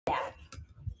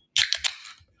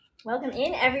Welcome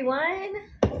in, everyone.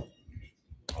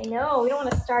 I know we don't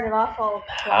want to start it off all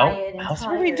quiet and How's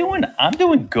tired. everybody doing? I'm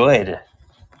doing good.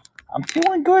 I'm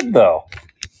feeling good though.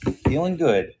 Feeling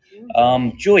good.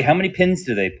 Julie, how many pins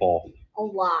do they pull? A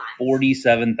lot.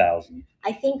 47,000.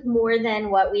 I think more than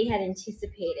what we had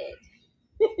anticipated.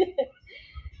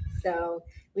 So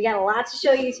we got a lot to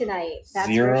show you tonight. That's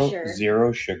for sure.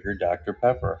 Zero sugar Dr.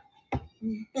 Pepper.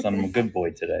 So I'm a good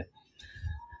boy today.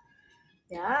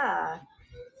 Yeah.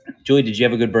 Julie, did you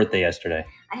have a good birthday yesterday?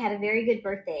 I had a very good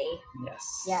birthday.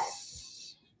 Yes.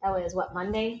 Yes. That was what,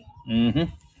 Monday? Mm-hmm.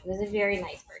 It was a very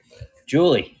nice birthday.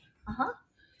 Julie.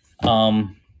 Uh-huh.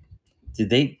 Did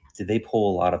they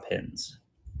pull a lot of pins?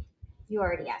 You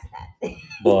already asked that.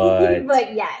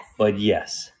 But yes. But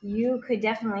yes. You could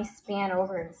definitely span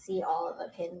over and see all of the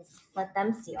pins. Let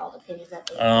them see all the pins that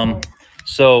they pulled.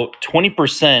 So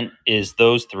 20% is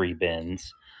those 3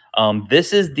 bins.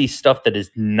 This is the stuff that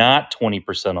is not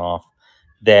 20% off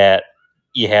that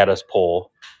you had us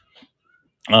pull.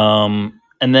 And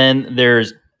then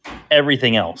there's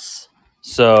everything else.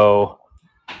 So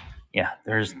yeah,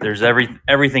 there's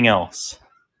everything else.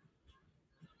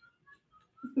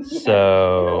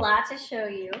 So a lot to show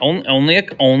you.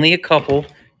 Only a couple,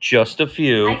 just a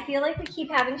few. I feel like we keep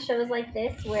having shows like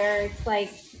this where it's like,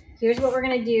 here's what we're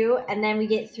gonna do, and then we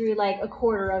get through like a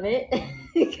quarter of it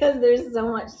because there's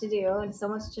so much to do and so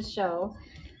much to show.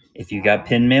 If you got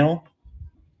pin mail,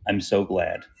 I'm so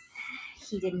glad.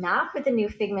 He did not put the new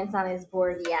Figments on his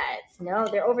board yet. No,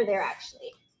 they're over there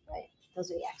actually. But those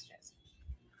are the extras.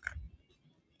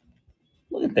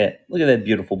 Look at that. Look at that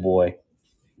beautiful boy.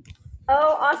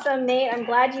 Oh, awesome, Nate. I'm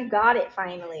glad you got it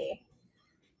finally.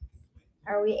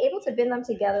 Are we able to bin them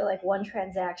together like one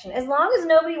transaction? As long as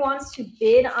nobody wants to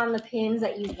bid on the pins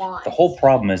that you want. The whole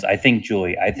problem is, I think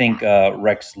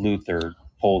Rex Luthor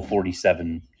pulled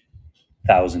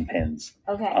 47,000 pins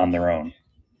on their own.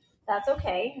 That's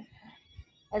okay.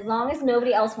 As long as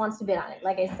nobody else wants to bid on it,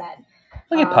 like I said.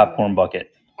 Look at Popcorn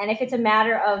Bucket. And if it's a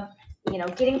matter of,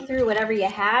 getting through whatever you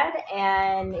had,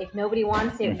 and if nobody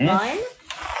wants it run,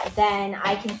 then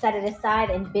I can set it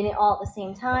aside and bin it all at the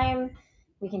same time.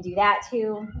 We can do that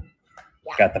too.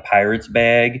 Yeah. Got the Pirates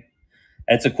bag.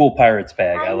 That's a cool Pirates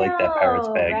bag. I like that Pirates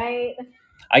bag. Right?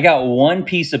 I got one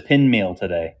piece of pin mail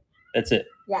today. That's it.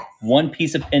 Yes. One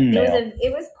piece of pin mail.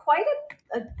 It was quite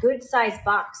a good sized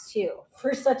box too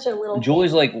for such a little.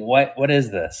 Julie's like, what is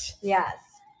this? Yes.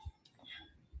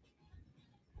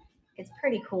 It's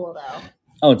pretty cool though.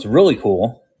 Oh, it's really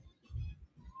cool.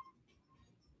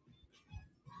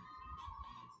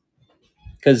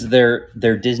 Because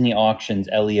they're Disney auctions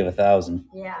LE of 1,000.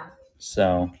 Yeah.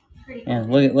 So pretty cool. Yeah,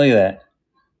 look at that.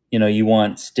 You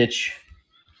want Stitch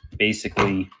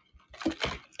basically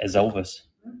as Elvis.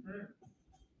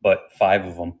 But 5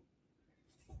 of them.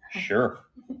 Sure.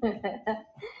 It's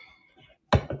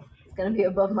gonna be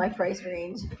above my price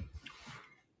range.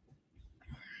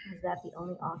 Is that the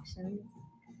only auction?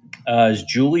 Is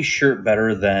Julie's shirt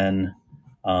better than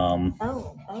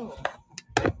Oh.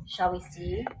 Shall we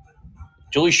see?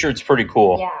 Julie's shirt's pretty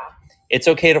cool. Yeah. It's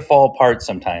okay to fall apart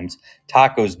sometimes.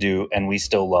 Tacos do, and we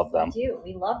still love them. We do.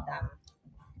 We love them.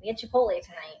 We had Chipotle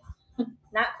tonight.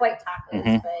 Not quite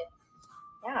tacos, but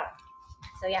yeah.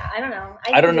 So yeah, I don't know.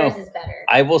 I don't know. Yours is better.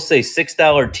 I will say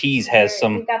 $6 tees has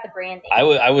some. You've got the branding.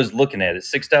 I was looking at it.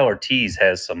 $6 tees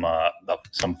has some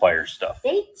fire stuff.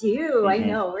 They do. I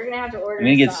know. We're gonna have to order. I'm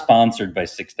gonna get sponsored by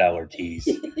 $6 tees.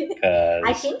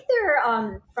 I think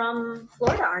they're from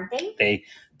Florida, aren't they? They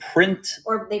print.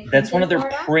 Or they. Print that's one of their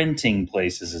Florida? Printing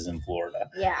places is in Florida.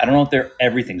 Yeah. I don't know if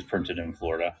everything's printed in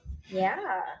Florida.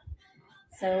 Yeah.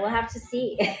 So we'll have to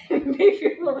see.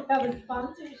 Maybe we'll have a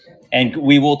sponsorship. And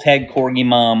we will tag Corgi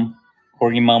Mom.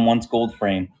 Corgi Mom wants gold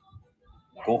frame.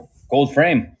 Yes. Gold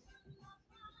frame.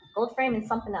 Gold frame and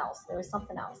something else. There was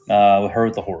something else. Her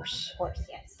with the horse. Horse,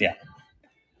 yes. Yeah.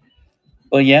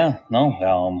 Well, yeah,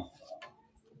 no.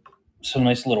 Some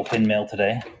nice little pin mail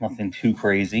today. Nothing too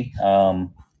crazy.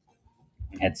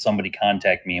 Had somebody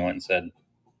contact me and went and said,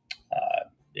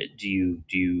 "Do you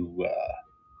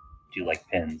like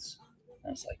pins?" I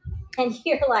was like, and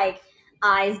you're like,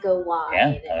 eyes go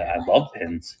wide. Yeah, I love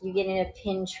pins. You get in a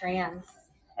pin trance.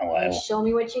 Oh, show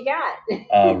me what you got.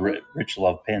 Rich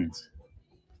love pins.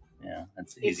 Yeah,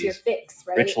 that's easy. It's your fix,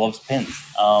 right? Rich loves pins.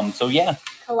 So yeah.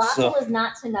 Colossal is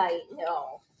not tonight,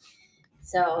 no.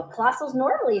 So Colossal's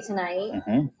normally tonight.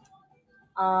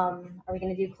 Are we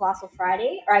going to do Colossal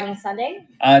Friday? Or Sunday?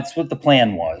 It's what the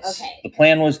plan was. Okay. The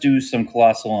plan was do some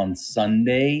Colossal on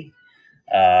Sunday.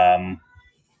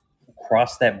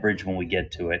 Cross that bridge when we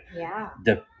get to it. Yeah.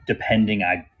 depending,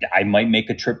 I might make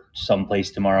a trip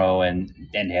someplace tomorrow and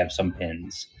have some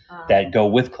pins that go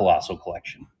with Colossal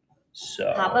Collection.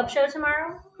 So pop-up show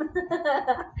tomorrow.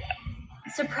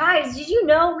 Surprise! Did you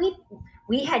know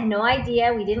we had no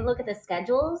idea? We didn't look at the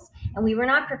schedules and we were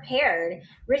not prepared.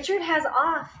 Richard has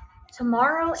off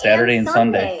tomorrow, Saturday and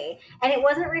Sunday, and it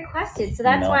wasn't requested, so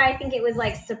that's why I think it was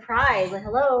like surprise, like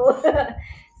hello.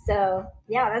 So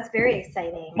yeah, that's very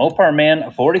exciting. Mopar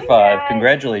Man 45,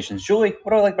 congratulations, Julie.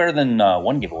 What do I like better than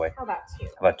one giveaway? How about two?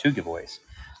 How about two giveaways?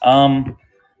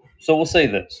 So we'll say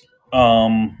this.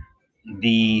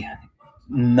 The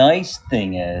nice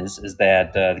thing is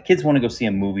that the kids want to go see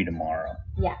a movie tomorrow.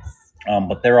 Yes.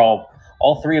 But they're all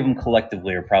three of them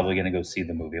collectively are probably going to go see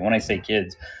the movie. And when I say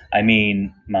kids, I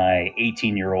mean my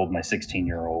 18-year-old, my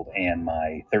 16-year-old, and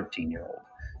my 13-year-old.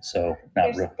 So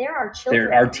not real. There are children.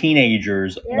 There are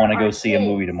teenagers want to go see a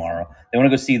movie tomorrow. They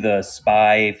want to go see the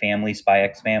Spy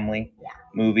X Family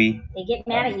movie. They get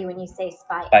mad at you when you say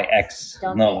Spy X.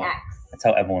 Don't say X. That's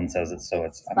how everyone says it. So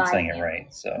I'm saying it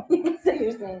right. So so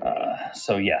you're saying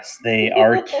so yes,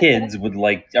 our kids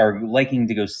are liking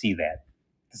to go see that.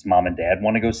 Does mom and dad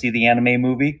want to go see the anime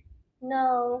movie?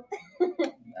 No. No.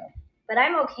 But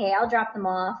I'm okay. I'll drop them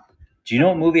off. Do you know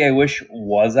what movie I wish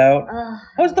was out?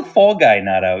 How's The Fall Guy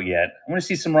not out yet? I want to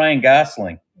see some Ryan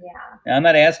Gosling. Yeah. Now, I'm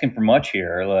not asking for much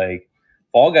here. Like,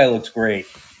 Fall Guy looks great.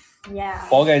 Yeah.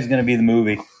 Fall Guy's going to be the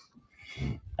movie.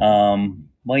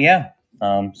 Well, yeah.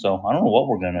 So I don't know what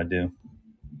we're going to do.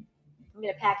 I'm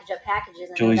going to package up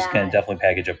packages. Julie's going to definitely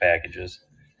package up packages.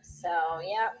 So,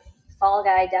 yeah. Fall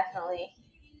Guy, definitely.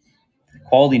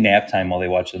 Quality nap time while they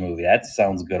watch the movie. That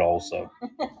sounds good also.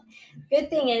 Good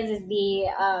thing is the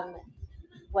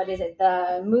what is it?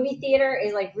 The movie theater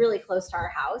is like really close to our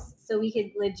house, so we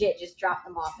could legit just drop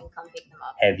them off and come pick them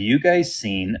up. Have you guys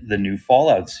seen the new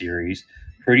Fallout series,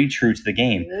 Pretty True to the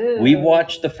Game? Ooh. We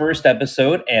watched the first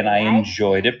episode and I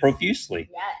enjoyed it profusely.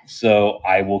 Yes. So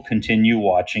I will continue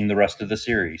watching the rest of the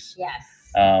series. Yes.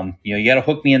 You got to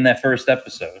hook me in that first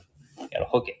episode. You got to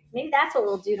hook it. Maybe that's what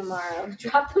we'll do tomorrow.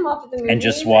 Drop them off at the movies and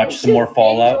just watch some more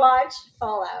Fallout. Watch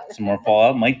Fallout. Some more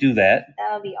Fallout. Might do that.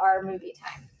 That'll be our movie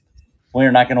time.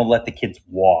 We're not going to let the kids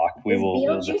walk. Is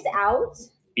Beetlejuice out?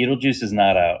 Beetlejuice is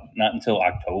not out. Not until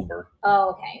October.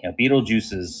 Oh, okay. Yeah,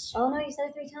 Beetlejuice is... Oh, no, you said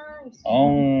it 3 times.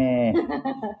 Oh.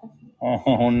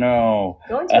 Oh, no.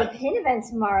 Going to a pin event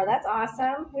tomorrow. That's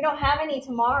awesome. We don't have any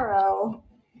tomorrow.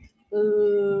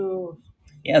 Ooh.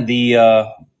 Yeah,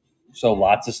 so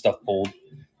lots of stuff pulled.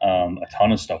 A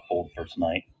ton of stuff pulled for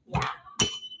tonight.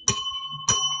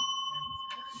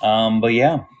 Yeah. But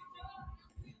yeah.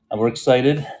 We're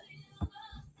excited.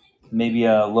 Maybe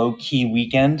a low-key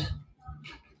weekend.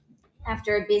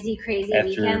 After a busy, crazy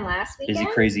weekend last weekend. Busy,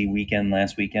 crazy weekend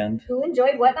last weekend. Who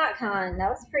enjoyed Whatnot Con? That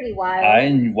was pretty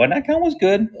wild. Whatnot Con was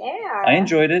good. Yeah. I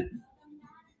enjoyed it.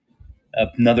 A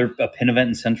pin event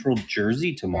in Central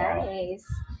Jersey tomorrow. Nice.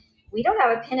 We don't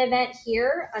have a pin event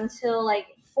here until like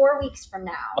 4 weeks from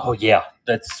now. Oh, yeah.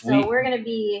 That's sweet. So we're going to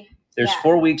be... There's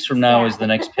 4 weeks from now is the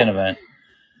next pin event.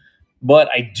 But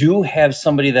I do have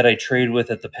somebody that I trade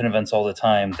with at the pin events all the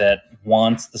time that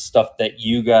wants the stuff that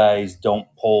you guys don't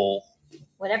pull.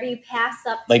 Whatever you pass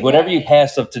up today. Whatever you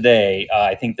pass up today,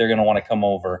 I think they're going to want to come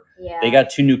over. Yeah. They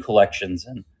got 2 new collections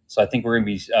in. So I think we're going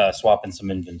to be swapping some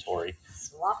inventory.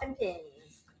 Swapping pins.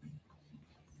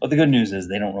 But the good news is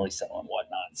they don't really sell on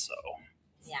Whatnot. So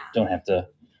yeah. Don't have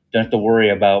to worry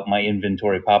about my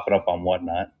inventory popping up on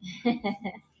Whatnot.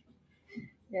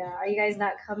 Yeah, are you guys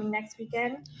not coming next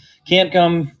weekend? Can't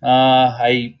come.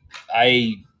 The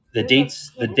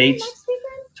dates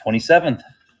 27th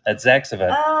at Zach's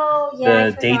event. Oh yeah,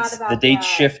 the dates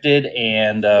shifted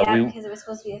and because it was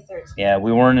supposed to be the 13th. Yeah,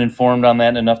 we weren't informed on that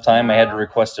in enough time. I had to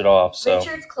request it off. So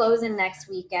Richard's closing next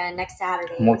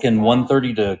Saturday. I'm working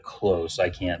 1:30 to close. I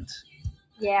can't.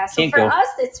 Yeah, so for us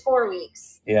it's 4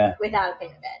 weeks. Yeah. Without a pin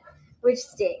event. Which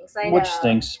stinks, I know. Which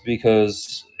stinks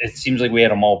because it seems like we had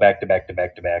them all back to back,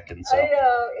 and so I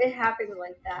know it happens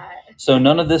like that. So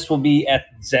none of this will be at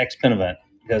Zach's pin event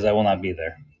because I will not be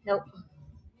there. Nope.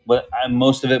 But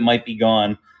most of it might be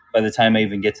gone by the time I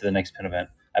even get to the next pin event.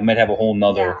 I might have a whole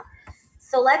nother. Yeah.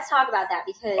 So let's talk about that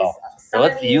because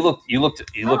you looked.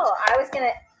 I was gonna.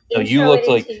 No, you looked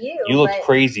like you looked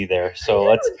crazy there. So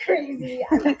let's. Crazy.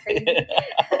 I look crazy.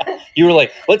 You were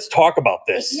like, let's talk about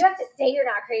this. If you have to say you're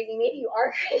not crazy. Maybe you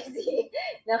are crazy.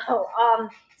 No.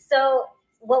 So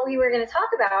what we were going to talk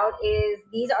about is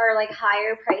these are like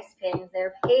higher price pins.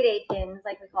 They're payday pins,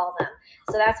 like we call them.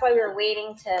 So that's why we were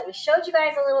waiting we showed you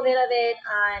guys a little bit of it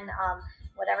on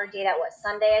whatever day that was,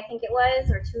 Sunday, I think it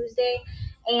was, or Tuesday.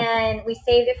 And we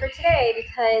saved it for today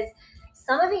because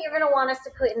some of it you're going to want us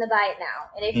to put in the Buy It Now.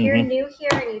 And if you're new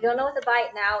here and you don't know what the Buy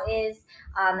It Now is,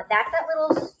 that's that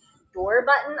little store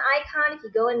button icon. If you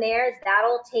go in there,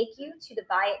 that'll take you to the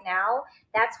Buy It Now.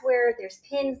 That's where there's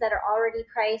pins that are already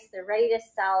priced. They're ready to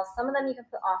sell. Some of them you can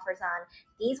put offers on.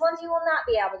 These ones you will not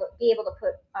be able to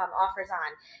put offers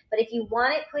on. But if you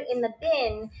want it put in the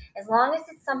bin, as long as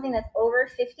it's something that's over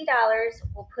 $50,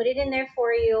 we'll put it in there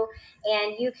for you,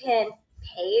 and you can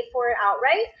pay for it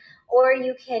outright, or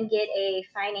you can get a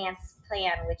finance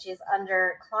plan, which is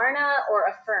under Klarna or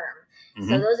Affirm.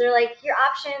 So those are like your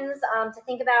options to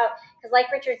think about, because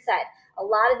like Richard said, a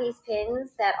lot of these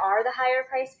pins that are the higher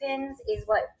price pins is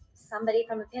what somebody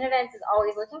from the pin events is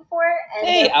always looking for, and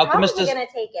they're Alchemist probably going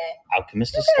to take it.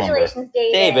 Alchemist is Congratulations,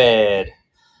 David. David.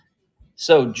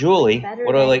 So Julie,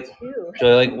 what do I like? What do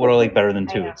I like better than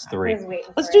 2? It's 3.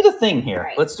 Let's do the thing here.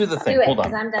 Right. Let's do the thing. Hold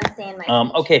on. I'm done saying my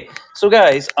speech. Okay. So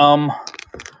guys,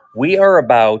 we are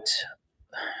about,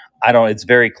 it's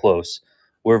very close.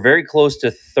 We're very close to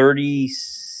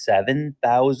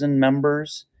 37,000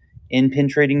 members in Pin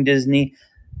Trading Disney,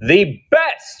 the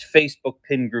best Facebook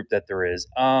pin group that there is.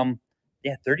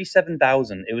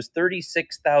 37,000. It was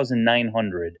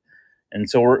 36,900. And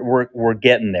so we're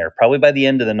getting there. Probably by the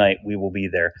end of the night, we will be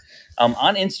there.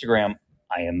 On Instagram,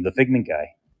 I am the Figment Guy.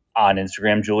 On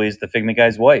Instagram, Julie is the Figment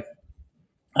Guy's wife.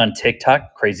 On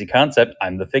TikTok, Crazy Concept,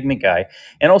 I'm the Figment Guy.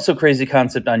 And also Crazy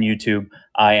Concept on YouTube,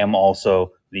 I am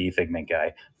also the Figment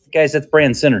Guy. Guys, that's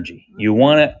brand synergy. You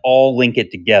want to all link it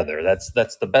together. That's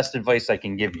the best advice I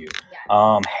can give you.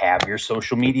 Yes. Have your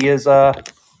social medias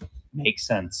make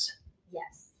sense.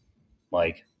 Yes.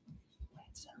 Like,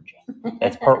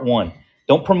 that's part 1.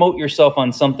 Don't promote yourself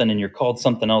on something and you're called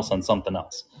something else on something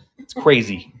else. It's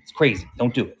crazy. It's crazy.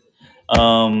 Don't do it.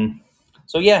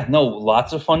 So yeah, no,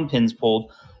 lots of fun pins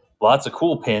pulled. Lots of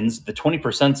cool pins. The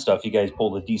 20% stuff, you guys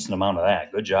pulled a decent amount of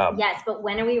that. Good job. Yes, but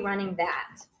when are we running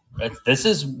that? This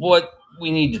is what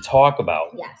we need to talk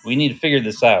about. Yes. We need to figure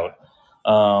this out.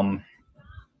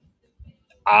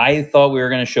 I thought we were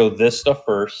going to show this stuff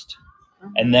first,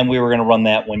 and then we were going to run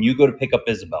that when you go to pick up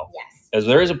Isabel. Yes. Because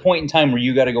there is a point in time where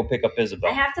you got to go pick up Isabel.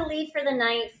 I have to leave for the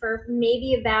night for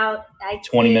maybe about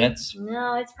 20 minutes.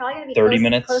 No, it's probably going to be 30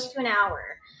 minutes, close to an hour.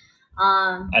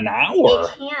 An hour.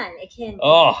 It can.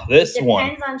 Oh, this one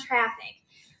depends on traffic.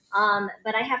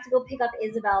 But I have to go pick up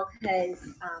Isabel because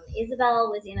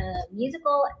Isabel was in a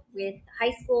musical with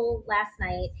high school last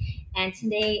night, and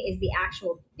today is the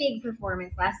actual big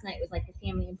performance. Last night was like the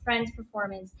family and friends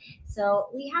performance. So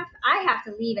I have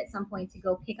to leave at some point to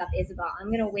go pick up Isabel. I'm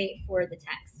going to wait for the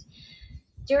text.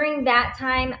 During that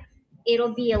time,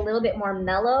 it'll be a little bit more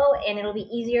mellow, and it'll be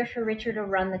easier for Richard to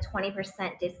run the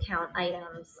 20% discount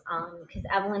items because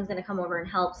Evelyn's going to come over and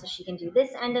help so she can do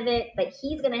this end of it, but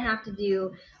he's going to have to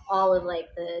do all of like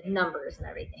the numbers and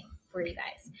everything for you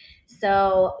guys.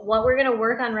 So what we're going to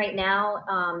work on right now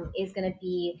is going to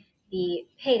be the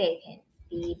payday pin,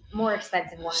 the more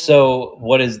expensive one. So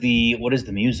what is the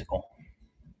musical?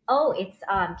 Oh, it's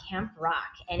Camp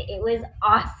Rock, and it was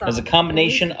awesome. It was a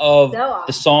combination of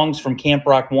the songs from Camp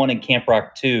Rock 1 and Camp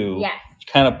Rock 2. Yes.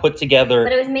 Kind of put together.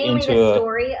 But it was mainly the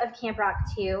story of Camp Rock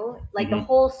 2. Like the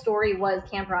whole story was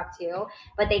Camp Rock 2,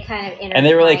 but they kind of and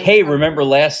they were like, hey, remember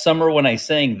last summer when I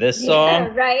sang this song?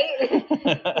 Yeah, right?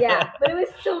 Yeah, but it was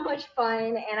so much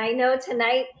fun. And I know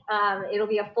tonight it'll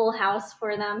be a full house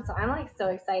for them. So I'm like so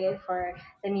excited for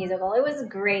the musical. It was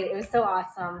great. It was so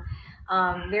awesome.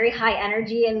 Very high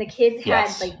energy, and the kids had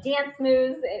like dance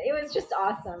moves. It was just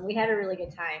awesome. We had a really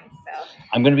good time. So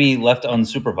I'm going to be left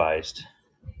unsupervised.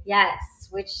 Yes,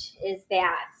 which is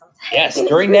bad sometimes. Yes,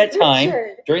 during that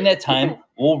time,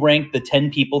 we'll rank the 10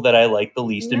 people that I like the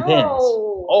least in pins.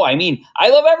 Oh, I mean,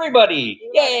 I love everybody.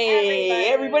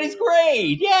 Yay! Everybody's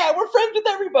great. Yeah, we're friends with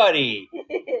everybody.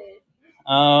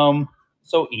 So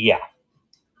yeah.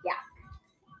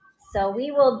 So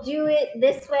we will do it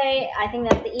this way. I think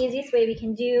that's the easiest way we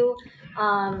can do.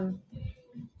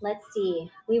 Let's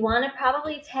see. We want to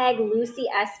probably tag Lucy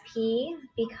SP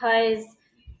because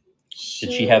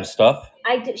did she have stuff?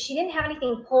 She didn't have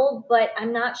anything pulled, but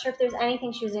I'm not sure if there's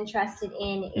anything she was interested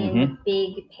in the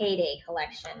big payday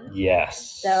collection.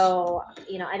 Yes. So,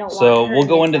 I don't want So we'll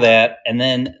go into that, and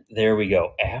then there we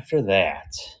go. After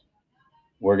that,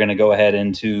 we're going to go ahead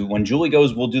into, when Julie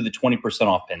goes, we'll do the 20%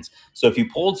 off pins. So if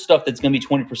you pulled stuff that's going to be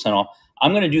 20% off,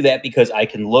 I'm going to do that because I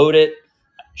can load it,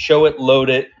 show it, load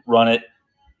it, run it.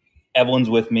 Evelyn's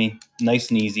with me.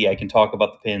 Nice and easy. I can talk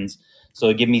about the pins.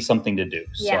 So give me something to do.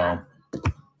 Yeah. So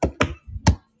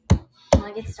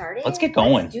want to get started? Let's get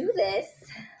going. Let's do this.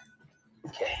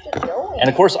 Okay. Let's get going. And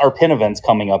of course, our pin event's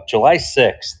coming up July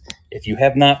 6th. If you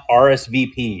have not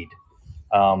RSVP'd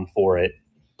for it,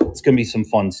 It's going to be some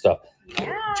fun stuff. Yeah.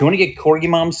 Do you want to get Corgi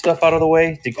Mom stuff out of the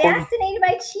way? Fascinated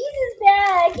by Cheese is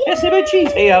back. Yay! Fascinated by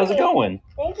Cheese. Hey, how's it going?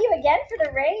 Thank you again for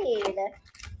the raid.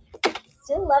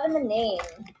 Still loving the name.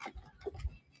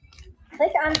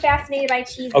 Click on Fascinated by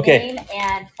Cheese name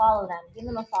and follow them. Give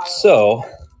them a follow. So,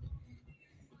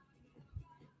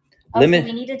 so we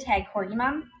need to tag Corgi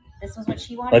Mom. This was what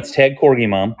she wanted. Let's tag Corgi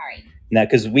Mom. All right. Now,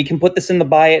 because we can put this in the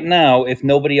buy it now if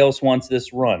nobody else wants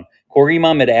this run. Corgi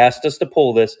Mom had asked us to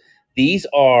pull this. These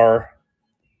are...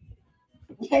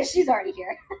 Yeah, she's already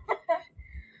here.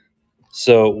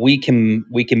 So we can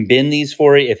bin these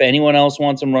for you. If anyone else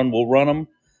wants them run, we'll run them.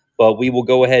 But we will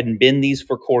go ahead and bin these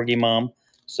for Corgi Mom.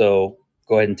 So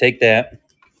go ahead and take that.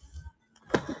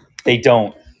 They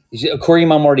don't. Corgi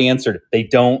Mom already answered. They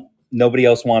don't. Nobody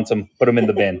else wants them. Put them in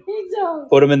the bin. Don't.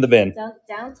 Put them in the bin.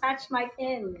 Don't touch my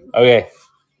pins. Okay.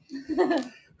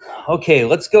 Okay,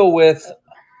 let's go with...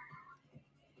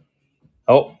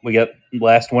 Oh, we got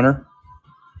last winner.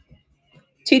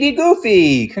 TD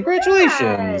Goofy.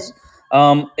 Congratulations.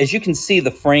 Yes. As you can see,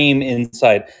 the frame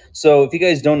inside. So if you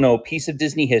guys don't know, Piece of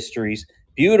Disney Histories,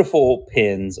 beautiful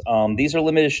pins. These are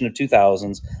limited edition of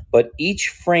 2000s, but each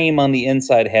frame on the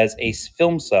inside has a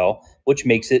film cell, which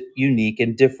makes it unique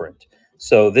and different.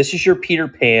 So this is your Peter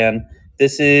Pan.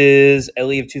 This is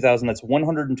LE of 2000. That's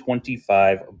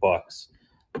 $125.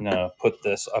 I'm going to put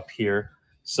this up here.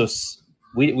 So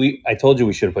I told you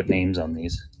we should have put names on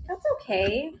these. That's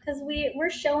okay, because we're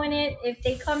showing it. If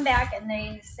they come back and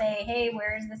they say, hey,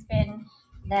 where is this pin,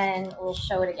 then we'll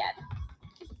show it again.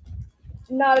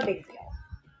 Not a big deal.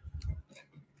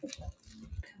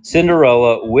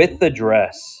 Cinderella with the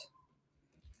dress.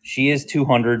 She is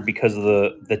 200 because of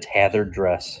the tethered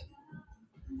dress.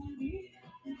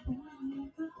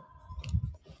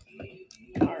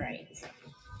 All right.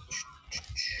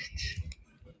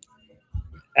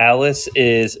 Alice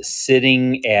is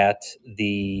sitting at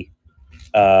the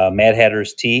Mad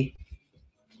Hatter's tea.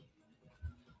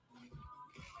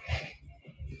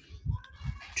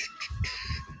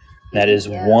 That is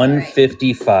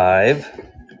 $155.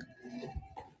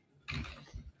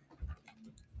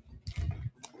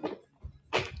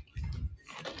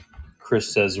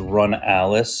 Chris says run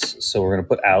Alice, so we're going to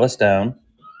put Alice down.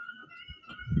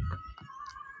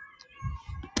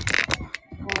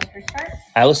 What was her start?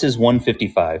 Alice is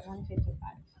 155. 155.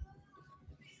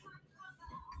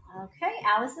 Okay,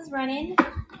 Alice is running.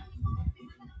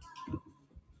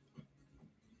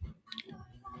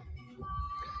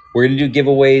 We're going to do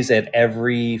giveaways at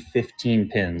every 15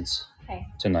 pins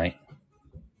tonight.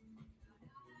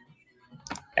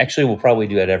 Actually, we'll probably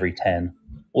do it every 10.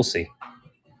 We'll see.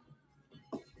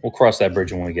 We'll cross that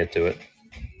bridge when we get to it.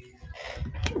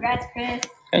 Congrats, Chris.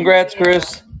 Congrats,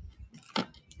 Chris.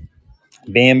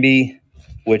 Bambi,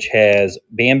 which has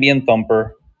Bambi and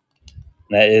Thumper.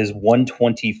 That is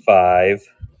 125.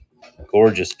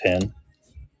 Gorgeous pin.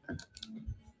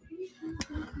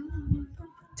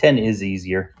 10 is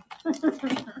easier.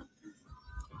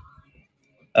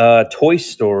 Toy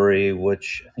Story,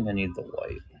 which I think I need the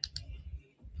white.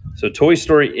 So Toy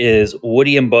Story is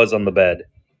Woody and Buzz on the bed.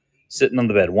 Sitting on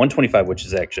the bed. 125, which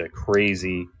is actually a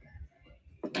crazy.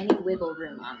 Any wiggle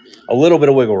room on these? A little bit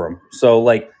of wiggle room. So,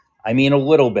 I mean a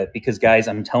little bit. Because, guys,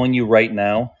 I'm telling you right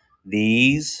now,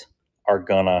 these are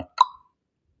gonna...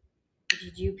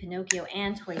 Did you do Pinocchio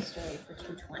and Toy Story for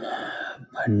 $220?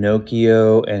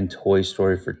 Pinocchio and Toy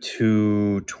Story for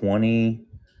 $220.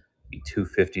 Be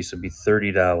 $250, so it'd be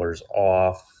 $30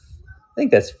 off. I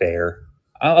think that's fair.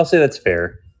 I'll say that's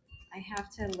fair. I have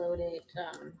to load it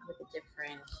with a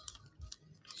different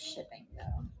shipping,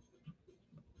 though.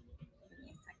 Give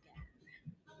me a second.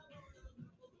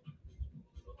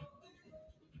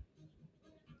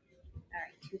 All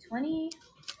right, $220.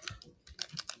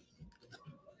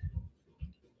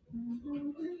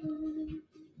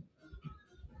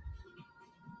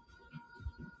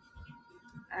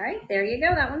 All right, there you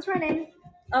go. That one's running.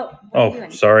 Oh, what are you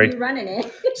doing? Sorry. You're running it.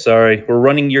 Sorry, we're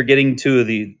running. You're getting to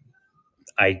the.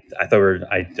 I thought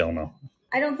I don't know.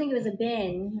 I don't think it was a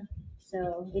bin,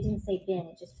 so it didn't say bin.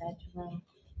 It just said to run.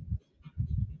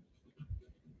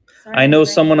 Sorry, I know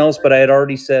someone else, but I had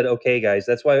already said, okay, guys.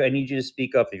 That's why I need you to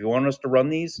speak up. If you want us to run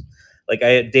these,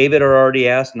 David already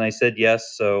asked, and I said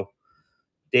yes. So,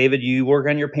 David, you work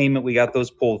on your payment. We got those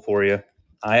pulled for you.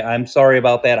 I'm sorry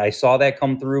about that. I saw that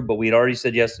come through, but we'd already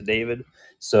said yes to David.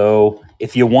 So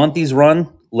if you want these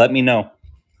run, let me know.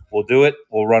 We'll do it.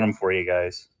 We'll run them for you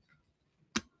guys.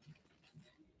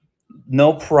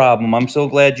 No problem. I'm so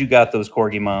glad you got those,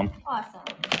 Corgi Mom. Awesome.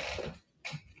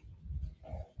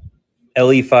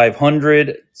 LE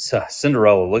 500.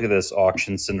 Cinderella. Look at this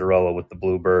auction Cinderella with the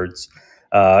bluebirds.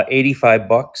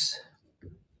 $85.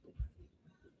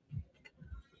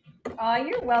 Oh,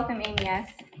 you're welcome, Amy S.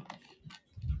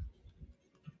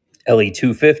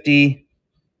 LE250.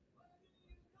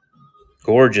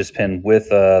 Gorgeous pin with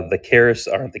the carriage.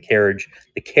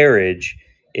 The carriage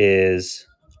is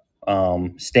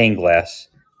stained glass.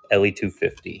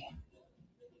 LE250.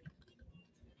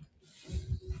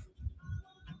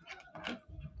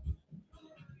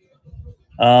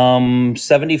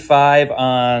 75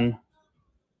 on,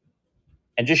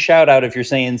 and just shout out if you're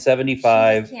saying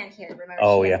 75. She just can't hear. Remember,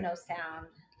 oh, she yeah. has no sound.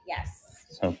 Yes.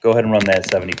 So go ahead and run that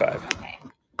 75. Okay.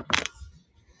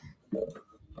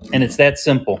 And it's that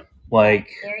simple. Like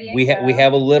we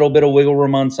have a little bit of wiggle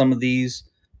room on some of these,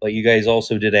 but you guys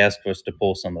also did ask us to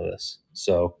pull some of this.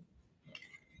 So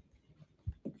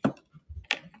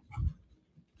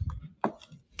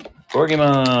Gorgie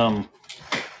Mom.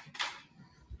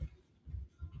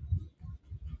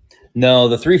 No,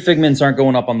 the 3 Figments aren't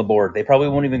going up on the board. They probably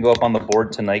won't even go up on the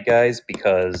board tonight, guys,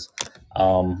 because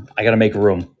I got to make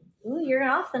room. Ooh, you're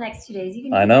off the next 2 days. You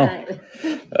can. I know.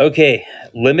 Okay,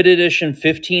 limited edition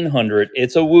 1500.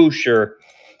 It's a whoosher.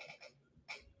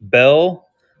 Belle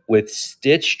with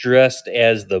Stitch dressed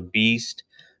as the Beast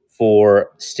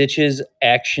for Stitch's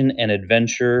Action and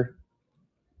Adventure.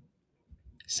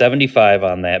 75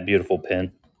 on that beautiful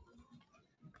pin.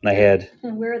 And I had.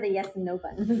 Where are the yes and no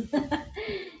buttons?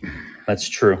 That's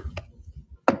true.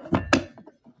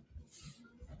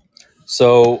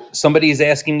 So somebody's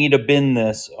asking me to bin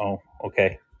this. Oh,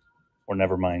 okay. Or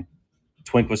never mind.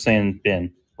 Twink was saying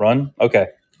bin. Run? Okay.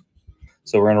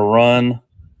 So we're going to run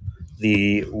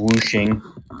the whooshing.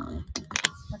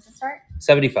 What's the start?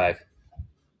 75.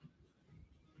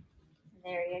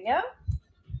 There you go.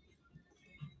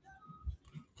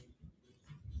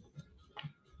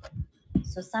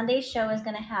 So Sunday's show is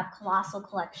going to have Colossal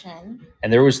Collection.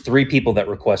 And there was 3 people that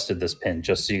requested this pin,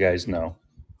 just so you guys know.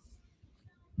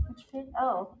 Which pin?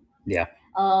 Oh. Yeah.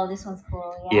 Oh, this one's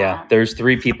cool. Yeah. Yeah, there's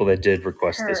 3 people that did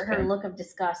request this pin. Her look of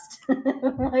disgust.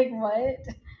 Like, what?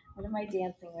 What am I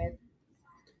dancing with?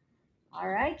 All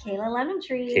right, Kayla Lemon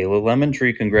Tree. Kayla Lemon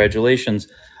Tree, congratulations.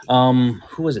 Who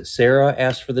was it? Sarah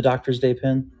asked for the Doctor's Day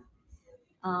pin?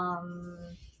 Oh,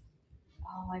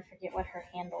 I forget what her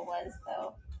handle was,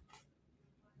 though.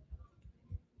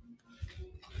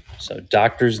 So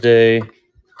Doctor's Day.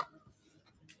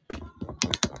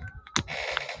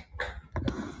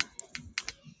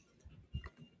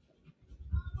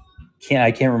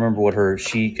 I can't remember what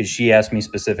because she asked me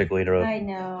specifically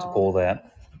to pull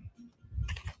that.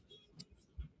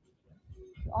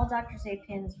 All Doctor's Day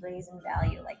pins raise in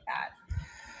value like that.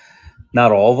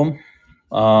 Not all of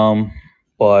them,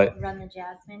 but run the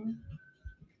Jasmine.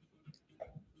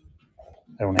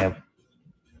 I don't have.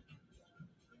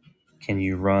 Can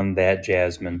you run that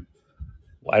Jasmine?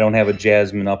 I don't have a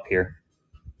Jasmine up here.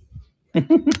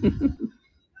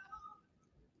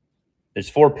 There's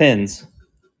 4 pins.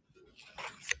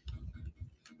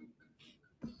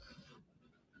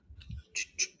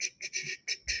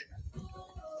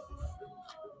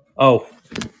 Oh.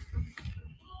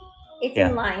 It's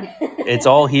in line. It's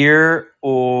all here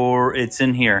or it's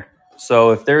in here.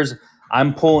 So if there's,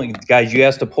 I'm pulling, guys, you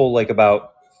asked to pull like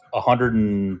about 100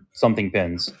 and something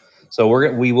pins. So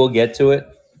we will get to it.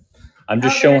 I'm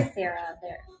just showing. Sarah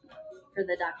there for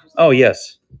the Doctor's Day. Oh,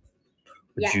 yes.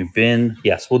 Would yes. you bin?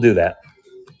 Yes, we'll do that.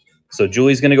 So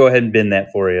Julie's going to go ahead and bin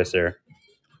that for you, Sarah.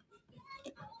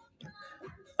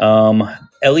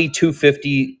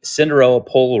 LE250 Cinderella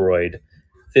Polaroid,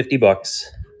 $50.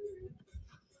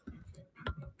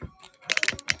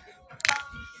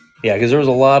 Yeah, because there was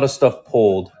a lot of stuff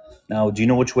pulled. Now, do you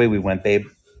know which way we went, babe?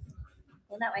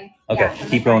 Well, that way. Okay, yeah,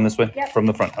 keep going this way? Yep. From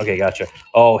the front. Okay, gotcha.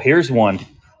 Oh, here's one.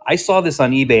 I saw this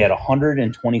on eBay at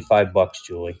 $125,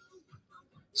 Julie.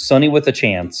 Sunny with a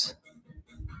Chance.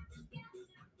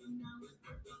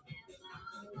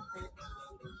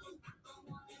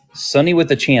 Sunny with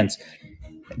a Chance.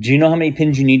 Do you know how many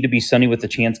pins you need to be Sunny with a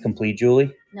Chance complete,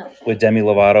 Julie? No. With Demi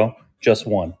Lovato? Just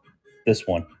one. This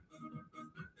one.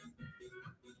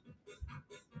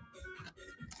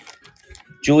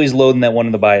 Julie's loading that one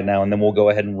in the buy it now, and then we'll go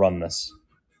ahead and run this.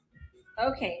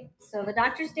 Okay, so the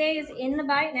Doctor's Day is in the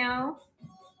buy it now.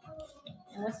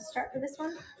 And what's the start for this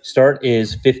one? Start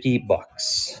is $50. $50.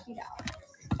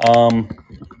 All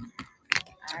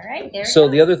right, there. So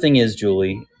the other thing is,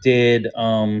 Julie, yes,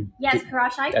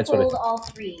 Karash, I pulled all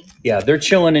 3. Yeah, they're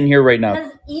chilling in here right now.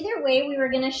 Because either way, we were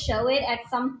gonna show it at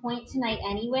some point tonight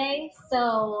anyway.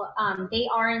 So they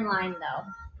are in line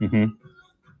though. Mm-hmm.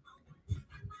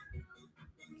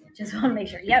 Just want to make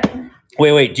sure. Yep.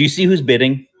 Wait. Do you see who's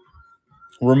bidding?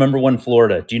 Remember One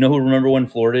Florida. Do you know who Remember One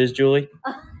Florida is, Julie?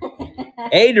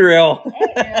 Hey, Drill.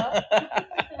 Hey, Drill.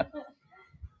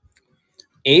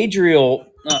 Adriel,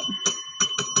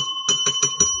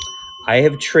 I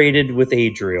have traded with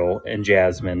Adriel and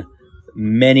Jasmine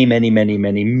many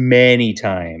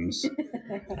times.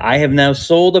 I have now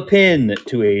sold a pin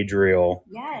to Adriel.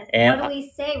 Yes. And what do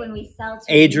we say when we sell to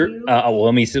Adriel? Well,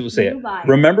 let me say it. Buyers.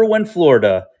 Remember when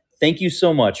Florida? Thank you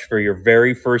so much for your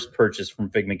very first purchase from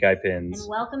Figment Guy Pins. And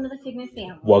welcome to the Figment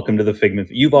family. Welcome to the Figment.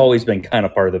 You've always been kind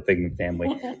of part of the Figment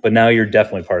family, but now you're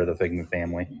definitely part of the Figment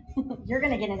family. You're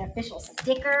going to get an official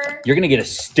sticker. You're going to get a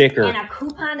sticker. And a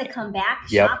coupon to come back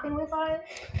shopping with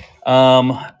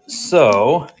us.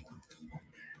 So,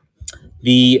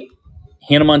 the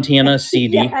Hannah Montana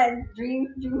CD. Yeah, Dream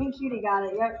and Cutie got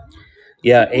it. Yep.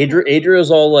 Yeah,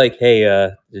 Adriel's all like, hey,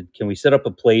 can we set up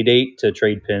a play date to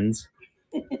trade pins?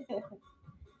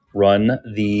 Run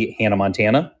the Hannah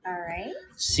Montana. All right.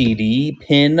 CD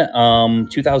pin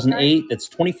 2008. That's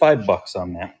 $25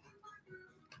 on that.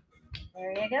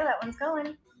 There you go. That one's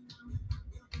going.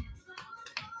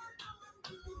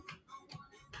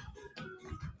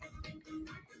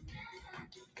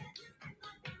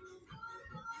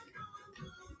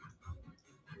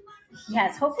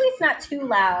 Yes, hopefully it's not too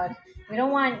loud. We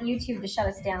don't want YouTube to shut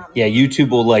us down. Yeah,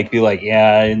 YouTube will be like,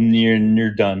 yeah, and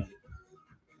you're done.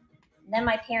 Then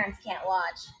my parents can't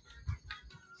watch.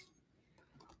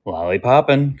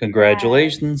 Lollipoppin',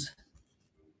 congratulations.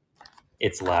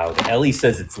 It's loud. Ellie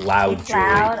says it's loud, It's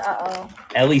loud? Uh-oh.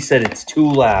 Ellie said it's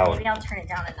too loud. Maybe I'll turn it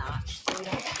down a notch so we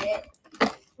don't get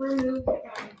removed from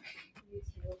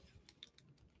YouTube.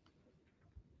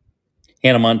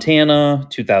 Hannah Montana,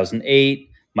 2008.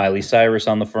 Miley Cyrus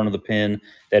on the front of the pin.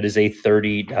 That is a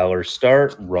 $30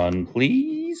 start. Run,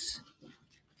 please.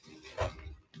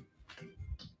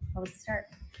 What was the start?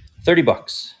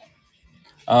 $30.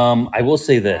 I will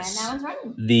say this. And that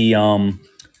one's running.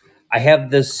 I have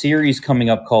this series coming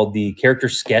up called the Character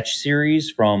Sketch series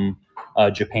from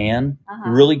Japan.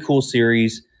 Really cool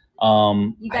series.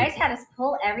 You guys had us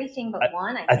pull everything but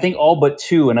one. I think all but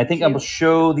two, and I think I'll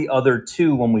show the other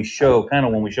two when we show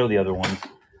the other ones.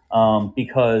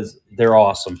 Because they're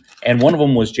awesome. And one of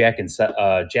them was Jack and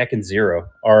Zero,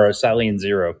 or Sally and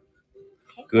Zero.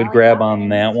 Okay, good grab on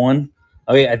that one.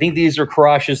 Okay, I think these are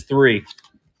Karash's 3.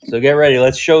 So get ready.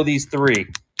 Let's show these 3.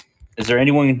 Is there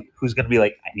anyone who's going to be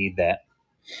like, I need that?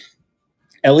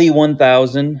 LE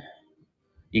 1000.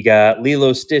 You got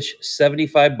Lilo Stitch,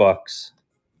 $75.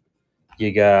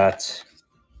 You got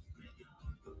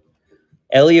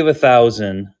Ellie of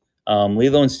 1000.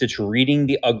 Lilo and Stitch reading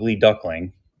the Ugly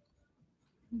Duckling.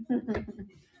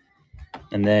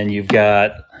 And then you've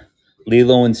got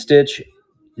Lilo and Stitch,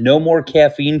 No More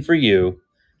Caffeine for You,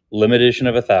 limited edition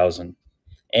of 1000.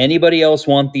 Anybody else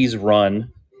want these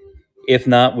run? If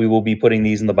not, we will be putting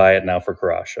these in the buy it now for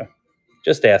Karasha.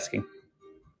 Just asking.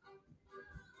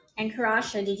 And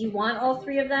Karasha, did you want all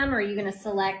 3 of them, or are you going to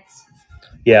select?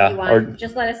 Yeah, or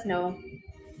just let us know.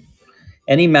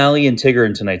 Any Mally and Tigger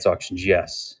in tonight's auctions?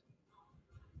 Yes.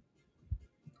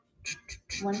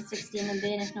 160 in the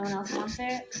bin if no one else wants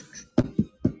it.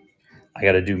 I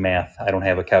got to do math. I don't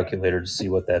have a calculator to see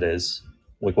what that is,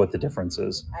 like what the difference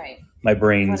is. All right. My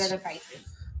brain's. What are the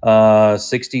prices?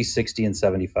 60, 60, and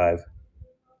 75.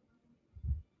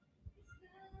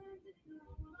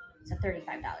 It's a $35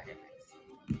 difference.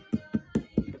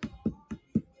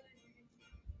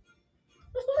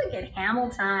 Look at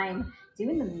Hamilton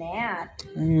doing the math.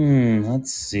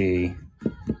 Let's see.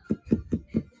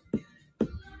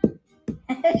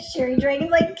 Sherry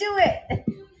Dragon's like, do it.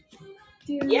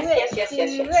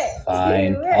 Yes.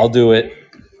 Fine. I'll do it.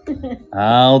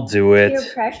 I'll do it.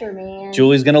 Peer pressure, man.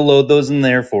 Julie's going to load those in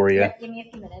there for you. Yep, give me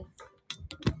a few minutes.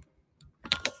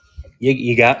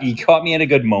 You caught me at a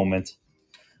good moment.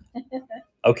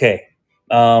 Okay.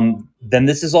 Then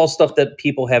this is all stuff that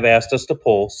people have asked us to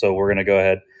pull, so we're going to go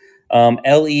ahead.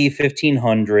 LE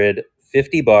 1500,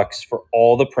 $50 for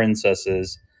all the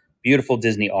princesses. Beautiful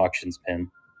Disney auctions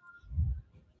pin.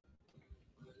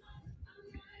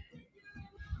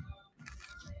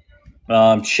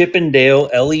 Chip and Dale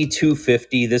LE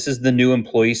 250. This is the new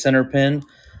employee center pin.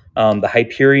 The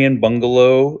Hyperion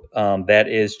Bungalow. That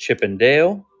is Chip and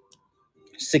Dale.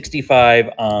 65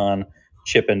 on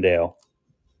Chip and Dale.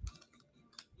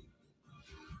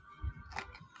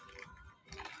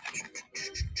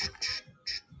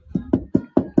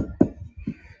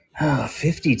 Ah,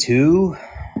 52.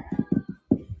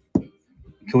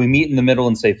 Can we meet in the middle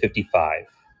and say 55?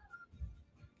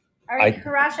 All right,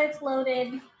 Karasha, it's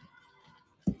loaded.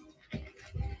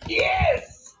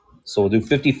 Yes. So we'll do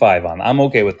 55 on. I'm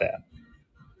okay with that.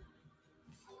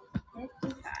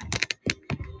 55.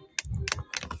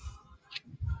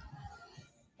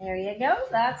 There you go.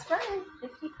 That's running.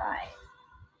 55.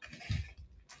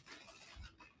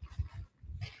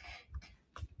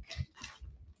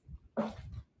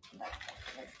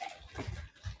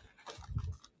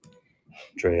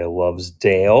 Drea loves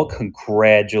Dale.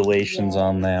 Congratulations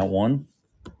on that one.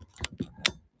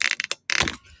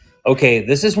 Okay,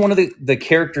 this is one of the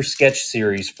character sketch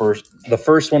series the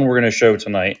first one we're going to show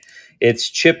tonight. It's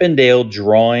Chip and Dale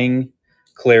drawing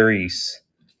Clarice.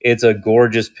 It's a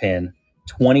gorgeous pin.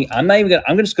 I'm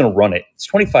just going to run it. It's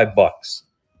 $25.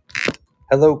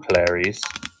 Hello, Clarice.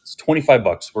 It's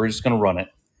 $25. We're just going to run it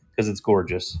because it's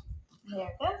gorgeous. There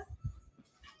it goes.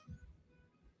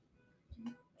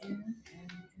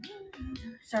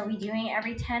 So are we doing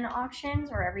every 10 auctions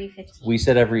or every 15? We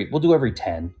said we'll do every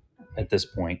 10 at this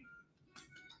point.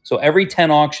 So every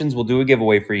 10 auctions, we'll do a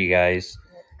giveaway for you guys.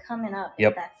 It's coming up.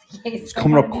 Yep. If that's the case. It's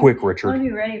coming up quick, Richard. I want to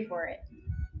be ready for it.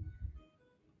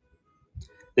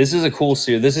 This is a cool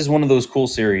series. This is one of those cool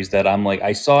series that I'm like,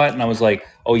 I saw it and I was like,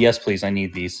 oh, yes, please. I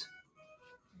need these.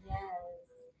 Yes.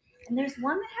 And there's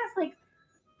one that has like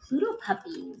Pluto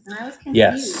puppies. And I was confused.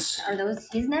 Yes. Are those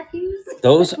his nephews?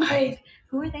 Those,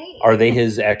 who are they? Are they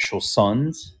his actual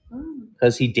sons?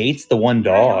 Because he dates the one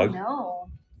dog.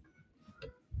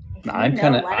 I don't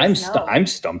know. I'm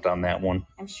stumped on that one.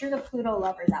 I'm sure the Pluto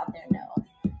lovers out there know.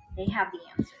 They have the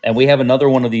answer. And we have another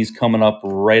one of these coming up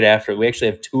right after. We actually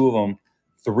have 2 of them.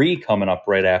 3 coming up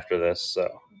right after this. So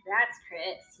that's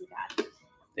Chris. You got it.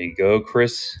 There you go,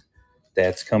 Chris.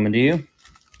 That's coming to you.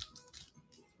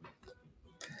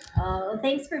 Oh,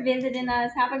 thanks for visiting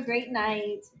us. Have a great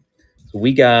night.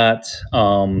 We got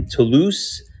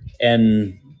Toulouse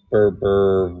and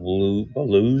Blues.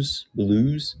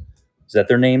 Is that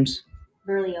their names?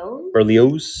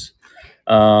 Berlioz.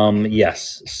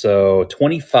 Yes. So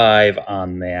 25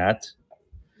 on that.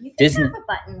 You can Disney have the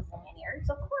buttons lanyards,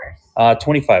 of course.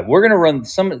 25. We're gonna run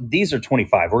some. These are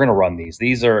 25. We're gonna run these.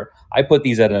 I put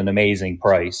these at an amazing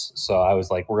price, so I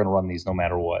was like, we're gonna run these no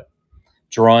matter what.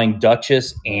 Drawing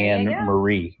Duchess and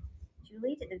Marie.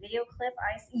 Julie, did the video clip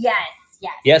Yes.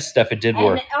 Yes, Steph, it did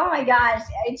work. Oh my gosh,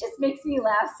 it just makes me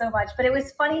laugh so much. But it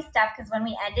was funny, Steph, because when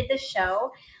we ended the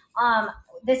show,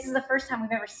 this is the first time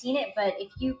we've ever seen it, but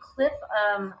if you clip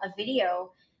a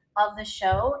video of the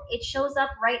show, it shows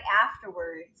up right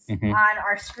afterwards on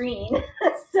our screen.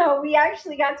 So we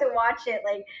actually got to watch it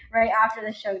like right after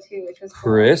the show too, which was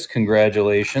cool. Chris,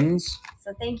 congratulations.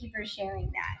 So thank you for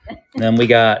sharing that. Then we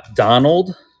got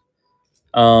Donald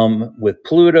with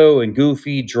Pluto and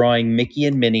Goofy drawing Mickey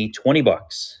and Minnie, $20.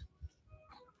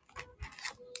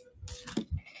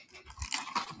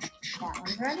 That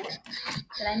one's ready.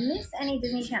 Did I miss any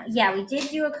Disney channels? Yeah, we did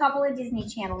do a couple of Disney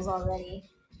channels already.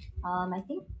 I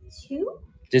think 2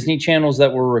 Disney channels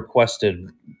that were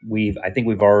requested. I think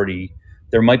we've already.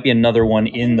 There might be another one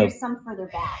there's some further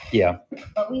back. Yeah.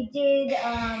 But we did.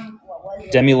 What was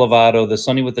it? Demi Lovato, The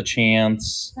Sunny with a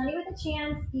Chance. Sunny with a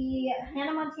Chance. The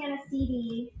Hannah Montana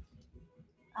CD.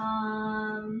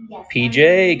 Yes.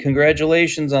 PJ,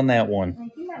 congratulations on that one. I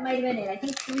think that might have been it. I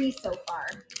think 3 so far.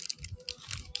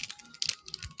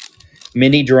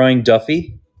 Minnie drawing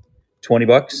Duffy, $20.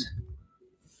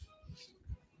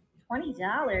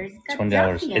 $20.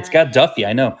 $20. It's got Duffy.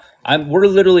 I know. I'm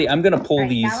gonna pull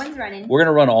these. That one's running. We're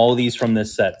gonna run all these from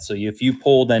this set. So if you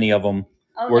pulled any of them,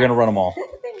 we're gonna run them all.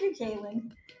 Thank you,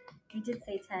 Jalen. We did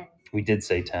say 10. We did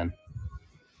say 10.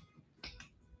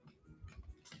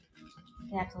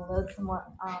 We have to load some more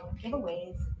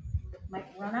giveaways. Might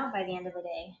run out by the end of the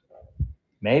day.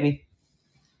 Maybe.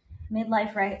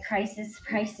 Midlife crisis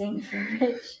pricing for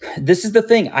Rich. This is the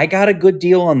thing. I got a good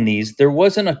deal on these. There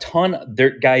wasn't a ton there,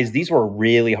 guys. These were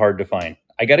really hard to find.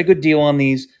 I got a good deal on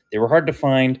these. They were hard to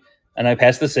find, and I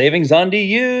passed the savings on to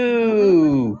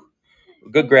you.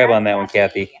 Good grab on that one,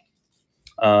 Kathy.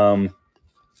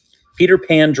 Peter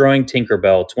Pan drawing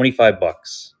Tinkerbell,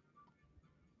 $25.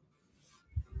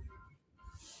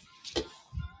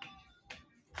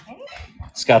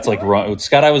 Scott's like, run.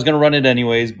 Scott, I was going to run it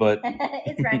anyways, but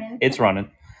it's running. It's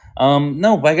running.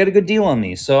 No, but I got a good deal on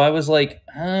these. So I was like,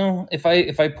 oh, if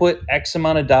I put X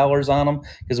amount of dollars on them,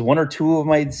 because 1 or 2 of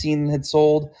them I'd seen had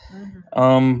sold,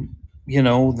 then you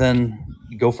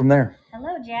go from there.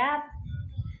 Hello, Jab.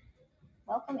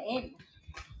 Welcome in.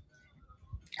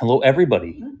 Hello,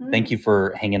 everybody. Thank you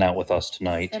for hanging out with us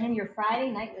tonight. Spending your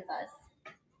Friday night with us.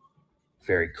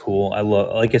 Very cool.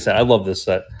 Like I said, I love this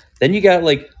set. Then you got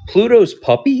like Pluto's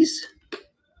puppies.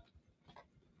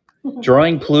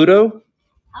 Drawing Pluto.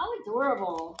 How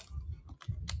adorable.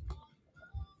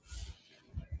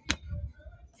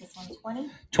 Is this one 20?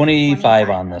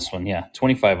 25 on this one. Yeah,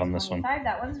 25 on this 25, one.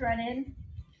 that one's running.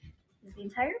 The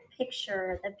entire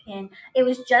picture, the pin. It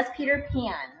was just Peter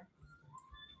Pan.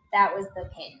 That was the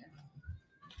pin.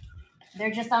 They're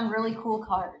just on really cool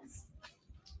cards.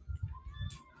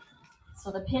 So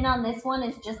the pin on this one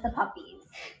is just the puppies.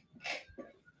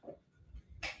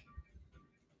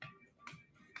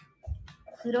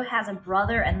 Pluto has a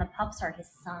brother, and the pups are his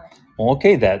son. Well,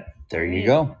 okay, there you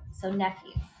go. So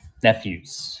nephews.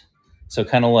 Nephews. So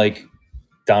kind of like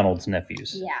Donald's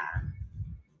nephews. Yeah.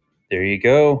 There you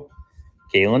go,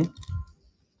 Kaylin.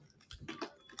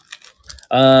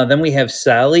 Then we have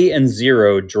Sally and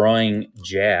Zero drawing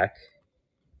Jack.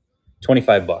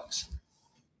 $25.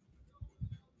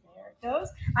 There it goes.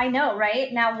 I know,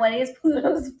 right? Now, what is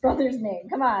Pluto's brother's name?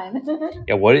 Come on.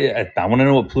 Yeah, I want to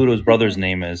know what Pluto's brother's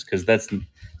name is, because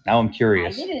now I'm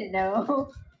curious. I didn't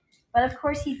know. But of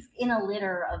course, he's in a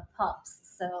litter of pups,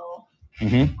 so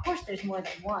of course there's more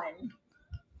than one.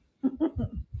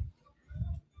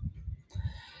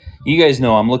 You guys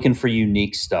know I'm looking for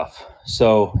unique stuff.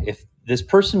 So if this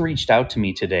person reached out to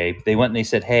me today, they went and they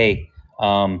said, "Hey,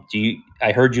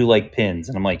 I heard you like pins,"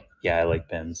 and I'm like, "Yeah, I like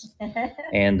pins."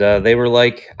 And they were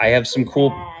like, "I have some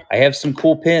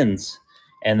cool pins,"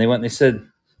 and they went and they said,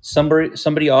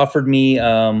 "Somebody offered me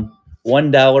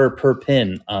 $1 per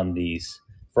pin on these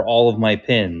for all of my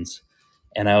pins,"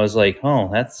 and I was like,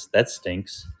 "Oh, that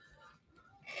stinks."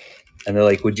 And they're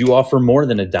like, "Would you offer more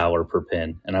than $1 per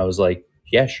pin?" And I was like,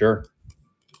 "Yeah, sure."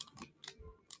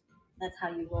 That's how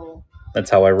you roll. That's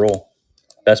how I roll.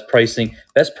 Best pricing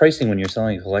when you're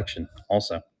selling a collection.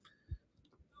 Also,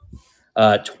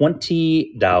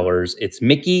 $20. It's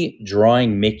Mickey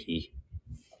drawing Mickey.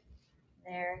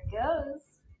 There it goes.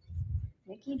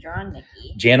 Mickey drawing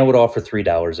Mickey. Jana would offer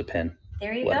 $3 a pin.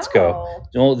 There you Let's go.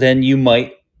 Well, then you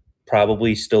might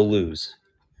probably still lose.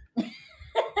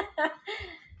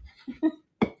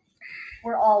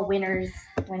 We're all winners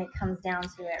when it comes down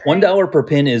to it. Right? $1 per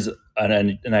pin is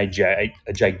a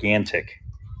gigantic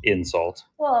insult.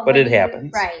 Well, but it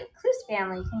happens. Right. Clues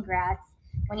family, congrats.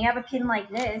 When you have a pin like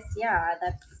this, yeah,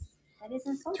 that is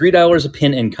insulting. $3 a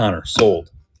pin and Connor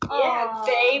sold. Yeah,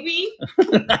 baby.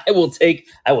 I will take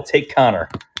Connor.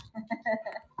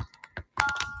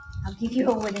 I'll give you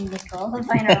a wooden nickel if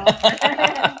I know.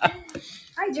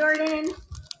 Hi, Jordan.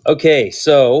 Okay,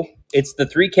 so it's the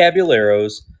 3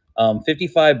 Caballeros,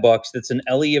 $55. That's an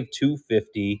LE of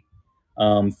 250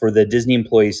 for the Disney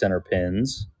Employee Center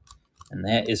pins, and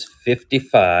that is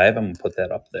 $55. I'm gonna put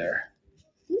that up there.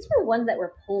 These were ones that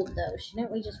were pulled, though.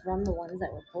 Shouldn't we just run the ones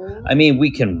that were pulled? I mean, we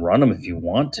can run them if you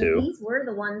want to. These were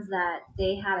the ones that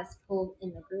they had us pulled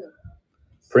in the group.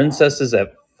 So. Princesses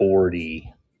at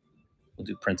 40. We'll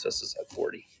do princesses at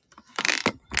 40.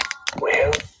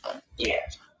 Well, yeah.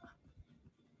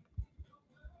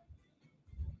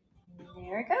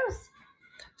 There it goes.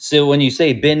 So when you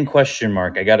say bin question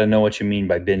mark, I got to know what you mean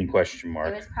by bin question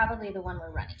mark. It was probably the one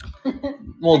we're running.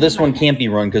 Well, this one can't be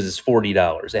run because it's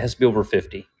 $40. It has to be over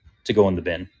 50 to go in the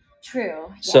bin.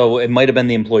 True. Yes. So it might have been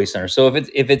the Employee Center. So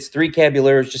if it's 3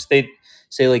 Caballeros, just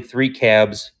say like 3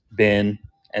 cabs bin,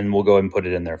 and we'll go ahead and put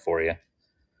it in there for you.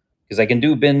 Because I can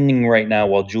do binning right now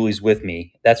while Julie's with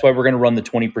me. That's why we're going to run the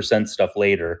 20% stuff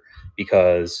later,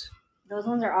 because those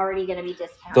ones are already going to be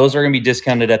discounted. Those are going to be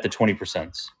discounted at the 20%.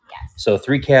 Yes. So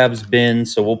 3 cabs bin.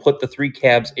 So we'll put the 3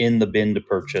 cabs in the bin to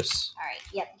purchase. All right.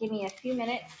 Yep. Give me a few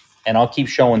minutes. And I'll keep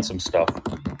showing some stuff.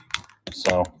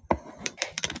 So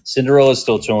Cinderella's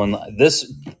still chilling.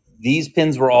 These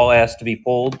pins were all asked to be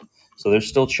pulled, so they're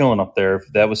still chilling up there.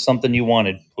 If that was something you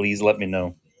wanted, please let me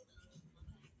know.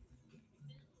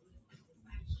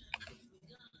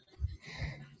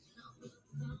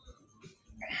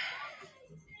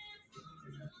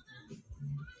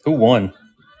 Who won?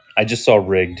 I just saw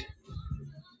rigged.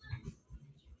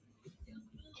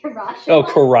 Karasha. Oh,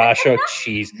 Karasha.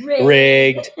 Jeez.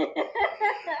 Rigged.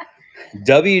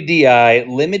 WDI,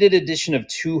 limited edition of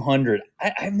 200.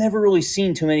 I've never really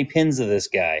seen too many pins of this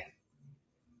guy.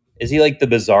 Is he like the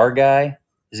bizarre guy?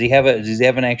 Does he have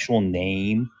an actual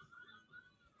name?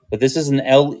 But this is an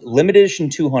limited edition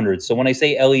 200. So when I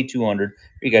say LE 200,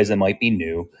 for you guys that might be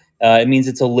new, it means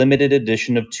it's a limited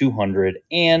edition of 200.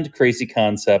 And crazy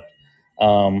concept.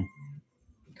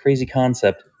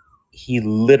 He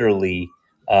literally,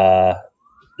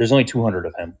 there's only 200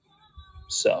 of him.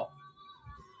 So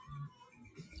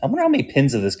I wonder how many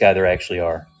pins of this guy there actually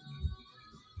are.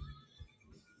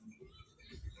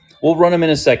 We'll run them in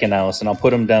a second, Allison. I'll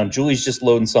put them down. Julie's just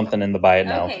loading something in the buy it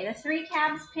now. Okay, the 3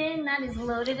 cabs pin, that is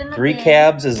loaded in the 3 bin.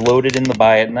 cabs is loaded in the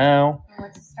buy it now. And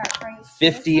what's the start price?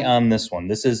 50 on this one.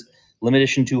 This is limited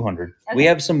edition 200. Okay. We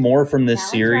have some more from this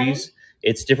series.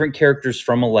 It's different characters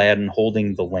from Aladdin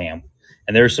holding the lamp.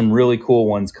 And there's some really cool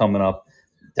ones coming up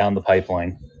down the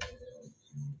pipeline.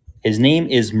 His name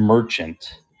is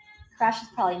Merchant. Karasha's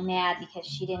probably mad because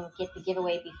she didn't get the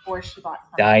giveaway before she bought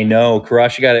something. I know.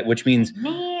 Karasha got it, which means...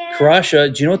 Man.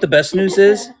 Karasha, do you know what the best news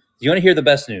is? Do you want to hear the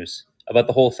best news about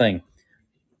the whole thing?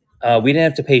 We didn't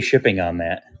have to pay shipping on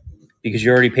that. because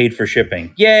you already paid for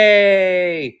shipping.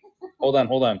 Yay! Hold on.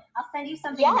 I'll send you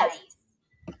something nice.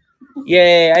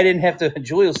 Yay! I didn't have to.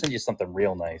 Julie will send you something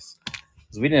real nice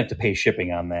because we didn't have to pay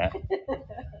shipping on that.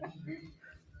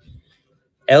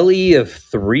 LE of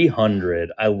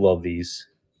 300. I love these.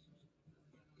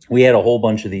 We had a whole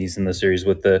bunch of these in the series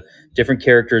with the different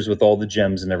characters with all the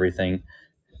gems and everything.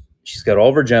 She's got all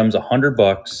of her gems,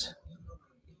 $100.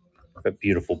 A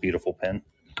beautiful, beautiful pin.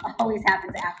 Always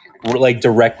happens after. We're like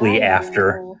directly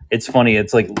after. It's funny.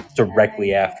 It's like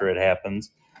directly after it happens.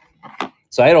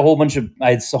 So I had a whole bunch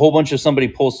of somebody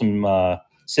pull some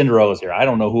Cinderellas here. I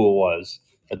don't know who it was,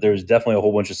 but there's definitely a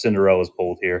whole bunch of Cinderellas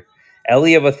pulled here.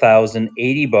 Ellie of 1,000,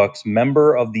 $80.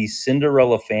 Member of the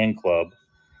Cinderella fan club,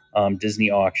 Disney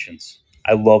auctions.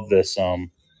 I love this.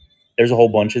 There's a whole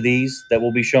bunch of these that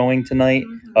we'll be showing tonight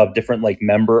of different like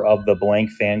member of the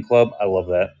blank fan club. I love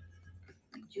that.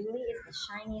 Julie is the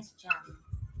shiniest gem.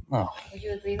 Oh. Would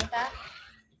you agree with that?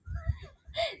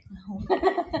 No.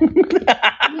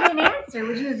 You didn't answer.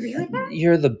 Would you agree with that?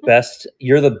 You're the best.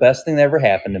 You're the best thing that ever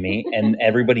happened to me, and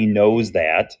everybody knows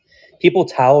that. People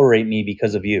tolerate me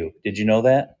because of you. Did you know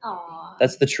that? Aww.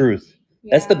 That's the truth.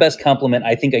 Yeah. That's the best compliment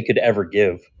I think I could ever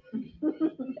give.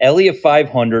 Ellie of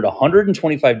 500,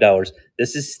 $125.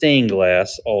 This is stained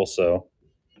glass also.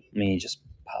 Let me just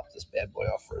pop this bad boy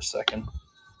off for a second.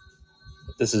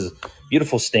 This is a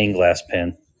beautiful stained glass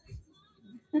pen.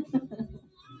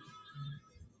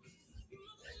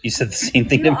 You said the same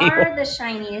thing to me. You are the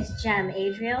shiniest gem,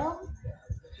 Adriel.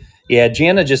 Yeah,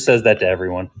 Jana just says that to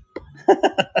everyone.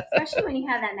 Especially when you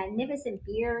have that magnificent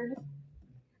beard.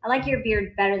 I like your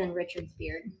beard better than Richard's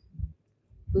beard.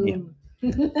 Boom.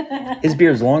 Yeah. His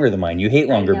beard's longer than mine. You hate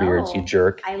longer beards, you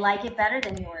jerk. I like it better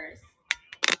than yours.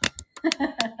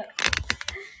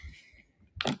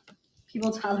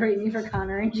 People tolerate me for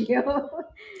Connor and Gio.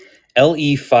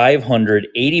 LE 500,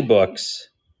 $80.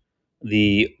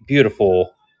 The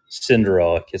beautiful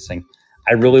Cinderella kissing.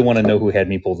 I really want to know who had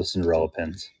me pull the Cinderella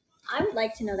pins. I would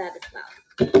like to know that as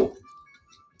well.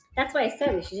 That's why I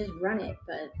said we should just run it,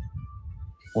 but...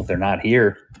 Well, if they're not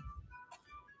here.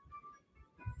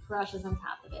 Rush is on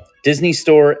top of it. Disney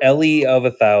Store, LE of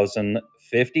 1,000,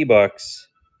 $50.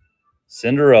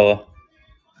 Cinderella.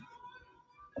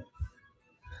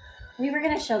 We were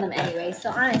going to show them anyway, so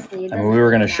honestly... we were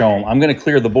going to show them. I'm going to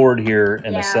clear the board here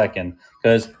in a second.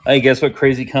 Because, hey, guess what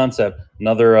crazy concept?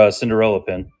 Another Cinderella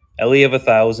pin. LE of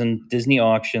 1,000, Disney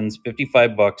auctions,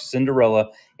 $55. Cinderella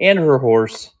and her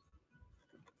horse.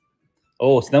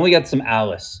 Oh, so then we got some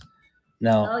Alice.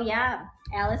 Now, oh, yeah.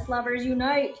 Alice lovers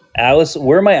unite. Alice,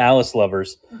 where are my Alice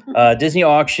lovers? Disney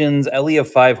auctions, LE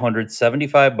of 500,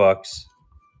 $75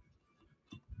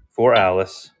 for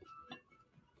Alice.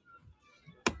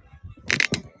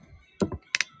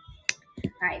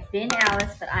 All right, bin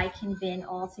Alice, but I can bin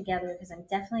all together because I'm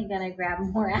definitely going to grab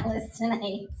more Alice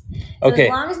tonight. So okay.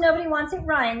 As long as nobody wants it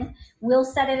run, we'll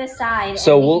set it aside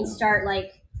and we can start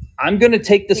like... I'm going to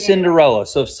take the Cinderella.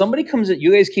 So if somebody comes in,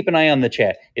 you guys keep an eye on the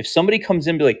chat. If somebody comes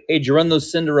in and be like, hey, did you run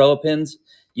those Cinderella pins?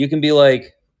 You can be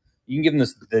like, you can give them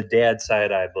the dad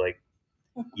side eye, like,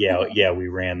 yeah, we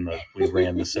ran the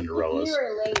Cinderellas.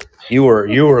 You were late.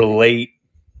 You were late.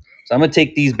 So I'm going to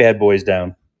take these bad boys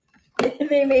down.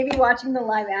 They may be watching the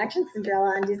live action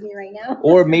Cinderella on Disney right now.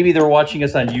 Or maybe they're watching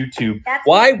us on YouTube.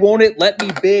 Why won't it let me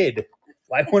bid?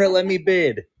 Why won't it let me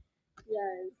bid?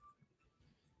 Yes.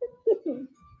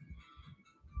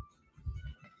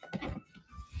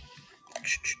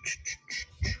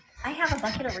 I have a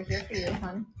bucket over here for you,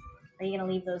 hon. Are you going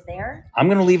to leave those there? I'm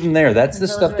going to leave them there. That's the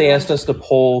stuff they asked us to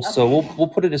pull, okay. So we'll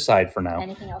put it aside for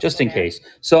now, just in case.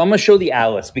 So I'm going to show the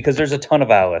Alice because there's a ton of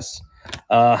Alice.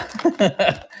 We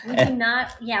do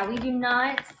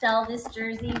not sell this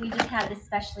jersey. We just have this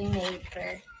specially made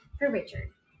for Richard.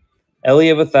 Ellie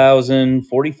of 1,000,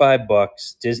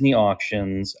 $45, Disney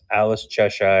auctions, Alice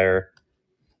Cheshire.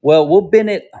 Well, we'll bin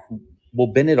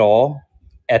it all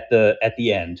at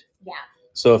the end. Yeah.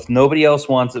 So if nobody else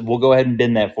wants it, we'll go ahead and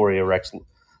bin that for you, Rex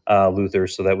Luther,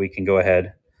 so that we can go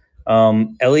ahead.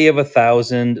 Ellie of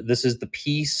 1,000. This is the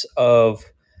piece of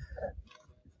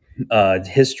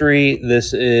history.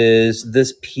 This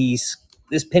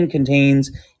pin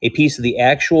contains a piece of the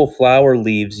actual flower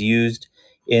leaves used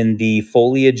in the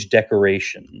foliage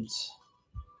decorations.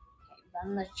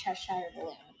 Run the Cheshire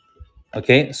balloon.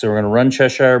 Okay, so we're going to run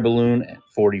Cheshire balloon at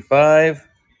 45.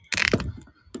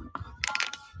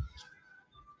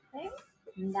 Okay,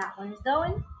 and that one's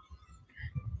going.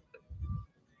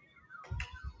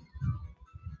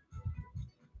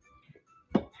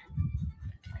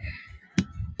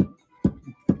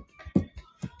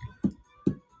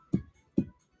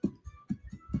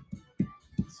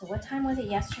 So what time was it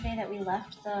yesterday that we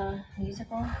left the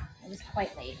musical? It was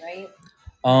quite late, right?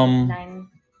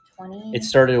 9:20. It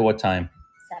started at what time?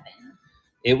 7.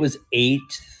 It was 8.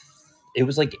 It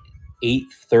was like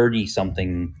 8:30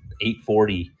 something,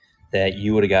 8:40 that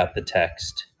you would have got the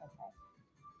text. Okay.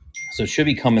 So it should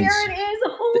be coming. There it is.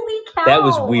 Holy cow. That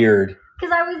was weird.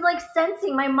 Because I was like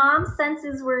sensing, my mom's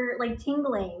senses were like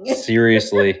tingling.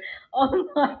 Seriously. Oh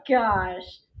my gosh.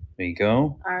 There you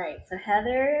go. All right, so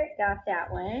Heather got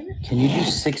that one. Can you do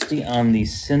 60 on the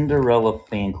Cinderella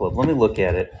fan club? Let me look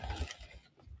at it.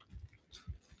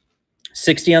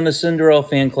 60 on the Cinderella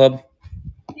fan club.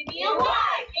 Give me a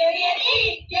Y, give me an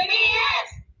E, give me an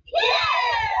S.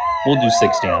 Yeah! We'll do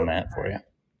 60 on that for you.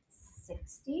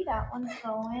 60, that one's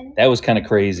going. That was kind of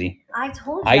crazy. I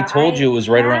told you. I told you it was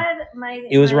right around.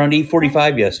 It was around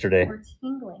 8:45 yesterday. We're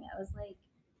tingling. I was like,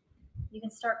 you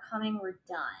can start coming. We're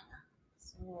done.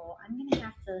 So I'm gonna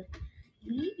have to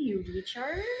leave you,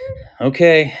 Richard.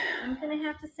 Okay. I'm gonna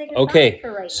have to say goodbye. Okay.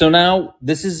 For right so now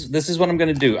this is what I'm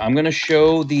gonna do. I'm gonna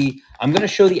show the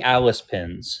Alice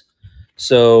pins.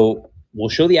 So we'll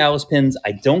show the Alice pins.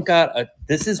 I don't got a.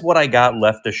 This is what I got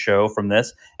left to show from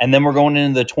this, and then we're going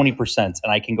into the 20%,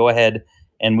 and I can go ahead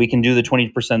and we can do the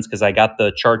 20% because I got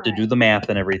the chart to do the math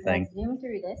and everything. Let's zoom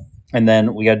through this. And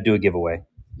then we got to do a giveaway.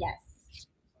 Yes.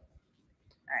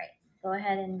 All right. Go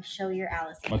ahead and show your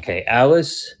Alice. Okay,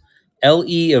 Alice,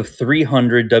 LE of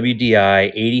 300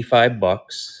 WDI,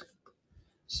 $85.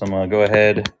 So I'm gonna go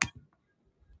ahead.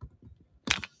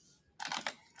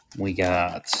 We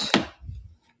got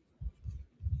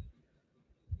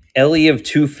LE of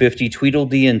 250,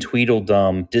 Tweedledee and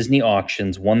Tweedledum, Disney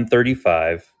Auctions,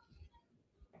 $135.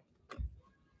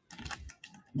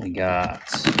 We got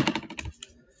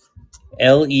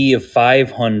LE of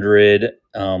 500,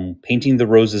 Painting the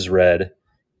Roses Red,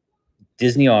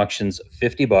 Disney Auctions,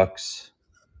 $50.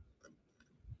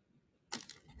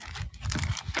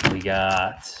 We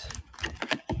got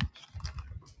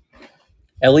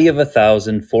LE of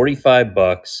 1,000,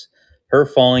 $45. Her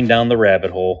Falling Down the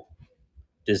Rabbit Hole,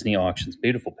 Disney Auctions.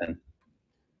 Beautiful pin.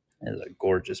 That is a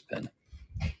gorgeous pin.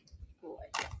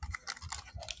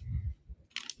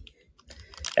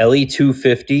 LE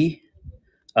 250,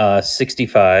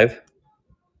 65.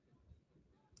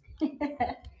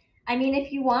 I mean,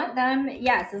 if you want them,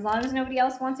 yes, as long as nobody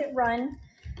else wants it run.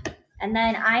 And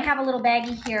then I have a little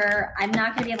baggie here. I'm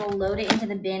not going to be able to load it into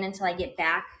the bin until I get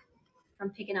back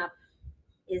from picking up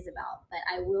Isabel, but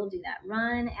I will do that.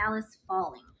 Run Alice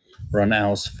Falling. Run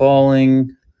Alice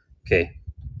Falling. Okay.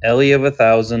 LE of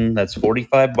 1,000. That's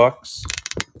 $45.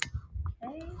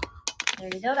 Okay. There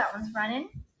you go. That one's running.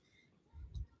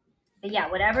 But yeah,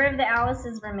 whatever of the Alice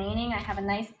is remaining, I have a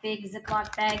nice big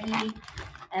Ziploc baggie.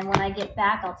 And when I get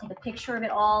back, I'll take a picture of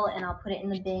it all and I'll put it in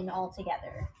the bin all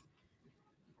together.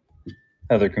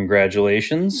 Heather,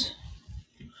 congratulations.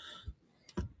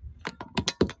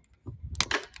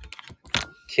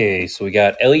 Okay, so we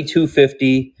got LE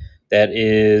 250. That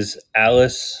is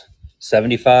Alice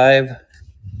 75.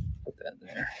 Put that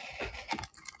there.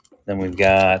 Then we've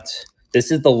got,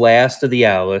 this is the last of the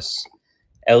Alice,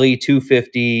 LE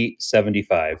 250,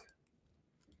 75.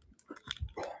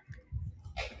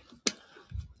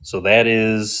 So that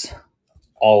is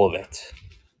all of it.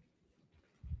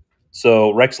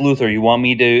 So Rex Luthor, you want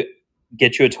me to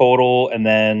get you a total and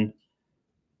then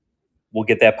we'll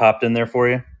get that popped in there for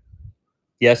you?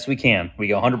 Yes, we can. We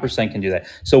 100% can do that.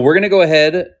 So we're going to go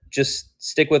ahead. Just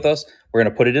stick with us. We're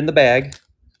going to put it in the bag.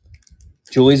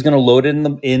 Julie's going to load it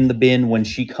in the bin when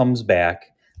she comes back.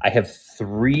 I have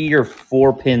 3 or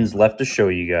 4 pins left to show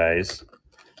you guys.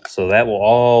 So that will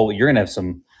all, you're going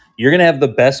to have the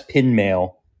best pin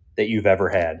mail that you've ever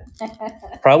had.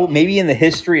 Probably, maybe in the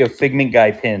history of Figment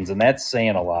Guy pins, and that's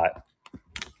saying a lot.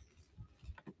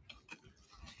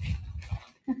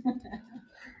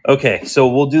 Okay, so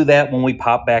we'll do that when we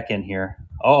pop back in here.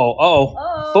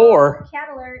 Oh, Thor. Cat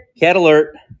alert. Cat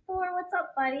alert. Thor, what's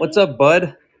up, buddy? What's up,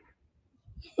 bud?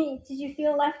 Did you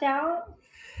feel left out?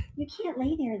 You can't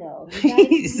lay there, though.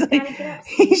 He's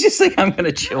just like, I'm going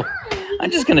to chill.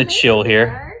 I'm just going to chill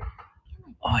here.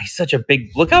 Oh, he's such a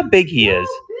big, look how big he is.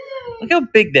 Look how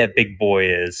big that big boy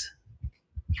is.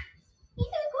 He's a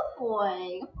good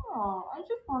boy. Oh, I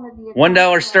just want to be a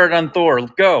 $1 start on Thor.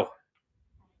 Go.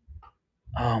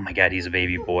 Oh my God, he's a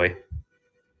baby boy.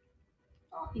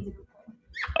 Oh, he's a good boy.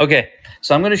 Okay,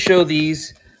 so I'm going to show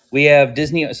these. We have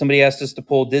Disney. Somebody asked us to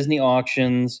pull Disney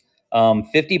Auctions.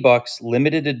 $50,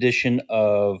 limited edition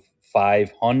of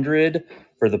 500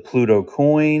 for the Pluto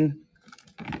coin.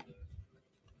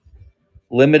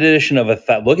 Limited edition of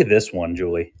look at this one,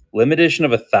 Julie. Limited edition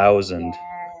of 1,000. Yes.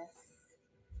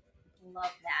 Love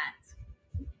that.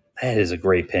 That is a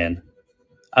great pin.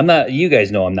 I'm not, you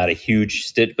guys know I'm not a huge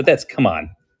stitch, but that's, come on.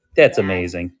 That's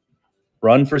amazing.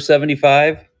 Run for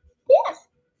 75? Yes.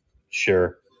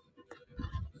 Sure.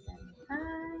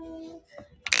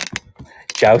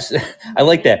 Joust. I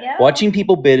like that. Watching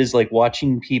people bid is like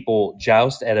watching people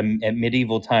joust at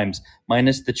medieval times,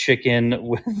 minus the chicken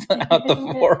without the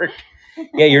fork.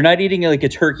 Yeah, you're not eating like a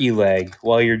turkey leg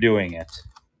while you're doing it.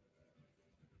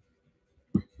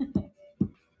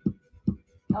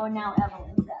 Oh, now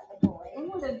Evelyn's at the boy.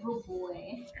 What a good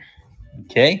boy.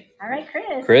 Okay. All right,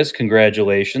 Chris. Chris,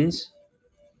 congratulations.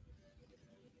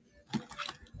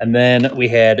 And then we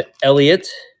had Elliot.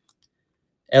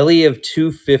 Ellie of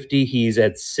 250. He's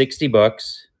at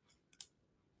 $60.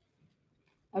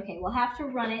 Okay, we'll have to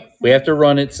run it. We have to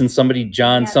run it since somebody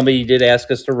did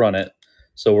ask us to run it.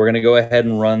 So we're going to go ahead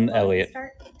and run Elliot.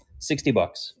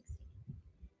 $60.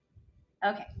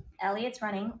 Okay. Elliot's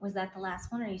running. Was that the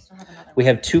last one, or you still have another one? We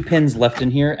have 2 pins left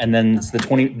in here, and then it's the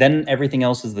 20. Then everything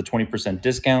else is the 20%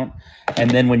 discount.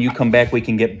 And then when you come back, we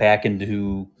can get back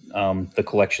into the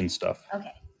collection stuff.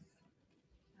 Okay.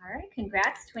 All right.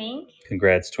 Congrats, Twink.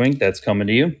 Congrats, Twink. That's coming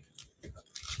to you.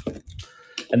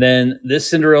 And then this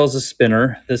Cinderella's a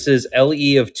spinner. This is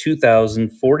LE of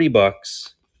 2,000,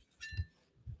 $40.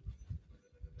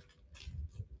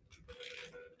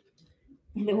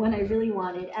 The one I really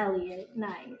wanted, Elliot.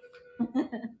 Nice.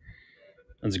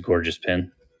 That's a gorgeous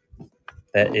pin.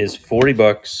 That is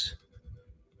 $40.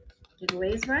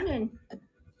 Giveaway's running.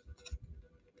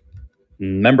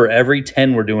 Remember, every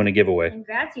 10 we're doing a giveaway.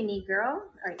 Congrats, you neat girl.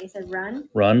 All right, they said run.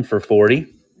 Run for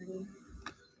 40.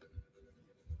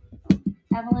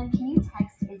 Evelyn, can you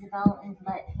text Isabel and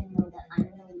let him know that I'm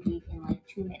going to leave in like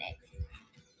 2 minutes?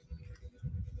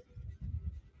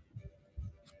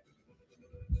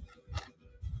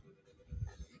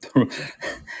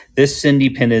 This Cindy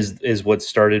pin is what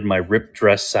started my ripped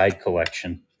dress side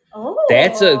collection. Oh,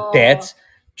 that's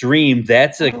dream.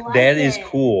 That is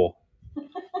cool.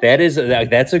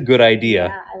 That's a good idea.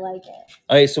 Yeah, I like it.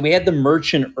 All right, so we had the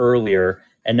merchant earlier,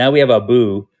 and now we have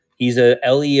Abu. He's an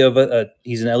LE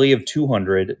of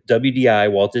 200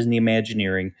 WDI Walt Disney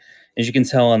Imagineering. As you can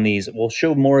tell on these, we'll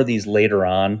show more of these later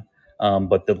on,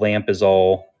 but the lamp is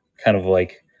all kind of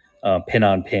like pin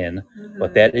on pin.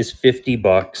 But that is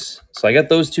 $50. So I got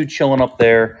those 2 chilling up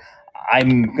there.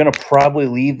 I'm gonna probably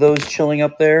leave those chilling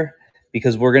up there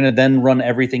because we're gonna then run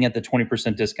everything at the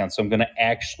 20% discount. So I'm gonna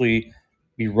actually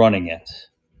be running it.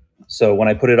 So when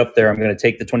I put it up there, I'm going to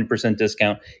take the 20%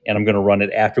 discount and I'm going to run it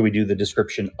after we do the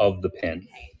description of the pin.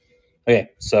 Okay,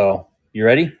 so you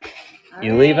ready?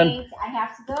 You leaving? I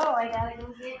have to go. I gotta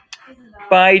go get Isabel.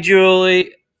 Bye,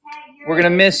 Julie. We're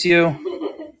going to miss you.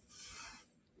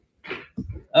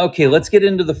 Okay, let's get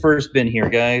into the first bin here,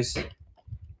 guys.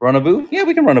 Run a boo? Yeah,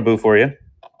 we can run a boo for you.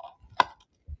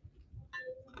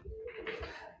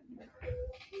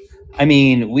 I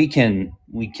mean, we can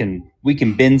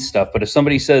bin stuff, but if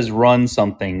somebody says run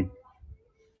something,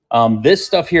 this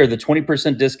stuff here, the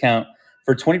 20% discount,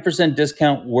 for 20%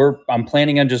 discount, I'm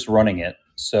planning on just running it.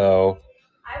 So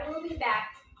I will be back.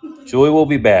 Julie will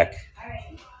be back. All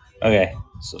right. Okay,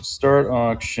 so start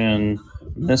auction.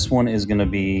 This one is going to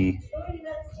be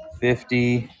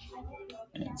 50,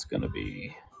 and it's going to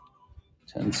be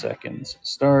 10 seconds.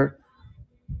 Start.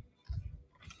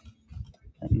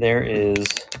 And there is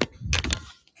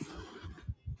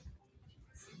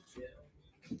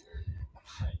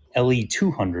LE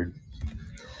 200.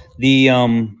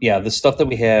 The stuff that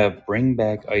we have, bring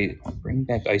back ice cream.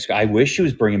 I wish she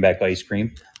was bringing back ice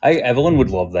cream. Evelyn would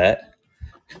love that.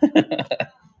 You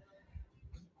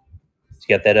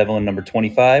got that, Evelyn, number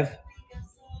 25.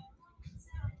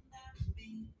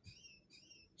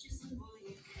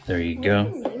 There you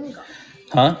go.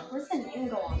 Huh? What's the name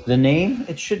going? The name?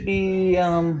 It should be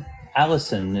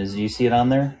Allison. You see it on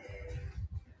there?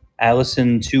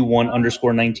 Allison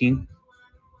 21_19. Do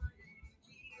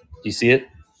you see it?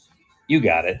 You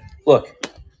got it. Look,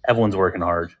 Evelyn's working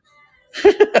hard.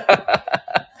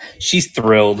 She's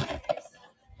thrilled.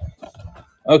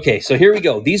 Okay, so here we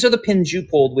go. These are the pins you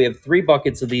pulled. We have 3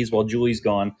 buckets of these while Julie's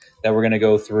gone that we're going to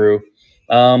go through.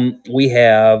 We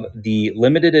have the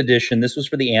limited edition. This was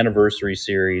for the anniversary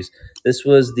series. This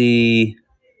was I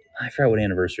forgot what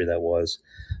anniversary that was.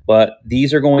 But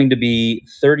these are going to be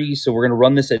 30, so we're going to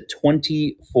run this at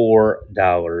 $24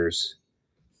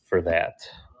 for that.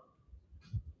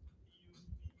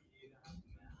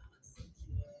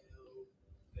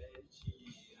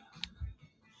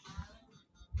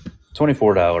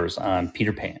 $24 on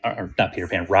Peter Pan, or not Peter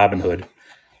Pan, Robin Hood.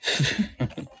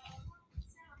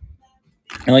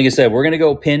 And like I said, we're going to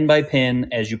go pin by pin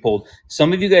as you pulled.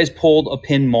 Some of you guys pulled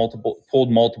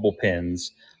multiple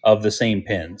pins of the same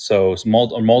pin. So it's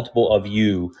multiple of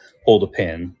you pulled a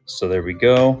pin. So there we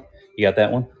go. You got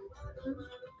that one?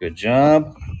 Good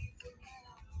job.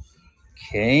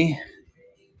 Okay.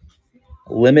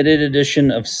 Limited edition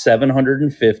of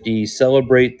 750.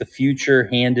 Celebrate the future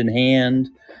hand in hand.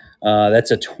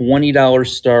 That's a $20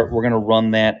 start. We're going to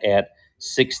run that at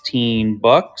 16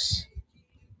 bucks.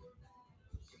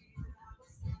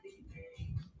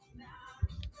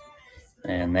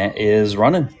 And that is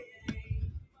running.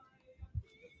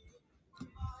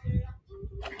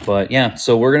 But yeah,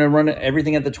 so we're going to run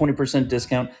everything at the 20%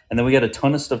 discount. And then we got a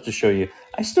ton of stuff to show you.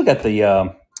 I still got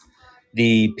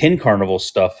the Pin Carnival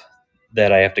stuff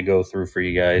that I have to go through for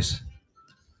you guys.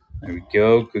 There we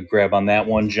go. Good grab on that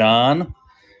one, John.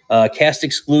 Cast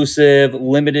exclusive,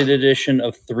 limited edition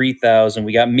of 3,000.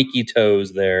 We got Mickey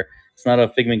Toes there. It's not a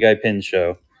Figment Guy pin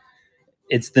show.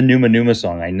 It's the Numa Numa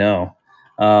song, I know.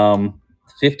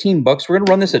 15 bucks. We're going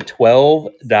to run this at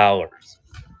 $12.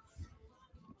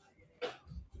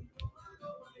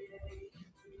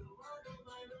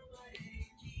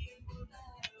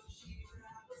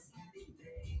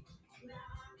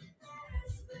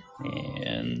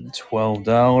 And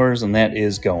 $12, and that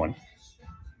is going.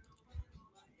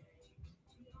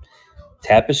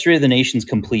 Tapestry of the Nations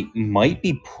complete might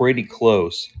be pretty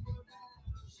close.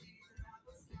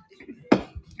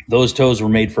 Those toes were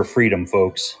made for freedom,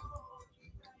 folks.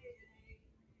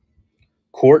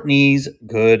 Courtney's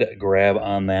good grab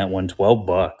on that one, 12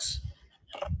 bucks.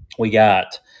 We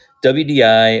got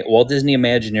WDI Walt Disney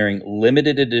Imagineering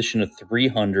limited edition of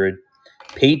 300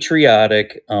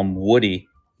 patriotic Woody.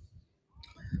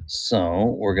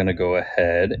 So we're going to go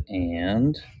ahead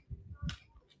and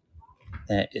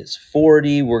that is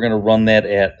 40. We're going to run that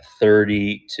at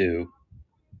 32.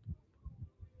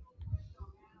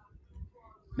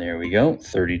 There we go,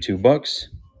 32 bucks.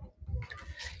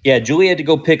 Yeah, Julie had to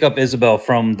go pick up Isabel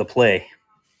from the play.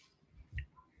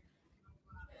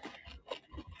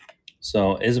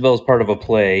 So Isabel's part of a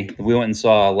play we went and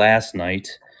saw last night.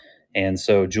 And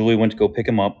so Julie went to go pick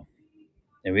him up.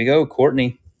 There we go,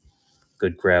 Courtney.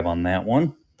 Good grab on that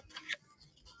one.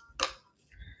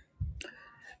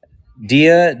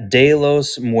 Dia de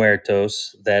los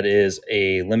Muertos. That is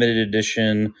a limited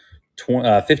edition.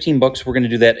 15 bucks. We're going to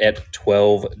do that at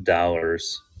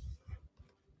 $12.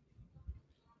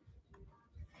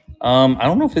 I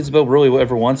don't know if Isabel really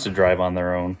ever wants to drive on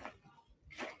their own.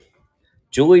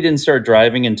 Julie didn't start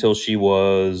driving until she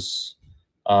was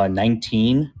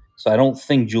 19. So I don't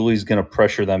think Julie's going to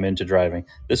pressure them into driving.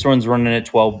 This one's running at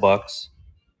 12 bucks.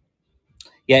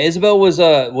 Yeah, Isabel was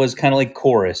kind of like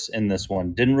chorus in this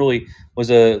one.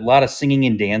 Was a lot of singing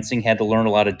and dancing. Had to learn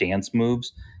a lot of dance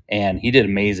moves, and he did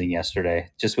amazing yesterday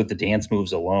just with the dance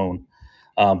moves alone.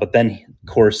 But then, of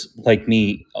course, like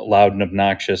me, loud and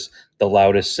obnoxious, the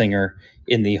loudest singer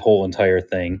in the whole entire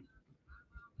thing.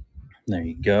 There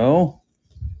you go.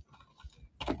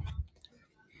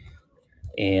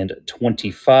 And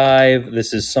 25.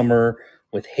 This is Summer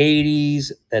with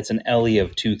Hades. That's an Ellie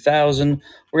of 2,000.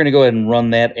 We're going to go ahead and run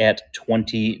that at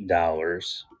 $20.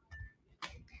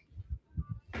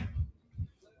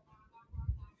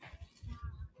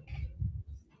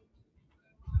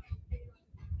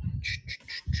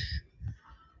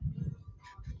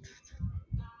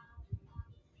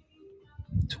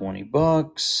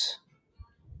 $20.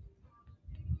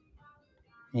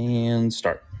 And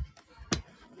start.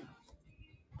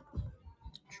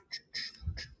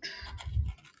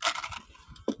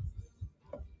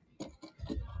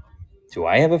 Do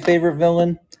I have a favorite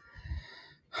villain?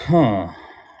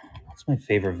 What's my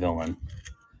favorite villain?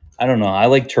 I don't know. I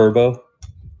like Turbo.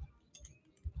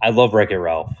 I love Wreck-It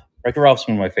Ralph. Wreck-It Ralph's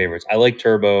one of my favorites. I like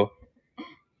Turbo.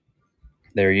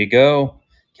 There you go.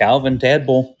 Calvin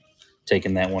Tadpole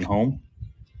taking that one home.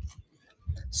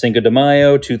 Cinco de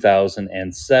Mayo,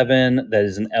 2007. That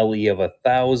is an LE of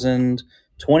 1,000.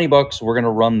 20 bucks. We're going to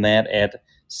run that at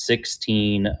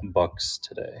 16 bucks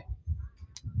today.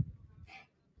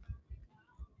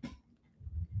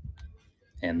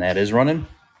 And that is running.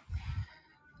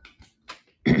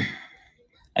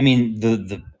 I mean,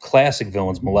 the classic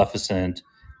villains, Maleficent,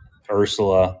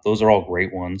 Ursula, those are all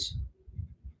great ones.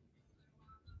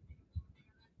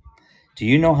 Do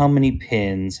you know how many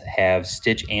pins have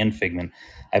Stitch and Figment?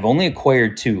 I've only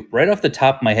acquired 2. Right off the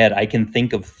top of my head, I can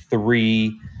think of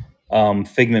 3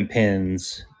 Figment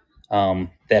pins that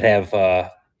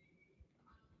have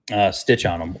Stitch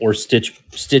on them, or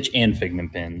Stitch and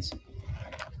Figment pins.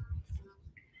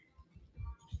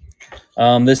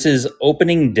 This is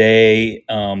opening day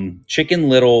Chicken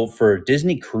Little for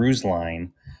Disney Cruise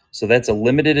Line. So that's a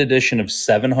limited edition of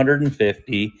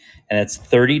 750, and it's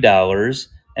 $30.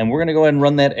 And we're going to go ahead and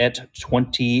run that at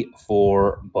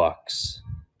 24 bucks.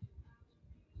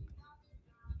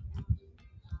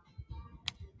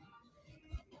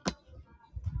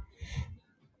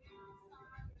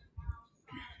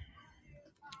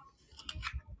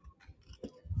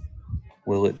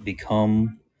 Will it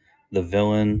become the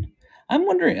villain? I'm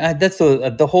wondering. That's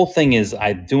the whole thing. Is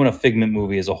doing a Figment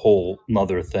movie is a whole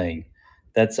nother thing.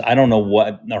 I don't know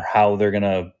what or how they're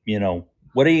gonna.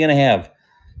 What are you gonna have?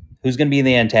 Who's gonna be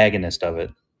the antagonist of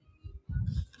it?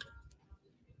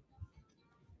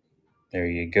 There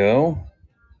you go.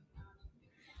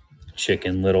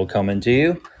 Chicken Little coming to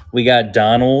you. We got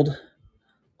Donald.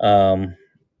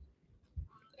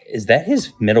 Is that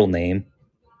his middle name?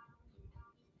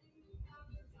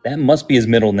 That must be his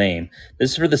middle name. This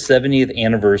is for the 70th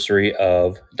anniversary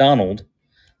of Donald.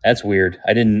 That's weird.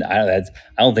 I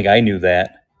don't think I knew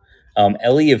that.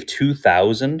 Ellie of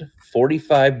 2000,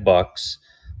 45 bucks.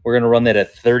 We're gonna run that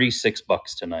at 36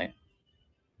 bucks tonight.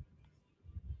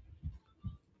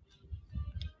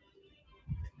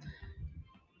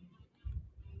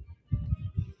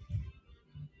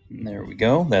 And there we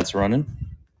go. That's running.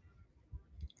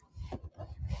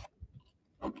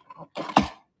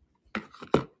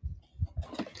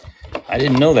 I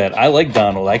didn't know that. I like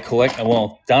Donald.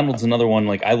 Donald's another one.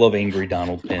 Like, I love Angry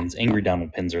Donald pins. Angry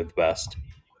Donald pins are the best.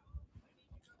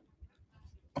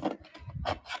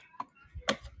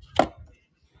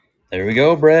 There we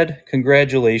go, Brad.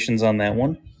 Congratulations on that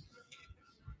one.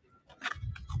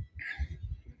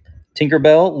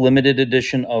 Tinkerbell, limited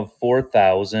edition of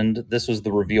 4,000. This was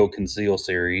the Reveal Conceal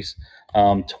series.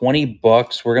 20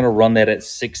 bucks. We're going to run that at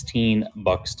 16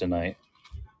 bucks tonight.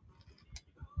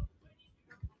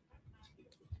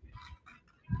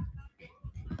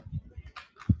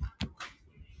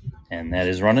 And that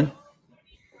is running.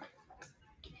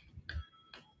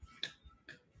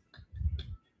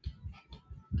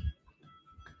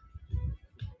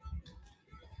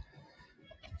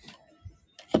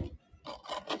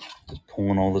 Just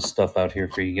pulling all this stuff out here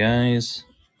for you guys.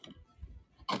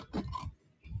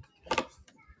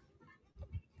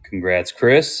 Congrats,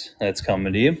 Chris. That's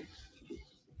coming to you.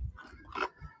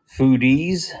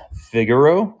 Foodies,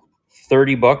 Figaro,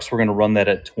 30 bucks. We're going to run that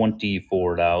at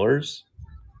 $24.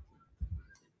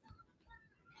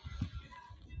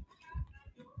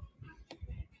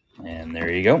 And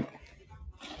there you go.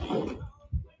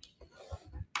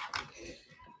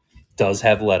 Does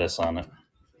have lettuce on it.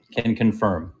 Can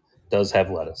confirm. Does have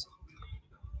lettuce.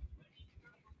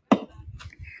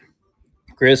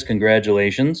 Chris,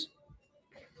 congratulations.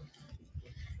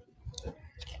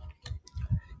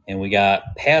 And we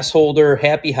got pass holder,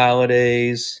 Happy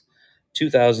Holidays,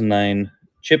 2009,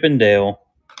 Chip and Dale.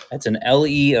 That's an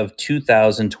LE of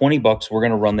 2000, 20 bucks. We're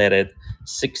going to run that at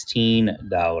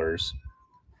 $16.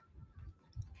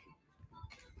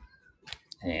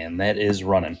 And that is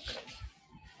running.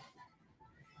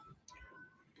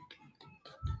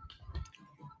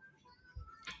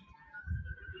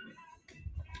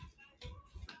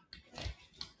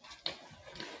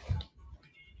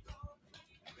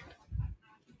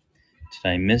 Did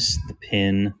I miss the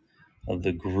pin of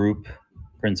the group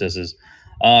princesses?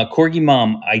 Corgi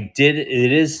Mom, I did.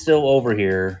 It is still over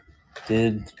here.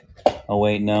 Oh,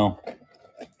 wait, no.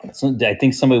 I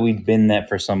think we binned that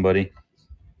for somebody.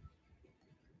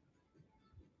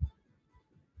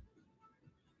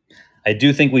 I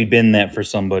do think we binned that for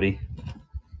somebody.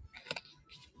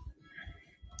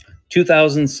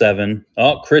 2007.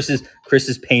 Oh,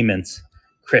 Chris's payments.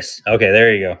 Chris. Okay,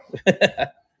 there you go.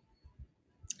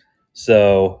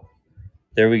 So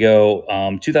there we go.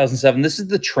 2007. This is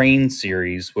the Train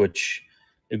series, which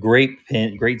a great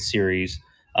series.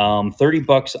 30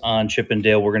 bucks on Chip and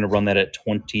Dale. We're going to run that at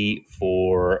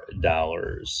 $24.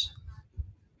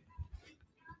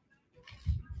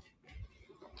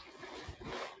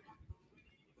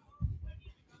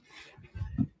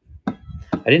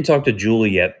 I didn't talk to Julie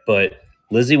yet, but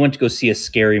Lizzie went to go see a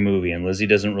scary movie, and Lizzie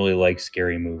doesn't really like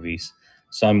scary movies.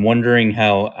 So I'm wondering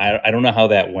how, I don't know how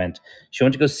that went. She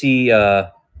went to go see,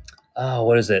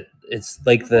 what is it? It's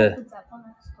like the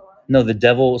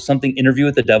devil, something, Interview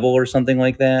with the Devil or something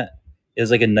like that. It was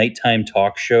like a nighttime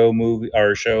talk show movie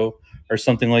or show or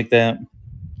something like that.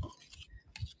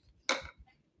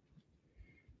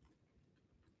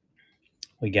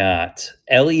 We got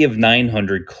Ellie of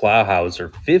 900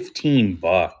 Clawhauser, 15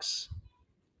 bucks.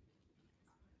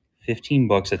 15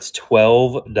 bucks, that's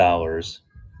 $12.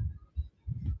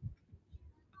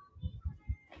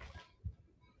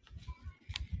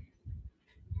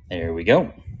 There we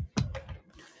go.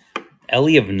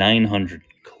 Ellie of 900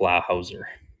 Clawhauser.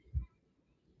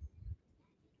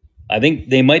 I think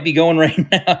they might be going right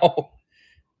now.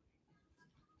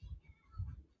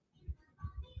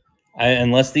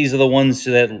 Unless these are the ones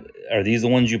that... Are these the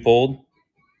ones you pulled?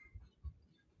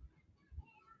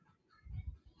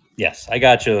 Yes, I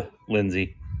got you,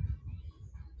 Lindsay.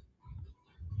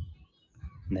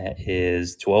 And that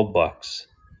is $12.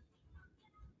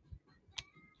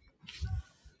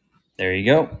 There you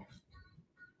go.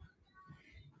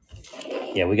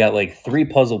 Yeah, we got like 3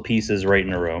 puzzle pieces right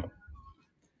in a row.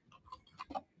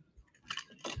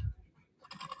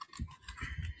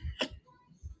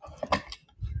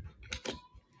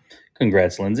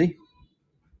 Congrats, Lindsay.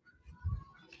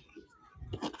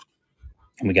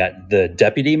 And we got the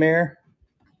deputy mayor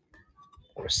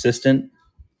or assistant.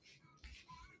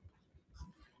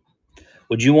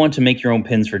 Would you want to make your own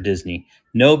pins for Disney?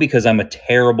 No, because I'm a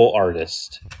terrible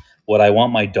artist. Would I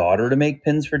want my daughter to make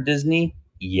pins for Disney?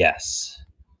 Yes,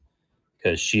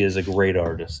 because she is a great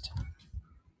artist.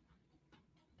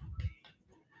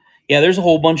 Yeah, there's a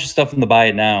whole bunch of stuff in the Buy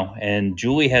It Now, and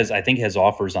Julie I think has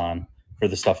offers on for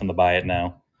the stuff in the Buy It Now,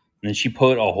 and then she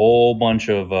put a whole bunch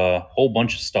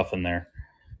of stuff in there.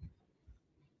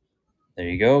 There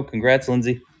you go. Congrats,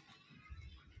 Lindsay.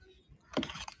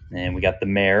 And we got the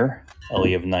mayor,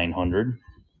 Ellie of 900,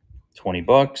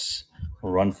 $20.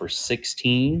 We'll run for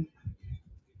 16.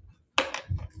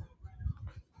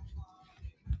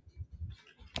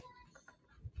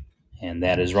 And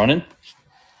that is running.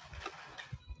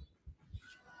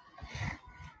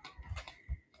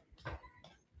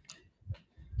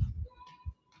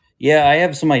 Yeah, I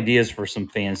have some ideas for some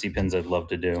fantasy pins I'd love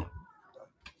to do.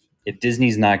 If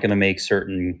Disney's not going to make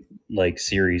certain like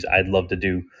series, I'd love to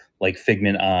do like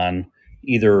Figment on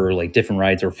either like different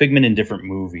rides or Figment in different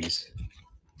movies.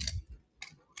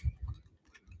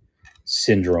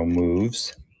 Syndrome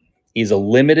moves. He's a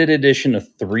limited edition of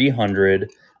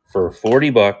 300 for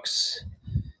 $40,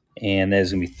 and that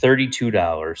is going to be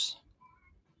 $32.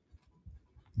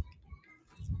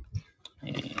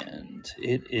 And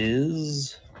it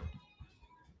is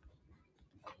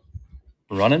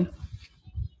running.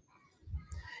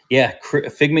 Yeah,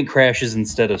 Figment crashes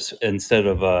instead of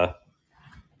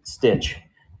Stitch,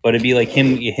 but it'd be like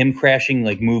him crashing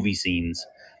like movie scenes,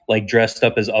 like dressed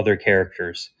up as other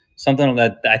characters. Something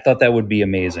that I thought that would be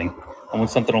amazing. I want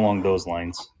something along those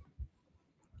lines.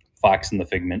 Fox and the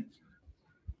Figment.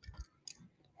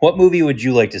 What movie would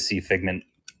you like to see Figment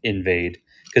invade?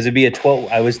 Because it'd be a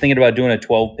 12. I was thinking about doing a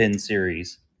 12-pin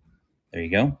series. There you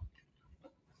go.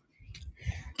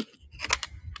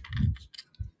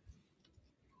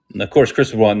 And of course,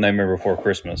 Christmas One, Nightmare Before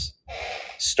Christmas.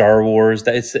 Star Wars.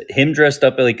 It's him dressed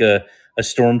up like a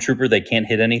stormtrooper that can't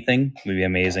hit anything. Would be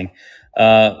amazing.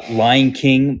 Lion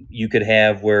King, you could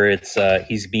have where it's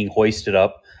he's being hoisted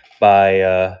up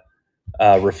by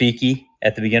Rafiki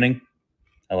at the beginning.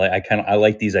 I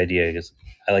like these ideas.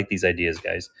 I like these ideas,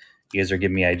 guys. You guys are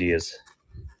giving me ideas.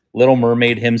 Little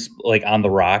Mermaid, him like on the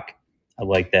rock. I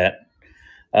like that.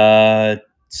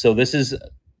 So this is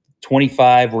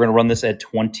 25. We're gonna run this at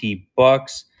 $20.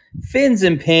 Fins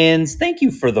and Pins. Thank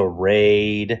you for the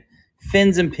raid.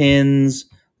 Fins and Pins,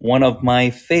 one of my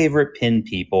favorite pin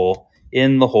people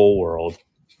in the whole world.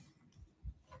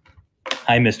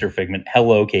 Hi, Mr. Figment.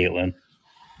 Hello, Caitlin.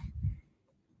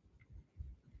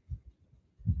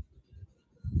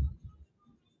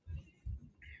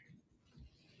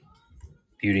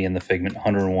 Beauty and the Figment,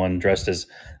 101, dressed as...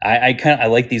 I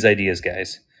like these ideas,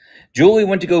 guys. Julie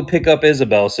went to go pick up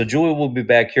Isabel, so Julie will be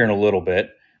back here in a little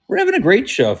bit. We're having a great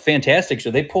show, fantastic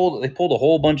show. They pulled a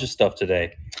whole bunch of stuff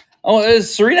today. Oh, it's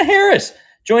Serena Harris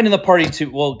joining the party too.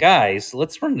 Well, guys,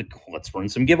 let's run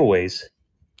some giveaways.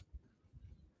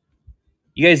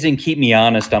 You guys didn't keep me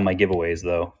honest on my giveaways,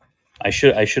 though. I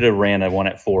should have ran one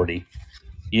at 40.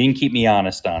 You didn't keep me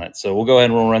honest on it. So we'll go ahead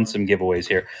and we'll run some giveaways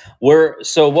here.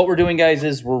 So what we're doing, guys,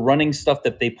 is we're running stuff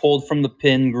that they pulled from the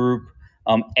pin group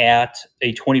at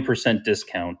a 20%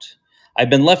 discount. I've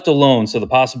been left alone, so the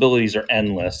possibilities are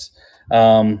endless.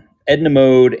 Edna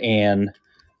Mode and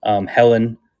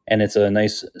Helen, and it's a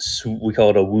nice, we call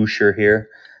it a whoosher here,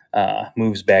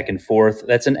 moves back and forth.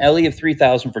 That's an Ellie of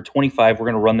 3,000 for 25. We're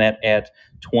going to run that at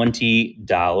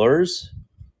 $20.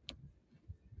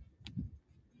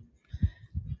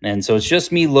 And so it's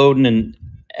just me loading, and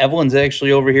Evelyn's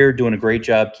actually over here doing a great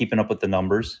job keeping up with the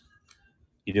numbers.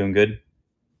 You doing good?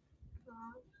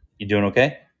 You doing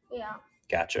okay? Yeah.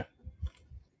 Gotcha.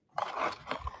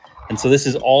 And so this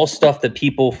is all stuff that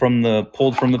people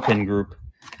pulled from the pin group.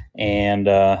 And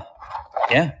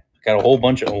yeah, got a whole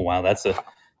bunch of... Oh wow, that's a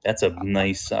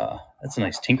nice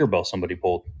Tinkerbell somebody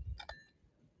pulled.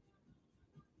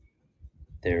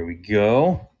 There we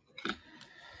go.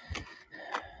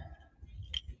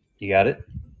 You got it?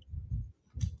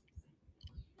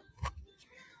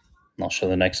 I'll show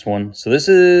the next one. So this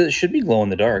should be glow in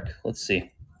the dark. Let's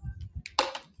see.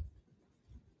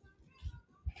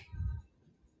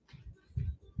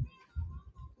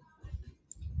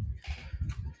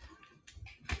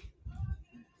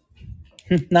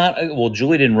 Not well.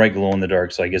 Julie didn't write glow in the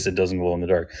dark, so I guess it doesn't glow in the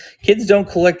dark. Kids don't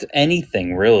collect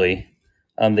anything really.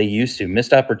 They used to.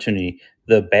 Missed opportunity.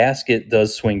 The basket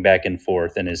does swing back and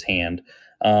forth in his hand.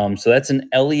 So that's an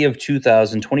Ellie of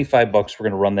 2,000, $25. We're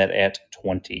going to run that at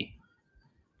 20.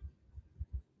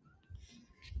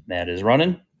 That is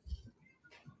running.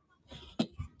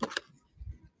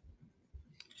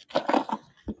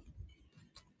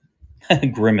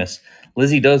 Grimace.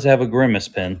 Lizzie does have a Grimace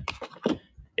pin.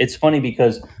 It's funny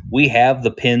because we have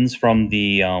the pins from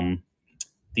the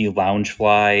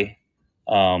Loungefly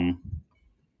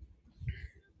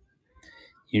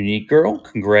Unique Girl.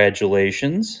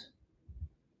 Congratulations.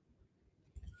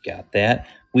 Got that.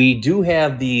 We do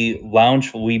have the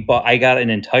Lounge. I got an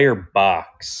entire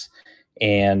box,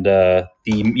 and the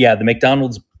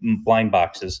McDonald's blind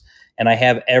boxes, and I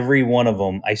have every one of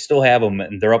them. I still have them,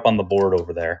 and they're up on the board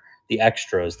over there. The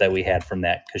extras that we had from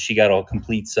that, because she got a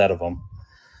complete set of them.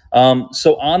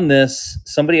 So on this,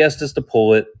 somebody asked us to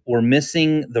pull it. We're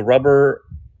missing the rubber.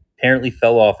 Apparently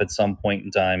fell off at some point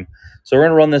in time. So we're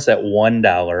going to run this at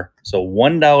 $1. So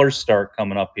 $1 start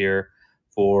coming up here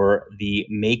for the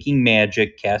Making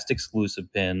Magic cast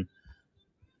exclusive pin.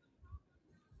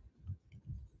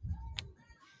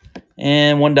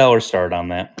 And $1 start on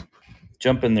that.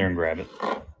 Jump in there and grab it.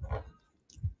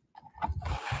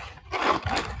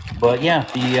 But yeah,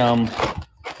 the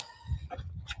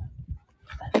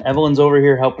Evelyn's over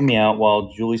here helping me out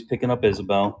while Julie's picking up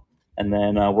Isabel. And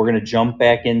then we're going to jump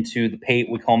back into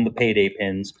we call them the payday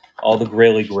pins, all the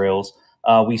Graily Grails.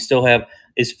 We still have,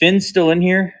 is Finn still in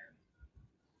here?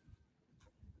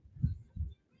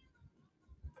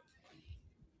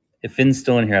 If Finn's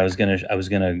still in here, I was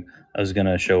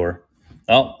gonna show her.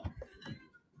 Oh.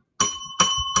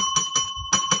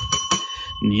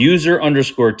 User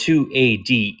underscore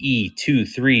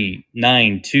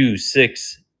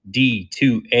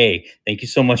 2ADE23926D2A. Thank you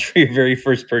so much for your very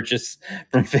first purchase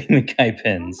from Figment Guy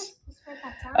Pins.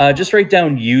 Just write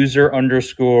down user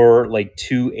underscore like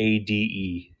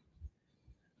 2ADE.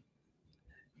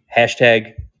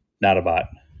 Hashtag not a bot.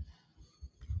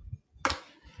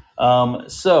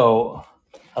 So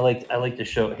I like to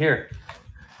show it here.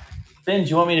 Finn,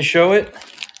 do you want me to show it?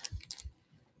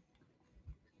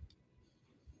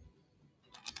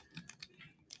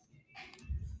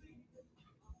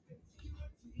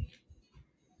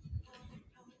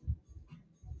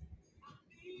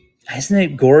 Isn't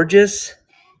it gorgeous?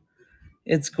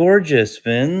 It's gorgeous,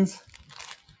 Fins.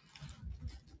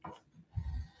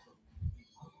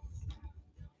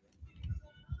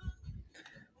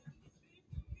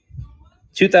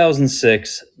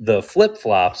 $2006, the Flip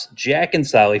Flops, Jack and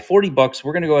Sally, $40.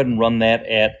 We're going to go ahead and run that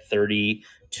at $32.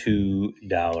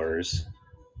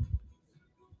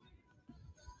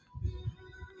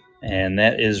 And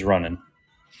that is running.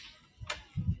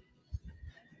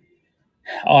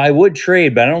 Oh, I would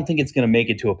trade, but I don't think it's going to make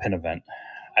it to a pin event.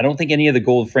 I don't think any of the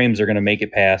gold frames are going to make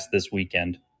it past this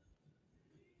weekend.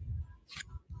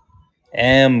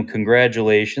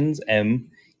 Congratulations,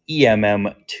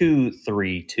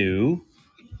 EMM232.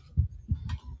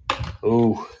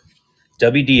 Ooh,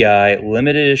 WDI,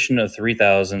 limited edition of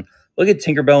 3,000. Look at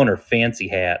Tinkerbell in her fancy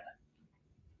hat.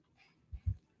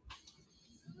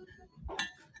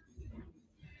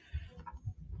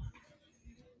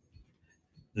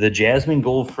 The Jasmine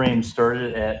gold frame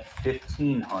started at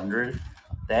 $1,500.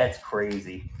 That's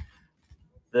crazy.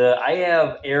 I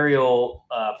have Ariel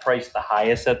priced the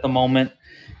highest at the moment.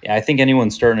 Yeah, I think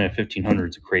anyone starting at $1,500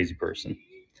 is a crazy person.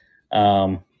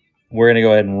 We're gonna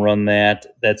go ahead and run that.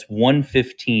 That's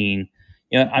 $115.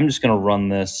 You know, I'm just gonna run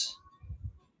this.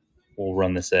 We'll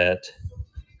run this at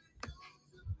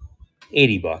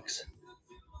 $80.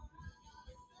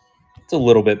 It's a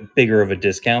little bit bigger of a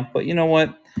discount, but you know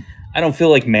what? I don't feel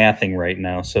like mathing right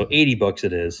now, so $80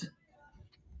 it is.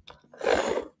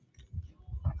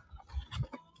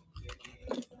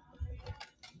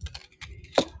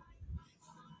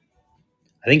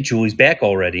 I think Julie's back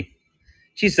already.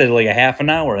 She said like a half an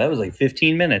hour. That was like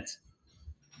 15 minutes.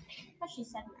 I thought she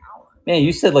said an hour. Man,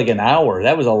 you said like an hour.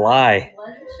 That was a lie.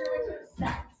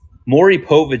 Maury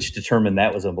Povich determined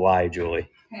that was a lie, Julie.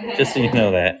 Just so you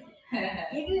know that.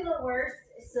 You do the worst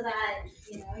so that,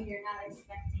 you know, you're not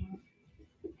expecting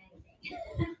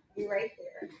anything. Be right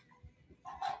there.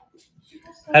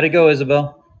 How'd it go,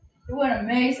 Isabel? It went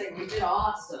amazing. You did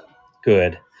awesome.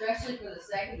 Good. Especially for the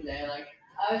second day. Like,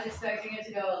 I I was expecting it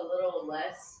to go a little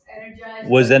less energized.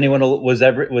 Was anyone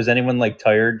like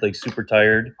tired, like super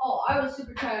tired? Oh, I was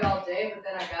super tired all day, but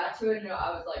then I got to it and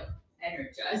I was like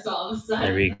energized all of a sudden.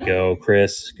 There we go,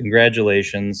 Chris.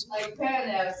 Congratulations. Like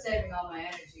apparently I was saving all my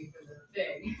energy for the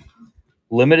thing.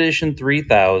 Limited edition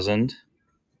 3000.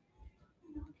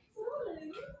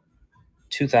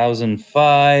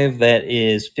 2005. That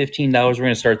is $15. We're going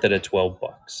to start that at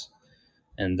 $12.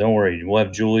 And don't worry, we'll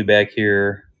have Julie back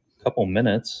here a couple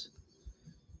minutes.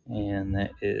 And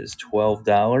that is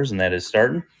 $12, and that is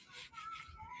starting.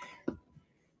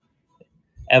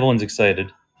 Evelyn's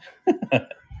excited.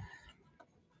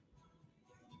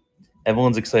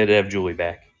 Evelyn's excited to have Julie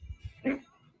back.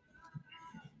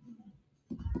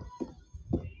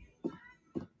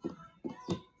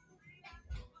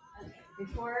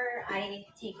 Before I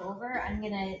take over, I'm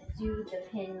going to do the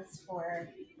pins for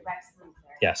Rex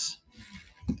Luthor. Yes.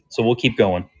 So we'll keep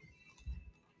going.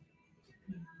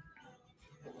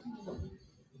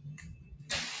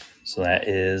 So that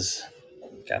is,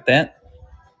 got that.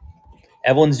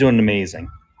 Evelyn's doing amazing.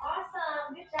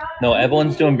 Awesome. Good job. No,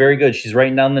 Evelyn's doing very good. She's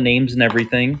writing down the names and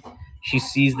everything. She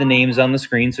sees the names on the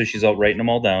screen, so she's all writing them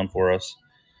all down for us.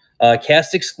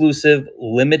 Cast exclusive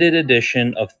limited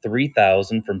edition of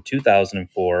 3000 from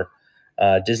 2004.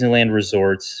 Disneyland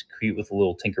Resorts, cute with a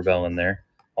little Tinkerbell in there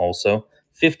also.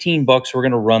 $15. We're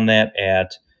going to run that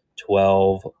at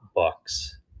 $12.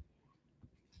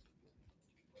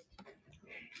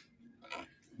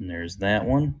 And there's that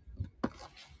one.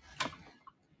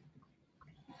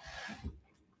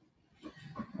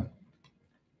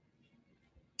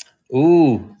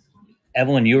 Ooh,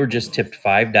 Evelyn, you were just tipped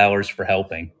 $5 for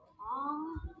helping.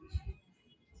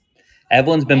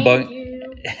 Evelyn's been bugging.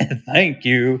 Thank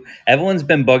you. Evelyn's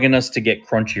been bugging us to get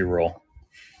Crunchyroll.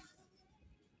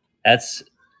 That's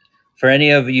for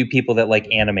any of you people that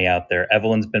like anime out there.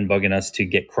 Evelyn's been bugging us to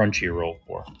get Crunchyroll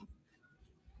for.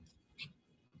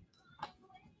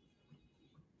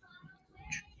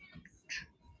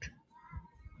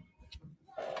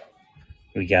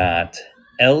 We got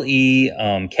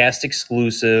LE cast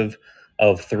exclusive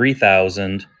of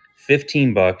 3000,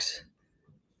 $15.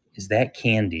 Is that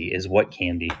candy? Is what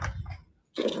candy?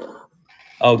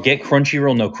 Oh, get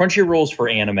Crunchyroll. No, Crunchyroll's for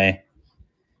anime.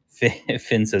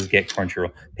 Finn says get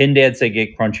Crunchyroll. Pin Dad said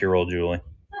get Crunchyroll, Julie.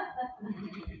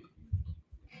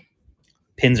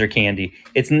 Pins are candy.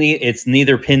 It's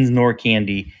neither pins nor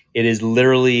candy. It is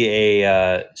literally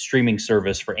a streaming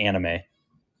service for anime.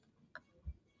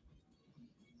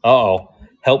 Uh-oh.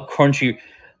 Help Crunchy.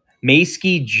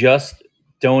 Maysky just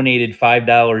donated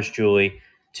 $5, Julie,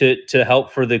 to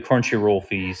help for the Crunchyroll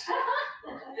fees.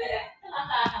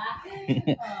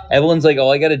 Evelyn's like,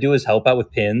 all I got to do is help out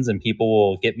with pins, and people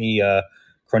will get me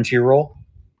Crunchyroll.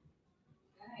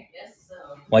 I guess so.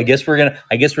 Well, I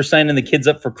guess we're signing the kids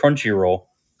up for Crunchyroll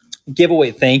giveaway.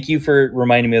 Thank you for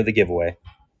reminding me of the giveaway.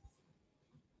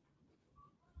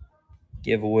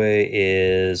 Giveaway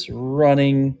is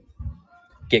running.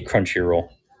 Get Crunchyroll.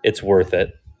 It's worth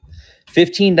it.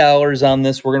 $15 on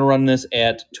this. We're going to run this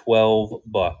at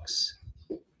 $12.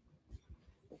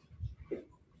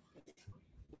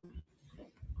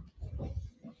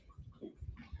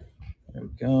 There we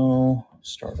go.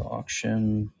 Start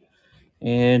auction.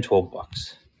 And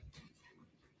 $12.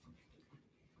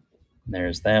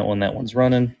 There's that one. That one's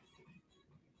running.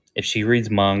 If she reads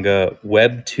manga,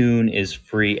 Webtoon is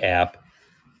free app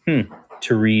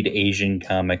to read Asian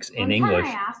comics in English. I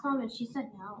asked Mom and she said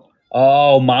no.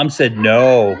 Oh, Mom said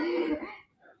no.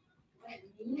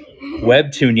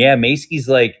 Webtoon, yeah. Macy's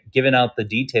like giving out the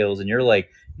details, and you're like,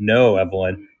 no,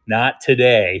 Evelyn, not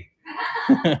today.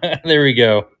 There we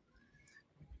go.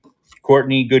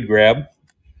 Courtney, good grab.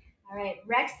 All right,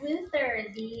 Rex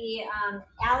Luthor, the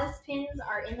Alice pins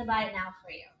are in the buy it now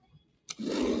for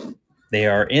you. They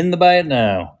are in the buy it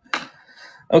now.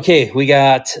 Okay, we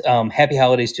got Happy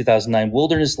Holidays 2009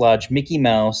 Wilderness Lodge Mickey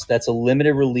Mouse. That's a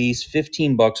limited release,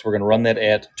 $15. We're going to run that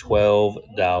at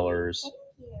 $12.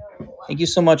 Thank you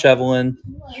so much, Evelyn.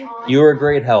 You were a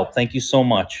great help. Thank you so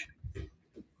much.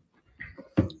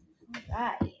 All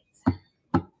right.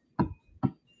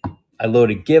 I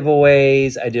loaded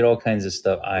giveaways. I did all kinds of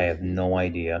stuff. I have no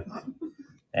idea.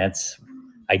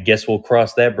 I guess we'll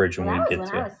cross that bridge when we get to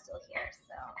it. I was still here,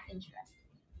 so interesting.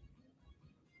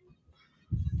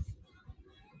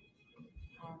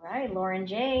 All right, Lauren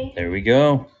J. There we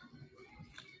go.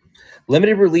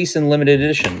 Limited release and limited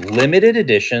edition. Limited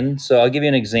edition. So I'll give you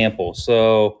an example.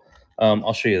 So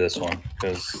I'll show you this one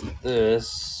because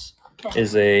this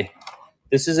is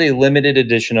a limited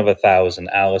edition of 1,000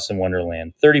 Alice in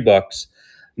Wonderland. $30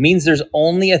 means there's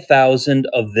only 1,000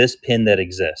 of this pin that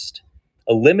exist.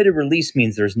 A limited release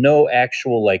means there's no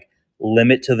actual like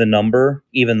limit to the number,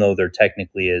 even though there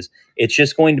technically is. It's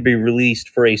just going to be released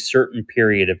for a certain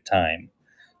period of time.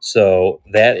 So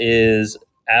that is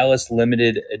Alice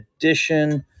limited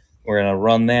edition. We're going to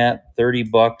run that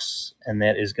 $30, and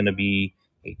that is going to be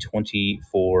a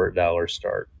 $24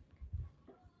 start.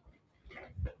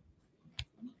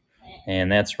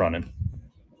 And that's running.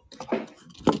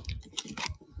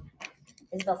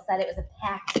 Isabel said it was a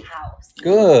packed house.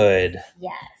 Good.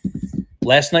 Yes.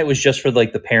 Last night was just for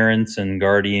like the parents and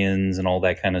guardians and all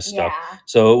that kind of stuff. Yeah.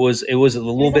 So it was a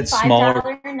little bit smaller.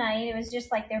 $5 night. It was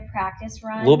just like their practice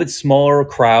run. A little bit smaller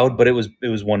crowd, but it was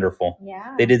wonderful.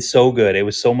 Yeah. They did so good. It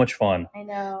was so much fun. I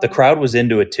know. The crowd was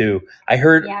into it too. I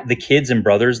heard the kids and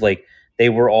brothers, like they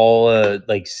were all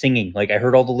like singing. Like I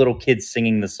heard all the little kids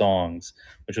singing the songs,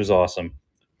 which was awesome.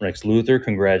 Rex Luther,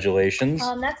 congratulations.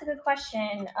 That's a good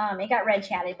question. It got red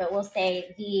chatted, but we'll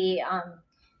say the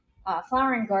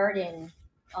Flower and Garden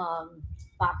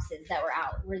boxes that were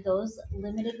out, were those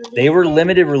limited release? They were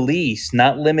limited release,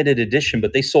 not limited edition,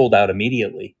 but they sold out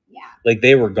immediately. Yeah. Like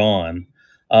they were gone.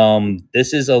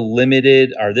 This is a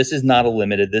limited, or this is not a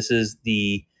limited. This is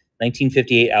the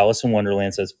 1958 Alice in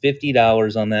Wonderland. So it's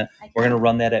 $50 on that. We're going to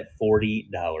run that at $40.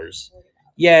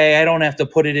 Yay, I don't have to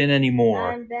put it in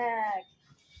anymore. I'm back.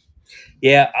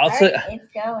 Yeah, I'll say, it's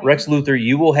going. Rex Luther,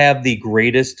 you will have the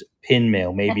greatest pin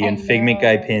mail maybe in Figment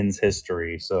Guy Pins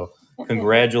history. So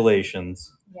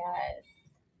congratulations. Yes.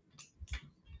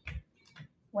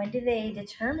 When do they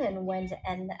determine when to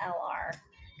end the LR?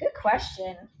 Good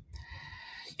question.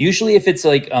 Usually if it's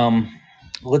like,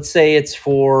 let's say it's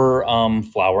for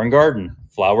Flower and Garden.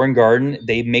 Flower and Garden,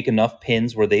 they make enough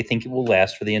pins where they think it will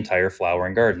last for the entire Flower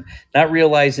and Garden. Not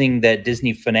realizing that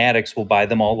Disney fanatics will buy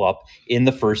them all up in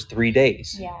the first 3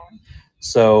 days. Yeah.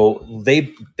 So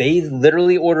they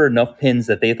literally order enough pins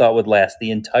that they thought would last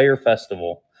the entire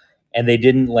festival, and they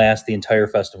didn't last the entire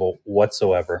festival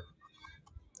whatsoever.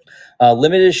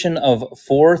 Limited edition of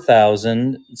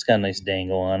 4,000. It's got a nice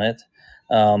dangle on it.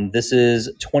 This is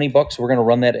 $20. We're going to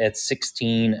run that at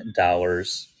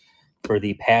 $16 for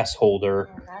the pass holder.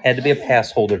 Had to be a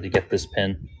pass holder to get this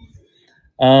pin.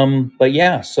 But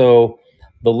yeah, so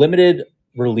the limited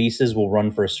releases will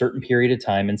run for a certain period of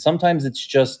time, and sometimes it's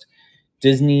just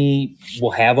Disney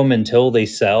will have them until they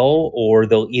sell, or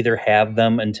they'll either have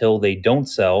them until they don't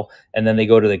sell, and then they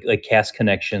go to the like Cast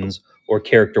Connections or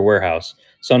Character Warehouse.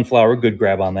 Sunflower, good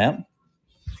grab on that.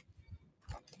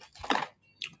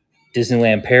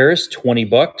 Disneyland Paris,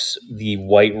 $20. The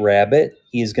White Rabbit,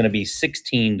 he is going to be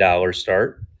 $16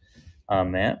 start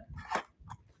on that.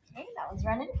 Okay, that one's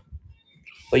running.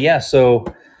 But yeah, so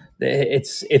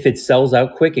it's if it sells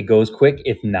out quick, it goes quick.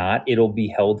 If not, it'll be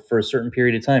held for a certain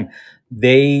period of time.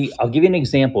 I'll give you an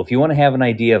example. If you want to have an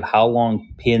idea of how long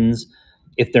pins,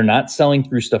 if they're not selling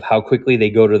through stuff, how quickly they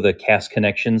go to the Cast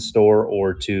Connections store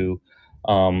or to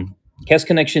Cast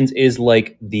Connections is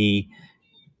like the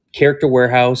Character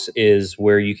Warehouse is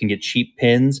where you can get cheap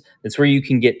pins. It's where you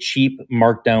can get cheap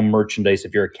markdown merchandise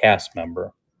if you're a cast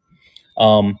member.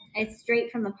 It's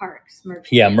straight from the parks.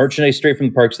 Merchandise. Yeah, merchandise straight from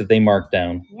the parks that they mark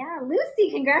down. Yeah,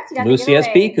 Lucy, congrats. You got Lucy the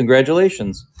SB,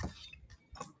 congratulations.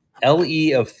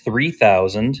 LE of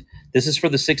 3,000. This is for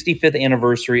the 65th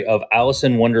anniversary of Alice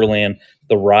in Wonderland,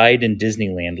 the ride in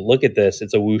Disneyland. Look at this.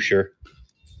 It's a whoosher.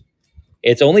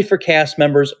 It's only for cast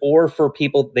members or for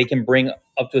people they can bring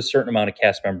up to a certain amount of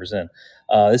cast members in.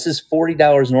 This is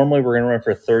 $40. Normally, we're going to run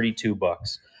for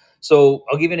 $32. So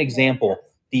I'll give you an example.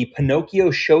 The Pinocchio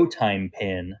Showtime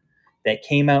pin that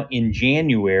came out in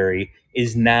January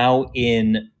is now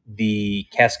in the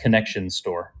Cast Connections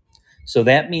store. So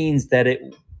that means that it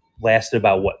lasted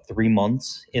about, what, 3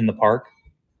 months in the park?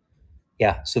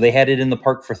 Yeah, so they had it in the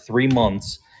park for 3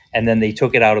 months, and then they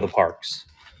took it out of the parks.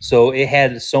 So it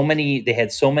had so many, they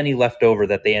had so many left over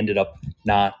that they ended up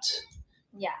not,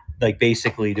 like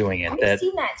basically doing it. We've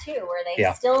seen that too, where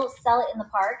they still sell it in the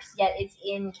parks, yet it's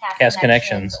in Cast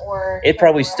Connections. Or it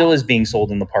probably still is being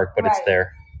sold in the park, but it's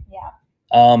there.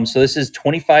 Yeah. So this is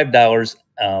 $25.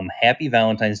 Happy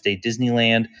Valentine's Day,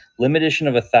 Disneyland. Limited edition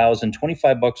of 1,000.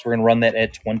 $25. We're gonna run that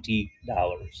at $20.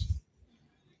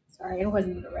 Sorry, I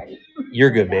wasn't even ready. You're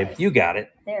good, babe. You got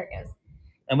it. There it goes.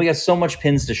 And we got so much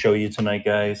pins to show you tonight,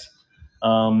 guys.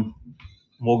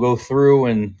 We'll go through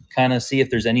and kind of see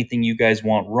if there's anything you guys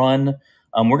want run.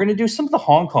 We're going to do some of the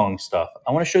Hong Kong stuff.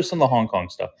 I want to show some of the Hong Kong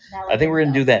stuff. I think we're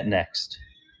going to do that next.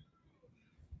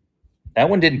 That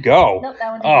one didn't go. Nope,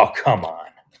 that one didn't. Oh, come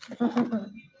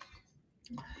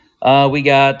on. We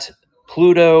got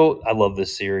Pluto. I love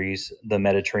this series, the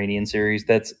Mediterranean series.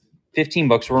 That's $15.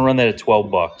 We're going to run that at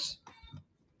 $12.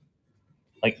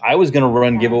 Like I was gonna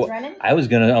run That one's giveaway. running. I was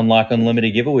gonna unlock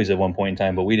unlimited giveaways at one point in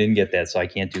time, but we didn't get that, so I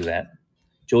can't do that.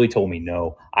 Julie told me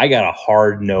no. I got a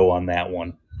hard no on that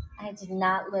one. I did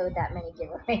not load that many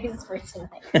giveaways for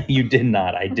tonight. You did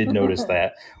not. I did notice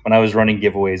that when I was running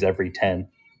giveaways every 10.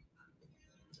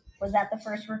 Was that the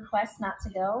first request not to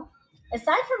go?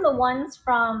 Aside from the ones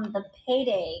from the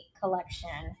Payday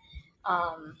collection,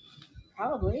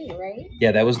 probably, right?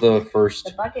 Yeah, that was the The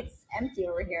first. bucket's empty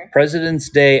over here.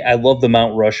 President's Day. I love the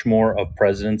Mount Rushmore of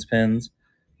President's pins.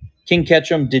 King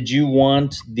Ketchum, did you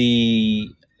want the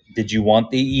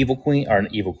Evil Queen or an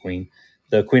Evil Queen,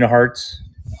 the Queen of Hearts?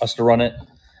 Us to run it.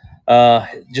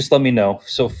 Just let me know.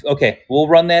 So okay, we'll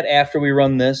run that after we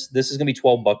run this. This is gonna be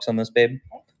 $12 on this, babe,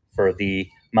 for the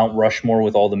Mount Rushmore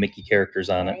with all the Mickey characters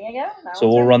on There it. you go. So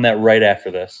we'll run that right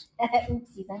after this.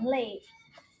 Oopsies, I'm late.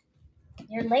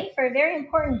 You're late for a very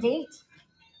important date.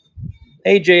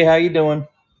 Hey Jay, how you doing?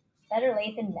 Better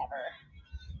late than never.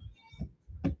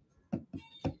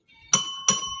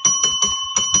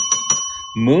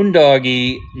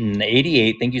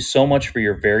 Moondoggy88, thank you so much for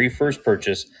your very first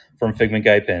purchase from Figment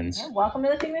Guy Pins. Yeah, welcome to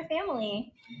the Figment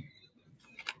family.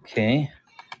 Okay.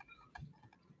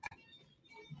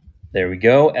 There we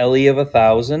go. Ellie of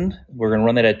 1,000. We're gonna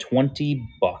run that at $20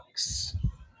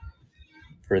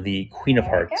 for the Queen of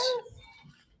There it Hearts.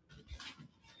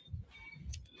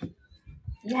 goes.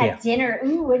 You had dinner.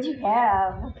 Ooh, what'd you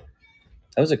have?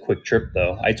 That was a quick trip,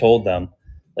 though. I told them,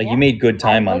 like, Yeah. you made good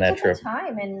time on that took trip. the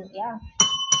time, and yeah.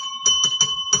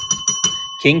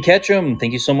 King Ketchum,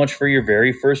 thank you so much for your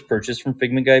very first purchase from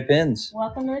Figment Guy Pins.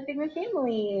 Welcome to the Figment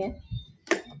family.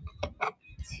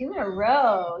 2 in a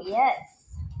row,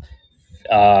 yes.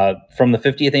 From the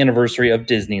 50th anniversary of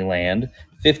Disneyland,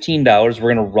 $15.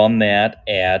 We're gonna run that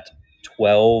at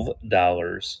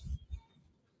 $12.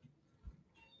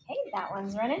 Okay, that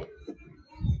one's running.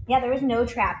 Yeah, there was no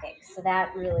traffic, so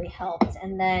that really helped.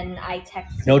 And then I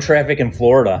texted. No traffic in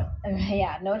Florida.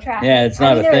 Yeah, no traffic. Yeah, it's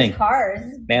not a there thing. Was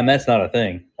cars. Man, that's not a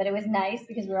thing. But it was nice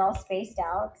because we were all spaced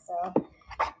out. So.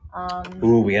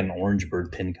 Ooh, we got an orange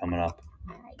bird pin coming up.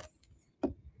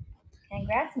 Nice.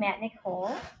 Congrats, Matt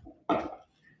Nicole.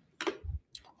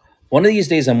 One of these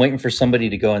days, I'm waiting for somebody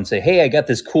to go and say, hey, I got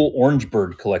this cool orange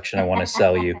bird collection I want to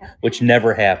sell you, which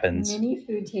never happens. Mini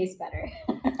food tastes better.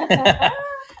 I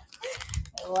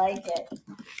like it.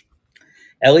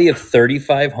 Ellie of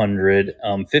 3,500,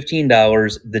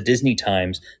 $15, the Disney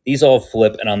Times. These all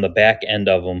flip, and on the back end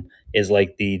of them is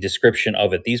like the description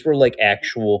of it. These were like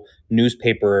actual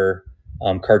newspaper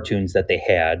cartoons that they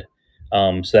had.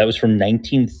 So that was from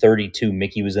 1932.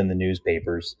 Mickey was in the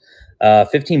newspapers.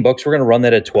 $15. We're gonna run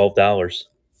that at $12. There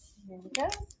we go.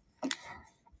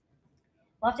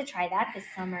 We'll have to try that this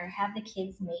summer. Have the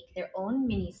kids make their own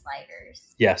mini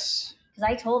sliders. Yes. Because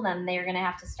I told them they're gonna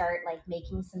have to start like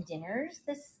making some dinners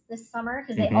this summer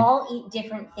because they all eat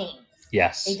different things.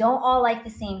 Yes. They don't all like the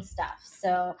same stuff.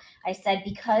 So I said,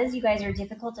 because you guys are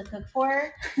difficult to cook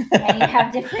for and you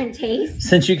have different tastes.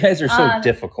 Since you guys are so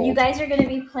difficult. You guys are going to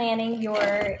be planning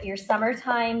your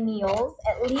summertime meals,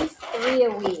 at least 3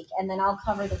 a week, and then I'll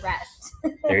cover the rest.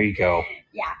 There you go.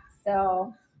 Yeah.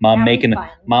 So Mom making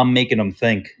them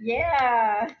think.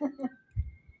 Yeah.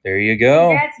 There you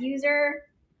go. Congrats, user.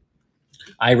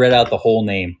 I read out the whole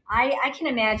name. I can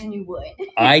imagine you would.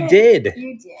 I did.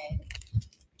 You did.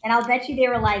 And I'll bet you they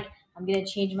were like, I'm going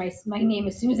to change my name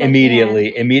as soon as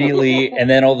Immediately. And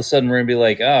then all of a sudden we're going to be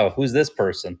like, oh, who's this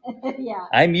person? Yeah.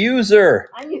 I'm user.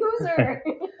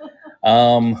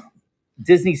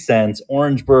 Disney Sense,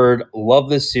 Orange Bird. Love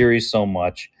this series so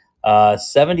much.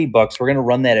 $70. We're going to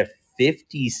run that at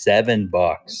 $57.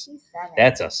 57.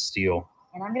 That's a steal.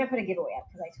 And I'm going to put a giveaway up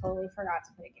because I totally forgot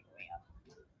to put a giveaway up.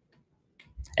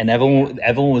 And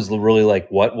Evelyn was really like,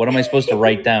 what am I supposed to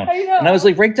write down? I know. And I was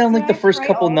like, write down like the first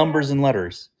couple numbers and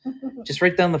letters. Just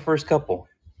write down the first couple.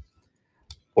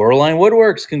 Borderline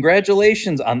Woodworks,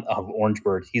 congratulations on Orange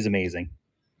Bird. He's amazing.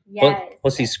 Yes.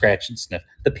 Plus he's scratch and sniff.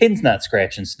 The pin's not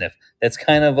scratch and sniff. That's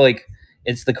kind of like,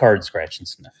 it's the card scratch and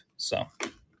sniff. So.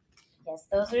 Yes,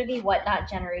 those are the whatnot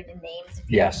generated names. If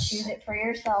you don't choose it for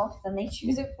yourself, then they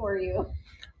choose it for you.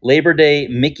 Labor Day,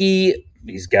 Mickey,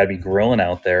 he's got to be grilling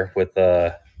out there with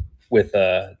Pluto.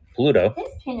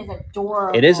 This pin is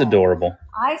adorable. It is adorable.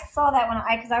 I saw that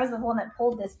because I was the one that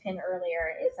pulled this pin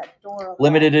earlier. It's adorable.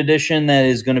 Limited edition, that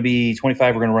is going to be $25.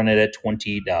 We're going to run it at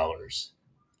 $20.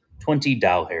 20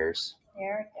 doll hairs.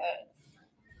 There it goes.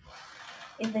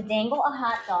 Is the dangle a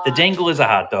hot dog? The dangle is a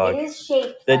hot dog. It is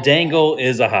shaped. The dangle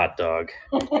is a hot dog.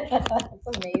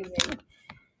 It's amazing.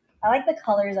 I like the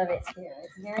colors of it too.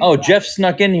 It's very bright. Jeff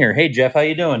snuck in here. Hey, Jeff, how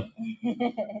you doing?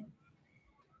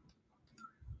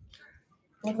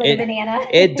 Looks like a banana.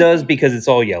 It does because it's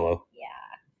all yellow. Yeah.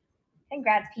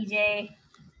 Congrats, PJ.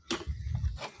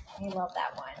 I love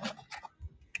that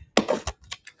one.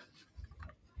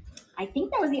 I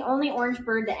think that was the only orange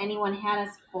bird that anyone had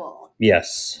us pull.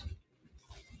 Yes.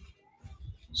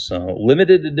 So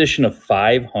limited edition of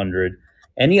 500.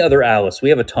 Any other Alice? We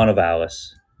have a ton of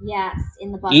Alice. Yes,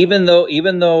 in the bucket. Even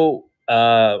though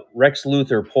Rex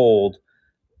Luthor pulled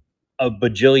a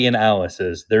bajillion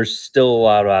Alices, there's still a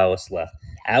lot of Alice left.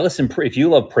 Alice and if you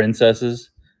love princesses,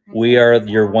 we are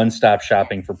your one-stop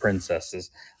shopping for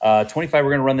princesses. 25.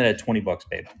 We're gonna run that at $20,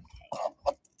 babe.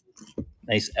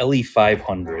 Nice LE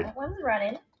 500. That one's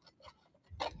running.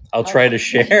 I'll try to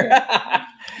share.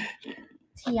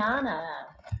 Tiana.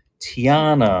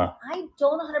 I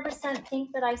don't 100% think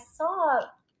that I saw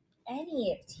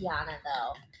any of Tiana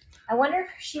though. I wonder if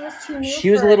she was too new.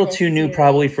 She was a little too new,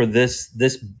 probably for this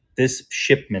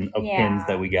shipment of pins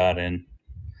that we got in.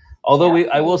 Although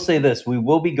I will say this, we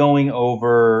will be going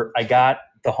over. I got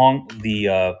the Hong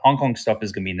Kong stuff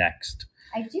is gonna be next.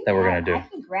 I do. That we're gonna do. I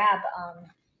can grab.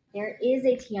 There is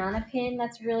a Tiana pin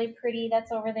that's really pretty.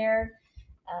 That's over there.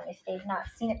 If they've not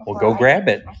seen it before, well, go grab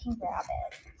it. I can grab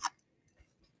it.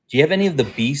 Do you have any of the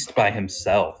Beast by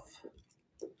himself?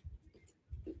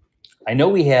 I know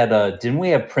we had. Didn't we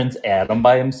have Prince Adam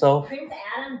by himself? Prince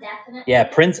Adam, definitely. Yeah,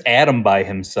 Prince Adam by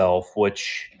himself,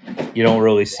 which you don't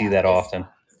really see that often.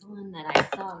 The one that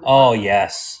I saw. Oh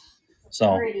yes.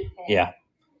 So yeah,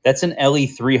 that's an LE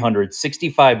 300,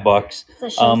 $65. It's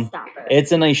a showstopper.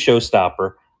 It's a nice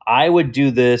showstopper. I would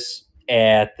do this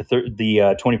at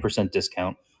the 20%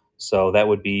 discount, so that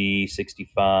would be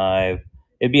 $65.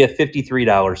 It'd be a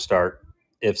 $53 start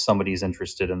if somebody's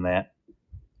interested in that.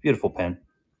 Beautiful pen.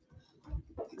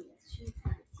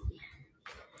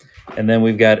 And then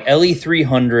we've got LE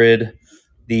 300,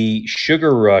 the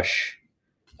Sugar Rush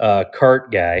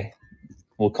cart guy.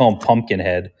 We'll call him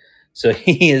Pumpkinhead. So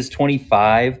he is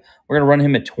 25. We're gonna run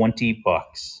him at $20.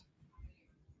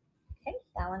 Okay,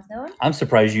 that one's known. I'm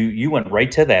surprised you went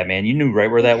right to that, man. You knew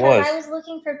right where that was. I was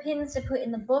looking for pins to put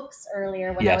in the books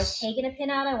earlier. When I was taking a pin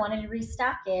out, I wanted to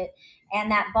restock it.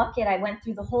 And that bucket, I went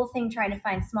through the whole thing trying to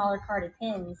find smaller carded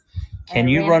pins. Can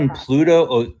you run Pluto?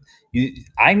 Oh,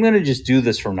 I'm going to just do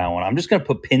this from now on. I'm just going to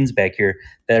put pins back here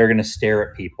that are going to stare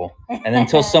at people. And then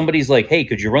until somebody's like, hey,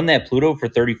 could you run that Pluto for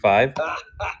 35?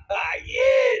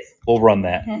 Yes. We'll run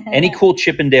that. Any cool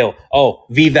Chip and Dale? Oh,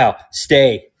 V-Val,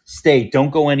 stay. Don't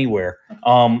go anywhere.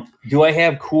 Do I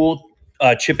have cool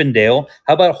Chip and Dale?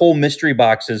 How about whole mystery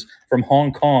boxes from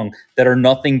Hong Kong that are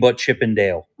nothing but Chip and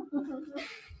Dale?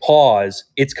 Pause.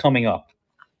 It's coming up.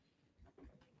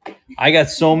 I got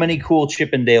so many cool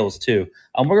Chip and Dales too.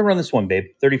 We're gonna run this one, babe.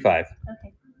 35.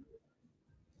 Okay.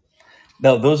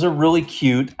 No, those are really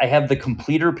cute. I have the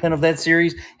completer pin of that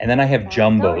series, and then I have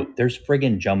Jumbo. There's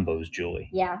friggin' Jumbos, Julie.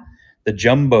 Yeah. The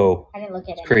Jumbo. I didn't look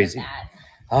at it. Crazy. Like that.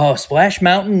 Oh, Splash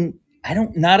Mountain.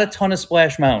 Not a ton of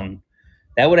Splash Mountain.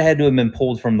 That would have had to have been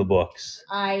pulled from the books.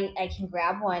 I can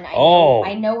grab one.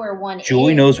 I know where one is.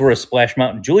 Julie knows where a Splash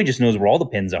Mountain. Julie just knows where all the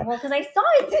pins are. Well, because I saw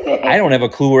it today. I don't have a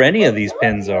clue where any of these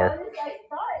pins are. I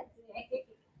saw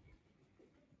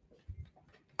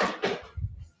it today.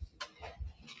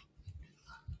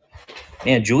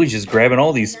 Man, Julie's just grabbing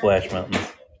all these Splash Mountains.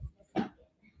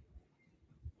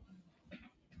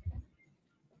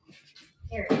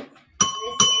 Here it is.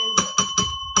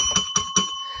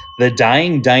 The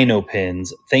Dying Dino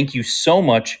pins. Thank you so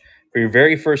much for your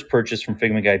very first purchase from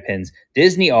Figment Guy Pins.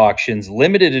 Disney Auctions,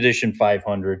 limited edition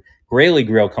 500. Grayley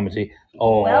Grail coming to you.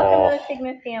 Oh, welcome to the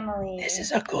Figment family. This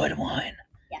is a good one.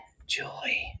 Yes.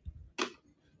 Julie.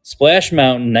 Splash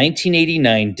Mountain,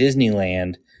 1989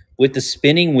 Disneyland with the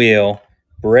spinning wheel.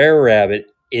 Brer Rabbit.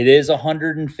 It is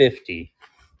 150.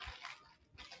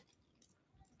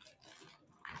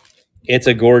 It's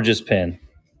a gorgeous pin.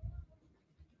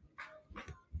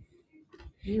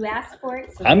 You asked for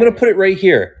it. So I'm going to put it right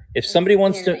here. If somebody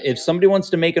wants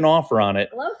to make an offer on it.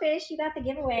 Blowfish, you got the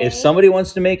giveaway. If somebody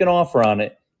wants to make an offer on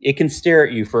it, it can stare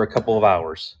at you for a couple of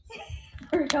hours.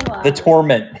 Come on. The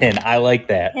Torment pin. I like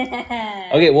that.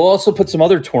 Okay, we'll also put some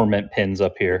other Torment pins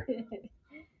up here.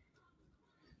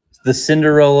 The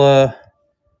Cinderella.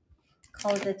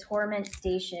 Called the Torment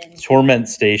Station. Torment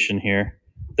Station here.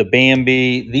 The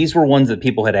Bambi. These were ones that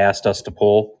people had asked us to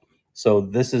pull. So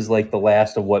this is like the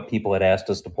last of what people had asked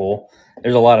us to pull.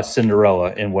 There's a lot of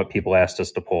Cinderella in what people asked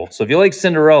us to pull. So if you like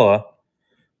Cinderella,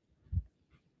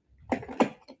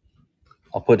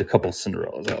 I'll put a couple of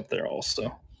Cinderellas out there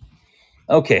also.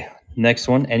 Okay, next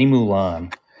one, any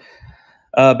Mulan.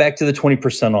 Back to the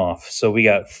 20% off. So we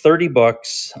got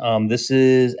 $30. This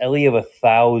is LE of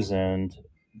 1,000.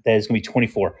 That is going to be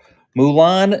 24.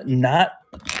 Mulan, not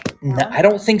I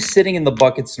don't think sitting in the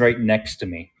buckets right next to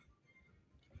me.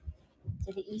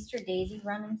 Did the Easter Daisy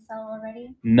run and sell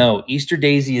already? No, Easter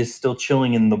Daisy is still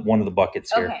chilling in one of the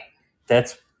buckets here. Okay.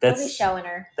 That's We'll be showing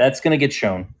her. That's gonna get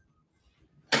shown.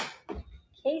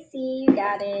 Casey, you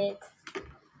got it.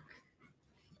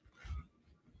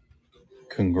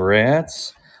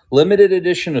 Congrats. Limited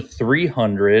edition of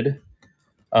 300.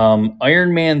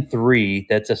 Iron Man 3,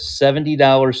 that's a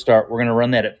 $70 start. We're going to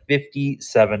run that at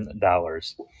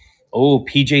 $57. Oh,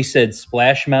 PJ said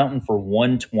Splash Mountain for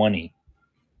 $120.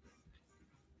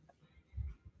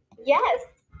 Yes.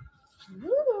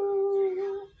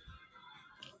 Woo.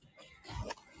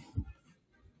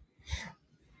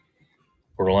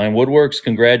 Borderline Woodworks,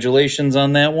 congratulations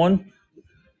on that one.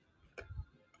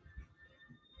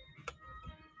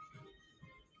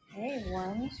 Okay,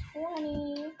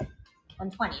 120.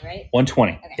 120, right?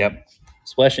 120. Okay. Yep.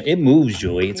 Splash. It moves,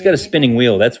 Julie. It's got a spinning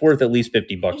wheel. That's worth at least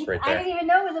 $50 right I there. didn't even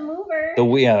know it was a mover.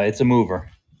 Yeah, it's a mover.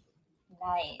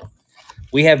 Nice.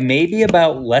 We have maybe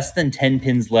about less than 10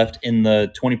 pins left in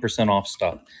the 20% off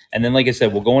stuff. And then, like I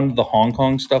said, we'll go into the Hong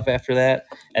Kong stuff after that.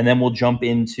 And then we'll jump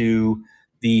into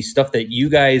the stuff that you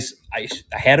guys, I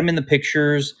had them in the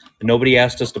pictures. Nobody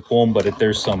asked us to pull them, but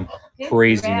there's some Good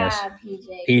craziness. grab,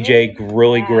 PJ. PJ, Good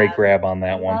really grab. great grab on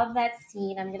that one. I love that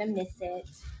scene. I'm going to miss it.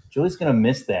 Julie's going to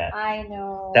miss that. I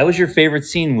know. That was your favorite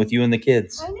scene with you and the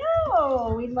kids. I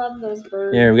know. We love those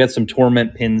birds. Yeah, we got some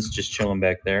Torment pins just chilling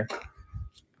back there.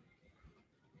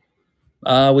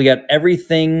 We got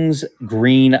Everything's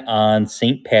Green on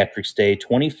St. Patrick's Day,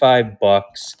 $25.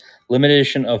 Limited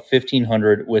edition of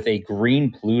 1,500 with a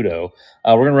green Pluto.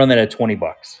 We're going to run that at $20.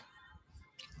 Okay,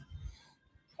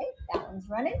 that one's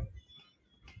running.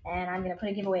 And I'm going to put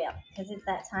a giveaway up because it's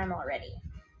that time already.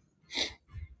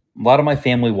 A lot of my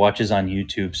family watches on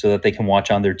YouTube so that they can watch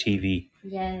on their TV.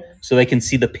 Yes. So they can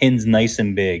see the pins nice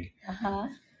and big. Uh-huh. All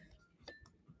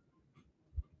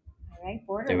right,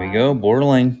 Borderline. There we go,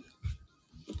 Borderline.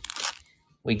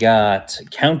 We got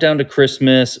Countdown to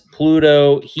Christmas,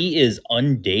 Pluto. He is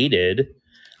undated,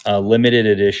 limited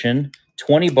edition.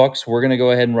 $20. We're gonna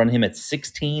go ahead and run him at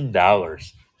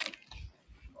 $16.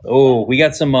 Oh, we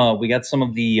got some of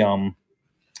the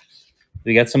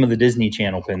Disney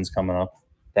Channel pins coming up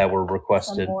that were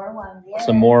requested. Some more ones, yes.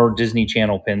 Some more Disney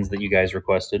Channel pins that you guys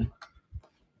requested.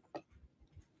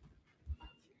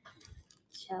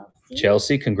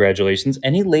 Chelsea, congratulations.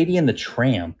 Any Lady in the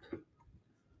Tramp?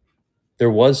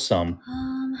 There was some.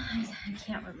 I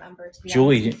can't remember. To be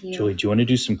Julie, honest with you. do you want to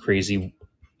do some crazy,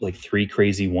 like 3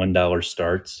 crazy $1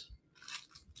 starts?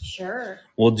 Sure.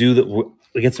 We'll do the.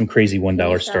 We get some crazy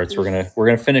 $1 starts. We're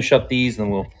gonna finish up these,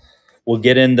 and we'll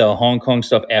get into Hong Kong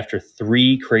stuff after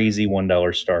 3 crazy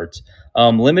 $1 starts.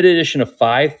 Limited edition of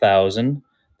 5,000.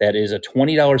 That is a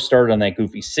 $20 start on that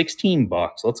Goofy. $16.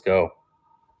 Let's go.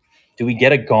 Do we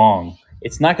get a gong?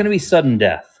 It's not going to be sudden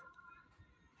death,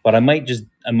 but I might just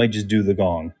do the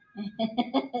gong.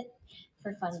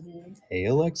 For funsies. Hey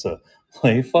Alexa,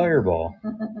 play Fireball.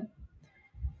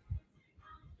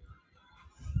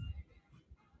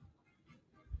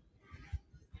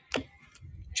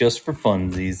 Just for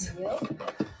funsies.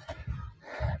 Yep.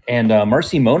 And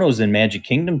Marcy Mono's in Magic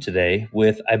Kingdom today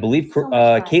with, I believe, So much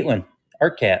fun. Caitlin,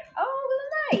 Art Cat. Oh,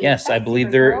 nice. Yes, I That's believe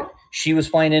super they're. cool. She was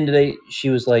flying in today. She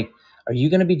was like, "Are you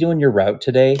going to be doing your route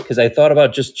today?" Because I thought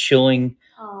about just chilling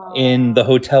Aw. in the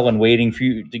hotel and waiting for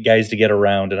you guys to get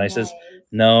around. And I says, Nice.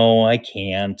 "No, I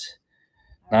can't.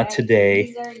 All Not right, today."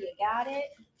 Teaser, you got it.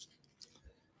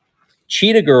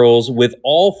 Cheetah Girls with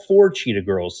all 4 Cheetah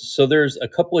Girls. So there's a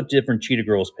couple of different Cheetah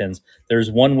Girls pins.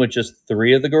 There's one with just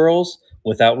 3 of the girls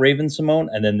without Raven Simone,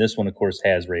 and then this one, of course,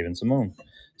 has Raven Simone.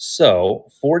 So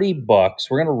 $40.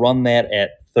 We're gonna run that at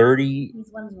 30.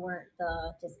 These ones weren't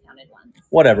the discounted ones.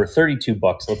 Whatever,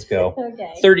 $32. Let's go.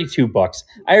 Okay. $32.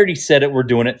 I already said it. We're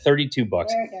doing it. $32.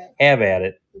 Very good. Have at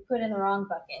it. We put in the wrong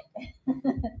bucket.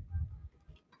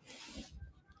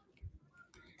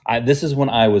 This is when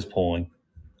I was pulling.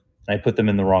 I put them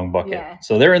in the wrong bucket. Yeah.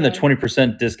 So they're in the Okay.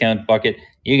 20% discount bucket.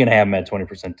 You can have them at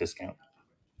 20% discount.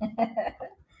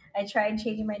 I tried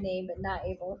changing my name, but not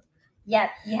able. Yeah,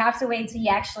 you have to wait until you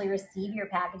actually receive your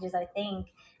packages, I think.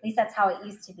 At least that's how it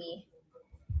used to be.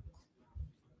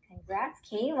 Congrats,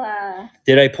 Kayla.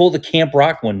 Did I pull the Camp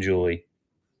Rock one, Julie?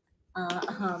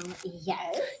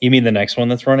 Yes. You mean the next one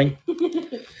that's running?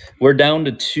 We're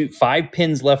down to 5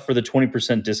 pins left for the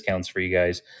 20% discounts for you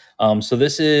guys. So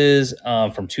this is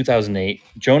from 2008.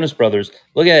 Jonas Brothers.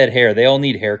 Look at that hair. They all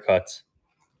need haircuts.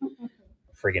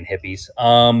 Friggin' hippies.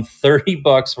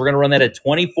 $30. We're gonna run that at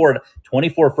 24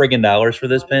 friggin' dollars for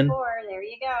this pin. 24, there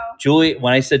you go. Julie,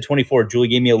 when I said 24, Julie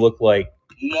gave me a look like,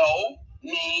 No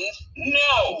means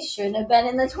shouldn't have been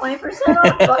in the 20%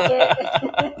 off bucket.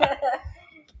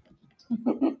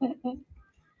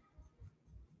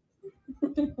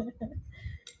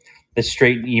 The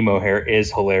straight emo hair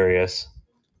is hilarious.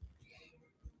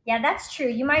 Yeah, that's true.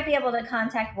 You might be able to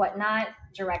contact Whatnot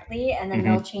directly, and then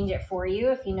they'll change it for you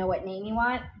if you know what name you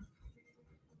want.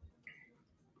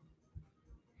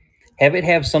 Have it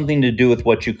have something to do with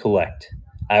what you collect.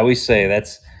 I always say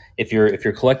that's if you're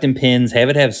collecting pins, have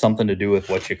it have something to do with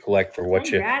what you collect or what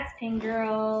Congrats, Pin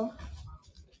Girl.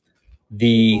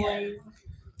 The Boys.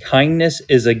 Kindness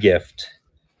is a Gift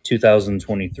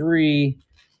 2023,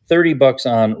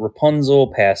 $30 on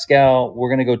Rapunzel, Pascal. We're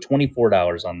gonna go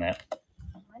 $24 on that.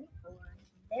 24.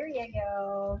 There you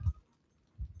go.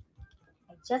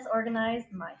 I just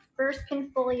organized my first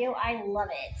Pinfolio. I love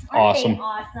it. Aren't Awesome. they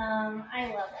awesome? I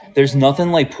love it. There's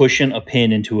nothing like pushing a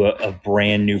pin into a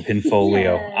brand new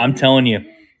Pinfolio. Yes. I'm telling you,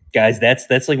 guys,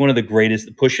 that's like one of the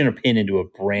greatest, pushing a pin into a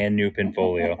brand new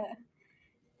Pinfolio.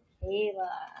 Ayla.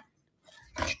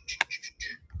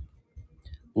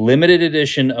 Limited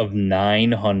edition of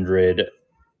 900.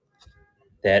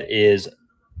 That is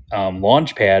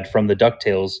Launchpad from the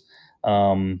DuckTales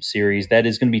series. That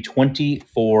is going to be $24.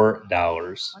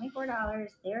 $24.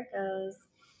 There it goes.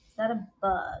 Is that a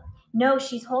bug? No,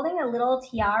 she's holding a little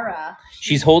tiara.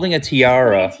 She's holding a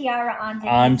tiara. She's putting a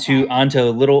tiara onto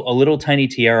a little tiny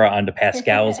tiara onto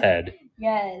Pascal's head.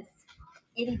 Yes.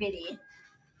 Itty bitty.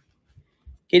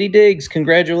 Kitty Diggs,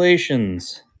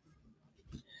 congratulations.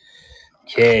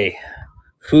 Okay.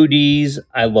 Foodies,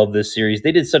 I love this series.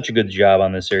 They did such a good job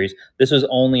on this series. This was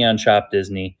only on Shop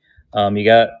Disney. You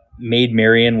got Maid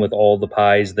Marian with all the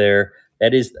pies there.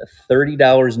 That is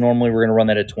 $30 normally. We're going to run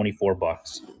that at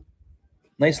 $24.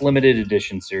 Nice limited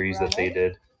edition series that they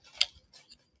did.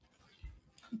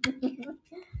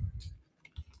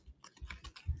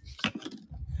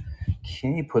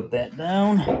 Okay, put that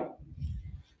down.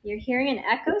 You're hearing an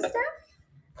echo,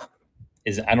 Steph?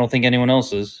 I don't think anyone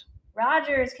else is.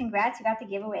 Rogers, congrats. You got the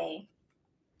giveaway.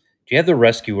 Do you have the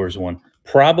Rescuers one?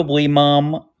 Probably,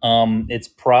 Mom. It's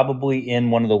probably in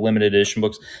one of the limited edition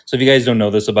books. So if you guys don't know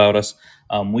this about us,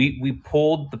 we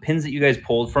pulled the pins that you guys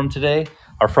pulled from today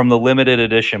are from the limited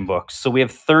edition books. So we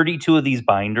have 32 of these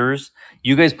binders.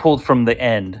 You guys pulled from the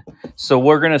end. So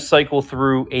we're going to cycle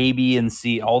through A, B, and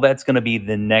C. All that's going to be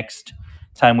the next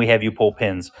time we have you pull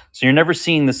pins. So you're never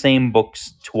seeing the same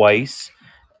books twice.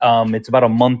 It's about a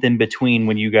month in between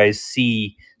when you guys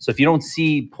see. So if you don't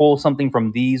pull something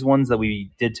from these ones that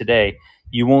we did today,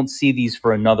 you won't see these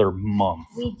for another month.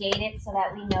 We date it so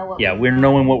that we know what we're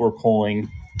knowing what we're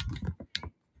pulling.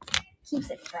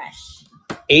 Keeps it fresh.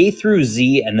 A through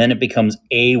Z, and then it becomes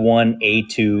A1,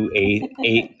 A2,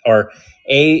 A or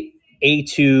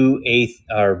A2, A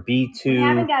or B2. We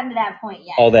haven't gotten to that point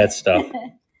yet. All that stuff.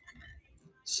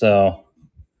 So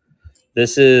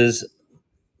this is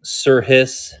Sir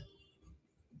Hiss.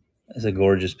 That's a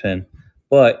gorgeous pin.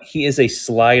 But he is a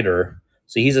slider.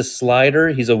 So he's a slider.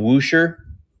 He's a whoosher.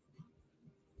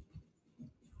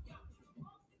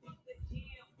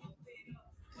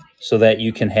 So that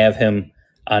you can have him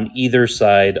on either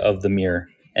side of the mirror.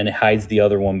 And it hides the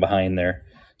other one behind there.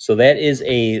 So that is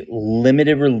a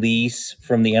limited release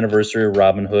from the anniversary of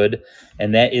Robin Hood.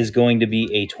 And that is going to be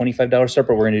a $25 start,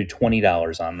 but we're going to do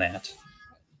 $20 on that.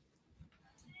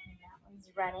 That one's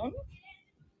running.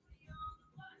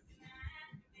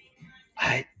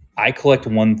 I collect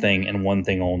one thing and one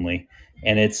thing only.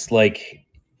 And it's like,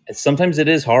 sometimes it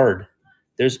is hard.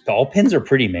 All pins are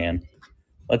pretty, man.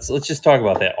 Let's just talk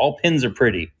about that. All pins are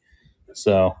pretty.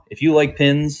 So if you like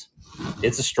pins,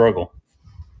 it's a struggle.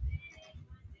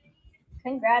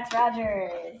 Congrats,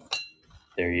 Rogers.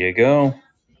 There you go.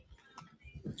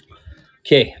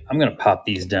 Okay, I'm going to pop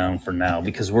these down for now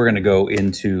because we're going to go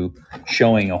into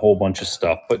showing a whole bunch of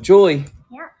stuff. But Joy,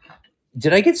 yeah,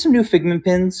 did I get some new Figment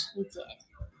pins? You did.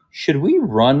 Should we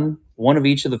run one of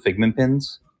each of the Figment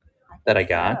pins that I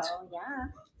got? So, yeah.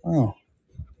 Oh,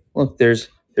 look, there's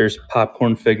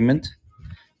popcorn Figment.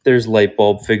 There's light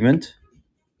bulb Figment.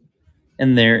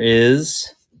 And there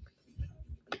is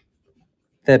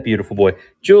that beautiful boy.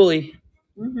 Julie,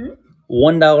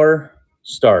 $1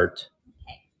 start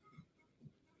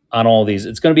on all these.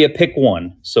 It's going to be a pick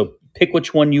one. So pick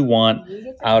which one you want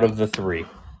out of the three.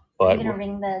 But you're going to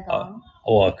ring the gong?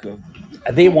 Look,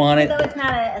 they want it. It's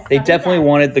not They definitely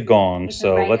wanted the gong.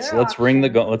 So let's ring the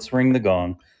gong. Let's ring the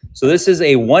gong. So this is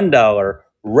a $1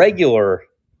 regular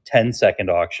 10-second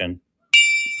auction.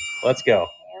 Let's go.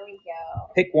 There we go.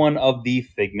 Pick one of the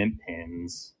Figment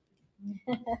pins.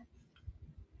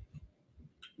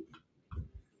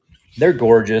 They're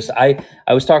gorgeous. I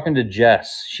was talking to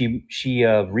Jess. She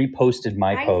reposted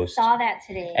my post. I saw that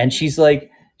today. And she's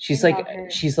like, She's I like, love her.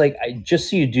 just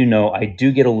so you do know, I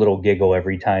do get a little giggle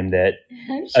every time that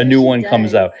I'm a sure new she one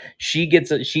comes does. out. She gets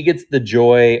the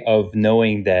joy of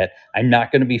knowing that I'm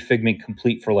not going to be Figment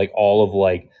complete for like all of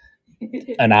like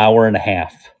an hour and a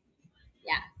half.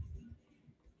 Yeah.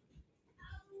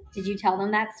 Did you tell them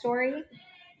that story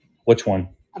Which one?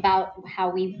 about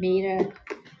how we made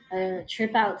a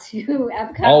trip out to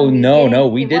Epcot? Oh no,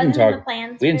 we didn't talk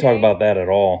about that at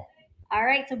all. All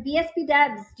right, so BSB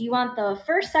Debs, do you want the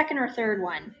first, second, or third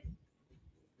one?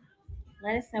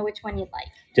 Let us know which one you'd like.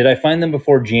 Did I find them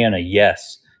before Jana?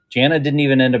 Yes. Jana didn't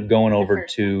even end up going over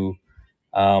to.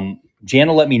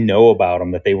 Jana let me know about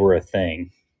them, that they were a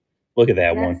thing. Look at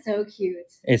that one. That's so cute.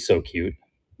 It's so cute.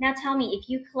 Now tell me, if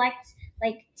you collect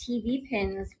like TV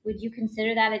pins, would you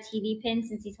consider that a TV pin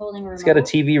since he's holding a remote? It's got a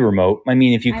TV remote. I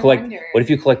mean, if you collect, what if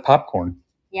you collect popcorn?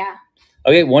 Yeah.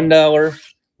 Okay, $1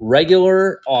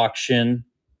 regular auction.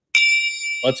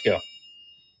 Let's go.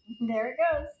 There it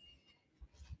goes.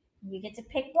 You get to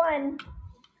pick one.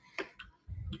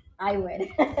 I would.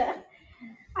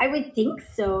 I would think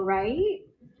so, right?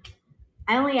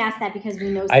 I only asked that because we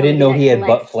know. I didn't know he had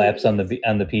butt flaps on the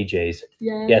PJs.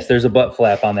 Yes. Yes, there's a butt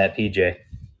flap on that PJ.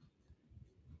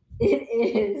 It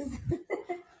is.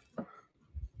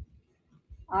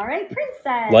 All right,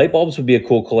 Princess. Light bulbs would be a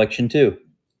cool collection too. Do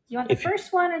you want the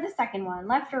first one or the second one,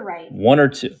 left or right? One or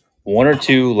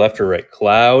two, left or right.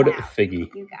 Cloud Figgy.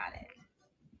 You got it.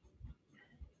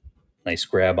 Nice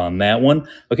grab on that one.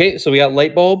 Okay, so we got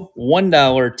light bulb, $1,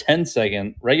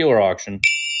 10-second, regular auction.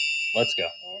 Let's go.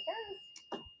 There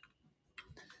it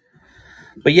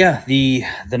goes. But yeah, the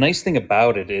nice thing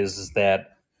about it is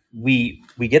that we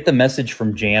get the message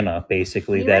from Jana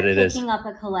basically that it is picking up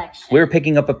a collection. We're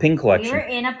picking up a pin collection. We were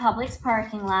in a Publix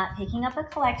parking lot picking up a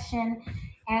collection,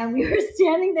 and we were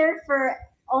standing there for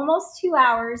almost 2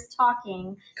 hours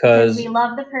talking because we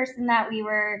love the person that we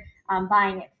were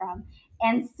buying it from.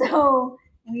 And so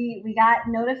we got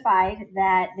notified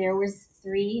that there was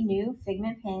 3 new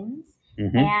Figment pins.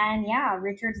 Mm-hmm. And yeah,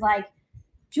 Richard's like,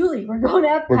 Julie, we're going to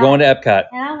Epcot. We're going to Epcot.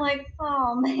 And I'm like,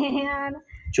 oh, man.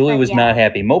 Julie was not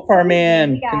happy. Mopar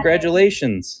Man,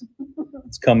 congratulations.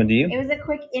 It's coming to you. It was a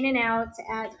quick in and out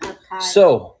at Epcot.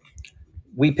 So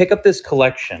we pick up this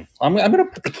collection. I'm going to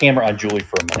put the camera on Julie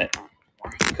for a minute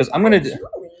because I'm going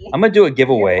to do a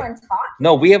giveaway.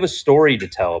 No, we have a story to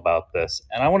tell about this,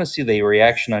 and I want to see the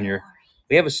reaction on your.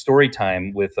 We have a story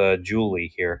time with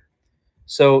Julie here.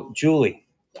 So Julie,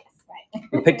 yes, right.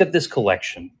 we picked up this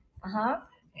collection,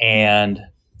 and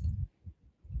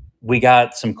we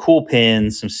got some cool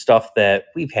pins, some stuff that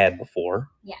we've had before.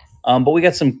 Yes. But we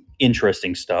got some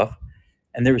interesting stuff,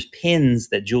 and there was pins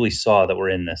that Julie saw that were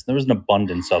in this. There was an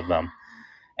abundance of them.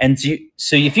 And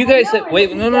so if you guys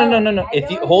wait, no.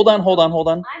 If you hold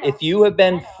on. If you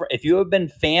have been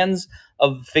fans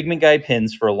of Figment Guy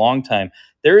pins for a long time,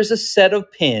 there is a set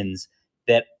of pins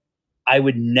that I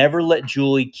would never let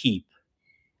Julie keep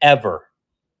ever.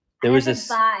 There was a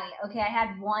I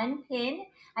had one pin.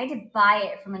 I had to buy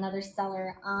it from another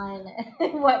seller on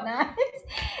whatnot,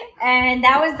 and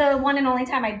that was the one and only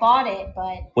time I bought it.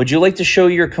 But would you like to show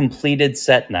your completed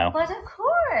set now? But of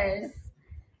course.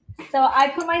 So I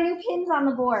put my new pins on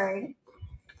the board.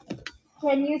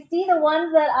 Can you see the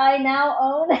ones that I now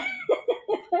own?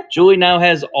 Julie now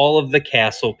has all of the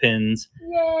castle pins.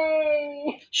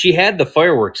 Yay! She had the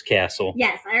fireworks castle.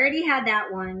 Yes, I already had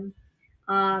that one.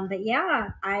 But yeah,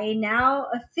 I now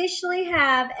officially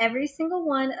have every single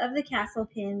one of the castle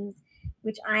pins,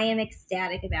 which I am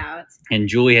ecstatic about. And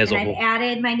Julie has I've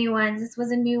added my new ones. This was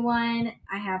a new one.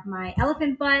 I have my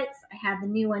elephant butts. I have the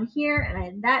new one here, and I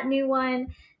had that new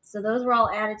one. So those were all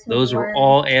added to the board. Those were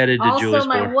all added to Julie's board. Also,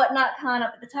 my Whatnot Con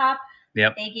up at the top.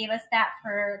 Yep. They gave us that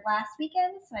for last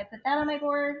weekend, so I put that on my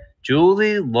board.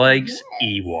 Julie likes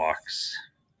Ewoks.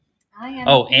 I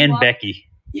am and Becky.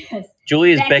 Yes.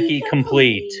 Julie is Becky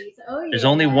complete. Oh, yeah. There's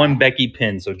only one Becky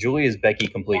pin, so Julie is Becky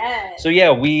complete. Yes. So yeah,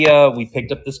 we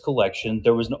picked up this collection.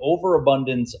 There was an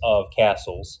overabundance of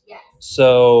castles. Yes.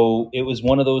 So it was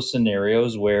one of those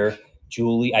scenarios where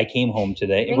Julie, I came home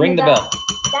today. Ring the bell.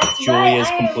 That's Julie right. is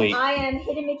complete. I am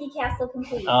Hidden Mickey Castle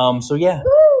complete. So yeah,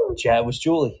 Chat was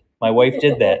Julie. My wife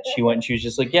did that. She went and she was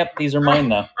just like, yep, these are mine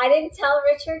now. I didn't tell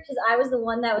Richard because I was the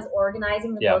one that was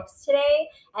organizing the books today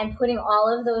and putting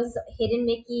all of those hidden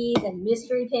Mickeys and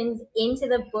mystery pins into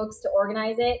the books to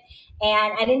organize it.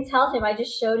 And I didn't tell him. I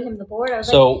just showed him the board. I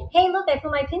was like, hey, look, I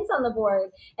put my pins on the board.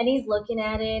 And he's looking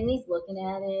at it and he's looking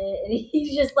at it. And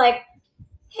he's just like,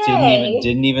 hey.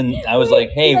 Didn't even, I was like,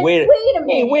 hey, wait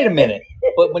a minute.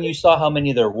 But when you saw how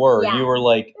many there were, you were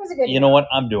like, you know what?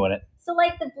 I'm doing it. So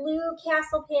like the blue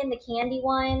castle pin, the candy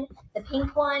one, the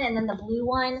pink one, and then the blue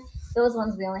one, those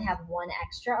ones we only have one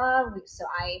extra of. So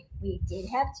we did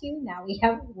have two. Now we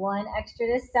have one extra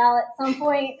to sell at some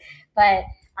point, but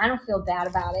I don't feel bad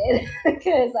about it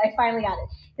because I finally got it.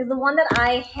 Because the one that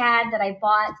I had that I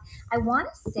bought, I want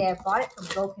to say I bought it from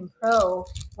GoPin Pro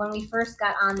when we first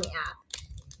got on the app,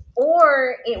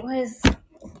 or it was.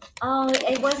 Oh,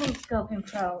 it wasn't GoPin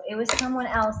Pro. It was someone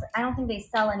else. I don't think they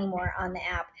sell anymore on the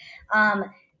app.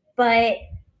 But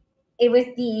it was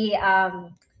the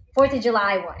 4th of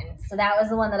July one. So that was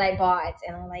the one that I bought.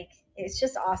 And I'm like, it's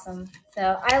just awesome.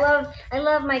 So I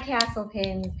love my castle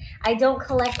pins. I don't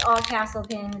collect all castle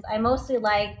pins. I mostly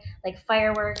like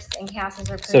fireworks, and castles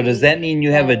are pretty. So does that mean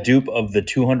you have a dupe of the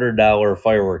 $200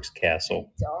 fireworks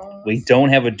castle? Don't. We don't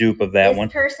have a dupe of that This one.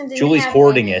 person didn't Julie's have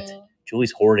hoarding any. it.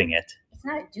 Julie's hoarding it. It's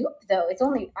not a dupe though. It's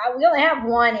only we only have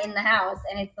one in the house,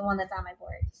 and it's the one that's on my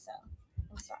board. So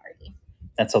I'm sorry.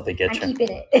 That's how they get you. I'm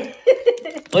keeping it.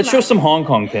 Let's show some Hong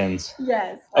Kong pins.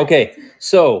 Yes. Okay,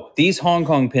 so these Hong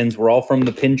Kong pins were all from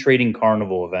the Pin Trading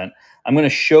Carnival event. I'm going to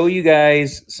show you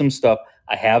guys some stuff.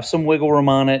 I have some wiggle room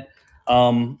on it.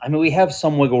 I mean, we have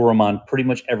some wiggle room on pretty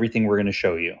much everything we're going to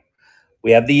show you.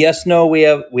 We have the yes, no. We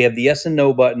have the yes and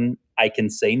no button. I can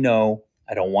say no.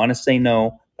 I don't want to say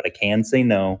no, but I can say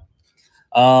no.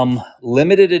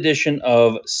 Limited edition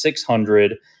of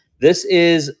 600. This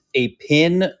is a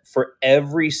pin for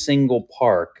every single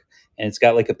park, and it's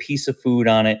got like a piece of food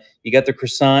on it. You got the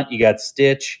croissant, you got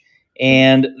Stitch,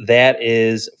 and that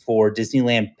is for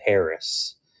Disneyland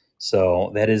Paris.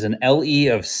 So that is an LE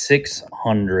of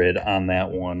 600 on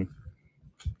that one.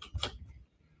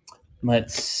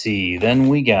 Let's see. Then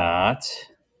we got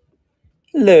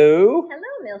hello.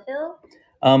 Hello,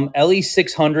 Milphil. LE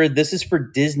 600. This is for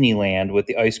Disneyland with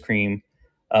the ice cream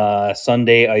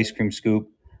sundae ice cream scoop,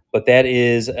 but that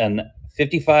is an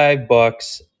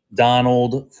 $55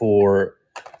 Donald for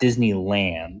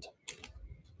Disneyland.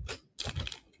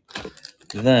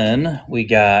 Then we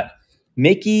got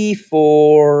Mickey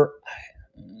for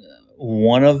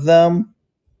one of them.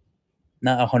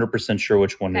 Not 100% sure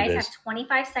which one You guys it is. have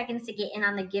 25 seconds to get in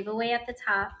on the giveaway at the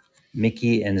top.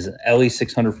 Mickey and LE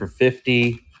 600 for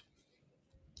 50.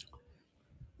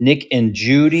 Nick and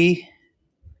Judy.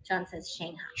 John says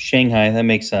Shanghai. Shanghai, that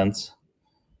makes sense.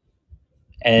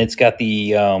 And it's got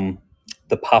the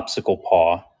popsicle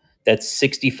paw. That's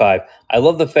 65. I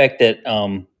love the fact that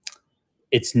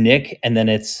it's Nick, and then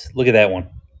it's, look at that one.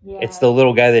 Yeah. It's the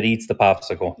little guy that eats the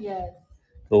popsicle. Yes.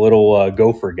 The little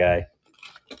gopher guy.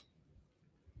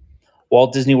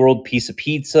 Walt Disney World piece of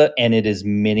pizza, and it is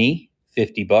mini,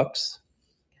 $50.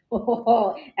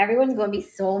 Oh, everyone's going to be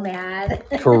so mad.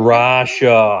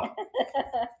 Karasha.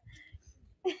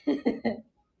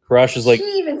 Karasha's like, she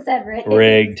even said rigged.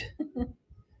 rigged.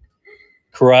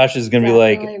 Karasha's going to be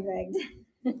like, rigged.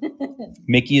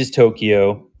 Mickey is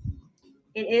Tokyo.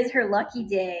 It is her lucky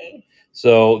day.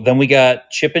 So then we got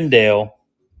Chip and Dale.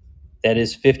 That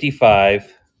is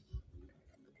 55.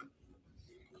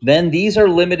 Then these are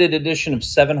limited edition of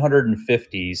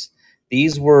 750s.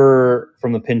 These were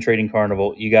from the Pin Trading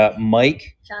Carnival. You got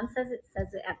Mike. John says it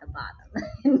at the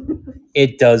bottom.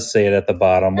 It does say it at the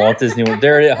bottom. Walt Disney World.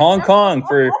 There it is. Hong Kong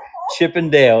for Chip and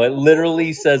Dale. It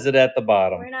literally says it at the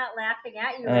bottom. We're not laughing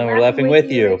at you. We're laughing with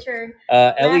you. Richard.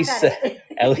 LE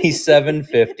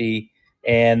 750.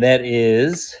 And that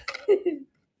is,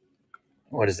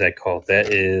 what is that called?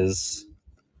 That is,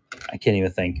 I can't even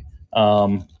think.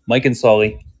 Mike and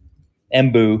Sully,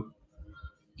 and Boo,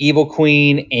 Evil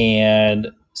Queen, and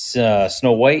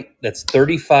Snow White. That's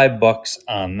 $35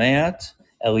 on that.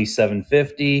 LE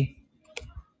 750.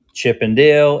 Chip and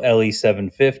Dale, LE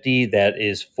 750. That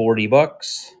is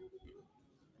 $40.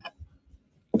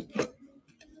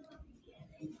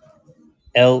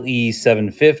 LE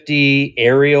 750.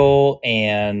 Ariel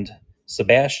and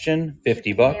Sebastian,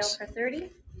 $50. For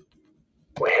 30.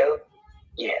 Well,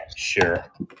 yes. Sure.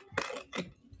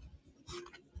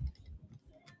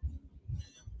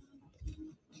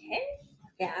 Okay,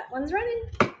 that one's running.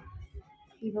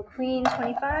 Evil Queen,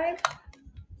 25.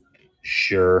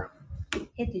 Sure.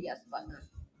 Hit the yes button.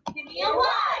 Give me a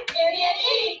Y, give me an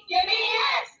E, give me an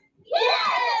S. Yeah!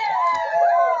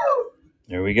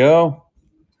 There we go.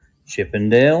 Chip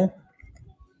and Dale.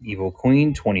 Evil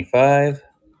Queen, 25.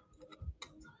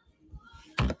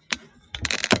 Okay,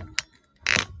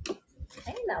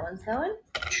 that one's going.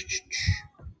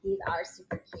 These are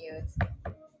super cute.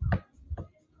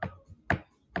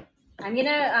 I'm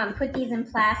gonna put these in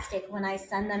plastic when I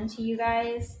send them to you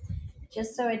guys,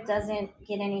 just so it doesn't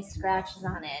get any scratches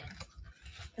on it.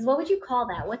 Because what would you call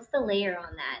that? What's the layer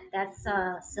on that? That's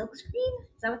silk screen?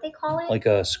 Is that what they call it? Like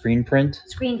a screen print?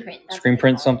 Screen print. That's Screen what they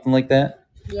print, call it. something like that?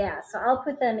 Yeah, so I'll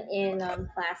put them in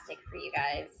plastic for you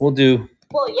guys. We'll do.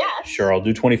 Well, yeah. Sure, I'll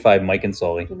do 25, Mike and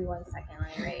Sully. Give me 1 second,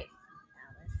 let me write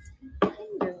Alice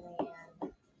Kinderland.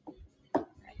 All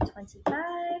right, 25.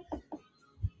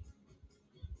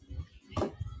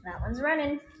 That one's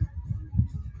running.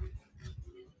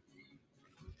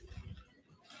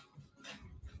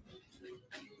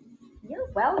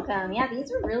 You're welcome. Yeah,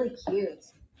 these are really cute.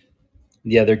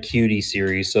 Yeah, they're cutie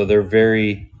series, so they're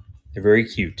very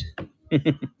cute.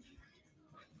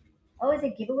 Oh, is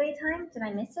it giveaway time? Did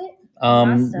I miss it?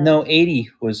 Must have. No, 80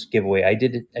 was giveaway. I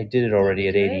did it already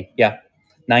at 80. it? Yeah.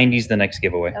 90's the next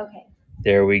giveaway. Okay.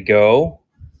 There we go.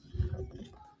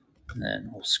 And then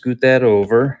we'll scoot that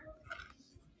over.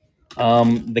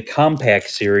 The compact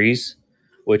series,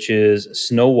 which is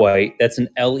Snow White, that's an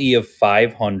LE of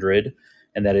 500,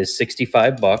 and that is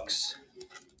 $65.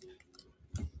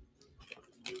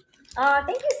 Thank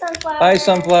you, Sunflower. Bye,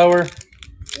 Sunflower.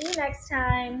 See you next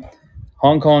time.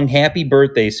 Hong Kong Happy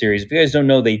Birthday series. If you guys don't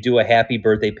know, they do a happy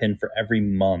birthday pin for every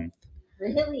month.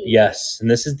 Really? Yes, and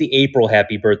this is the April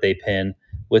happy birthday pin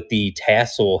with the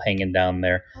tassel hanging down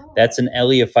there. Oh. That's an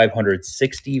LE of 500,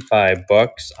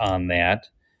 $65 on that.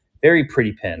 Very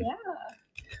pretty pin.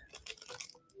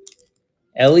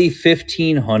 Yeah. LE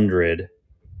 1500.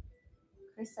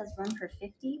 Chris says run for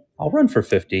 50. I'll run for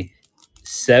 50.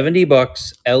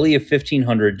 $70. LE of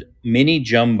 1500 mini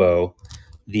jumbo.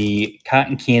 The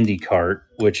cotton candy cart,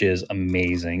 which is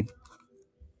amazing.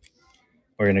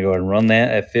 We're going to go ahead and run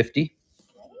that at 50.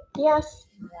 Yes.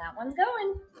 That one's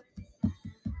going.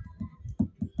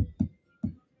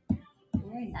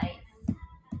 Very nice.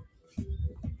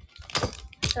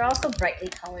 They're also brightly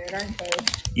colored, aren't they?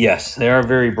 Yes, they are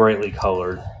very brightly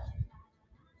colored.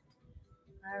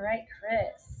 All right,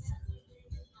 Chris.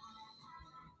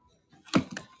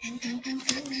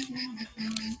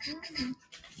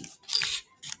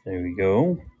 There we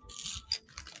go.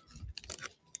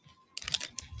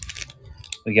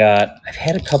 I've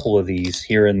had a couple of these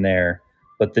here and there,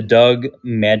 but the Doug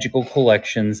Magical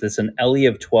Collections, that's an LE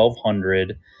of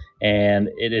 1200, and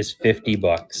it is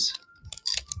 $50.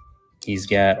 He's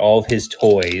got all of his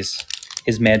toys.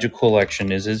 His magic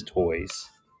collection is his toys.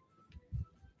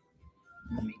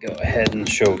 Let me go ahead and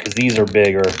show, because these are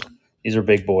bigger. These are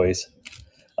big boys.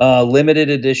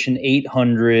 Limited edition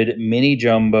 800 mini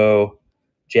jumbo,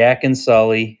 Jack and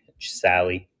Sally,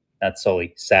 not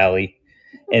Sully, Sally,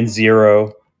 and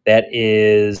Zero. That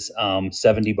is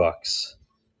 $70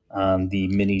 on the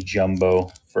mini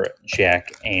jumbo for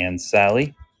Jack and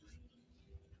Sally.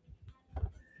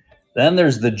 Then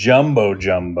there's the jumbo.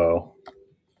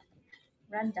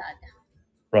 Run, Doug.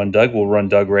 Run Doug. We'll run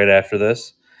Doug right after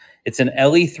this. It's an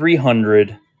LE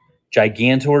 300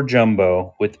 Gigantor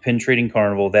Jumbo with Pin Trading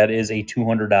Carnival. That is a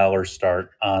 $200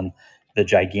 start on the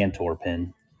Gigantor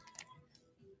pin.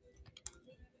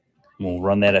 We'll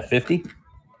run that at 50.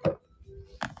 Okay,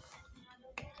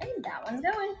 that one's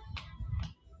going.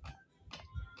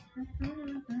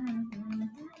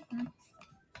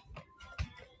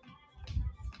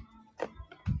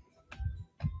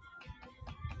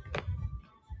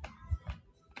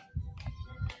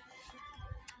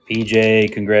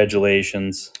 PJ,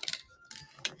 congratulations.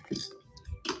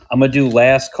 I'm going to do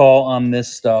last call on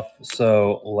this stuff.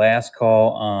 So last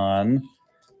call on,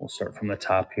 we'll start from the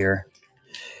top here.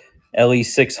 LE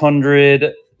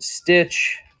 600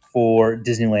 Stitch for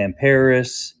Disneyland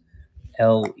Paris.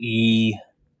 LE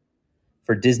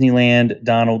for Disneyland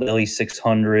Donald, LE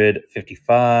 600,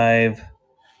 55.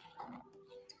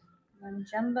 Run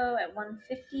jumbo at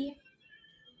 150.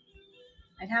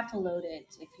 I'd have to load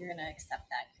it if you're going to accept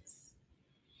that because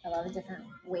I love a different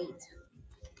weight.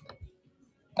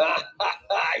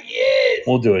 Yes.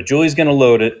 We'll do it. Julie's going to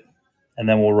load it, and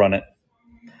then we'll run it.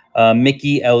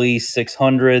 Mickey LE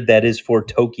 600. That is for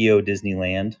Tokyo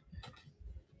Disneyland.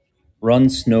 Run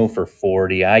snow for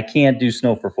 40. I can't do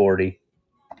snow for 40.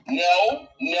 No.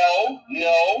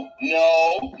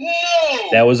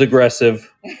 That was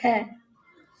aggressive.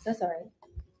 So sorry.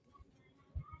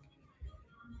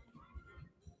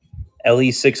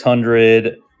 LE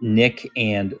 600. Nick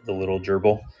and the little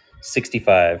gerbil.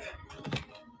 65.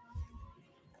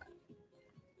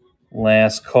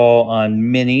 Last call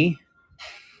on Minnie.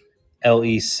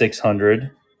 LE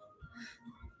 600.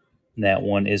 And that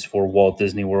one is for Walt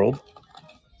Disney World.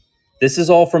 This is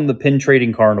all from the Pin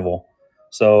Trading Carnival.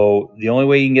 So the only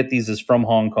way you can get these is from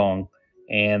Hong Kong,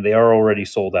 and they are already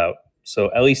sold out.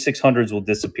 So LE 600s will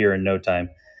disappear in no time.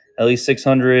 LE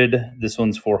 600, this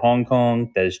one's for Hong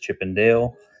Kong. That is Chip and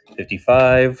Dale,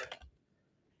 55.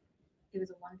 It was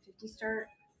a 150 start.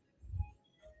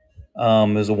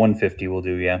 It was a 150 we'll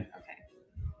do, yeah. Okay.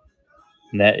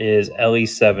 And that is Ellie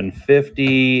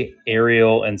 750,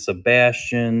 Ariel and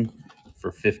Sebastian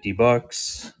for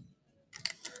 $50.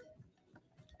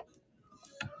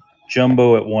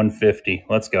 Jumbo at 150.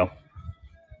 Let's go.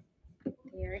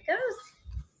 Here it goes.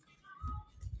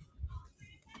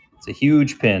 It's a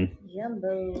huge pin.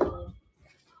 Jumbo.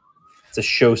 It's a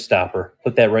showstopper.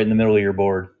 Put that right in the middle of your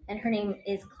board. And her name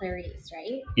is Clarice,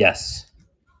 right? Yes.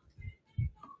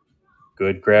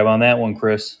 Good grab on that one,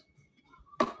 Chris.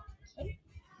 Okay.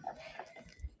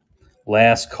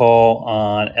 Last call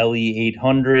on LE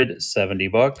 800,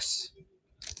 $70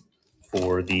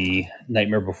 for the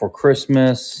Nightmare Before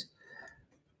Christmas.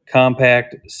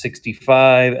 Compact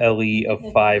 65, LE of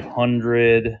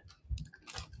 500.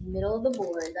 Middle of the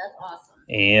board. That's awesome.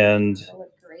 And That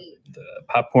looked great. the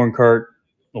popcorn cart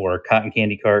or cotton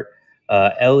candy cart,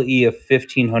 LE of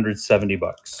 1,500, $70.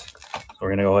 So we're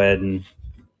going to go ahead and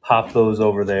pop those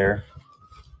over there.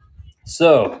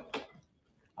 So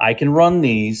I can run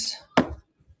these.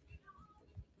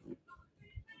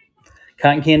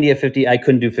 Cotton candy at 50. I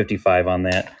couldn't do 55 on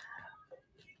that.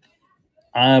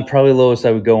 Probably lowest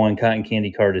I would go on cotton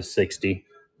candy card is 60.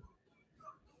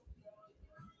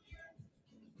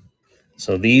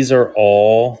 So these are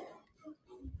all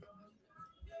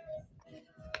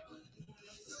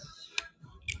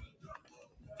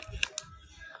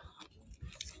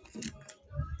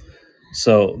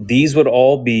so these would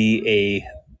all be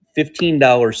a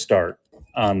 $15 start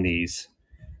on these.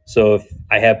 So if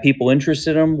I have people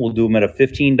interested in them, we'll do them at a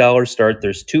 $15 start.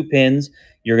 There's 2 pins.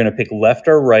 You're going to pick left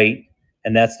or right,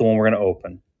 and that's the one we're going to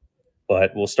open.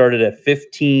 But we'll start it at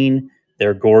 15.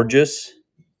 They're gorgeous.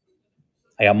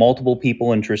 I got multiple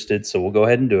people interested, so we'll go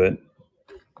ahead and do it.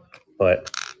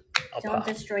 But Don't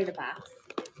destroy the box.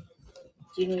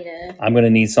 Do you need a... I'm going to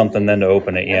need something then to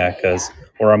open it, yeah, because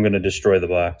or I'm going to destroy the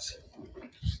box.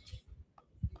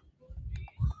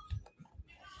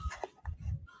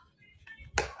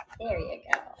 There you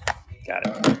go. Got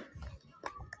it.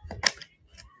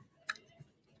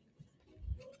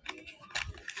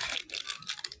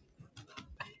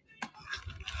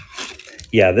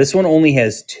 Yeah, this one only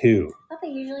has 2. I thought they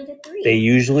usually did 3. They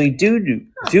usually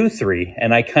do 3,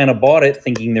 and I kind of bought it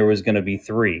thinking there was going to be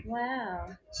 3. Wow.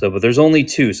 So, but there's only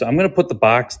 2. So I'm going to put the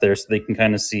box there so they can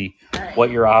kind of see what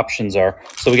your options are.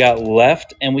 So we got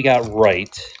left and we got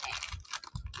right.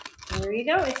 There you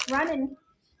go. It's running.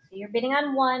 So you're bidding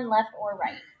on one, left or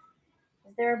right.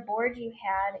 Is there a board you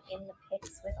had in the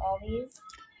picks with all these?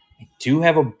 I do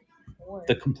have Board.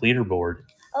 the completer board.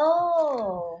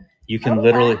 Oh. You can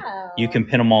literally, wow. you can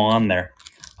pin them all on there.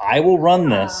 I will run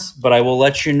this, but I will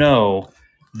let you know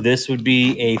this would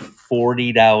be a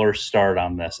 $40 start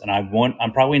on this. And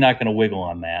I'm probably not going to wiggle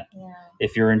on that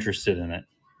if you're interested in it.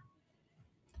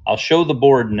 I'll show the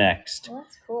board next. Well,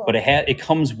 that's cool. But it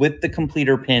comes with the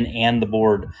completer pin and the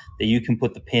board that you can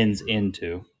put the pins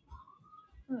into.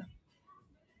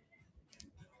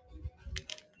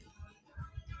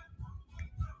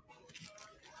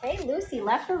 Hey, Lucy,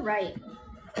 left or right?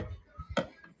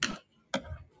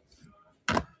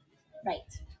 Right.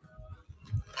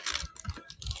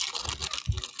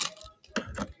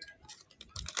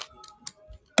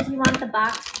 Do you want the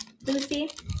box, Lucy?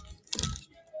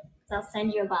 I'll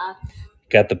send you a box.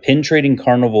 Got the Pin Trading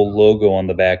Carnival logo on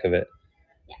the back of it.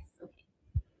 Yes.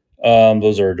 Okay.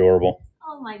 Those are adorable.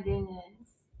 Oh my goodness.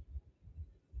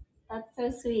 That's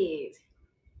so sweet.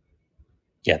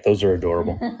 Yeah, those are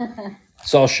adorable.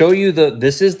 So I'll show you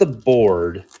this is the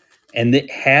board, and it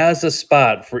has a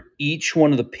spot for each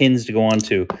one of the pins to go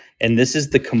onto. And this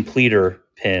is the completer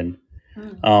pin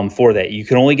for that. You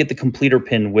can only get the completer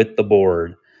pin with the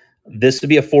board. This would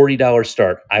be a $40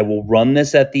 start. I will run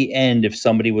this at the end if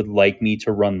somebody would like me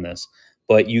to run this.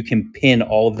 But you can pin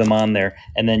all of them on there,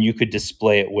 and then you could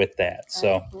display it with that. That's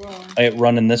so cool. I'm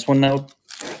running this one now.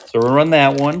 So we'll run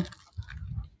that one.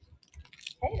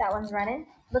 Okay, that one's running.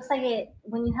 Looks like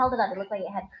when you held it up, it looked like it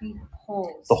had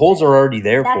holes. The holes are already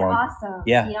there That's for them. Awesome.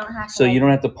 Yeah. So you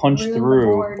don't have to punch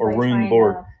through or ruin the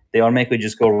board. They automatically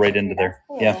just go right into there.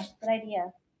 Cool. Yeah. Good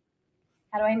idea.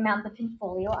 How do I mount the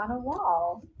pinfolio on a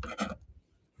wall?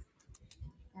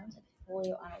 Mount a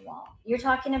pinfolio on a wall. You're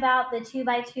talking about the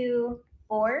 2x2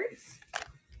 boards?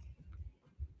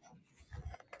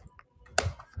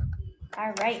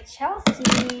 All right,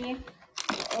 Chelsea.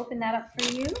 I'll open that up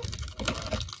for you.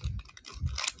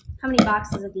 How many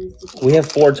boxes of these did you We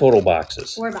have 4 total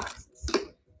boxes. 4 boxes.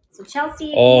 So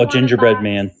Chelsea. Oh, gingerbread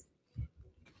man.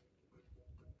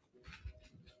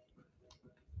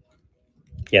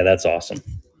 Yeah, that's awesome.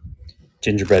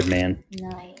 Gingerbread man.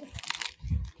 Nice.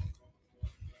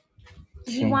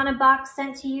 Do you want a box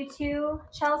sent to you too,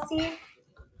 Chelsea?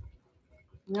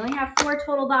 We only have 4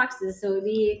 total boxes, so it would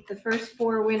be the first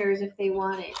 4 winners if they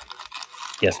want it.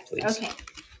 Yes, please. Okay.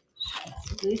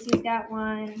 So Lucy's got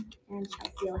one, and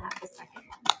Chelsea will have the second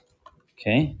one.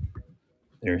 Okay.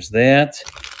 There's that.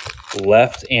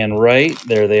 Left and right.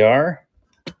 There they are.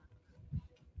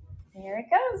 There it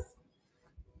goes.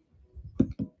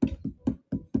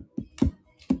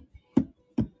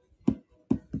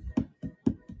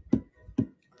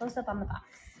 Close up on the box.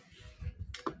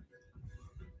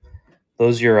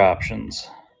 Those are your options.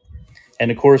 And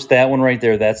of course, that one right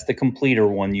there, that's the completer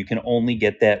one. You can only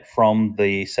get that from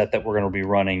the set that we're going to be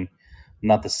running.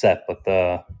 Not the set, but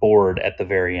the board at the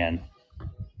very end.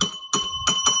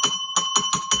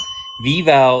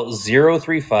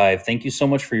 VVal035, thank you so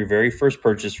much for your very first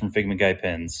purchase from Figment Guy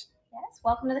Pins. Yes,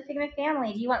 welcome to the Figment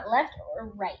family. Do you want left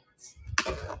or right?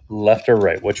 Left or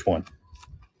right? Which one?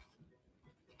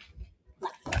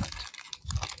 Left.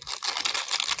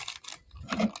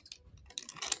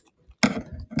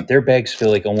 Their bags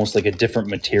feel like almost like a different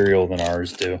material than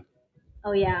ours do.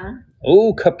 Oh, yeah.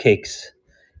 Oh, cupcakes.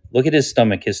 Look at his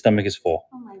stomach. His stomach is full.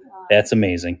 Oh, my God. That's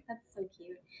amazing. That's so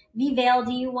cute. VVale,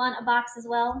 do you want a box as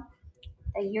well?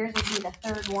 Yours would be the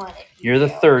third one. You're the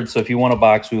third, so if you want a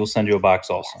box, we will send you a box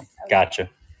also. Yes, okay. Gotcha.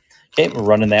 Okay, we're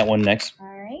running that one next. All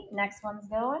right, next one's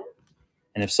going.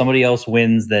 And if somebody else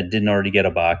wins that didn't already get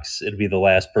a box, it'll be the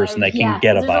last person that can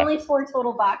get a box. There's only 4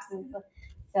 total boxes,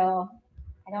 so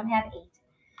I don't have 8.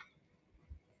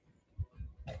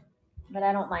 But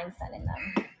I don't mind sending them.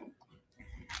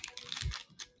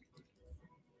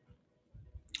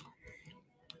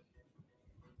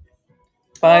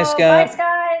 Bye, Scott. Bye,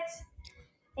 Scott.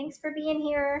 Thanks for being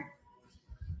here.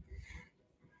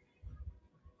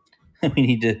 We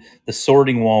need the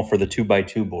sorting wall for the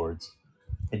 2x2 boards.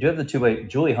 I do have the 2x.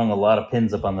 Julie hung a lot of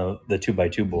pins up on the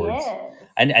 2x2 boards. Yes.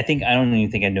 I don't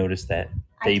even think I noticed that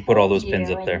you put all those pins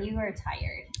up there. You were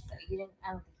tired, so you didn't.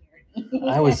 I don't think you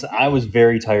heard me. I was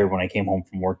very tired when I came home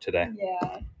from work today.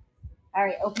 Yeah. All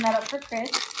right, open that up for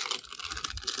Chris.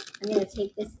 I'm gonna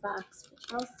take this box for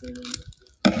Chelsea.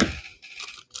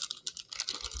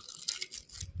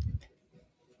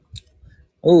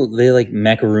 Oh, they like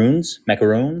macaroons?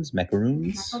 Macaron?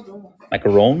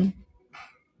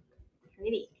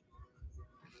 Pretty.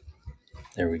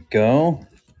 There we go.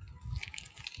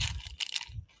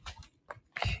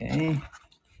 Okay.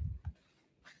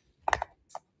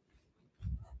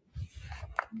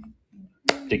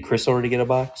 Did Chris already get a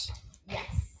box? Yes.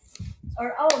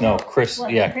 No, Chris.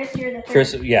 Well, yeah. Chris, you're the third.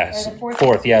 Chris. Yes. Or the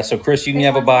fourth. Yeah. So Chris, you can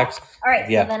have a box. All right.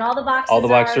 Yeah. So then all the boxes. All the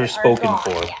boxes are spoken gone.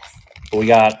 for. Yes. But we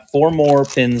got 4 more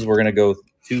pins. We're gonna go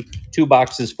two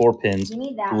boxes, 4 pins, You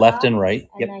need that left box, and right. And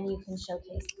Yep. then you can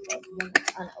showcase the one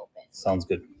that's unopened. Sounds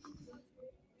good.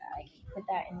 I can put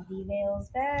that in V-Veil's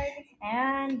bag.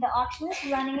 And the auction is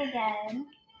running again.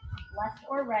 Left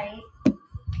or right.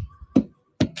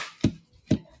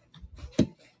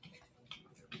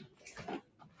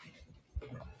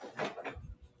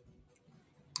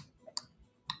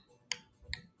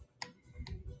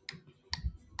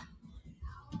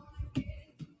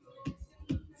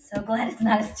 So glad it's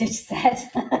not a stitch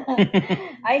set.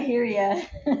 I hear ya.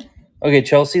 Okay,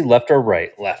 Chelsea, left or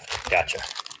right? Left. Gotcha.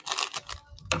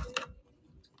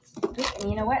 And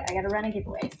you know what? I got to run a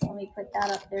giveaway. So let me put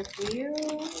that up there for you.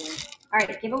 All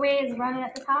right, giveaway is running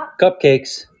at the top.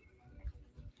 Cupcakes.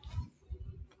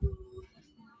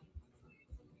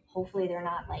 Hopefully they're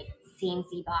not like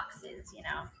CNC boxes, you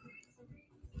know.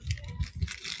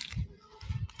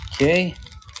 Okay.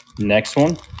 Next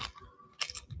one.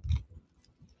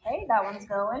 Okay, that one's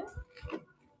going.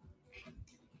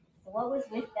 What was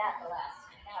with that the last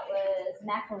time? That was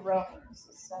macarons.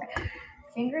 So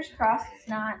fingers crossed it's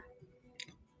not.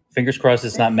 Fingers crossed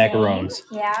it's not same. macarons.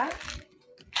 Yeah.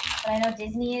 But I know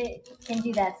Disney can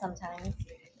do that sometimes.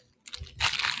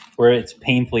 Where it's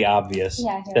painfully obvious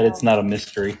that it's not a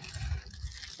mystery.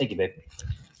 Thank you, babe.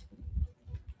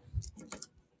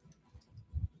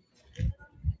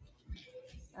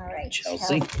 All right,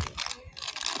 Chelsea.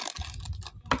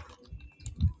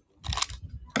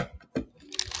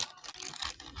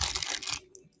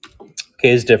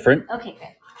 Okay, it's different. Okay,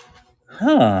 good.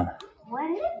 Huh.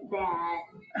 What is that?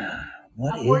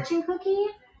 What a is? fortune cookie?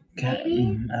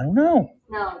 Maybe? I don't know.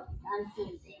 No,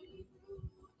 unseen thing.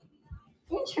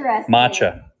 Interesting.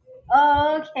 Matcha.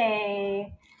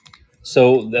 Okay.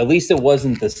 So at least it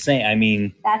wasn't the same. I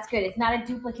mean, that's good. It's not a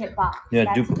duplicate box. Yeah,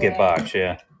 that's duplicate good. box.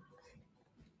 Yeah.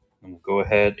 And we'll go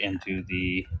ahead and do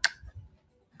the.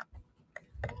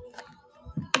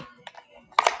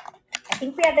 I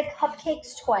think we had the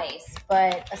cupcakes twice,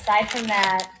 but aside from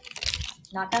that,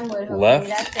 knock on wood, hopefully Left.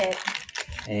 that's it.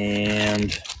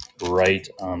 And right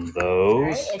on All those.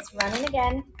 right, it's running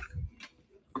again.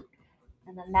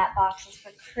 And then that box is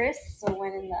for Chris. So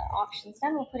when the auction's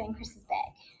done, we'll put it in Chris's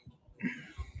bag.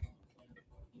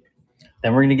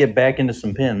 Then we're going to get back into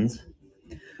some pins.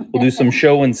 We'll do some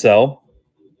show and sell.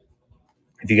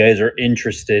 If you guys are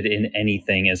interested in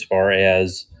anything as far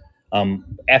as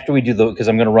after we do the, because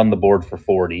I'm going to run the board for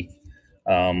 40.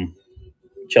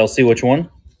 Chelsea, which one?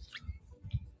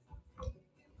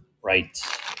 Right.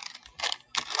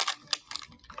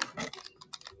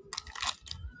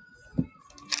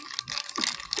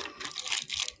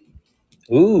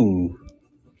 Ooh.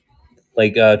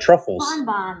 Like truffles.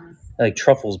 Bonbons. Like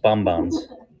truffles, bonbons.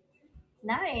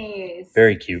 Nice.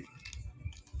 Very cute.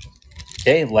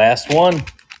 Okay, last one.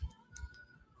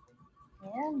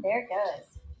 And there it goes.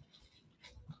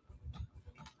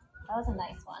 That was a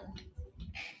nice one.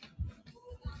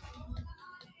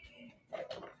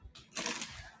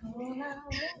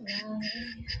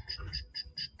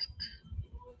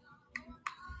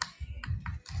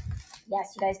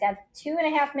 Yes, you guys got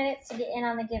 2.5 minutes to get in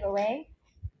on the giveaway.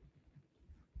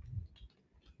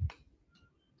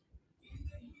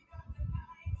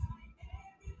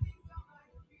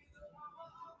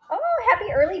 Oh,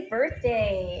 happy early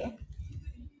birthday.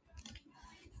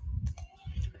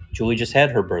 Julie just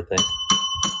had her birthday.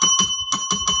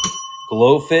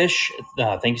 Glowfish,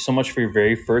 thank you so much for your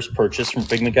very first purchase from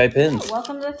Figment Guy Pins. Oh,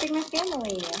 welcome to the Figment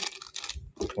family.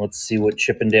 Let's see what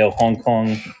Chippendale Hong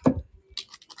Kong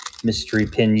mystery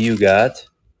pin you got.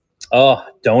 Oh,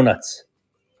 donuts.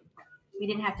 We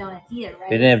didn't have donuts either, right?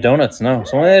 They didn't have donuts, no.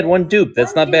 So I had one dupe.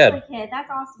 That's not bad. That's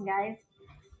awesome, guys.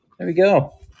 There we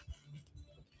go.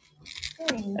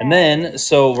 Very nice. And then,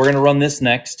 so we're going to run this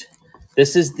next.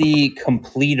 This is the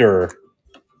completer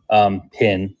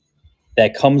pin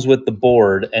that comes with the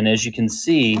board. And as you can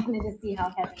see, I wanted to see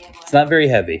how heavy it was. it's not very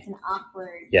heavy. It's an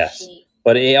awkward Yes. shape.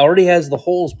 But it already has the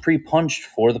holes pre-punched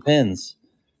for the pins.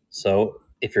 So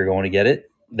if you're going to get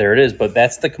it, there it is. But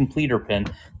that's the completer pin.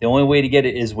 The only way to get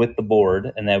it is with the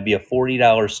board, and that would be a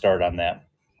 $40 start on that.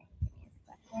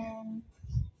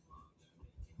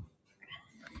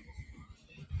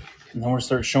 And then we'll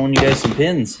start showing you guys some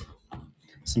pins.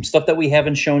 Some stuff that we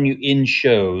haven't shown you in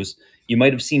shows. You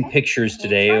might have seen pictures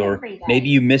today, or maybe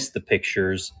you missed the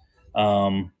pictures.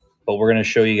 But we're going to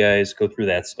show you guys, go through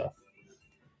that stuff.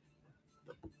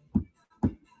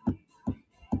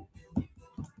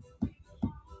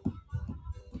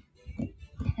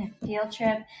 Field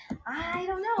trip. I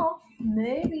don't know.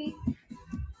 Maybe.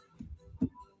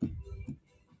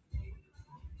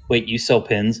 Wait, you sell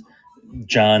pins?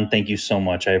 John, thank you so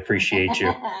much. I appreciate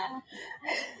you.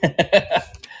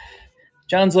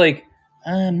 John's like,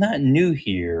 I'm not new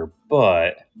here,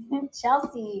 but...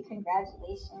 Chelsea,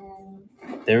 congratulations.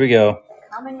 There we go.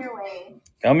 Coming your way.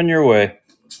 Coming your way.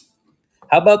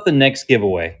 How about the next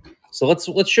giveaway? So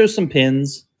let's show some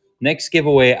pins. Next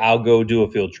giveaway, I'll go do a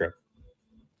field trip,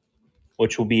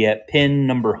 which will be at pin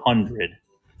number 100.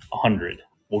 100.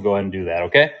 We'll go ahead and do that,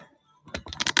 okay?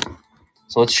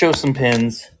 So let's show some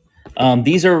pins.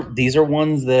 These are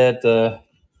ones that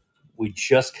we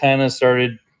just kind of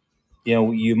started. You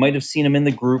know, you might have seen them in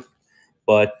the group,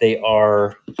 but they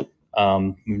are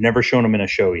we've never shown them in a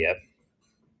show yet.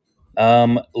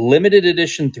 Limited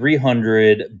edition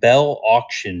 300 Bell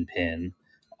auction pin,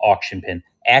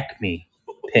 Acme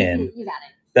pin. You got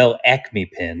it. Bell Acme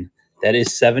pin. That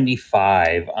is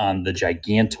 75 on the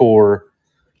Gigantor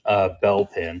Bell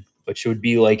pin, which would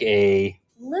be like a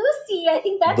Lucy. I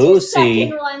think that's Lucy. your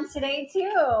second one today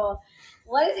too.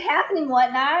 What is happening,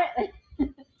 whatnot?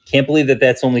 Can't believe that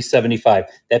that's only 75.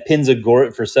 That pin's a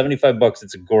for 75 bucks.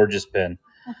 It's a gorgeous pin.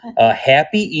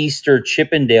 Happy Easter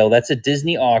Chippendale. That's a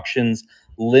Disney Auctions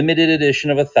limited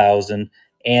edition of 1,000,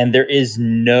 and there is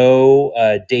no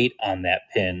date on that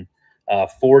pin.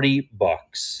 40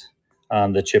 bucks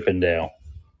on the Chippendale.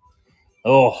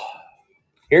 Oh,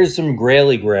 here's some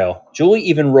Graily Grail. Julie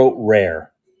even wrote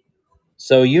rare.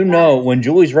 So you know when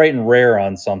Julie's writing rare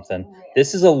on something.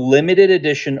 This is a limited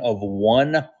edition of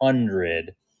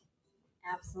 100.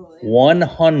 Absolutely.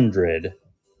 100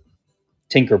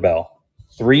 Tinkerbell.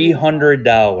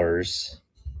 $300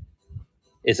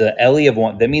 is an Ellie of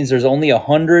one. That means there's only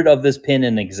 100 of this pin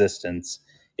in existence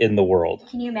in the world.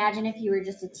 Can you imagine if you were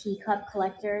just a teacup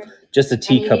collector? Just a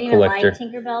teacup collector.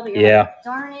 Tinkerbell, but you're yeah. like,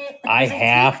 darn it. I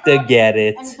have to get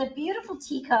it. And it's a beautiful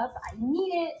teacup. I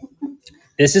need it.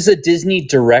 This is a Disney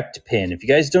Direct pin. If you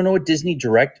guys don't know what Disney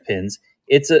Direct pins,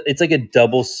 it's like a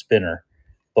double spinner.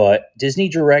 But Disney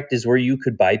Direct is where you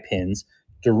could buy pins.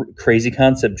 Crazy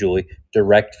concept, Julie.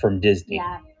 Direct from Disney.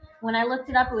 Yeah. When I looked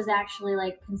it up, it was actually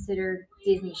like considered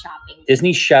Disney shopping.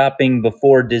 Disney shopping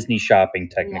before Disney shopping,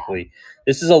 technically. Yeah.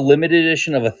 This is a limited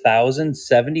edition of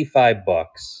 1,075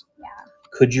 bucks. Yeah.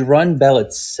 Could you run Belle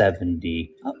at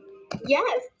 70? Oh.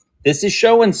 Yes. This is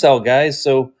show and sell, guys.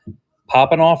 So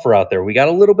pop an offer out there. We got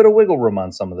a little bit of wiggle room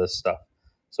on some of this stuff.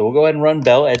 So we'll go ahead and run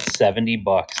Belle at 70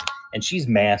 bucks. And she's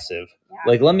massive. Yeah.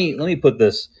 Like, let me put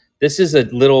this. This is a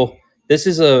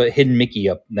hidden Mickey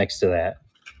up next to that.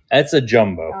 That's a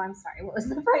jumbo. Oh, I'm sorry. What was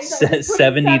the price?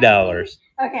 $70.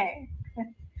 Okay.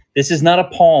 This is not a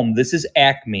Palm. This is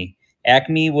Acme.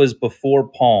 Acme was before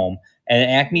Palm. And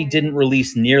Acme didn't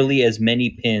release nearly as many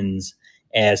pins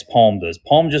as Palm does.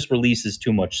 Palm just releases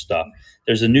too much stuff.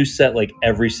 There's a new set like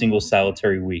every single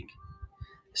solitary week.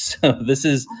 So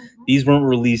these weren't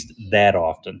released that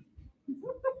often.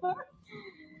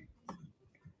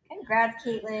 Congrats,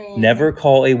 Caitlin. Never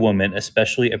call a woman,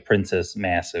 especially a princess,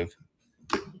 massive.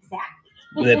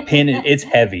 Exactly. The pin, it's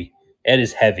heavy. It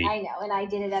is heavy. I know, and I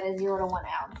did it at a 0 to 1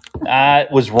 ounce. I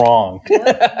was wrong.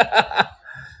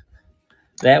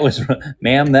 That was,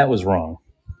 ma'am, that was wrong.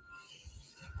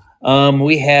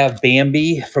 We have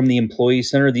Bambi from the Employee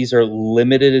Center. These are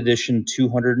limited edition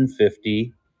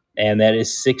 250, and that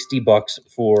is 60 bucks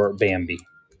for Bambi.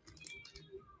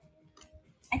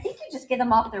 I think you just get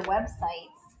them off their websites.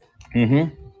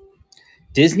 Mm-hmm.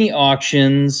 Disney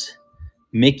Auctions,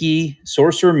 Mickey,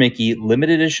 Sorcerer Mickey,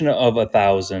 limited edition of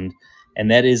 1,000,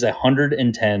 and that is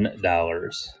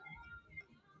 $110.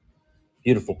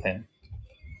 Beautiful pin.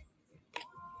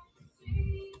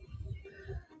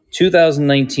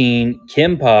 2019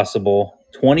 Kim Possible,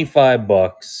 25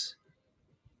 bucks.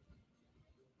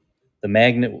 The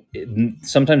magnet,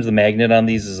 sometimes the magnet on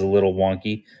these is a little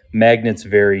wonky. Magnet's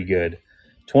very good.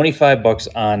 25 bucks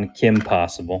on Kim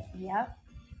Possible. Yep.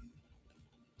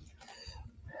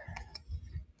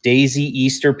 Daisy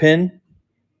Easter pin.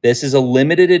 This is a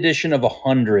limited edition of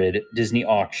 100 Disney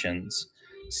Auctions.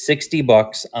 60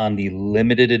 bucks on the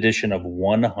limited edition of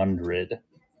 100.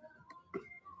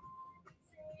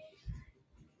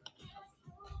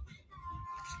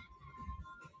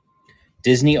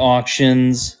 Disney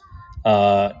Auctions,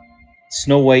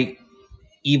 Snow White,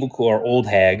 Evil or Old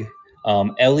Hag,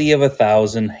 Ellie of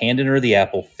 1,000, handing her the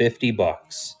apple, 50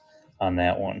 bucks on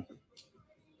that one.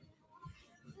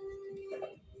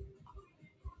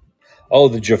 Oh,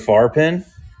 the Jafar pin?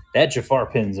 That Jafar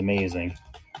pin's amazing.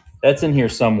 That's in here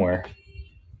somewhere.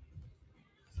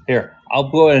 Here, I'll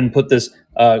go ahead and put this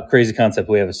crazy concept.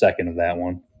 We have a second of that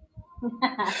one.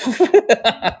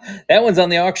 That one's on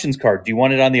the auctions card. Do you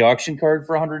want it on the auction card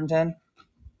for 110?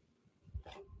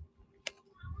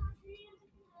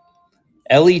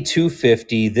 LE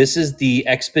 250. This is the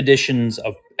Expedition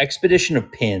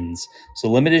of Pins. So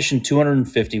limited edition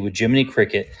 250 with Jiminy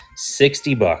Cricket,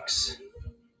 60 bucks.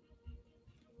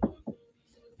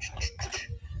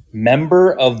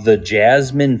 Member of the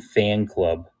Jasmine Fan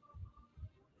Club,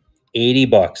 80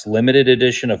 bucks. Limited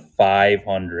edition of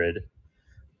 500.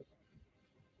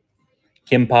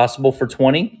 Kim Possible for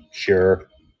 20? Sure.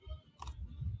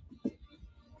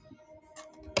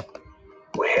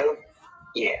 Well,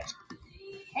 yes.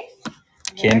 Okay.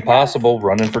 Kim Possible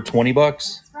running for 20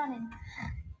 bucks. It's running.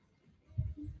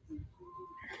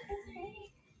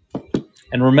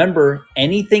 And remember,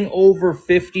 anything over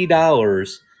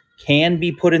 $50 can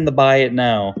be put in the buy it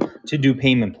now to do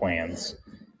payment plans.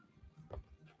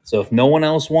 So if no one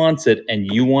else wants it and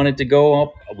you want it to go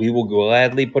up, we will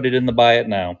gladly put it in the buy it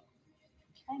now.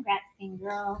 Congrats, Pink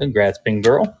Girl. Congrats, Pink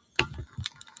Girl.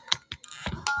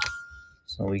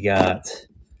 So we got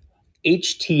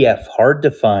HTF, hard to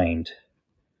find.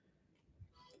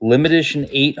 Limited edition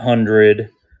 800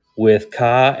 with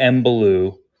Ka and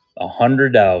Baloo,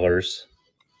 $100.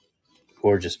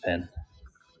 Gorgeous pin.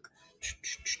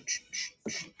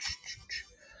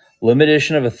 Limited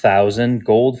edition of 1,000,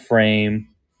 gold frame,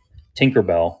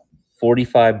 Tinkerbell,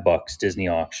 45 bucks, Disney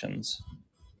Auctions.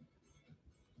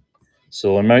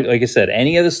 So like I said,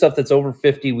 any of the stuff that's over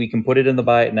 50, we can put it in the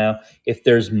buy it now. If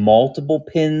there's multiple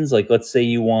pins, like let's say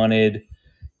you wanted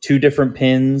 2 different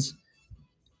pins,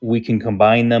 we can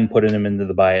combine them, put them into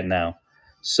the buy it now.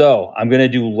 So I'm going to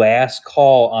do last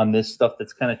call on this stuff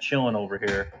that's kind of chilling over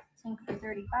here. Pink for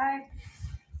 35.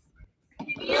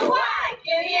 Give me a Y,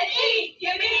 give me an E,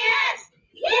 give me an S.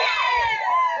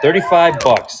 Yeah! 35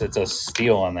 bucks. It's a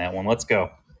steal on that one. Let's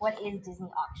go. What is Disney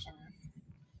Auctions?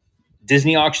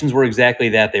 Disney Auctions were exactly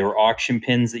that. They were auction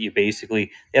pins that you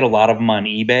basically, they had a lot of them on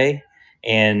eBay,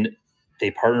 and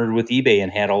they partnered with eBay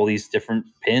and had all these different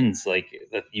pins like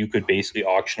that you could basically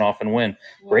auction off and win.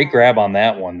 Yeah. Great grab on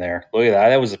that one there. Look at that.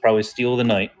 That was probably steal of the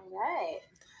night. All right.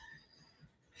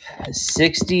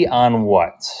 60 on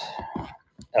what?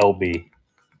 LB.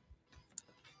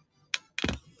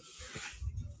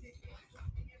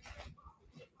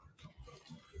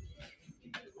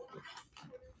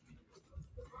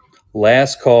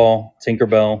 Last call,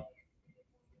 Tinkerbell.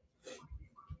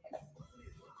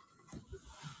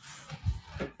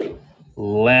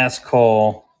 Last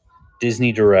call,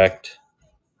 Disney Direct.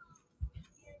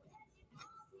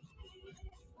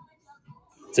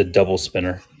 It's a double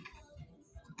spinner.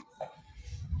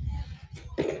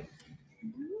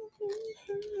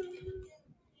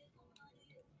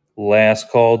 Last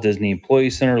call, Disney Employee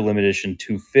Center, limited edition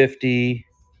 250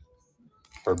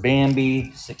 for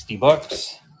Bambi,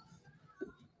 $60.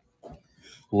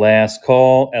 Last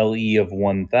call, LE of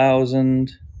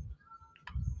 1,000.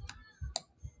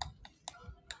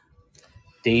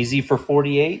 Daisy for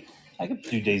 48. I could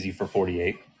do Daisy for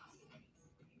 48.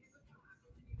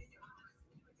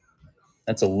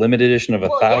 That's a limited edition of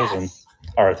 1,000, yes.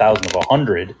 or 1,000 of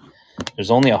 100. There's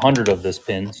only 100 of this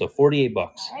pin, so $48.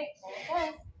 All right, there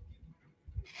it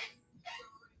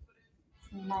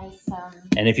goes. Nice.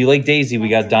 And if you like Daisy, we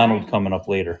got Donald coming up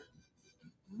later.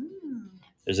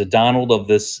 There's a Donald of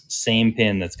this same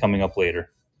pin that's coming up later.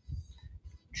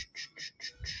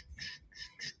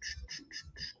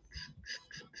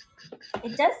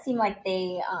 It does seem like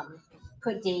they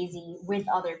put Daisy with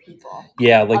other people.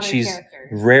 Yeah, like other she's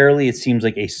characters. rarely, it seems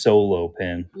like a solo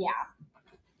pin. Yeah.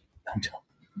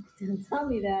 Don't tell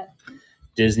me that.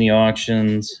 Disney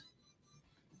auctions.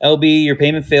 LB, your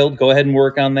payment failed. Go ahead and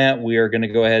work on that. We are going to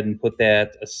go ahead and put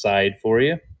that aside for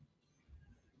you.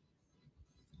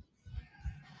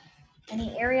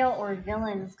 Any Ariel or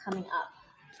villains coming up?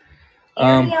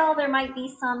 Um, Ariel, there might be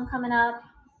some coming up.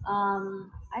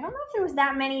 I don't know if there was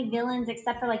that many villains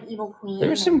except for like Evil Queen. There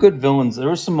were some good villains. There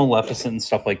was some Maleficent and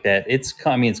stuff like that. It's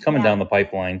coming down the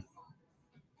pipeline.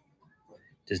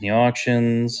 Disney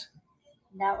auctions.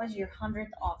 That was your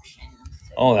 100th auction.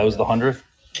 So Oh, that was the 100th?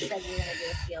 you said you were gonna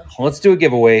do a field trip. Well, let's do a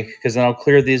giveaway because then I'll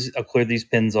clear these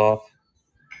pins off.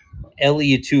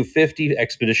 LE 250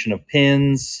 Expedition of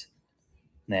Pins.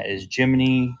 That is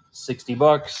Jiminy,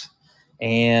 $60.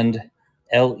 And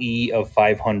LE of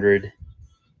 500,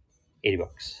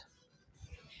 $80.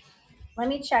 Let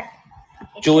me check.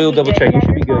 It Julie will should be double good. check. It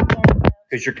should be Yeah, good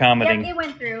because you're commenting. Yep, it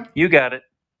went through. You got it.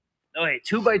 Okay,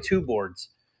 2x2 boards.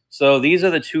 So these are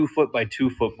the 2 foot by 2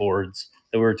 foot boards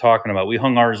that we were talking about. We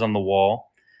hung ours on the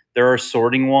wall. There are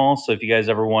sorting walls. So if you guys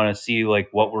ever want to see like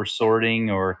what we're sorting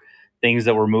or things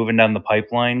that we're moving down the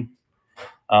pipeline,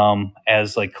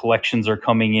 as like collections are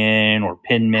coming in or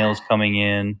pin mails coming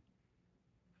in.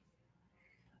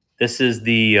 This is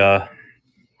the,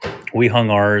 we hung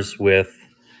ours with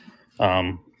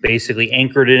basically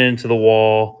anchored it into the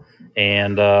wall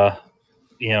and,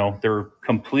 you know, they're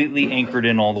completely anchored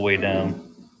in all the way down.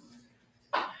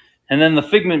 And then the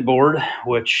Figment board,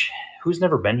 which who's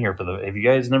never been here for the, have you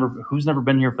guys never, who's never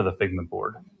been here for the Figment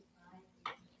board?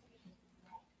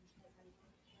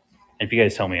 If you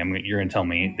guys tell me, you're going to tell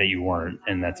me that you weren't,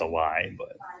 and that's a lie,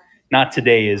 but not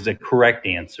today is the correct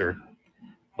answer.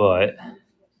 But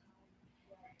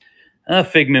a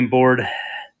Figment board,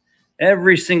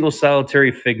 every single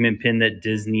solitary Figment pin that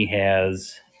Disney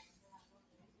has.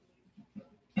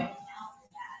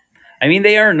 I mean,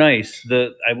 they are nice.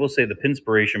 I will say the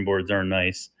Pinspiration boards are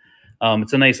nice.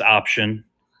 It's a nice option.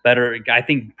 Better, I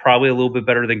think probably a little bit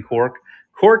better than cork.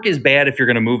 Cork is bad if you're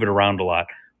going to move it around a lot.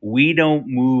 We don't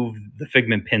move the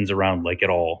Figment pins around like at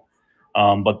all.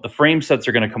 But the frame sets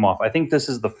are going to come off. I think this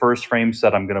is the first frame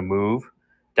set I'm going to move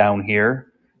down here.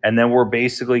 And then we're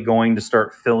basically going to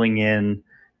start filling in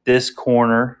this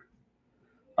corner.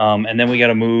 And then we got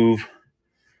to move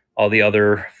all the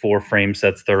other 4 frame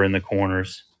sets that are in the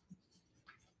corners.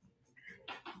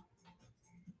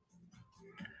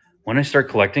 When I start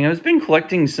collecting, I've been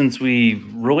collecting since we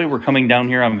really were coming down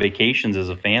here on vacations as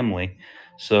a family.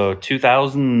 So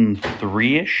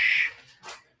 2003-ish.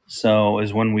 So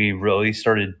is when we really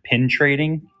started pin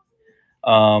trading.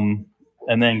 And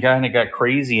then kind of got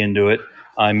crazy into it.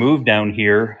 I moved down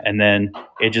here and then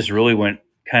it just really went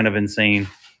kind of insane.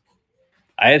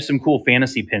 I have some cool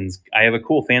fantasy pins. I have a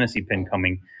cool fantasy pin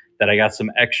coming that I got some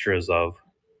extras of.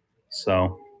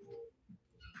 So,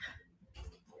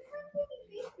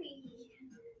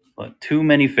 but too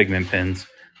many Figment pins.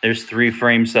 There's 3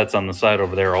 frame sets on the side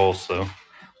over there also.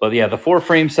 But yeah, the 4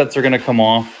 frame sets are going to come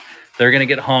off. They're going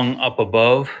to get hung up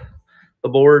above the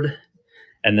board.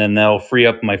 And then that'll free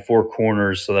up my 4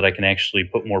 corners so that I can actually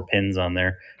put more pins on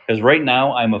there. Because right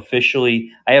now I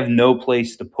have no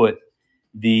place to put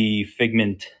the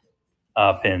Figment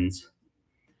pins.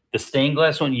 The stained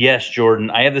glass one, yes,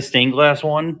 Jordan. I have the stained glass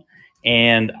one,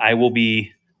 and I will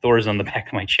be, Thor's on the back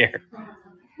of my chair.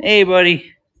 Hey,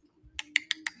 buddy.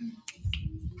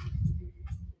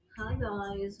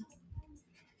 guys.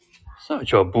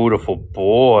 Such a beautiful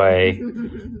boy.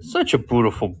 Such a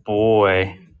beautiful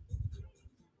boy.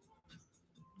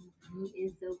 He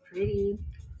is so pretty.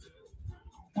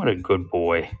 What a good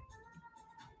boy.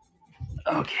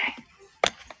 Okay.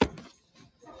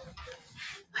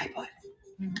 Hi, bud.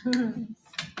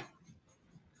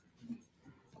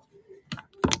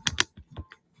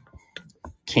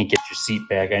 Can't get your seat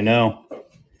back, I know.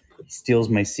 He steals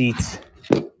my seats.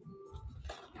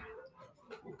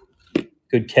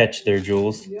 Good catch there,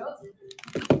 Jules.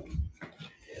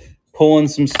 Pulling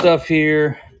some stuff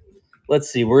here. Let's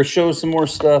see, we're showing some more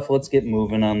stuff. Let's get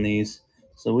moving on these.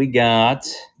 So we got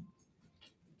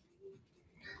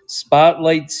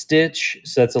Spotlight Stitch.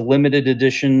 So that's a limited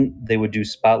edition. They would do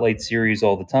Spotlight series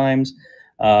all the times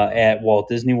at Walt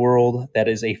Disney World. That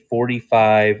is a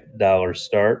 $45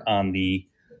 start on the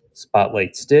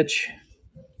Spotlight Stitch.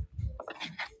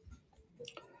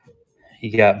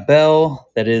 You got Belle.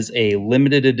 That is a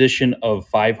limited edition of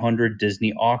 500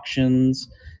 Disney auctions,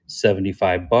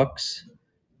 $75.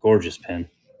 Gorgeous pin.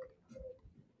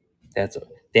 That's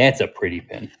a pretty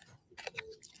pin.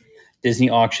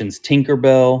 Disney auctions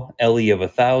Tinkerbell, Ellie of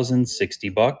 1,000,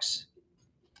 $60.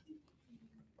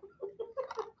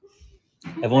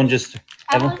 Evelyn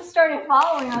started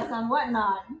following us on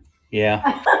Whatnot. Yeah.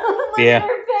 Look Yeah. at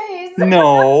her face.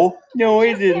 No, it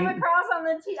Just didn't. Came across on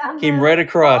the Came right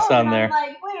across phone, on and there. I'm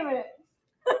like, wait a minute.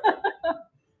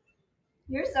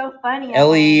 You're so funny.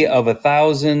 Ellie of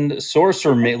 1,000,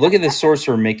 Sorcerer Mickey. Look at this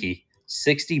Sorcerer Mickey,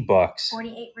 $60.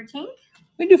 48 for Tink.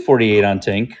 We can do 48 on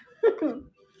Tink.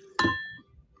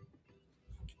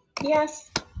 Yes.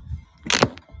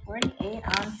 48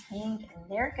 on Tink, and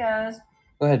there it goes.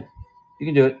 Go ahead. You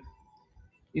can do it.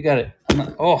 You got it.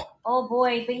 Oh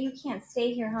boy, but you can't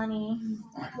stay here, honey.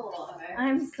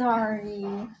 I'm sorry.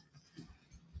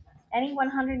 Any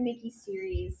 100 Mickey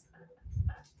series.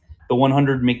 The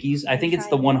 100 Mickeys. I think it's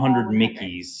the 100 100.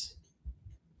 Mickeys.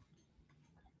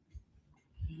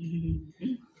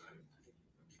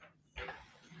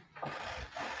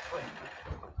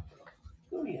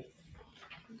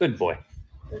 Good boy.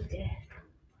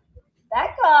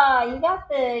 Becca, you got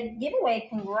the giveaway.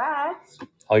 Congrats.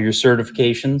 All your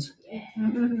certifications.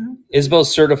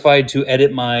 Isabel's certified to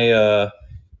edit my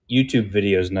YouTube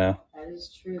videos now. That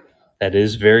is true. That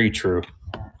is very true.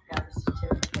 Got a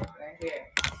certificate right here.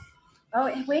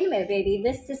 Oh, wait a minute, baby.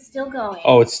 This is still going.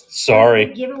 Oh, it's It's sorry.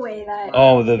 the giveaway that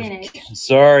Oh, finished.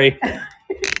 sorry.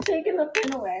 Taking the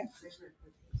pin away.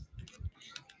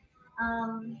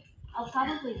 I'll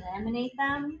probably laminate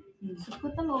them. So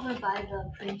put them over by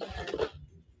the printer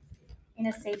in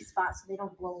a safe spot so they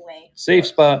don't blow away. Safe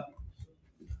spot.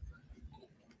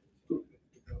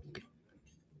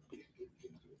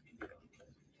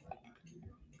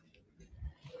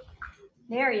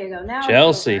 There you go. Now it's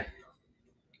Chelsea. over.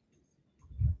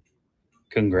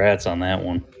 Congrats on that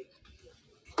one.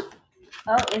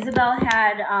 Oh, Isabel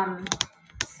had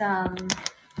some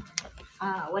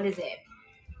what is it?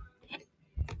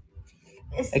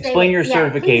 Explain your Please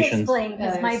certifications. explain,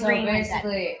 because my so brain went dead.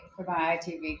 basically, for my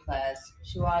ITV class,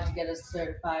 she wanted to get us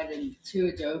certified in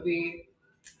 2 Adobe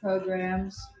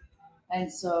programs.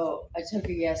 And so I took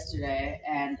it yesterday,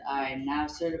 and I'm now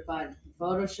certified in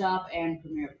Photoshop and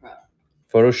Premiere Pro.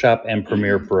 Photoshop and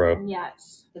Premiere Pro.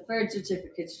 Yes. The third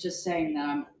certificate's just saying that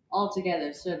I'm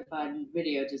altogether certified in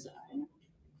video design.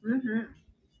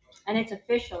 And it's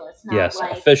official. It's not Yes,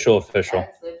 like official. That's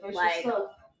the official Like-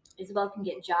 stuff. Isabel can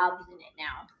get jobs in it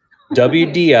now.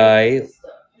 WDI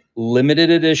limited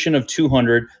edition of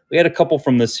 200. We had a couple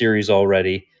from this series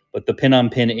already, but the pin on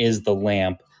pin is the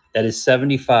lamp. That is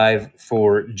 $75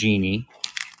 for Jeannie.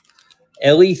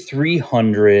 Ellie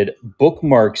 300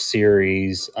 bookmark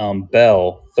series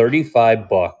Belle,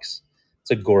 $35.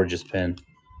 It's a gorgeous pin.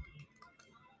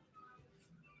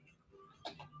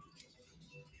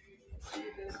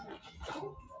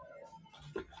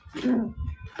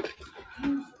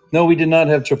 No, we did not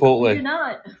have Chipotle. We do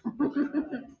not.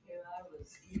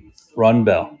 Run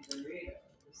Bell.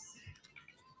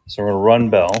 So we're gonna run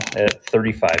Bell at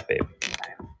 35, babe.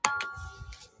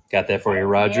 Got that for you,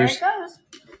 Rogers. There it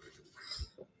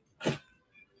goes.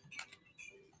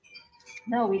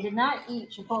 No, we did not eat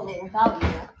Chipotle without you.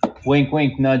 Wink,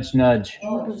 wink, nudge, nudge.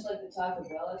 Oh, just like the Taco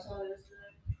Bell I saw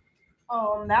yesterday?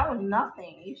 Oh, that was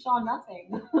nothing. You saw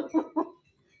nothing.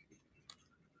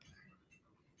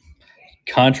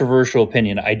 Controversial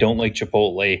opinion. I don't like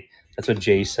Chipotle. That's what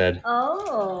Jay said.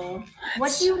 Oh,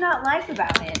 what do you not like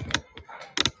about it?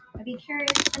 I'd be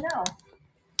curious to know.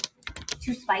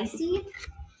 Too spicy?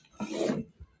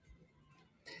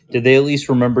 Did they at least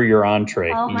remember your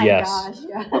entree? Oh my Yes. gosh.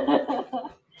 Yeah.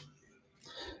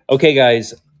 Okay,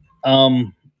 guys.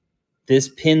 This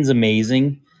pin's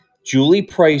amazing. Julie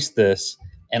priced this,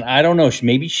 and I don't know.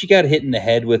 Maybe she got hit in the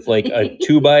head with like a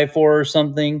 2x4 or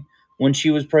something when she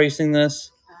was pricing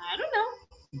this. I don't know.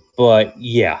 But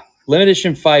yeah, limited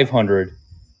edition 500.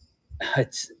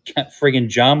 It's got friggin'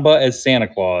 Jamba as Santa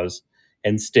Claus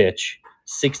and Stitch,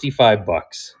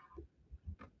 $65.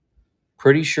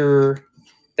 Pretty sure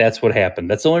that's what happened.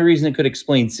 That's the only reason it could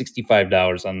explain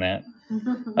 $65 on that.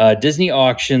 Disney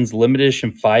Auctions, limited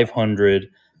edition 500.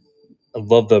 I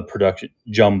love the production.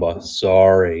 Jumba,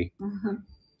 sorry.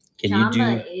 Can Jamba you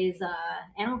do? Is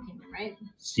Animal Kingdom, right?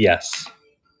 Yes.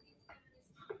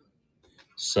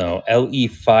 So LE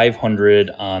 500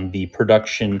 on the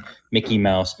production Mickey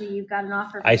Mouse. So you've got an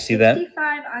offer. For I see that.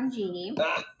 65 on Genie.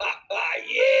 Yes.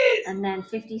 And then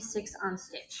 56 on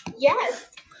Stitch. Yes.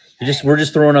 We're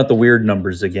just throwing out the weird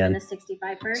numbers And again. the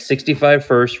 65 first. 65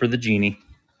 first for the Genie.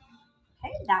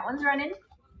 Okay, that one's running.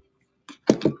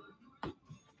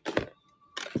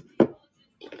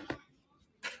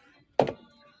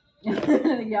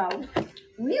 Yeah,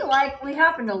 we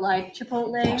happen to like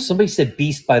Chipotle. Oh, somebody said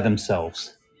Beast by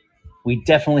themselves. We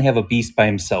definitely have a Beast by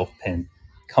himself pin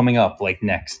coming up like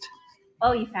next.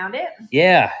 Oh, you found it?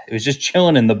 Yeah, it was just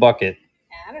chilling in the bucket.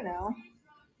 I don't know.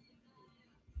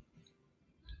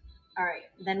 All right,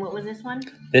 then what was this one?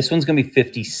 This one's going to be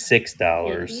 $56.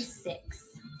 56.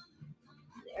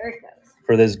 There it goes.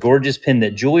 For this gorgeous pin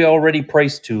that Julie already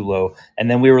priced too low. And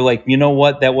then we were like, you know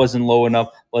what? That wasn't low enough.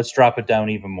 Let's drop it down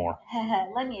even more.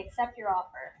 Let me accept your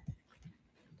offer.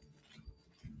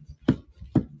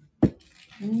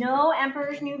 No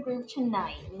Emperor's New Groove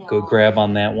tonight. No. Go grab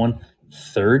on that one.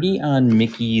 30 on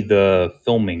Mickey, the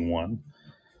filming one.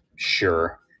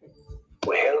 Sure.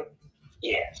 Well,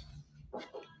 yes. All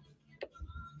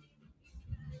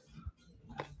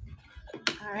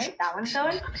right, that one's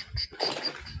going.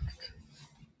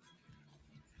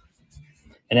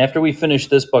 And after we finish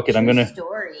this bucket, I'm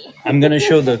gonna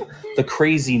show the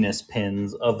craziness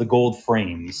pins of the gold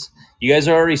frames. You guys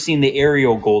have already seen the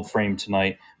Ariel gold frame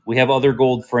tonight. We have other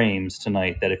gold frames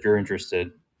tonight that if you're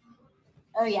interested.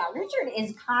 Oh yeah, Richard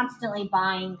is constantly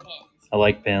buying pins. I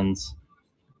like pins.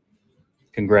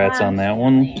 Congrats on that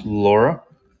one, Laura.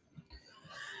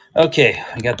 Okay,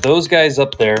 I got those guys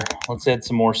up there. Let's add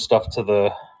some more stuff to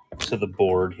the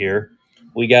board here.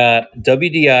 We got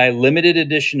WDI limited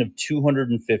edition of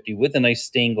 250 with a nice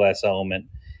stained glass element.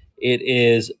 It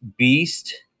is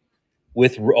Beast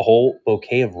with a whole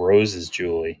bouquet of roses,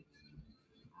 Julie.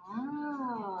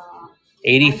 Oh.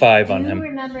 85 on I him.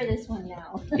 remember this one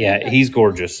now. Yeah, he's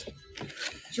gorgeous.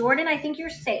 Jordan, I think you're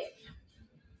safe.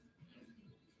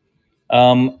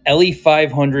 LE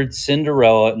 500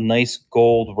 Cinderella, nice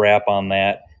gold wrap on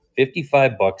that.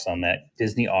 $55 on that.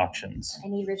 Disney Auctions. I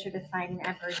need Richard to find an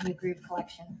Emperor's New Groove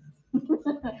collection.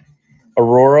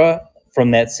 Aurora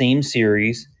from that same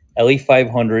series, LE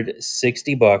 500,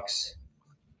 $60.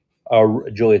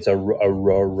 Julie, it's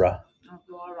Aurora.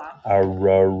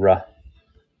 Aurora.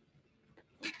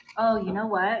 Oh, you know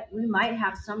what? We might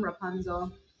have some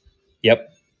Rapunzel. Yep.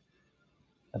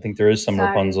 I think there is some Sorry,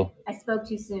 Rapunzel. I spoke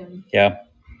too soon. Yeah.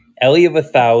 Ellie of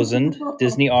 1,000,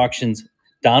 Disney Auctions,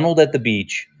 Donald at the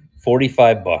Beach,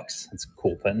 $45. That's a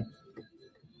cool pin.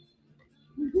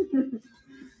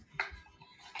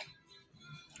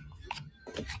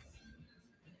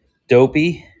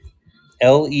 Dopey,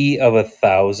 LE of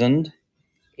 1,000,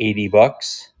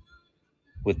 $80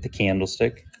 with the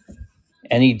candlestick.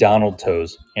 Any Donald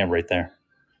toes. Yeah, right there.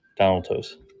 Donald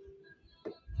toes.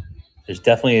 There's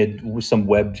definitely some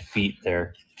webbed feet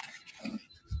there.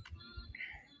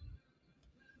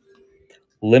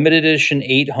 Limited edition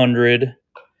 800.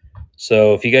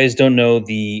 So if you guys don't know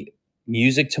the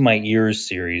Music to My Ears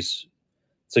series,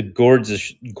 it's a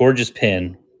gorgeous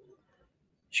pin.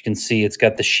 As you can see, it's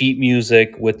got the sheet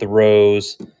music with the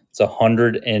rose. It's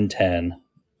 110.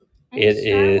 It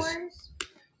is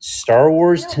Star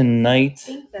Wars tonight.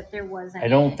 Think that there was I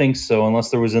don't think so, unless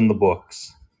there was in the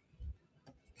books.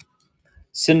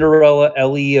 Cinderella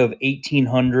LE of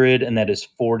 1,800, and that is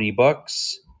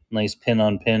 $40. Nice pin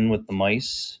on pin with the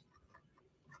mice.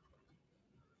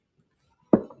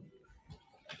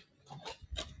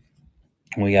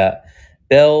 We got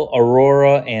Belle,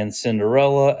 Aurora, and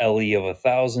Cinderella LE of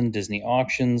 1,000. Disney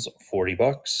Auctions, $40.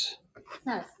 It's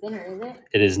not a spinner, is it?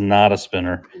 It is not a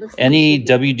spinner. Looks Any like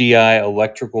WDI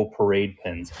electrical parade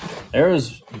pins.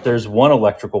 There's one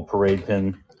electrical parade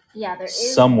pin. Yeah, there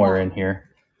is somewhere one. in here.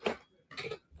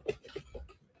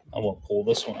 I won't pull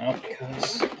this one out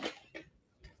because I'll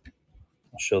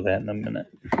show that in a minute.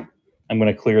 I'm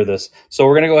going to clear this. So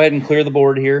we're going to go ahead and clear the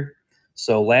board here.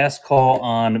 So last call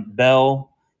on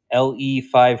Belle LE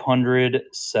 500,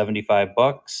 $75.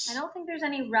 I don't think there's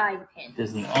any ride pins.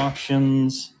 Disney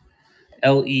auctions.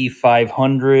 LE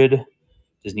 500,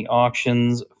 Disney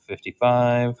auctions,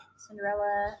 55.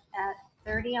 Cinderella at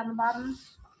 30 on the bottom.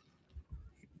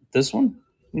 This one?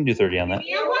 We can do 30 on that. Give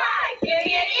me a Y, give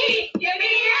me an E, give me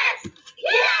an S.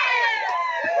 Yeah!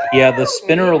 Yeah, the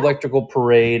Spinner Electrical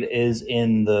Parade is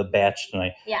in the batch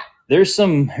tonight. Yeah. There's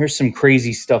some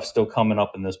crazy stuff still coming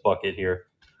up in this bucket here.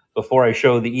 Before I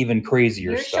show the even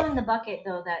crazier You're stuff. showing the bucket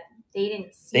though that they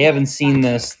didn't see. They haven't seen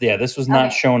this. Yeah, this was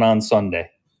not shown on Sunday.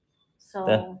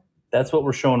 So that's what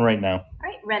we're showing right now. All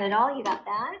right, read it all. You got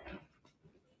that.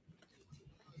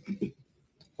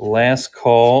 Last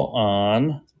call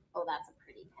on Oh, that's a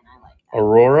pretty pin. I like that.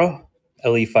 Aurora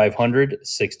LE 500,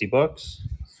 $60.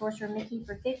 Sorcerer Mickey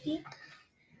for 50.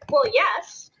 Well,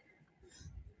 yes.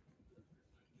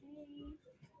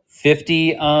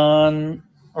 50 on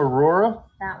Aurora.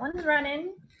 That one's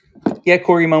running. Yeah,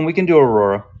 Corey, Mom, we can do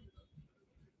Aurora.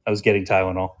 I was getting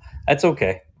Tylenol. That's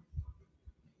okay.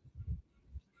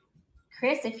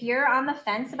 Chris, if you're on the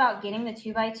fence about getting the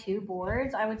 2x2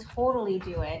 boards, I would totally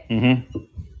do it. Mm-hmm.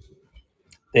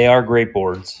 They are great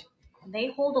boards. They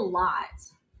hold a lot.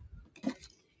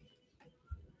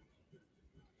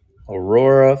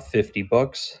 Aurora,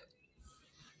 $50.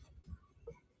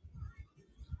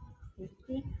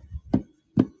 50.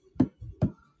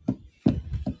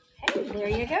 Okay, there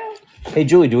you go. Hey,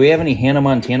 Julie, do we have any Hannah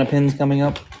Montana pins coming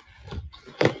up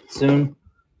soon?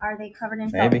 Are they covered in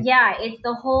felt? Maybe. Yeah, it's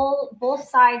both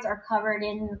sides are covered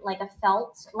in like a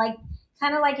felt, like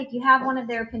kind of like if you have one of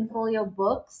their Pinfolio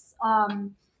books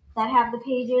that have the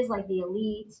pages like the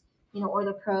Elite, or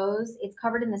the Pros. It's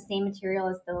covered in the same material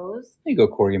as those. There you go,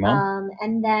 Corey, Mom.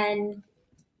 And then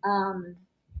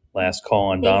Last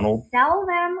call on they Donald. sell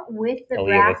them with the LE of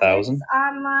brackets 1,000.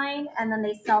 online, and then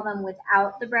they sell them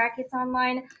without the brackets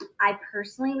online. I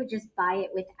personally would just buy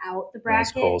it without the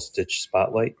brackets. Last call Stitch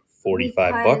Spotlight, $45.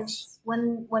 Because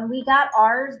when we got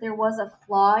ours, there was a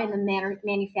flaw in the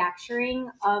manufacturing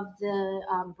of the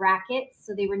brackets,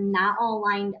 so they were not all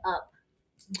lined up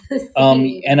the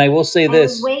same. And I will say and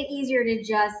this: it was way easier to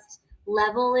just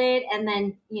level it and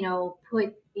then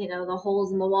put the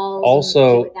holes in the walls.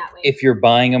 also, and do it that way. if you're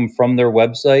buying them from their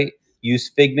website, use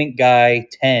Figment Guy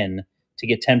 10 to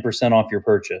get 10% off your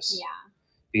purchase. Yeah,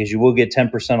 because you will get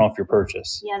 10% off your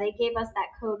purchase. yeah, they gave us that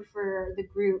code for the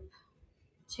group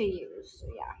to use. So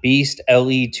yeah. Beast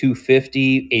LE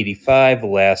 250, 85,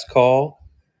 last call.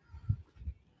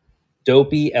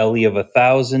 Dopey LE of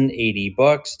 1,000,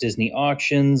 $80. Disney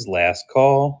auctions, last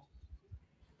call.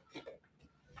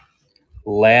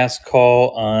 Last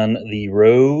call on the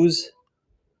Rose.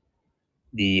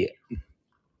 That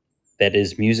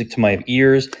is music to my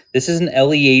ears. This is an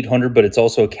LE 800, but it's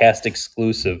also a cast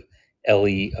exclusive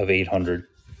LE of 800.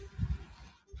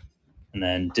 And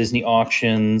then Disney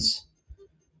auctions,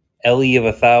 LE of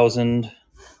 1,000,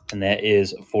 and that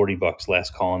is $40.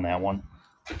 Last call on that one.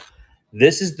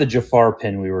 This is the Jafar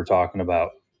pin we were talking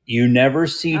about. You never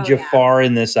see Jafar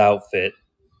in this outfit.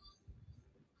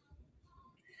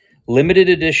 Limited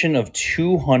edition of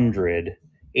 200,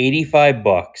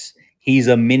 $85. He's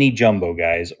a mini jumbo,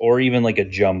 guys, or even like a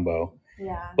jumbo.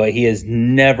 Yeah. But he is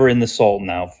never in the Sultan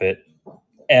outfit,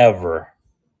 ever.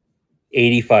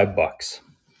 $85.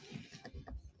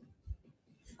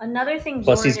 Another thing.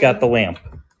 Plus, he's got the lamp.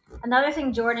 Another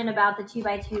thing, Jordan, about the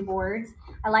 2x2 boards,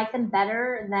 I like them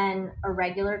better than a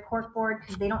regular cork board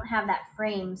because they don't have that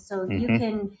frame, so you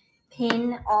can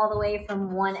pin all the way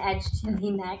from one edge to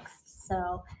the next.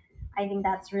 So I think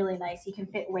that's really nice. You can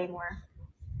fit way more.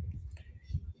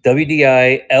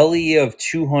 WDI LE of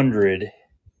 200,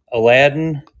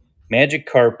 Aladdin, Magic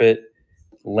Carpet,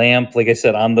 lamp. Like I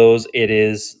said, on those, it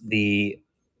is the,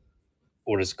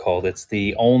 what is it called? It's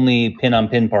the only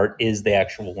pin-on-pin part is the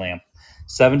actual lamp.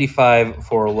 $75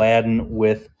 for Aladdin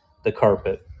with the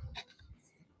carpet.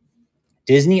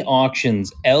 Disney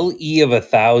auctions, LE of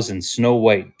 1,000, Snow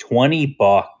White,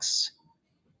 $20.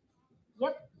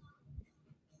 Yep.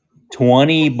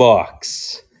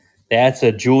 $20. That's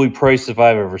a Julie price if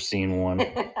I've ever seen one.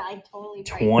 I totally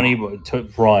 20 to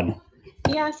run.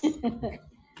 Yes.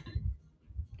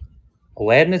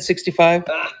 Aladdin at 65.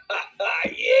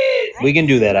 Yes. We can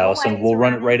do that, Allison. We'll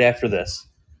run it right after this.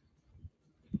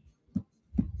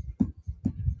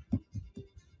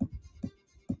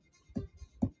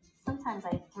 Sometimes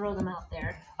I throw them out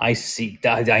there. I see.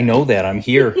 I know that. I'm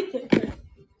here.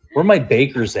 Where are my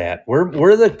bakers at? Where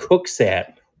are the cooks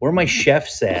at? Where are my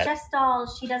chefs at? Chef Stall,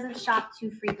 she doesn't shop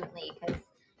too frequently because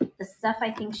the stuff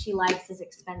I think she likes is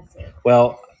expensive.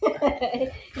 Well,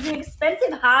 it's an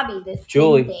expensive hobby, this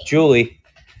Julie.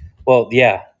 Well,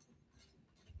 yeah.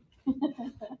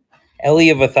 Ellie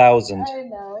of 1,000. I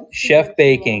know. It's Chef super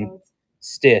Baking. cute.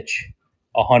 Stitch.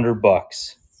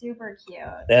 $100. Super cute.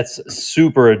 That's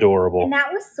super adorable. And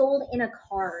that was sold in a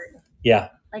card. Yeah.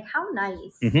 Like, how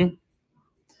nice. Mm-hmm.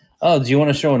 Oh, do you want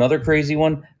to show another crazy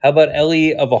one? How about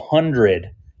Ellie of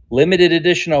 100? Limited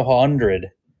edition of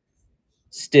 100.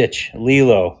 Stitch.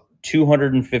 Lilo.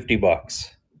 $250.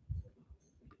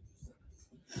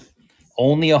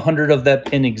 Only 100 of that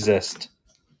pin exist.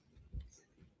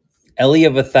 Ellie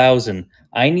of 1,000.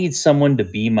 I need someone to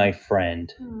be my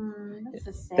friend. That's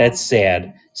a sad That's sad.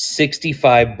 thing.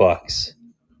 $65.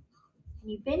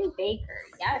 You've been Baker,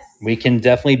 yes. We can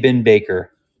definitely bin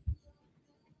Baker.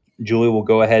 Julie will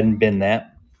go ahead and bin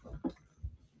that.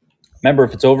 Remember,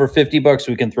 if it's over $50,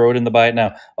 we can throw it in the buy it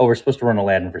now. Oh, we're supposed to run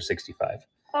Aladdin for 65.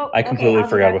 Oh, I completely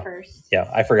forgot about about. first. Yeah,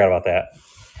 I forgot about that.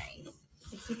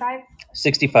 65.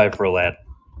 65 for Aladdin.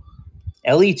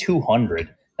 LE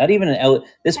 200. Not even an L.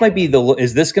 This might be the.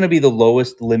 Is this going to be the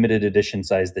lowest limited edition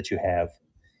size that you have?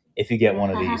 If you get one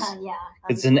of these, Yeah.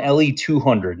 it's an LE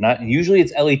 200. Not usually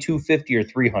it's LE 250 or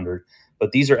 300,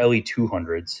 but these are LE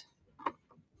 200s.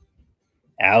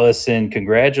 Allison,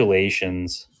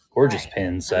 congratulations! Gorgeous Right.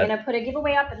 pin set. I'm gonna put a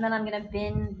giveaway up, and then I'm gonna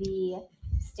bin the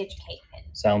Stitch cake pin.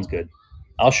 Sounds good.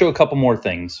 I'll show a couple more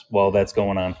things while that's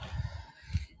going on.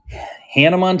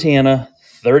 Hannah Montana,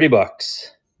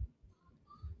 $30.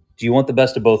 Do you want the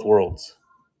best of both worlds?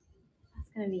 It's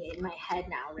gonna be in my head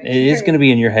now. Richard. It is going to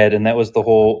be in your head, and that was the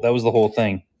whole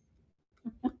thing.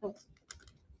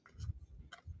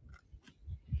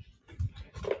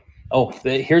 Oh,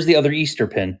 here's the other Easter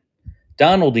pin.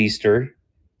 Donald Easter,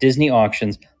 Disney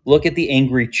Auctions. Look at the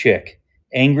angry chick.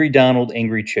 Angry Donald,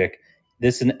 angry chick.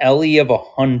 This is an LE of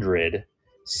 100,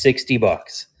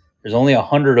 $60. There's only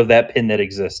 100 of that pin that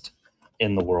exist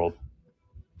in the world.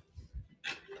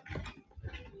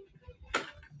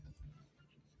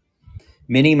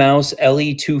 Minnie Mouse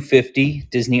LE 250,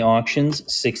 Disney Auctions,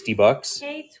 $60.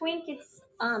 Okay, Twink, it's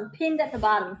pinned at the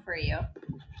bottom for you.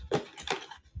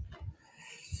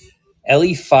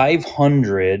 LE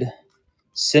 500,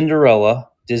 Cinderella,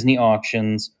 Disney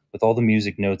Auctions, with all the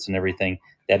music notes and everything.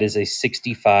 That is a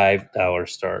 $65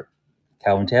 start.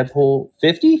 Cow and Tadpole,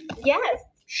 50? Yes.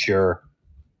 Sure.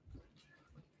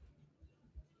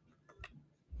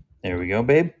 There we go,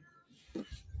 babe.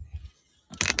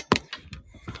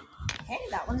 Okay,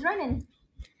 that one's running.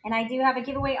 And I do have a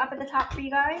giveaway up at the top for you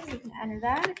guys. You can enter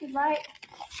that if you'd like.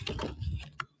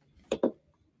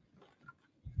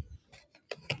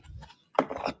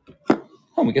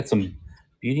 Oh, we got some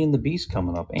Beauty and the Beast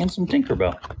coming up and some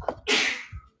Tinkerbell.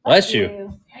 Bless you.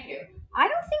 Thank you. I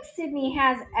don't think Sydney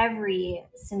has every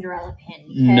Cinderella pin.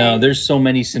 No, because there's so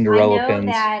many Cinderella I know pins.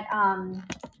 that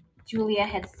Julia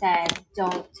had said,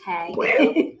 "Don't tag,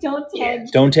 don't tag,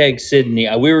 Don't tag Sydney.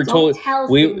 We were don't told tell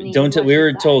we Sydney," don't. is what We she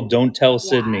were said. told don't tell Yeah.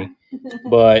 Sydney.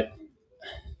 But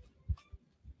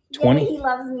Yay, 20 he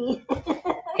loves me.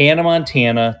 Hannah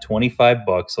Montana,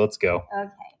 $25. Let's go. Okay.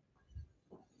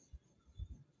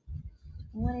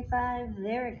 25.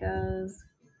 There it goes.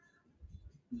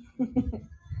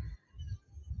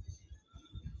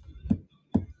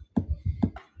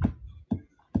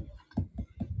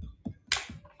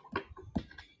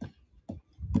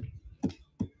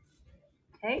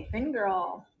 Okay, Pin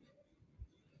Girl.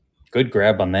 Good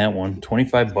grab on that one.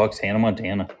 $25, Hannah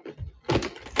Montana.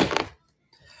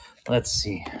 Let's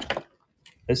see.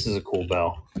 This is a cool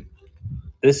bell.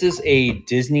 This is a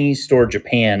Disney Store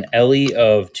Japan Ellie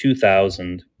of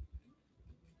 2000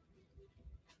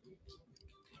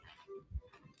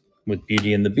 with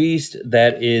Beauty and the Beast.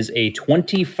 That is a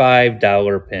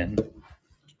 $25 pin.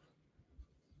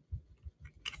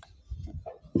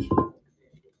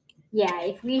 Yeah,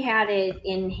 if we had it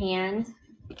in hand,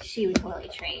 she would totally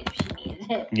trade if she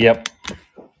needed it. Yep.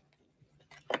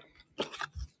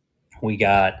 We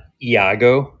got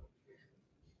Iago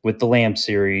with the Lamp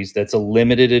series. That's a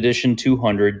limited edition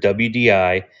 200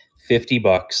 WDI,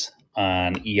 $50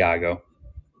 on Iago.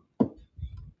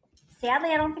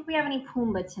 Sadly, I don't think we have any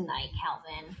Pumbaa tonight,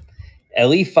 Calvin.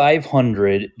 LE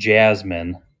 500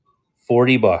 Jasmine,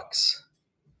 $40.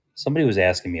 Somebody was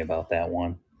asking me about that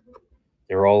one.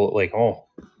 They were all like, "Oh,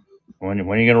 when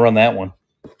are you going to run that one?"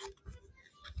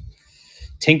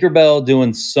 Tinkerbell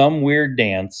doing some weird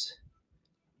dance.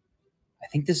 I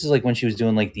think this is like when she was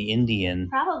doing like the Indian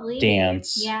Probably.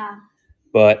 dance. Yeah.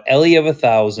 But Ellie of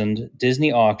 1000,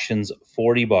 Disney Auctions,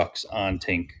 $40 on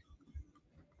Tink.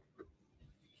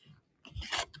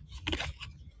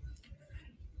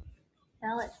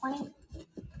 Sell at 20.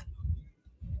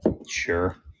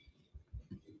 Sure.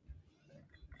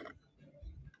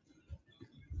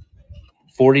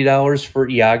 $40 for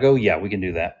Iago? Yeah, we can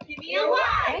do that. Give me a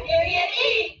Y. Give me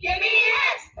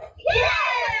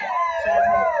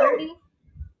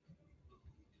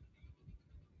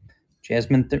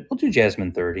We'll do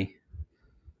Jasmine 30.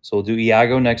 So we'll do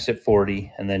Iago next at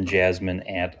 40, and then Jasmine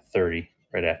at 30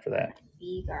 right after that.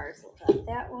 V-Gars will drop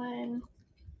that one.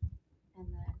 And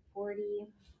then 40.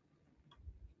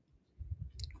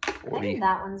 40. I think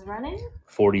that one's running.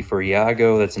 40 for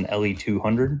Iago. That's an LE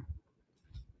 200.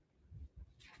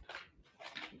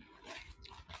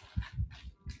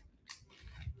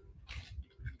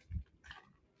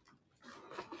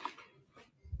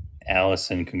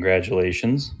 Allison,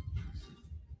 congratulations.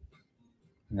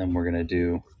 And then we're going to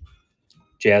do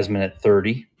Jasmine at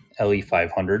 30, LE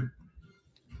 500.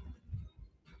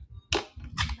 That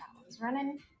one's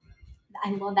running.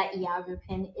 I love that Iago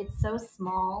pin. It's so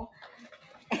small.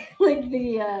 Like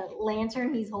the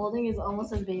lantern he's holding is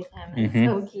almost as big as him. It's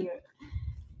so cute.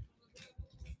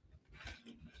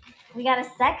 We got a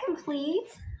set complete.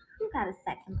 Who got a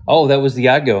set complete? Oh, that was the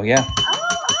Iago, yeah.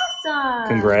 Oh, awesome.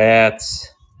 Congrats.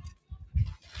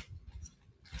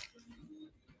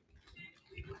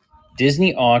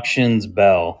 Disney Auctions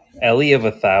Bell, LE of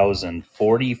 1,000,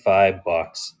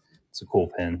 $45. It's a cool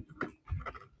pin.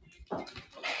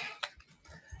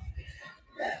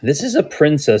 This is a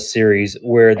princess series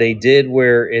where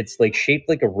it's like shaped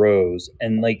like a rose,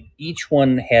 and like each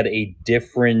one had a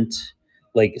different,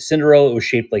 like Cinderella was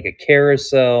shaped like a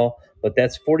carousel, but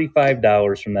that's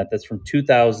 $45 from that. That's from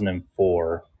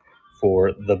 2004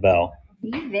 for the bell.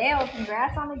 V-Veil,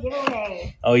 congrats on the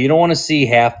giveaway. Oh, you don't want to see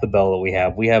half the bell that we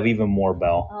have. We have even more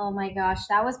bell. Oh my gosh,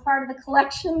 that was part of the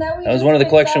collection that we That was one of the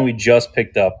collection we just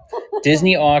picked up.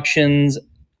 Disney Auctions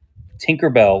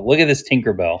Tinkerbell. Look at this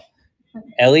Tinkerbell.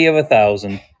 LE of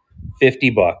 1,000,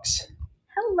 $50.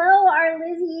 Hello, our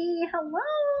Lizzie. Hello.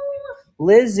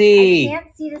 Lizzie. I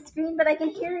can't see the screen, but I can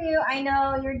hear you. I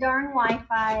know, you're darn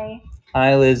Wi-Fi.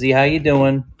 Hi, Lizzie. How you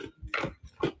doing?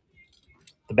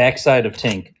 The backside of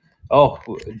Tink. Oh,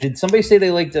 did somebody say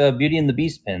they liked Beauty and the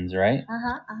Beast pins, right?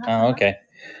 Oh, okay.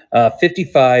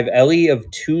 55, LE of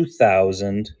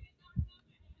 2,000.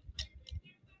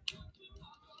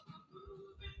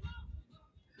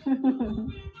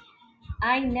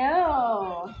 I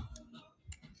know.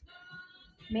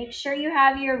 Make sure you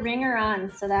have your ringer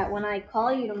on so that when I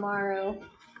call you tomorrow,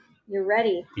 you're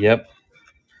ready. Yep.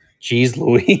 Jeez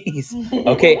Louise.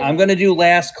 Okay, I'm going to do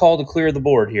last call to clear the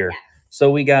board here. So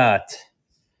we got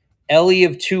LE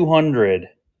of 200,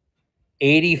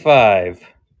 85.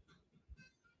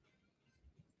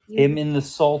 Him in the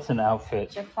Sultan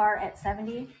outfit. Jafar at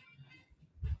 70.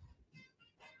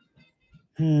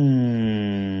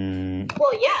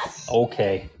 Well, yes.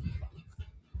 Okay.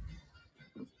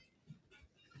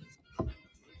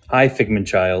 Hi, Figment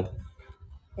Child.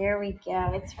 There we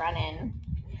go. It's running.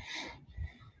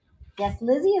 Yes,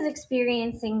 Lizzie is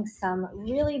experiencing some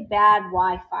really bad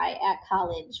Wi-Fi at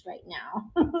college right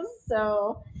now.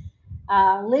 So,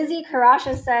 Lizzie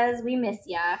Karasha says, we miss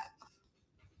ya.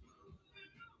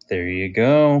 There you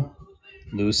go.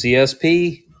 Lucy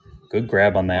SP. Good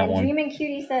grab on that And one. Dreamin'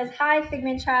 Cutie says, hi,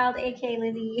 Figment Child, a.k.a.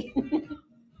 Lizzie.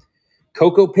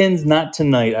 Cocoa pins, not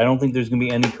tonight. I don't think there's going to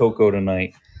be any Cocoa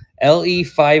tonight. LE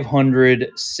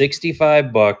 500,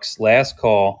 $65. Last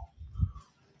call.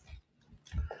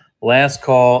 Last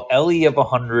call. LE of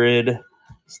 100,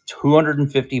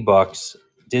 $250.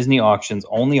 Disney Auctions.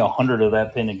 Only 100 of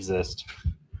that pin exist.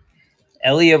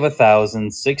 LE of 1,000,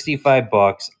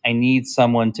 $65. I need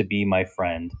someone to be my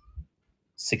friend.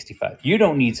 65. You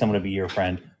don't need someone to be your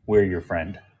friend. We're your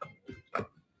friend.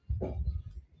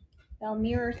 Bell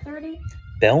Mirror 30.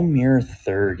 Bell Mirror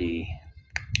 30.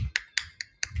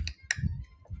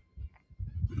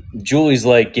 Julie's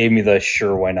like, gave me the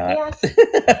sure, why not? Yes. Get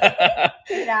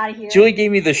it out of here. Julie gave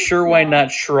me the sure, why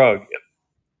not shrug.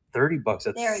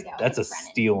 $30. There we go. That's a It's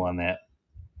running. steal on that.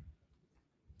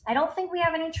 I don't think we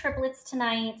have any triplets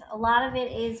tonight. A lot of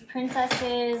it is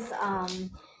princesses.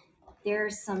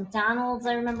 There's some Donalds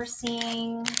I remember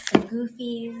seeing, some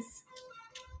Goofies.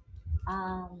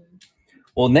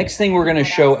 Well, next thing we're going to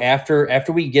What show else?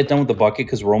 after we get done with the bucket,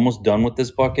 because we're almost done with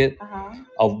this bucket.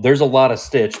 There's a lot of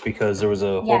Stitch because there was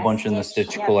a whole Yes, bunch in the Stitch,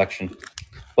 Stitch yep. collection.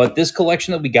 But this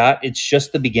collection that we got, it's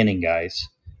just the beginning, guys.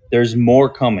 There's more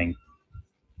coming.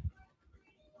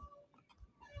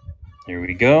 Here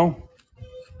we go.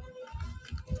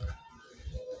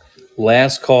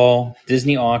 Last call,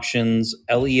 Disney Auctions,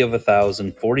 LE of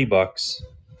 1,000, $40.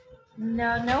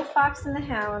 No Fox and the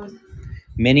Hound.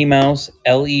 Minnie Mouse,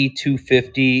 LE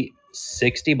 250,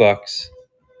 $60.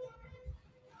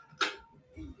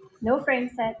 No frame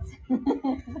sets.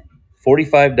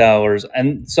 $45.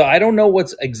 And so I don't know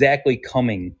what's exactly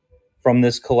coming from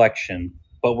this collection,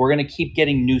 but we're going to keep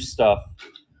getting new stuff,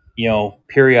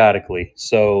 periodically.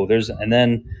 So and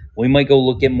then we might go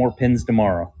look at more pins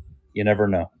tomorrow. You never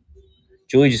know.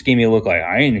 Julie just gave me a look like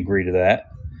I didn't agree to that.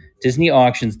 Disney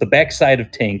auctions, the backside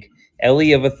of Tink,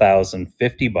 Ellie of 1,000,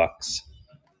 $50.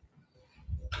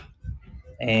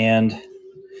 And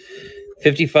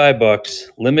 $55,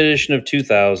 limited edition of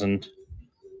 2,000.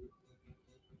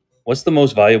 What's the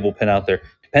most valuable pin out there?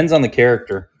 Depends on the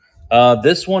character.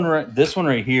 This one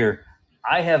right here,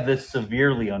 I have this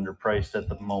severely underpriced at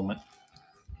the moment.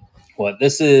 What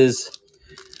this is,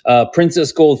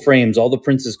 Princess Gold frames. All the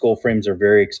Princess Gold frames are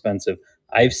very expensive.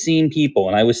 I've seen people,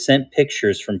 and I was sent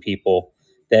pictures from people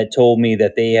that told me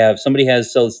that they have somebody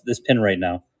sells this pin right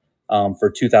now for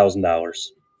 $2,000,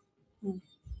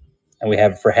 and we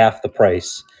have it for half the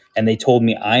price. And they told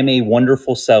me I'm a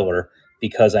wonderful seller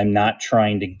because I'm not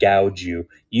trying to gouge you.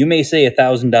 You may say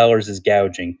 $1,000 is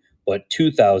gouging, but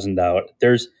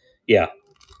 $2,000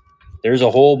 there's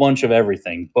a whole bunch of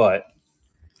everything, but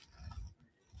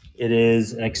it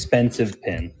is an expensive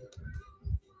pin.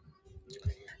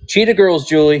 Cheetah Girls,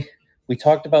 Julie. We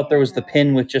talked about there was the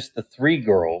pin with just the 3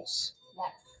 girls,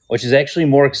 which is actually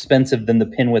more expensive than the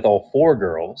pin with all 4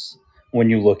 girls when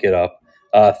you look it up.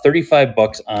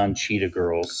 $35 on Cheetah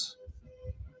Girls.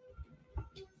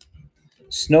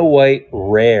 Snow White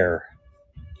Rare.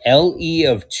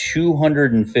 LE of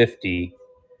 250,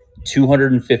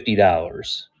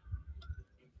 $250.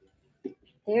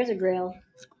 There's a grail.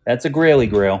 That's a Graily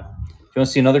Grail. Do you want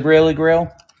to see another Graily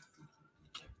Grail?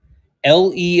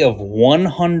 LE of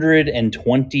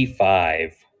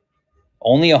 125.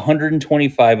 Only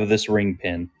 125 of this ring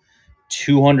pin.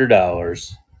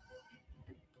 $200.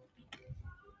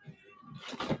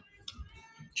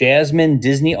 Jasmine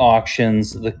Disney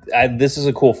Auctions. This is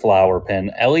a cool flower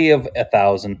pin. LE of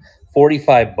 1,000.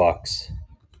 $45.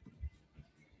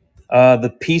 The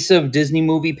piece of Disney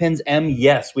movie pins, M.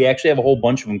 Yes, we actually have a whole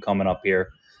bunch of them coming up here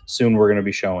soon. We're going to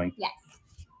be showing. Yes.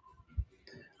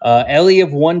 Ellie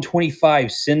of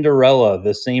 125, Cinderella,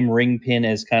 the same ring pin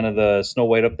as kind of the Snow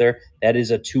White up there. That is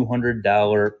a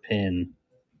 $200 pin.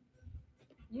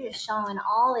 You're just showing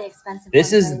all the expensive.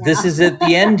 This is right this is at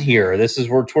the end here.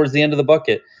 We're towards the end of the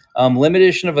bucket. Limited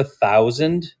edition of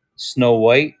 1,000 Snow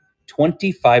White,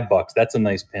 $25. That's a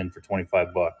nice pin for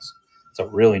 $25. It's a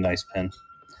really nice pin.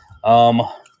 Run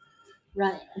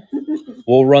it.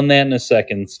 We'll run that in a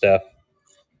second,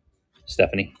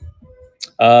 Stephanie.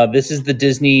 This is the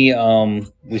Disney,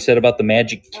 we said about the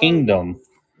Magic Kingdom.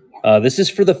 This is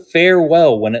for the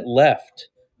farewell when it left.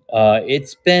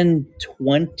 It's been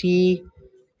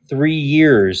 23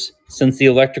 years since the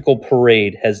electrical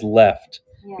parade has left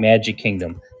Magic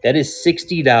Kingdom. That is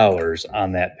 $60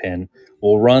 on that pin.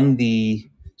 We'll run the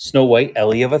Snow White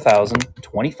Ellie of 1,000,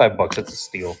 $25. That's a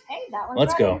steal. Hey, that one's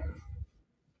Let's running. go.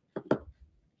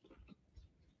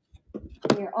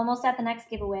 We're almost at the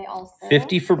next giveaway also.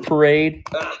 50 for parade.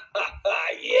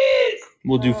 Yes!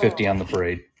 We'll do 50 on the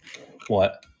parade.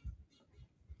 What?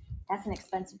 That's an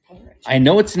expensive pin, Rich. I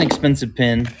know it's an expensive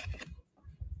pin.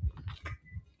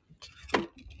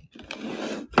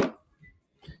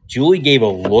 Julie gave a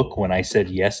look when I said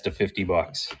yes to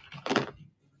 $50.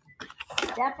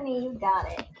 Stephanie, you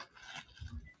got it.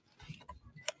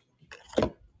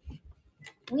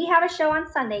 We have a show on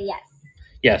Sunday, yes.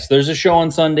 Yes, there's a show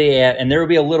on Sunday and there will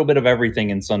be a little bit of everything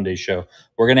in Sunday's show.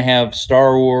 We're going to have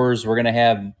Star Wars. We're going to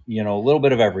have, a little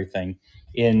bit of everything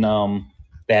in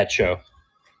that show.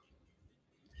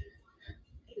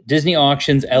 Disney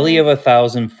Auctions, Ellie of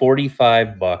 1,000,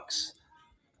 $45.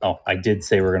 Oh, I did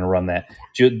say we're going to run that.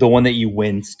 The one that you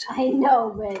winced. I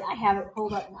know, but I have it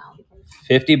pulled up now.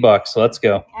 $50. Let's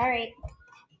go. All right.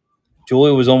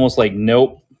 Julie was almost like,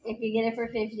 nope. If you get it for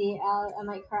 50, I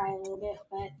might cry a little bit,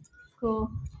 but cool.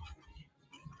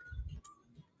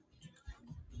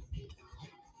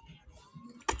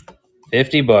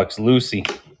 $50, Lucy.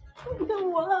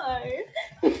 Why?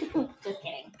 Just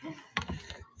kidding.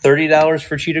 $30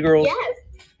 for Cheetah Girls? Yes.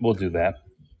 We'll do that.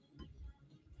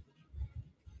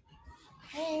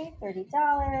 Okay,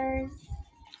 $30.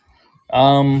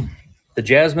 The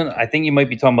Jasmine, I think you might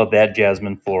be talking about that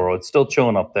Jasmine floral. It's still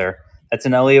chilling up there. That's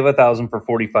an LE of 1,000 for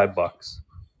 $45.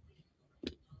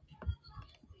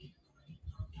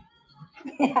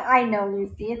 I know,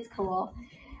 Lucy. It's cool.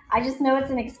 I just know it's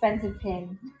an expensive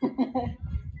pin. So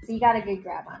you got a good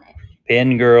grab on it.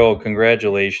 Pin girl,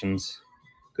 congratulations.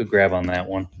 Good grab on that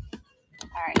one. All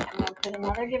right, I'm going to put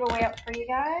another giveaway up for you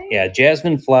guys. Yeah,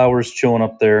 Jasmine flowers chilling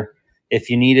up there. If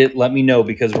you need it, let me know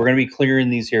because we're going to be clearing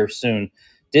these here soon.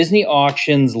 Disney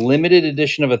Auctions, limited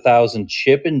edition of 1,000,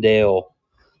 Chip and Dale,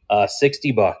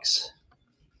 $60.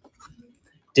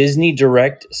 Disney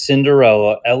Direct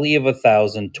Cinderella, Ellie of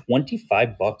 1,000,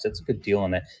 $25. That's a good deal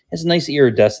on that. It has a nice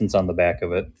iridescence on the back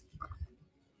of it.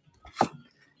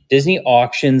 Disney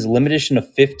Auctions limited edition of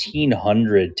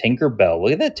 1500 Tinkerbell.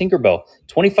 Look at that Tinkerbell.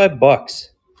 $25.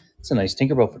 That's a nice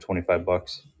Tinkerbell for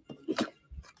 $25.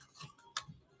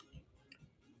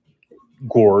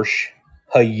 Gorsh.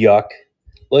 Hayuck.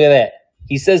 Look at that.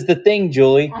 He says the thing,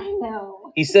 Julie. I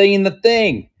know. He's saying the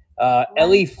thing.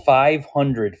 Ellie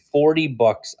 500,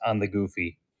 $40 on the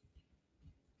Goofy.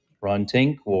 Run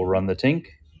Tink. We'll run the Tink.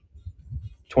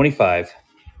 25.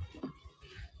 Okay,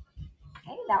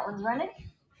 that one's running.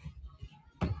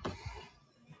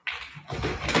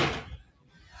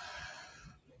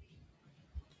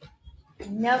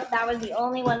 Nope, that was the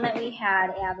only one that we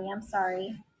had, Abby. I'm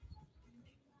sorry.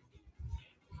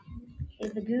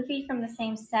 Is the Goofy from the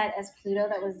same set as Pluto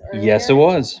that was earlier? Yes, it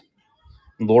was.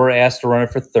 Laura asked to run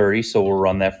it for 30, so we'll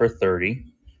run that for 30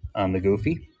 on the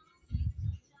Goofy.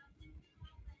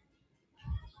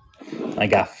 I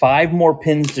got 5 more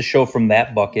pins to show from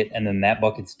that bucket, and then that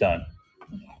bucket's done.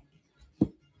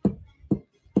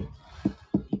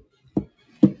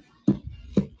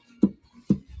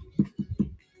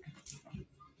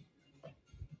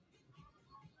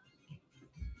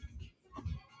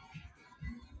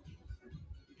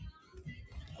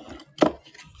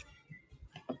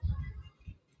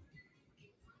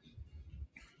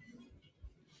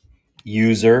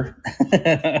 User.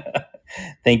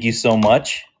 Thank you so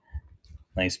much.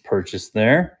 Nice purchase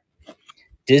there.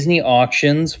 Disney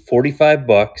Auctions,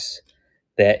 $45.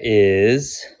 That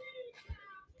is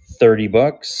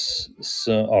 $30.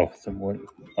 So,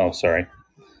 sorry.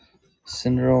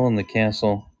 Cinderella and the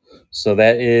Castle. So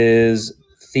that is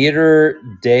Theater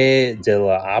de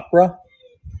la Opera.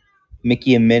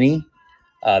 Mickey and Minnie.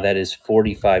 That is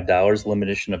 $45.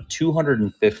 Limited edition of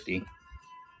 250.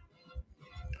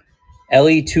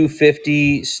 LE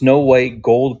 250 Snow White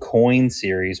Gold Coin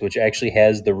Series, which actually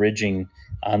has the ridging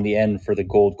on the end for the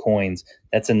gold coins.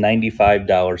 That's a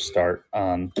 $95 start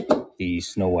on the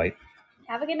Snow White.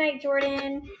 Have a good night,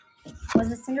 Jordan. Was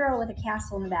the Cinderella with a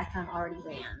castle in the background already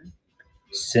ran?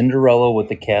 Cinderella with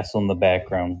the castle in the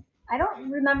background. I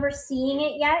don't remember seeing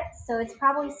it yet, so it's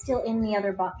probably still in the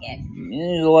other bucket.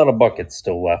 There's a lot of buckets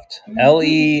still left.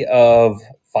 LE of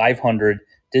 500,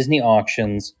 Disney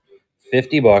Auctions,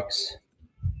 $50.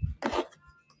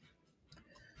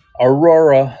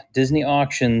 Aurora, Disney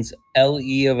Auctions,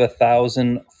 LE of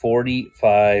 1,000,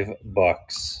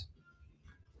 $45.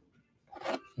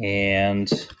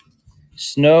 And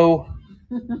Snow,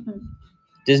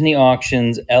 Disney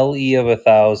Auctions, LE of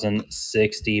 1,000,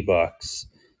 $60.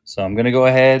 So I'm going to go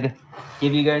ahead,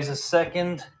 give you guys a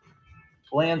second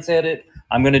glance at it.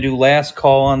 I'm going to do last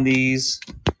call on these.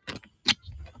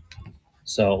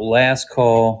 So last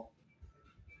call,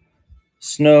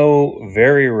 Snow,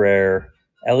 very rare,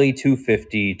 LE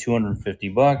 250,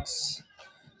 $250.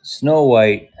 Snow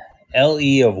White,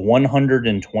 LE of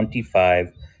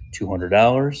 125,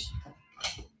 $200.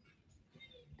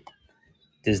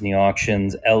 Disney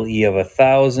Auctions, LE of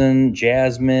 1,000,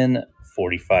 Jasmine,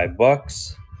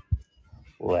 $45.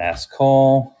 Last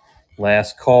call,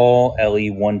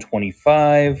 LE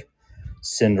 125,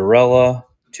 Cinderella,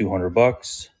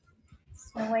 $200.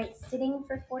 Snow White sitting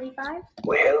for 45?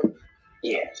 Well,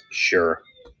 yes, sure.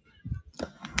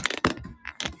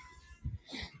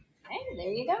 Okay,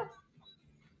 there you go.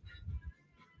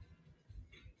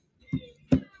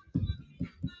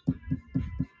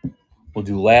 We'll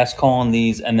do last call on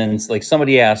these, and then it's like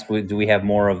somebody asked, do we have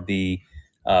more of the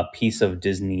piece of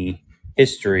Disney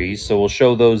history? So we'll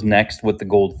show those next with the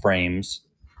gold frames.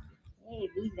 Hey,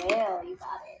 Veil, you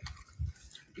got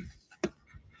it.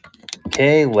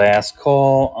 Okay, last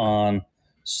call on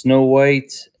Snow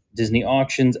White, Disney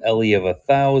Auctions, LE of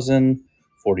 1,000,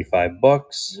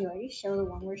 $45. Did you already show the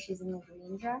one where she's in the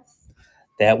green dress?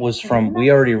 That was from we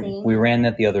ran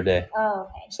that the other day. Oh,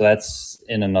 okay. So that's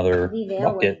in another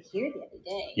Veil bucket. wasn't here the other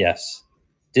day. Yes.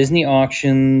 Disney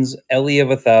Auctions, LE of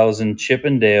 1,000, Chip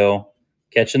and Dale,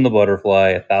 Catching the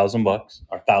Butterfly, $1,000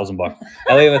 or $1,000.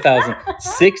 LE of 1,000,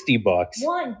 $60.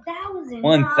 $1,000.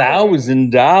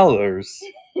 $1,000.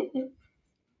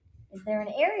 Is there an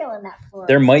Ariel in that floor?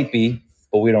 There might be,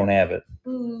 but we don't have it.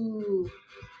 Ooh.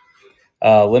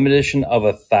 Limited edition of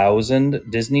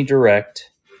 1,000, Disney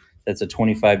Direct. That's a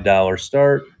 $25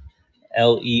 start.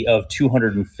 LE of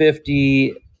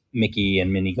 250, Mickey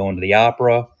and Minnie going to the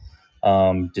opera.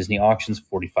 Disney Auctions,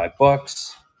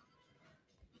 $45.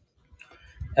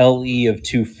 LE of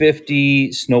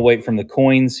 250, Snow White from the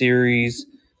Coin Series.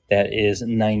 That is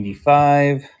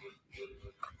 $95.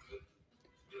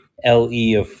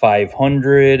 LE of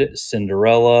 500,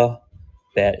 Cinderella.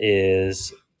 That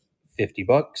is $50.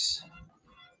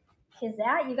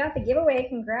 Kizat, you got the giveaway.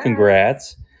 Congrats.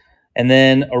 Congrats. And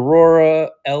then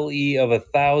Aurora LE of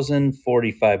 $1,000,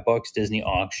 $45 Disney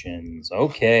auctions.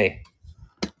 Okay.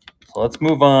 So let's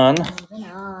move on.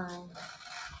 Moving on.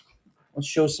 Let's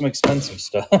show some expensive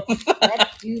stuff.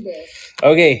 Let's do this.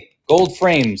 Okay, gold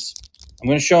frames. I'm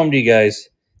going to show them to you guys.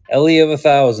 LE of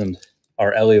 1,000,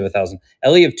 or LE of 1,000.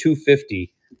 LE of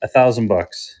 250, $1,000.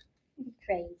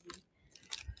 Crazy.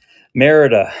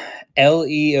 Merida,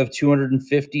 LE of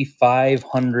 250,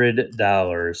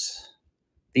 $500.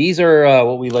 These are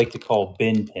what we like to call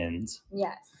bin pins.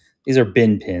 Yes. These are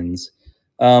bin pins.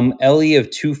 LE of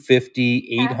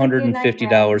 250,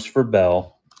 $850 for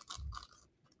Belle.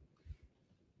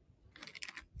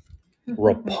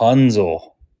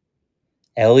 Rapunzel,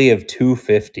 LE of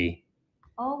 250.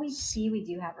 Oh, we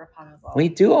do have Rapunzel. We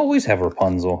do always have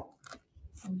Rapunzel.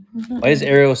 Why is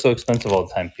Ariel so expensive all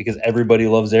the time? Because everybody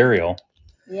loves Ariel.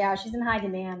 Yeah, she's in high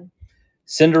demand.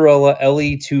 Cinderella,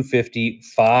 LE 250,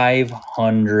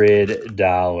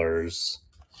 $500.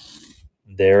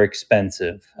 They're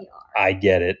expensive. They are. I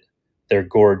get it. They're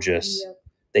gorgeous. Yep.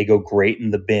 They go great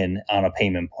in the bin on a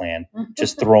payment plan.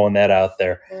 Just throwing that out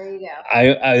there. There you go.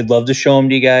 I'd love to show them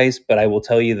to you guys, but I will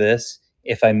tell you this.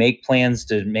 If I make plans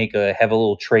to have a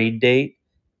little trade date,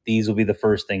 these will be the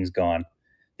first things gone.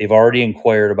 They've already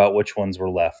inquired about which ones were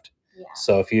left. Yeah.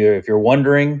 So if you're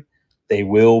wondering, they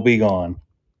will be gone.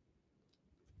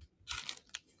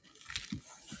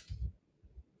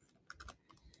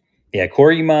 Yeah,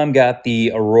 Corey Mom got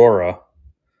the Aurora.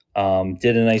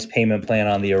 Did a nice payment plan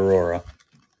on the Aurora.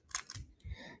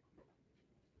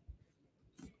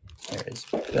 There is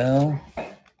Belle.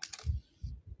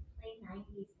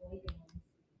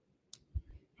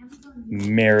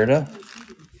 Merida.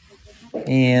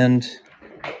 And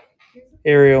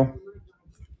Ariel.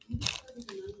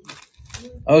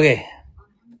 Okay.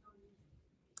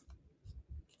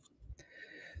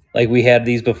 Like we had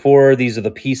these before. These are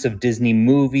the piece of Disney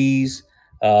movies.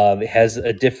 It has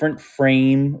a different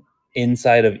frame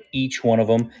inside of each one of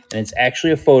them, and it's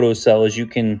actually a photo cell, as you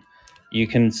can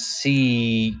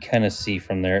see, kind of see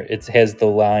from there. It has the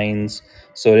lines,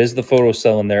 so it is the photo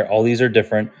cell in there. All these are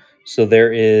different. So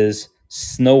there is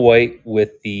Snow White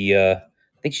with the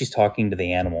I think she's talking to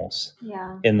the animals.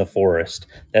 Yeah. In the forest.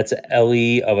 That's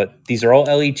LE of a. These are all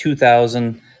LE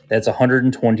 2000. That's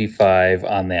 125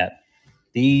 on that.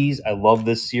 These, I love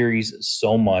this series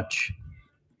so much.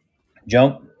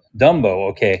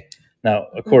 Dumbo, okay. Now,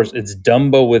 of course, it's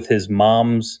Dumbo with his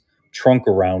mom's trunk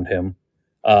around him.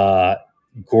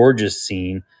 Gorgeous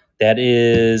scene. That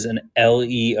is an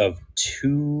LE of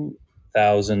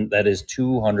 2,000. That is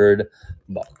 $200.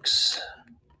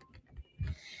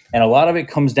 And a lot of it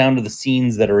comes down to the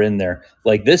scenes that are in there.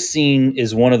 Like this scene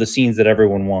is one of the scenes that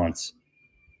everyone wants.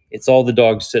 It's all the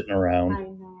dogs sitting around. I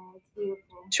know. It's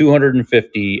beautiful.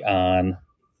 250 on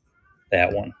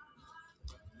that one.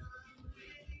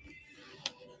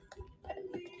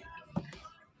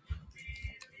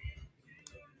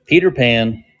 Peter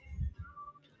Pan.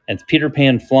 And it's Peter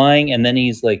Pan flying, and then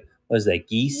he's like, what is that,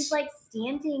 geese? He's like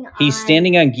standing on He's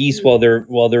standing on geese while they're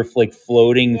like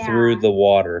floating through the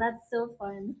water. That's so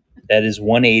fun. That is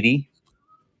 180.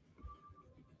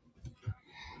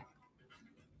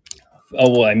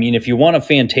 Oh, well, I mean, if you want a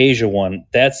Fantasia one,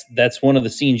 that's one of the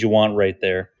scenes you want right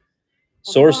there.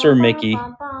 Sorcerer Mickey.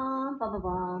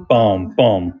 Boom,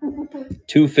 boom.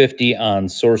 250 on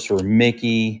Sorcerer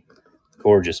Mickey.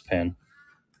 Gorgeous pin.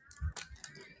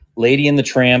 Lady and the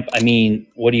Tramp. I mean,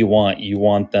 what do you want? You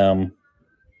want them.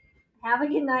 Have a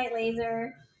good night,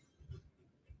 Laser.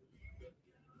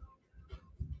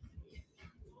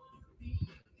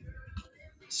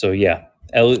 So, yeah.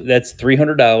 That's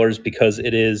 $300 because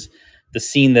it is the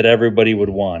scene that everybody would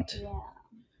want. Yeah.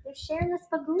 They're sharing the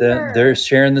spagooter. They're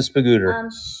sharing the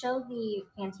spagooter. Show the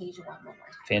Fantasia one more.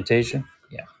 Fantasia?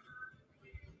 Yeah.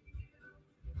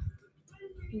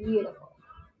 Beautiful.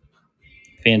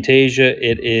 Fantasia,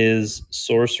 it is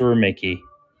Sorcerer Mickey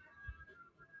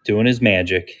doing his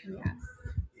magic. Yes.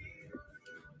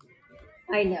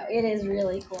 I know. It is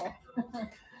really cool.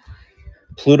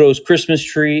 Pluto's Christmas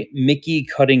Tree. Mickey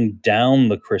cutting down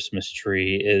the Christmas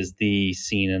tree is the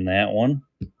scene in that one.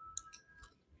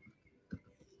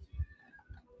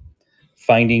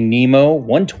 Finding Nemo,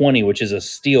 120, which is a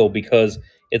steal because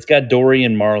it's got Dory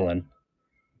and Marlin.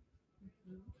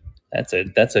 That's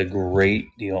a great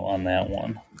deal on that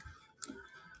one.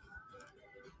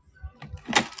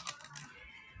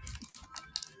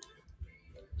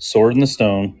 Sword in the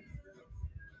Stone.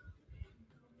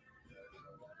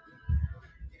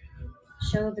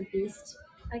 Show the Beast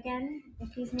again if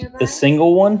he's nearby. The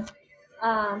single one?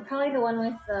 Probably the one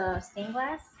with the stained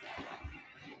glass.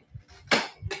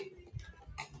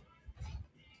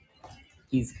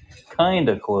 He's kind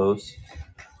of close.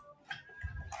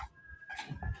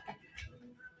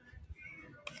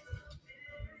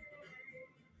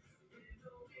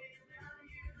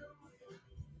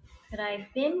 Could I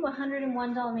bin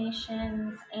 101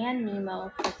 Dalmatians and Nemo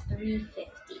for $350?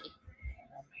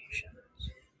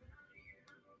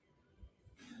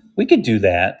 We could do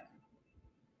that.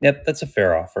 Yep, that's a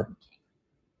fair offer.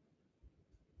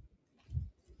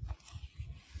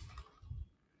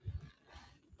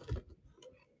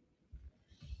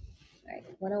 All right,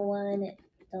 101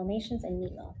 Dalmatians and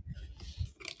Nemo. All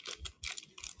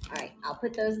right, I'll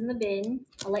put those in the bin.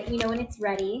 I'll let you know when it's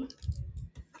ready.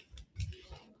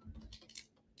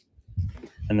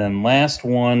 And then last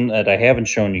one that I haven't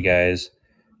shown you guys,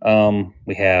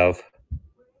 we have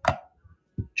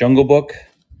Jungle Book.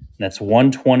 That's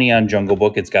 $120 on Jungle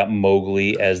Book. It's got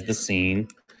Mowgli as the scene.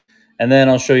 And then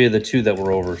I'll show you the two that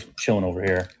were chilling over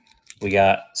here. We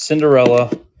got Cinderella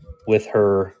with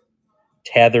her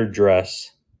tethered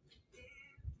dress.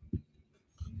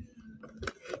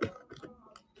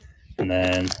 And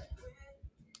then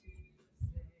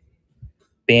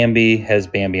Bambi has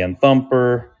Bambi on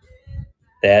Thumper.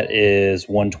 That is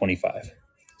 $125.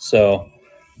 So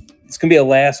it's going to be a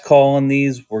last call on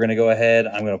these. We're going to go ahead.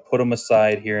 I'm going to put them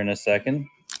aside here in a second.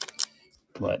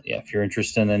 But yeah, if you're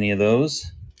interested in any of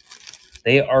those,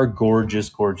 they are gorgeous,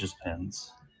 gorgeous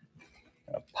pens.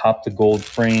 Pop the gold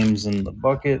frames in the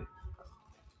bucket.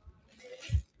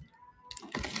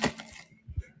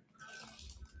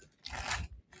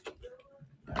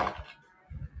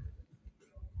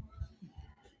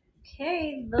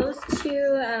 Okay, those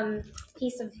two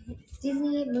piece of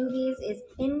Disney movies is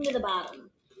pinned to the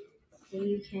bottom, so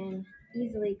you can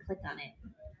easily click on it.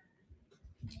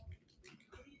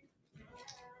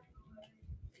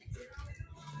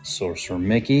 Sorcerer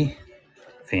Mickey,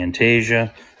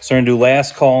 Fantasia. So I'm going to do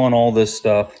last call on all this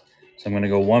stuff. So I'm going to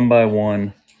go one by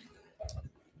one.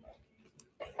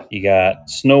 You got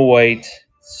Snow White.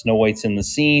 Snow White's in the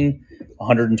scene,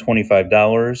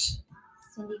 $125.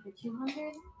 Cindy for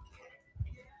 $200.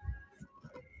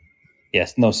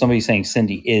 Yes, no, somebody's saying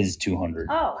Cindy is $200.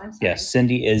 Oh, I'm sorry. Yes,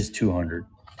 Cindy is $200.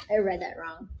 I read that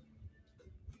wrong.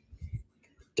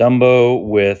 Dumbo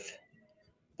with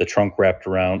the trunk wrapped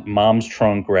around, mom's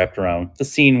trunk wrapped around, the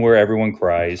scene where everyone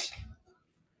cries.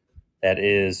 That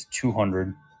is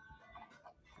 $200.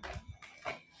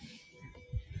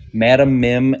 Madam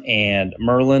Mim and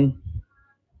Merlin.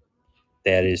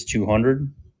 That is $200.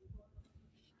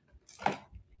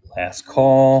 Last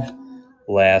call.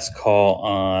 Last call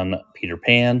on Peter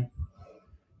Pan.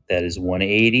 That is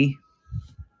 $180.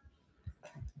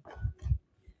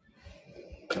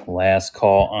 Last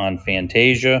call on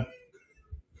Fantasia.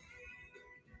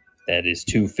 That is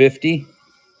 $250.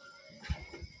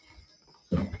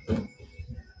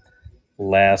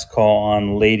 Last call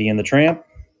on Lady and the Tramp.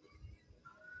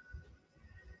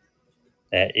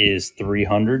 That is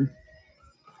 $300.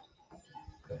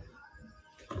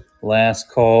 Last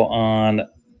call on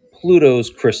Pluto's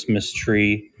Christmas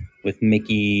Tree with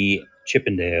Mickey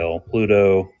Chippendale.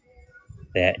 Pluto.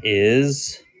 That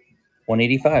is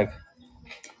 $185.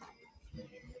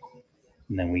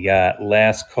 And then we got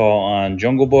last call on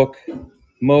Jungle Book,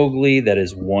 Mowgli. That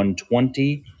is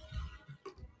 $120.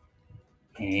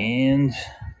 And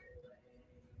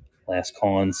last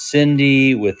call on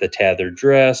Cindy with the tethered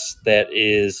dress. That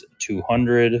is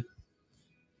 $200.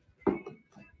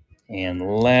 And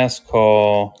last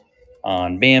call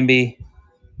on Bambi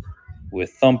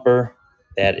with Thumper.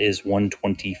 That is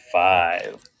 $125.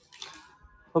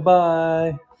 Bye-bye.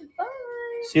 Bye.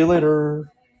 See you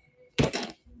later.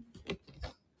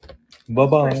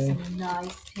 Bye-bye. Some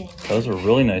nice pins. Those are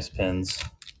really nice pins.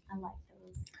 I like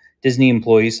those. Disney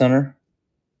Employee Center.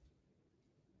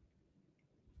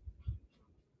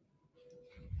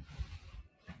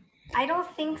 I don't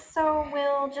think so,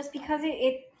 Will, just because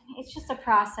it's just a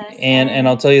process. And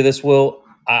I'll tell you this, Will,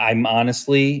 I'm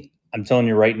honestly, I'm telling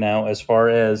you right now, as far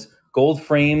as gold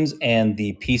frames and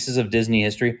the pieces of Disney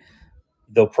history,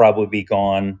 they'll probably be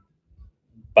gone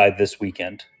by this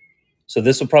weekend. So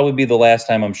this will probably be the last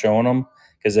time I'm showing them,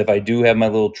 because if I do have my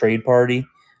little trade party,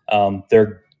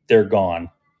 they're gone.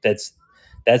 That's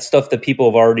stuff that people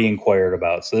have already inquired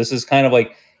about. So this is kind of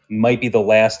like, might be the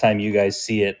last time you guys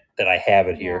see it that I have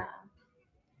it here.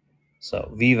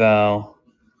 So VVal,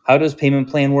 how does payment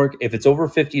plan work? If it's over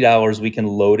 $50, we can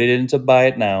load it into buy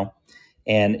it now,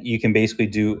 and you can basically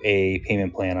do a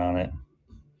payment plan on it.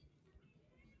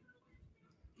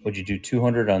 Would you do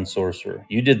 200 on Sorcerer?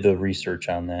 You did the research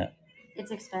on that. It's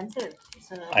expensive.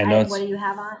 So I know. What do you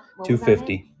have on? What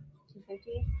 250.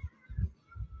 250.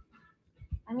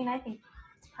 I mean, I think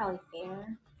it's probably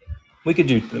fair. We could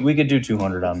do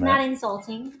 200 on It's that. not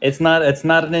insulting. It's not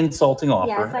an insulting offer.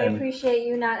 Yes, I appreciate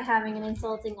you not having an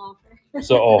insulting offer.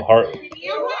 So Give me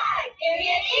a Y, give me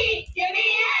an E, give me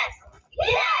an S.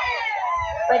 Yeah!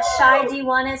 But Shy, do you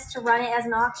want us to run it as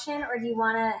an auction, or do you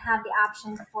want to have the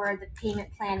option for the payment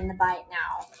plan and the buy it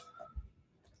now?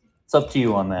 It's up to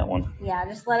you on that one. Yeah,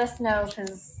 just let us know,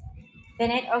 because bin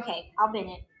it. Okay, I'll bin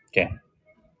it. Okay.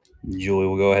 Julie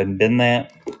will go ahead and bin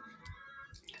that.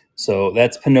 So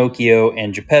that's Pinocchio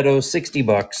and Geppetto,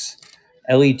 $60.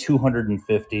 Ellie,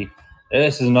 $250.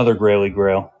 This is another Graily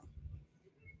Grail.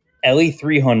 Ellie,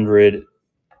 $300.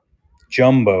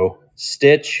 Jumbo,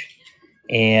 Stitch,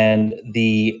 and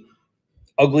the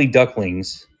Ugly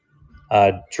Ducklings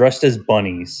dressed as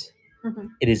bunnies.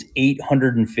 It is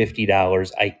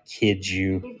 $850. I kid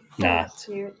you It's so not.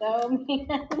 cute, though,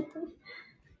 man.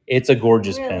 It's a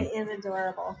gorgeous It really pin. is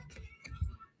adorable.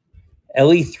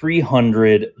 Ellie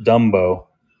 300 Dumbo,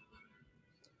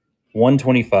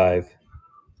 $125.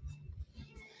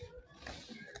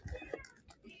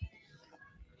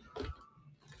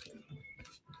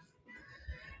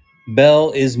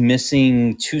 Belle is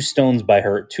missing two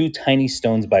tiny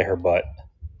stones by her butt.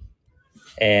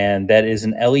 And that is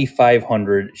an Ellie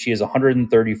 500. She has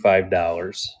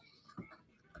 $135.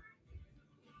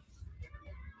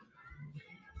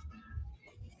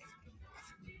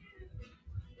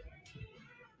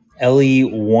 Ellie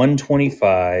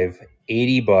 125,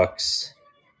 $80.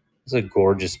 It's a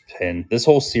gorgeous pin. This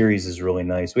whole series is really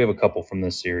nice. We have a couple from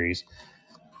this series.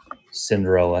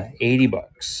 Cinderella,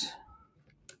 $80.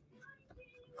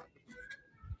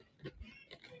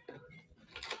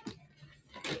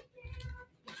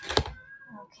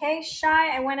 Okay,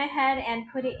 Shy, I went ahead and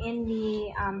put it in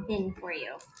the bin for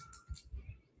you.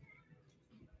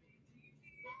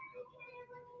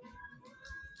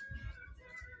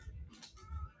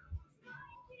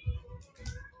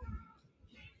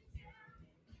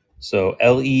 So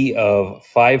LE of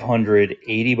 500,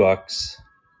 $80.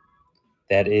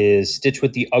 That is Stitch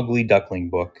with the Ugly Duckling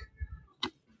book.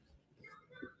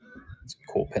 It's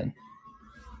a cool pin.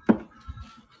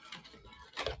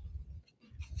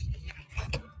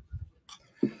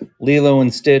 Lilo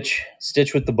and Stitch,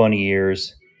 Stitch with the bunny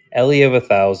ears. Ellie of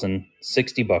 1,000,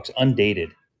 $60.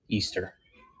 Undated Easter.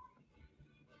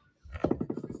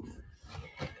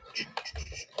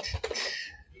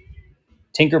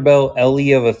 Tinkerbell,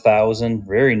 Ellie of 1,000.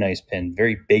 Very nice pin.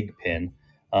 Very big pin.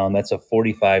 That's a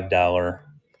 $45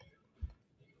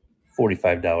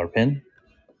 pin.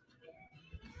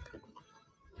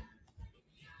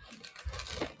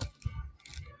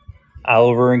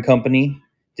 Oliver and Company,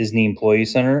 Disney Employee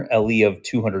Center, LE of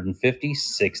 250,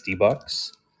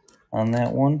 $60 on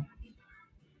that one.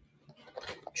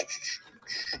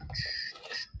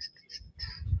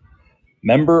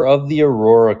 Member of the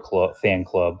Aurora fan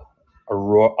club,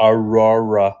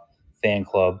 Aurora fan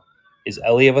club, is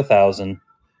LE of 1,000,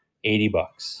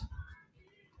 $80.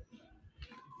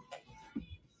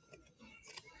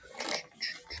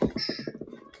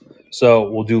 So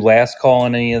we'll do last call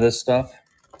on any of this stuff.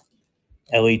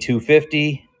 LE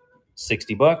 250,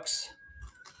 $60.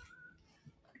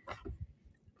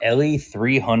 LE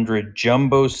 300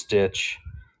 Jumbo Stitch,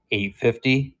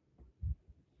 $850.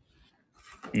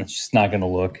 And it's just not going to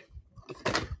look.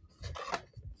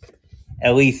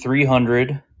 LE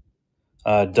 300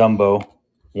 Dumbo,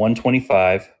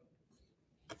 $125.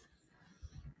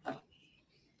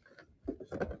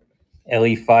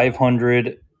 LE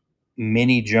 500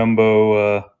 Mini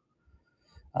Jumbo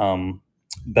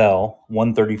Bell,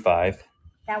 $135.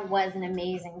 That was an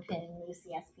amazing pin,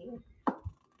 Lucy SP.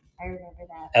 I remember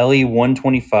that. LE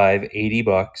 125, $80.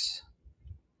 I love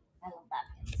that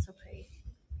pin. It's so pretty.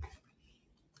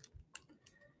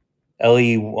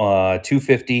 LE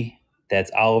 250,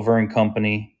 that's Oliver and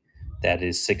Company. That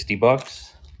is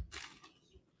 $60.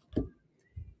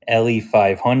 LE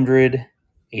 500,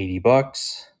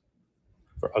 $80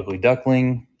 for Ugly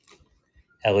Duckling.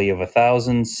 LE of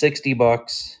 1,000,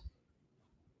 $60.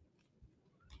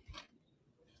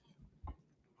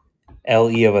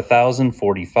 LE of 1,000,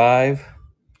 $45.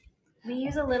 We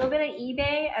use a little bit of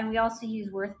eBay, and we also use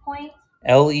WorthPoint.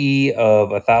 LE of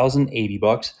 1,000,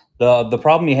 $80. The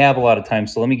problem you have a lot of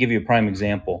times, so let me give you a prime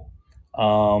example.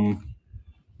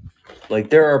 Like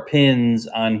there are pins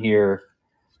on here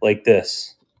like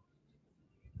this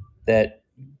that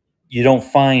you don't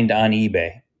find on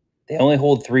eBay. They only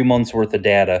hold 3 months worth of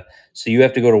data. So you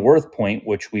have to go to WorthPoint,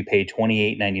 which we pay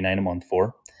 $28.99 a month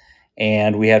for.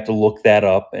 And we have to look that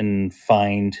up and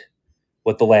find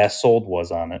what the last sold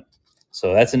was on it.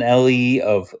 So that's an LE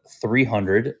of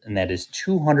 300, and that is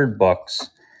 $200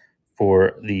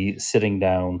 for the sitting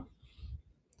down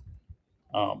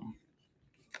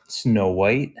Snow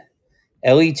White,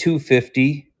 Ellie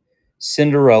 250,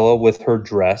 Cinderella with her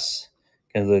dress.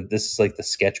 Because this is like the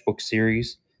sketchbook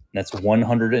series. And that's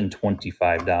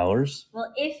 $125.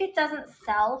 Well, if it doesn't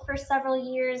sell for several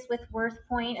years with Worth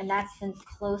Point, and that's the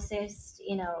closest,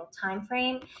 time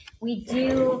frame, we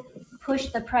do push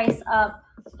the price up,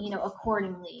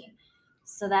 accordingly,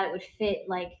 so that it would fit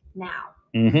like now.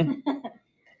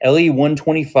 Ellie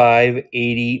 125,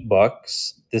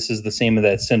 $80. This is the same as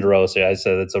that Cinderella series. I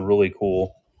said it's a really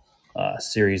cool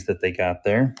series that they got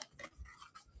there.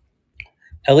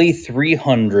 Ellie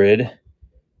 300.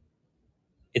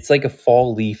 It's like a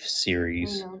fall leaf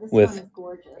series with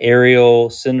Ariel,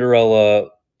 Cinderella,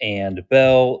 and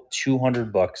Belle.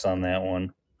 $200 on that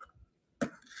one.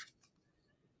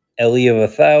 Ellie of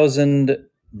 1,000,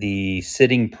 the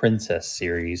Sitting Princess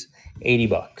series,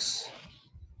 $80.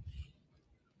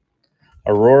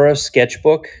 Aurora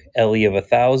Sketchbook, Ellie of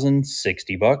 1,000,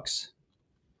 $60.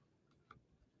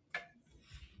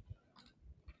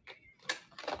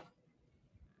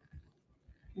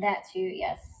 That too,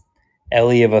 yes.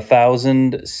 Ellie of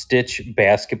 1,000, Stitch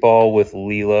Basketball with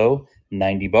Lilo,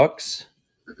 $90.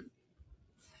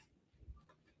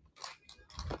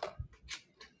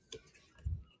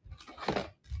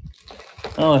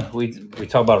 Oh, we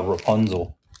talk about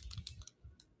Rapunzel.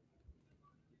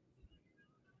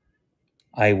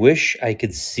 I wish I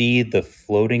could see the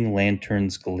floating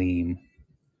lanterns gleam.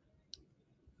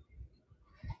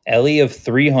 Ellie of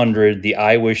 300, the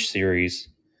I Wish series.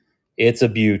 It's a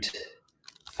beaut.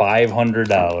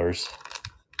 $500.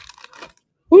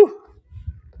 Woo!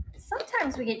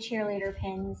 Sometimes we get cheerleader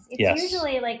pins. It's Yes.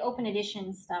 usually like open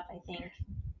edition stuff, I think.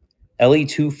 Ellie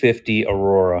 250,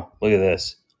 Aurora. Look at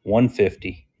this.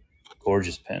 150.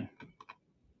 Gorgeous pin.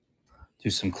 Do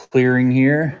some clearing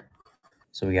here.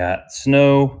 So we got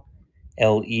Snow,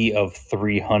 LE of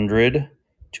 300,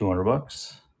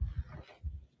 $200.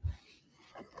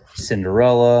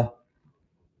 Cinderella,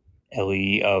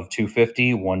 LE of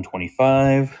 250,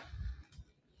 $125.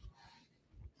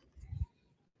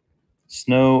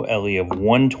 Snow, LE of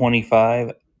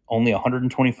 125. Only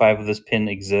 125 of this pin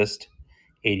exist.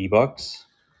 $80.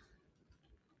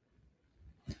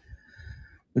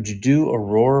 Would you do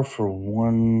Aurora for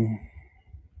one?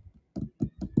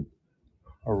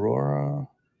 Aurora?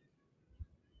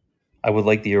 I would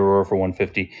like the Aurora for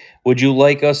 150. Would you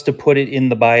like us to put it in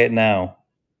the buy it now?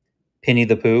 Penny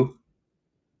the Pooh?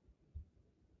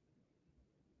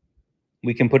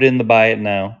 We can put it in the buy it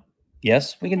now.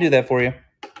 Yes, we can do that for you.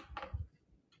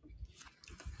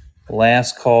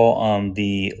 Last call on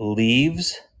the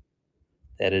leaves.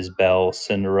 That is Belle,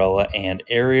 Cinderella, and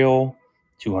Ariel.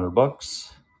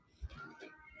 $200.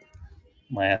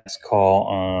 Last call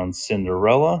on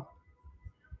Cinderella.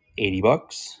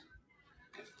 $80.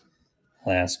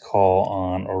 Last call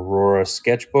on Aurora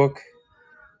Sketchbook.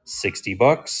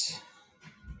 $60.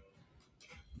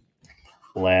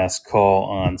 Last call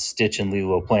on Stitch and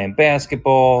Lilo playing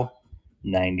basketball.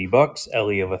 $90.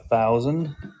 Ellie of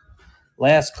 1,000.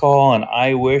 Last call on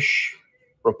I Wish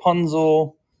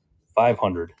Rapunzel.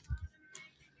 $500.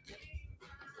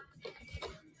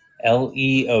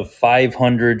 LE of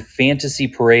 500. Fantasy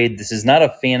Parade. This is not a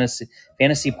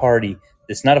fantasy party.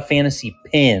 This is not a fantasy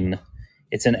pin.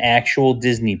 It's an actual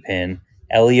Disney pin.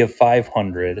 LE of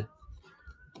 500.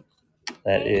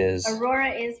 That is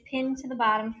Aurora is pinned to the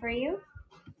bottom for you.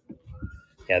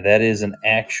 Yeah, that's an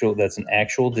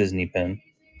actual Disney pin.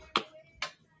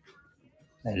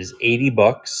 That is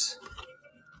 $80.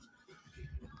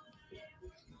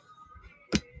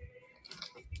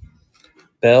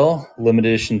 Belle, limited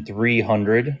edition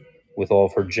 300 with all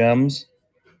of her gems.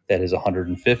 That is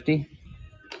 $150.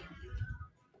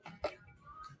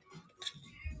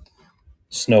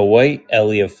 Snow White,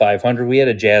 Ellie of 500. We had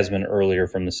a Jasmine earlier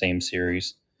from the same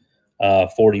series.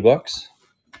 $40.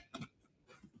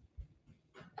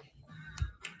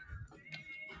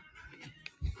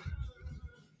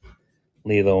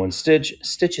 Lilo and Stitch.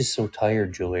 Stitch is so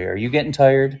tired, Julia. Are you getting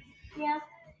tired? Yeah.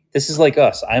 This is like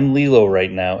us. I'm Lilo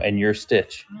right now, and you're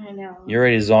Stitch. I know. You're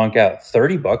ready to zonk out.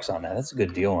 $30 on that. That's a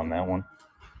good deal on that one.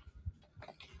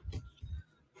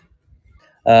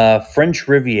 French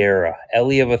Riviera,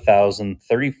 Ellie of 1,000,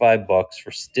 $35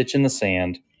 for Stitch in the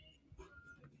Sand.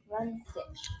 Run Stitch.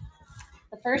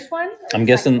 The first one? I'm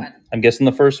guessing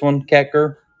the first one,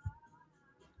 Catger.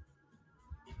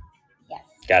 Yes.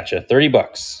 Gotcha.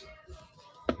 $30.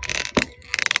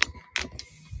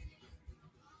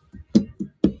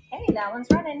 Hey, that one's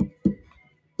running.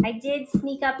 I did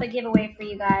sneak up a giveaway for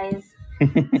you guys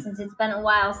since it's been a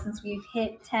while since we've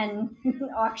hit 10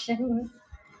 auctions.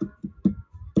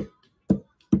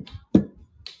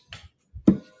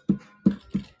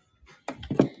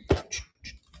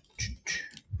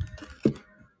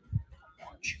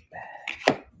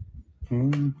 Hey,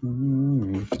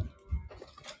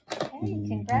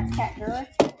 congrats, cat girl.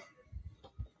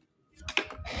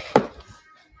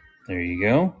 There you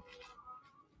go.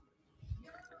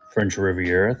 French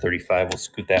Riviera 35. We'll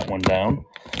scoot that one down.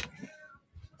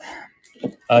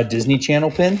 Disney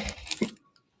Channel pin.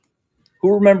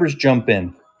 Who remembers Jump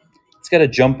In? It's got a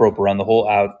jump rope around the whole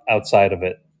outside of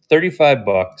it.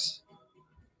 $35.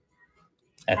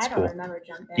 That's cool. I don't remember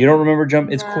Jump In. You don't remember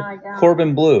Jump? It's No, I don't.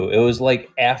 Corbin Blue. It was like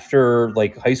after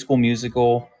like High School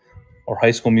Musical or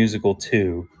High School Musical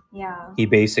 2. Yeah. He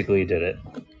basically did it.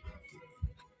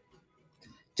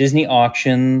 Disney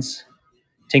Auctions,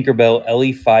 Tinkerbell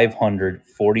LE 500,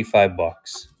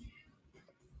 $45.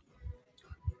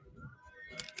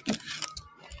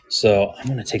 So I'm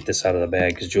gonna take this out of the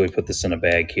bag because Julie put this in a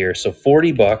bag here. So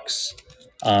 $40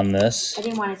 on this. I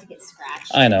didn't want it to get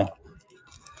scratched. I know.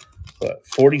 But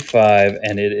 45,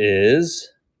 and it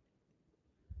is.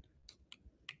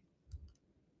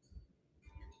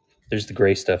 There's the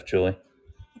gray stuff, Julie.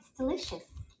 It's delicious.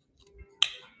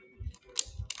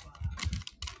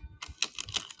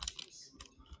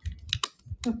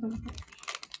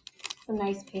 It's a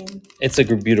nice pin. It's a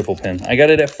beautiful pin. I got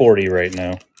it at 40 right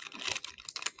now.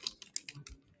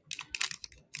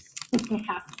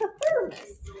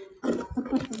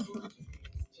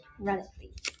 Run it,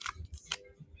 please.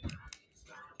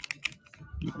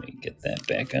 Let me get that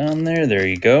back on there. There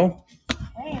you go.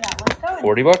 Hey, that one's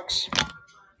going. $40.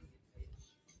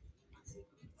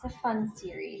 It's a fun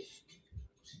series.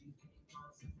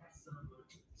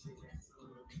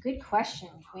 Good question,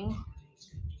 Twink.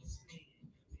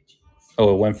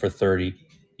 Oh, it went for 30.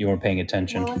 You weren't paying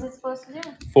attention. What was it supposed to do?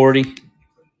 40.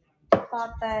 I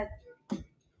thought that.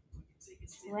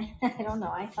 I don't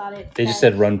know. I thought it. They just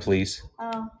said run, please.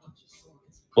 Oh.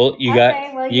 Well, you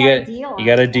Okay, got you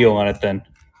got a deal on it then.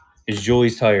 Because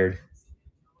Julie's tired.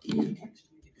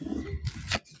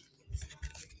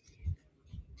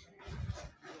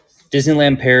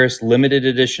 Disneyland Paris limited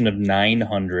edition of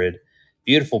 900.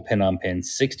 Beautiful pin on pin.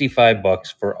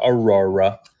 $65 for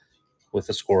Aurora with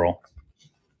a squirrel.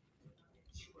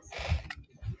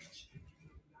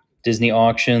 Disney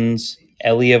Auctions,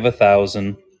 Ellie of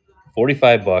 1,000,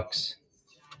 $45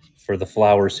 for the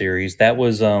Flower series. That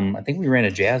was I think we ran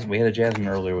a Jasmine. We had a Jasmine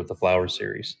earlier with the Flower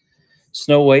series.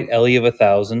 Snow White, Ellie of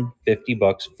 1,000,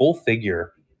 $50, full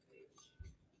figure.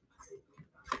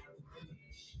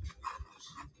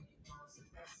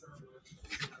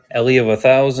 Ellie of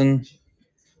 1,000,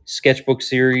 sketchbook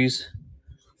series,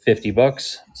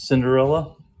 $50.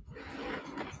 Cinderella.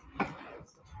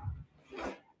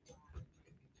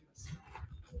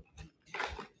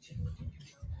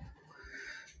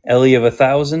 Ellie of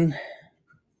 1,000,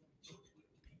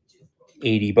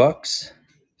 $80.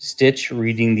 Stitch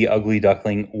reading The Ugly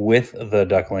Duckling with the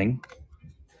Duckling.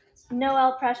 No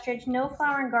El Prestridge, no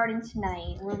Flower and Garden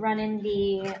tonight. We're running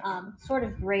the sort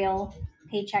of Grail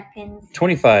paycheck pins.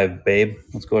 25, babe.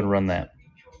 Let's go ahead and run that.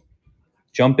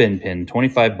 Jump in pin,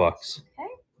 $25. Okay,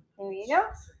 there you go.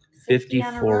 50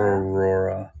 for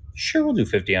Aurora. Sure, we'll do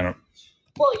 50 on it.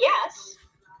 Well, yes.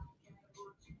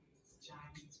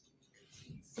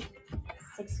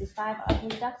 65 Ugly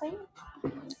Duckling.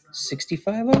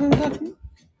 65 on the Duckling?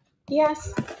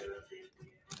 Yes.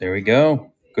 There we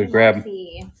go. Good grab.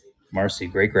 Marcy. Marcy,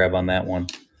 great grab on that one.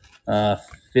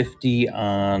 50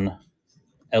 on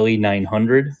LE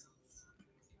 900.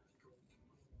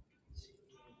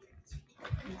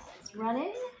 Let's run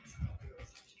it.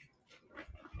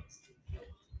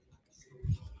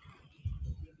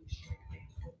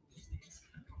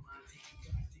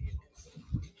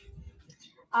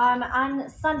 On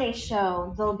Sunday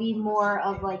show, there'll be more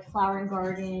of like Flower and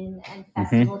Garden and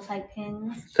festival type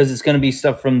pins. Because it's going to be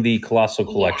stuff from the Colossal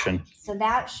Collection. Yeah. So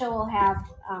that show will have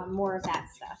more of that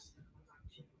stuff.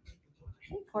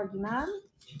 Okay, Porgy Mom.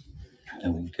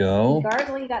 There we go.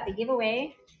 Gargle, you got the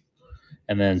giveaway.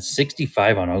 And then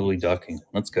 65 on Ugly Duckling.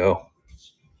 Let's go.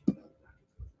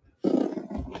 And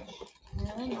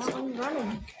that one's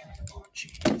running.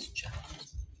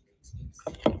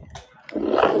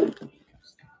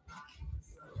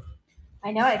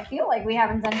 I know, I feel like we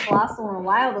haven't done Colossal in a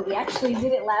while, but we actually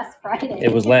did it last Friday.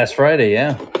 It was last Friday,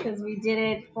 yeah. Because we did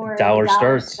it for Dollar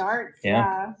starts.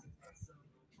 Yeah.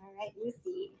 All right,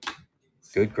 Lucy.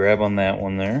 Good grab on that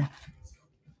one there.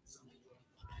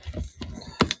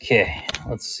 Okay,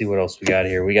 let's see what else we got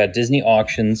here. We got Disney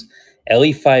Auctions,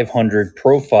 LE 500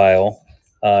 Profile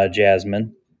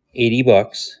Jasmine,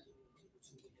 $80.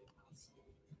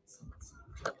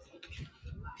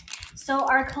 So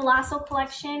our Colossal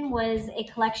collection was a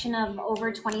collection of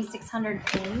over 2,600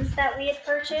 pins that we had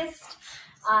purchased.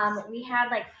 We had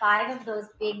like 5 of those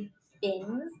big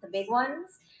bins, the big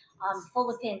ones. full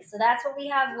of pins. So that's what we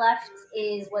have left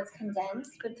is what's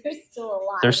condensed, but there's still a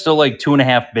lot. There's still like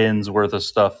 2.5 bins worth of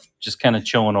stuff just kind of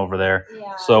chilling over there.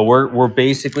 Yeah. So we're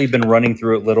basically been running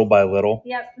through it little by little.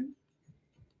 Yep.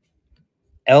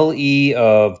 LE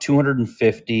of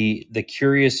 250. The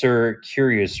Curiouser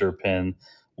pin,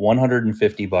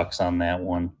 $150 on that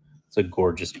one. It's a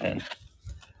gorgeous pin.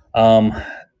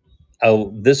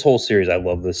 This whole series, I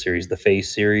love this series, the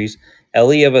Face series.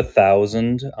 LE of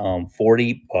 1,000,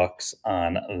 $40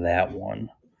 on that one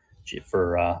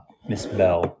for Miss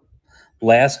Bell.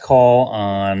 Last call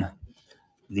on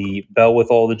the Bell with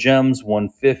all the gems,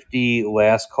 $150.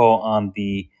 Last call on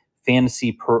the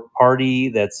Fantasy Party,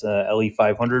 that's LE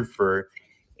 500 for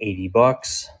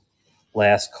 $80.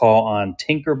 Last call on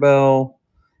Tinkerbell,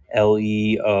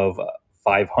 LE of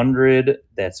 500,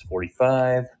 that's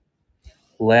 $45.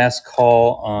 Last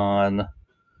call on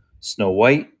Snow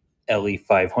White, LE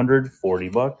 500,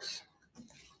 $40.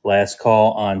 Last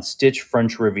call on Stitch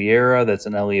French Riviera, that's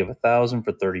an LE of 1,000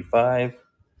 for $35.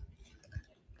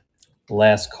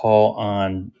 Last call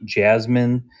on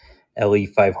Jasmine, LE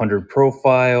 500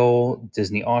 profile,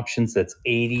 Disney auctions, that's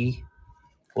 $80.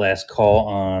 Last call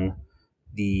on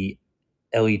the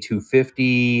LE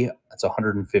 250, that's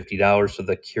 $150 for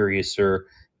the Curiouser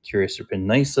pin.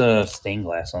 Nice stained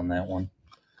glass on that one.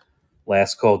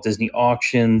 Last call Disney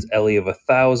auctions, LE of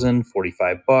 1,000,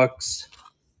 $45.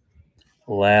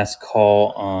 Last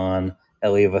call on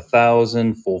LE of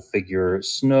 1,000, full figure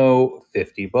snow,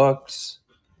 $50.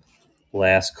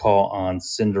 Last call on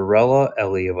Cinderella,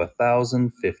 LE of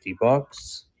 1,000,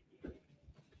 $50.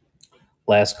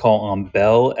 Last call on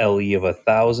Belle, LE of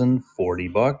 1,000,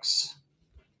 $40.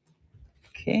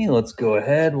 Okay, let's go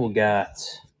ahead. We got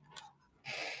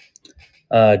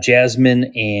Jasmine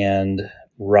and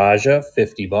Raja,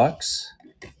 $50.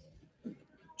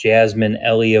 Jasmine,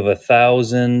 LE of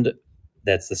 1,000.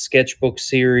 That's the sketchbook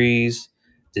series.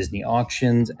 Disney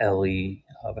auctions, LE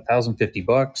of 1,000,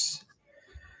 $50.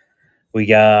 We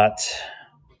got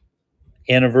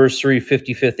anniversary,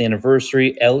 55th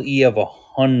anniversary, LE of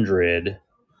 100,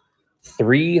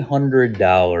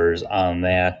 $300 on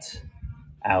that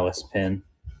Alice pin.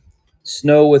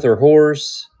 Snow with her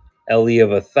horse, LE of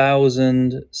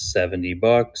 1,000,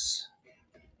 $70.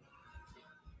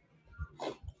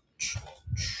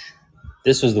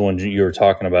 This was the one you were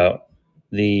talking about.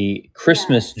 The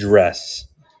Christmas dress,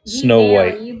 Snow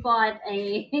White. You bought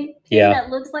a pin Yeah.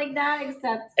 that looks like that,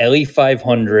 except LE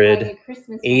 500, like a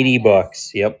Christmas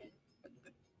 $80. Yep.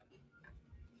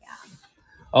 Yeah.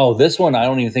 Oh, this one I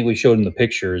don't even think we showed in the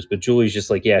pictures, but Julie's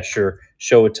just like, yeah, sure,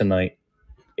 show it tonight.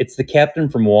 It's the Captain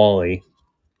from Wall-E,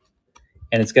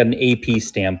 and it's got an AP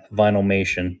stamp,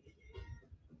 Vinylmation.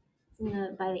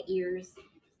 By the ears.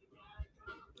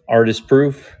 Artist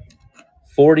proof,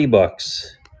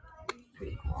 $40.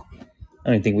 Pretty cool. I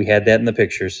don't think we had that in the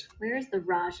pictures. Where's the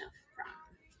Raja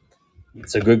from?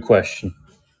 It's a good question.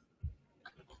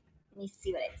 Let me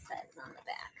see what it says on the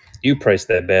back. You priced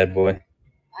that bad boy. I know.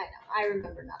 I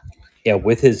remember nothing. Yeah,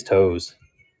 with his toes.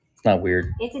 It's not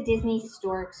weird. It's a Disney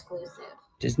Store exclusive.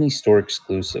 Disney Store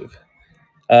exclusive.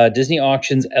 Disney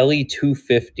auctions, LE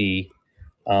 250.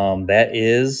 That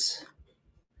is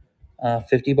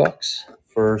 $50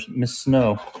 for Miss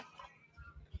Snow.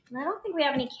 And I don't think we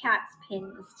have any cats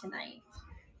pins tonight.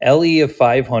 LE of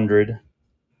 500,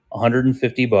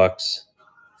 $150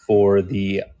 for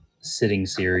the Sitting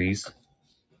series.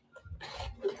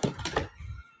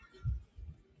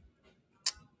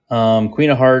 Queen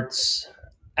of Hearts,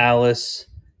 Alice,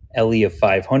 LE of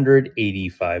 500,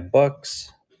 $85.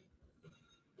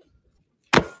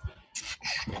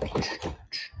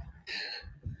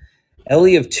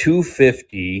 LE of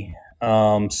 250,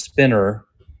 spinner.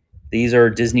 These are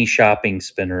Disney shopping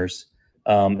spinners.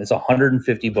 It's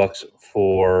 $150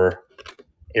 for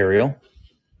Ariel.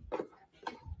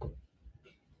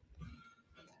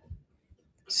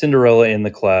 Cinderella in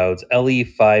the Clouds, LE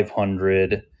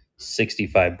 500,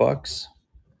 $65.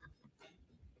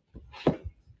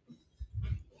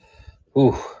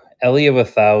 Ooh, LE of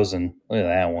 1,000. Look at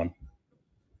that one.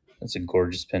 That's a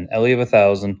gorgeous pin. LE of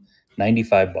 1,000,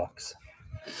 $95.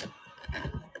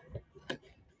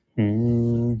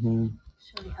 Mm-hmm.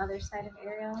 Show the other side of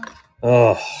Ariel.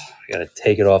 Oh, I gotta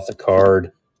take it off the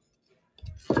card.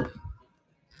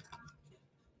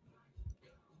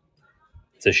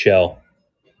 It's a shell.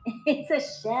 It's a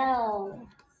shell.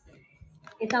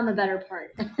 It's on the better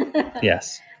part.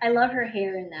 Yes. I love her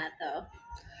hair in that, though.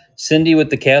 Cindy with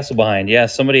the castle behind. Yeah,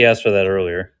 somebody asked for that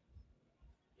earlier.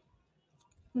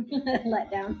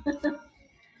 Let down.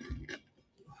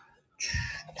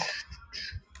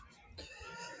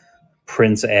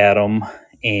 Prince Adam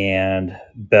and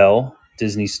Belle.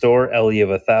 Disney Store, Ellie of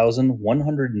 1,000,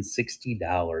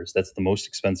 $160. That's the most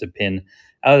expensive pin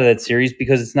out of that series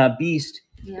because it's not Beast,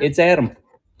 it's Adam.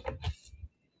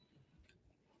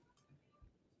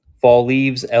 Fall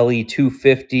Leaves, Ellie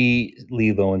 250,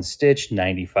 Lilo and Stitch,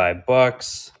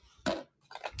 $95.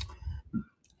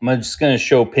 I'm just going to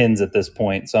show pins at this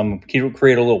point, so I'm going to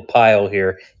create a little pile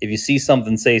here. If you see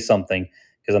something, say something,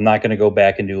 because I'm not going to go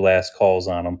back and do last calls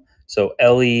on them. So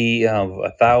Ellie of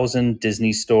 1,000,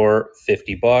 Disney Store,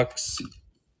 $50.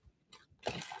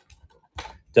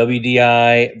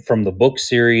 WDI from the book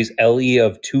series, Ellie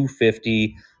of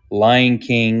 250, Lion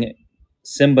King,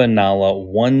 Simba Nala,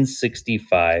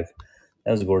 165.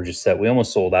 That was a gorgeous set. We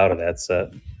almost sold out of that set.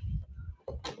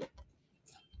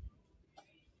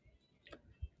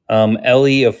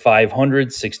 Ellie of 500,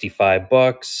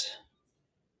 $65.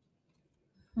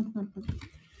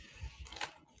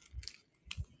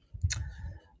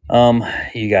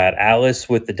 You got Alice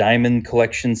with the Diamond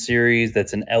Collection series.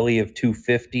 That's an Ellie of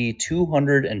 250,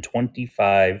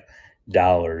 $225.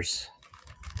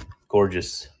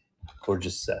 Gorgeous,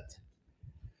 gorgeous set.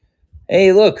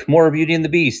 Hey, look, more Beauty and the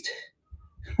Beast.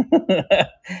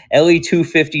 Ellie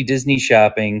 250 Disney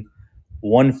Shopping,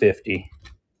 $150.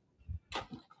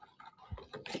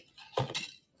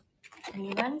 And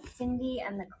you run Cindy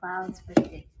and the Clouds for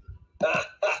 $50.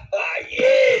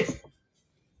 Yes!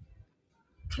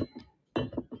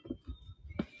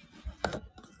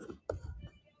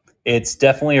 It's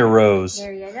definitely a rose.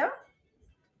 There you go.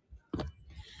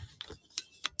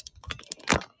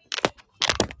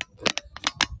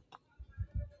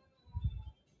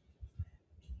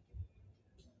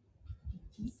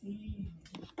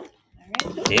 All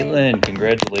right, Caitlin,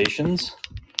 congratulations.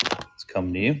 It's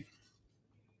coming to you.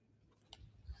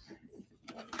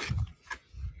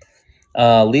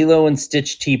 Lilo and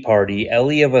Stitch Tea Party,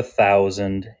 Ellie of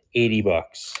 1,000, $80.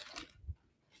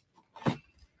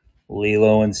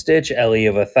 Lilo and Stitch, Ellie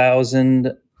of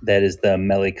 1,000. That is the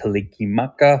Mele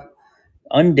Kalikimaka,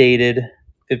 undated,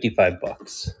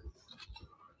 $55.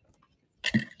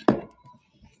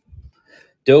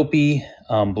 Dopey,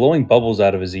 blowing bubbles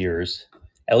out of his ears,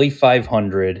 Ellie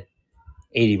 500,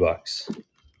 $80.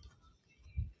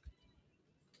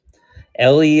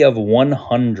 Ellie of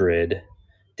 100,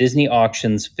 Disney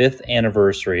Auctions 5th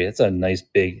anniversary. It's a nice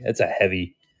big, it's a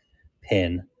heavy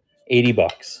pin,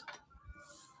 $80.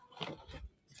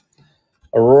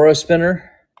 Aurora Spinner,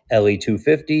 Ellie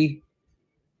 250.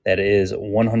 That is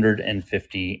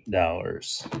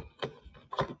 $150.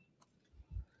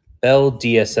 Bell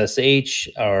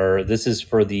DSSH, this is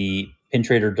for the Pin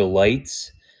Trader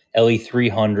Delights, Ellie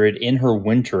 300 in her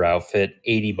winter outfit,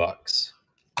 $80.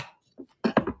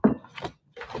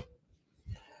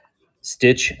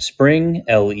 Stitch Spring,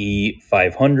 LE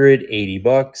 500,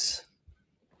 $80.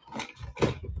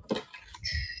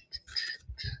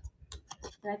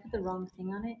 Did I put the wrong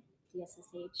thing on it?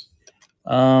 DSSH.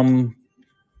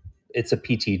 It's a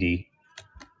PTD,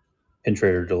 Pin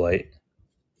Trader Delight.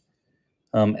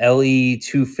 LE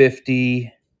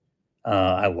 250.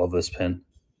 I love this pin.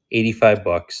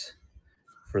 $85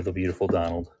 for the beautiful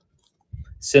Donald.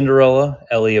 Cinderella,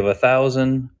 LE of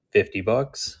 1,000,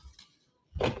 $50.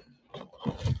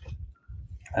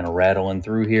 Kind of rattling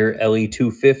through here. LE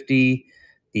 250,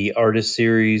 the artist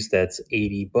series, that's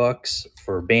 $80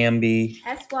 for Bambi.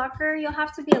 S Walker, you'll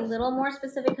have to be a little more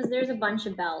specific because there's a bunch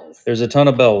of bells. There's a ton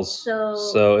of bells.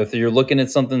 So if you're looking at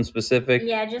something specific,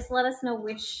 yeah, just let us know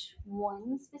which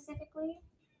one specifically.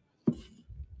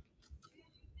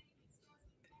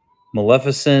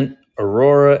 Maleficent,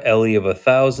 Aurora, LE of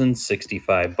 1,000,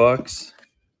 $65.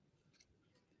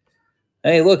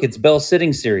 Hey, look, it's Belle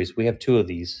Sitting series. We have 2 of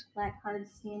these. Black card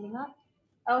standing up.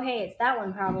 Oh, hey, it's that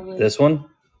one probably. This one?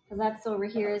 Because that's over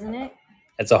here, isn't it?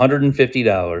 That's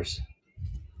 $150.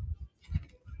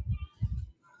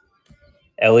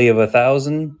 Ellie of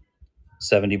 1,000,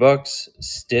 $70.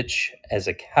 Stitch as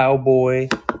a cowboy.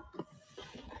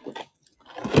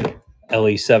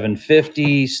 Ellie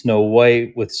 750, Snow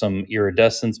White with some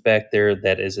iridescence back there.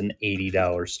 That is an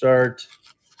 $80 start.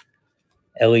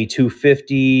 Ellie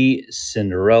 250,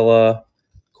 Cinderella.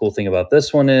 Cool thing about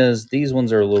this one is these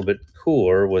ones are a little bit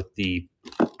cooler with the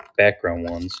background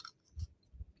ones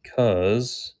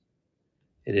because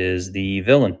it is the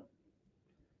villain.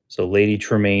 So Lady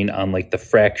Tremaine on like the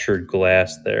fractured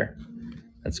glass there.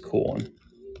 That's a cool one.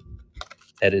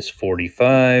 That is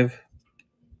 $45.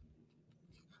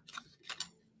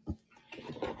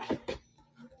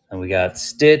 And we got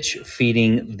Stitch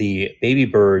feeding the baby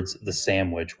birds the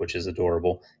sandwich, which is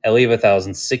adorable. Ellie of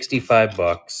 1,000,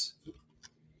 $65.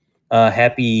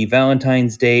 Happy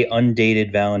Valentine's Day,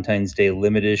 undated Valentine's Day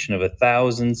limited edition of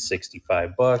 1,000,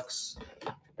 $65.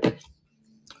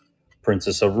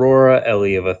 Princess Aurora,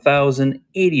 Ellie of 1,000,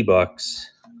 $80.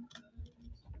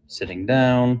 Sitting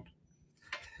down.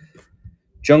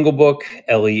 Jungle Book,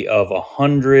 Ellie of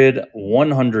 100,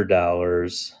 $100.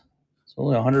 It's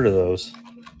only 100 of those.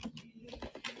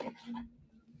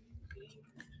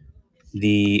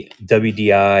 The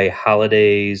WDI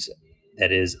Holidays,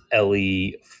 that is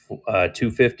Ellie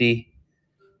 250,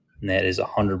 and that is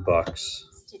 $100.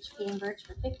 Stitch Feeding Birch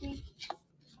for 50.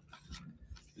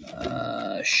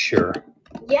 Sure.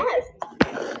 Yes.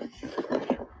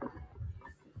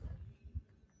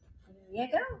 There you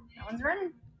go. That one's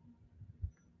running.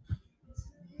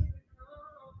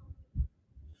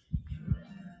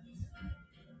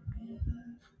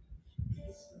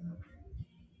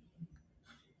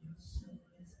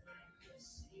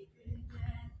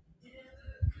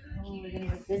 Oh, we're gonna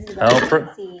get visited by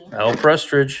Nancy. Al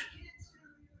Prestridge.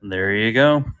 There you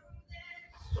go.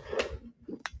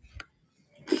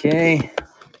 Okay.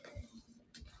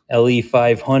 LE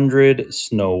 500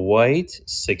 Snow White,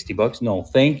 $60. No,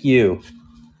 thank you.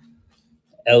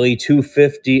 LE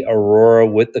 250 Aurora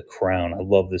with the crown. I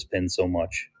love this pin so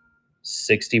much.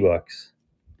 $60.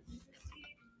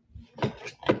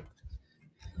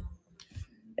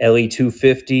 LE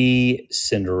 250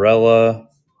 Cinderella,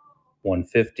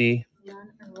 $150.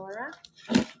 Aurora.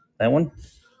 That one,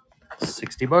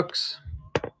 $60.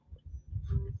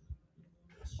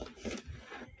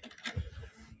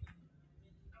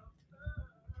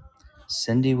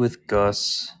 Cindy with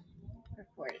Gus For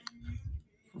 40.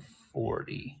 for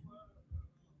 40.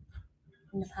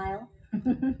 In the pile.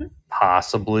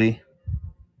 Possibly.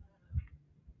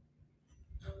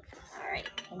 All right.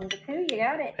 Penny the Pooh, you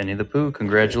got it. Penny the Pooh,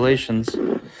 congratulations.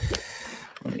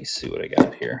 Let me see what I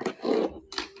got here.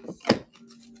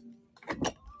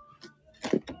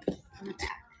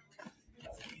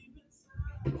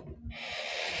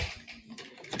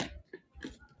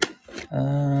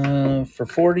 For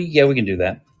 40, yeah, we can do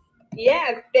that.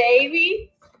 Yeah,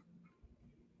 baby.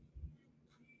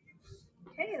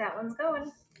 Okay, that one's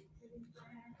going.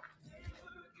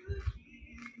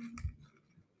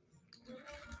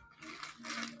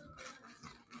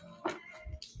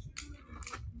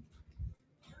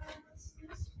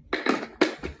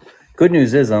 Good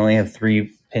news is I only have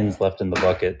 3 pins left in the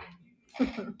bucket. All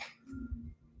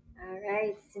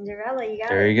right, Cinderella, you got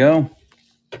There it. you go.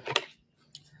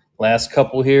 Last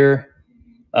couple here.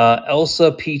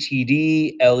 Elsa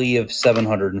PTD, Ellie of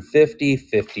 750,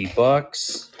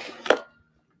 $50.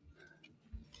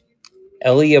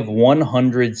 Ellie of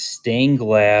 100 stained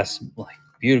glass, like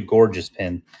beautiful, gorgeous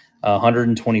pin,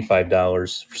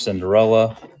 $125 for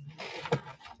Cinderella.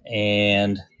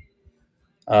 And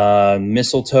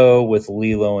Mistletoe with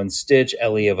Lilo and Stitch,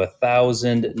 Ellie of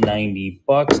 1,000,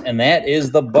 $90. And that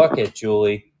is the bucket,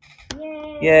 Julie.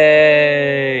 Yay!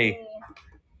 Yay!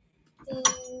 Ding,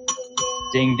 ding,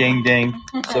 Ding, ding, ding.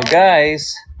 So,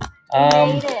 guys,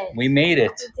 we made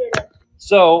it. We did it.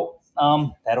 So,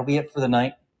 that'll be it for the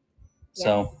night. Yes.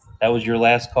 So, that was your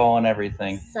last call on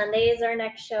everything. Sunday is our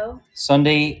next show.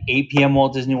 Sunday, 8 p.m.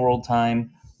 Walt Disney World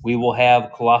time. We will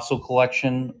have Colossal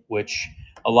Collection, which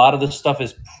a lot of the stuff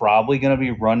is probably going to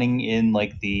be running in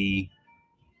like the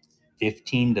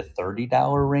 $15 to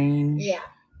 $30 range. Yeah.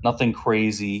 Nothing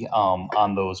crazy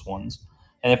on those ones.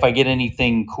 And if I get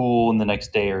anything cool in the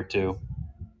next day or two,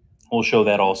 we'll show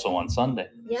that also on Sunday.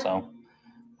 Yeah. So,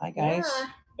 bye, guys. Yeah.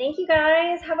 Thank you,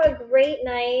 guys. Have a great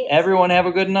night. Everyone have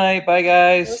a good night. Bye, We'll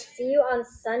guys. see you on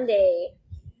Sunday.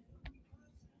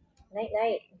 Night,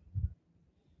 night.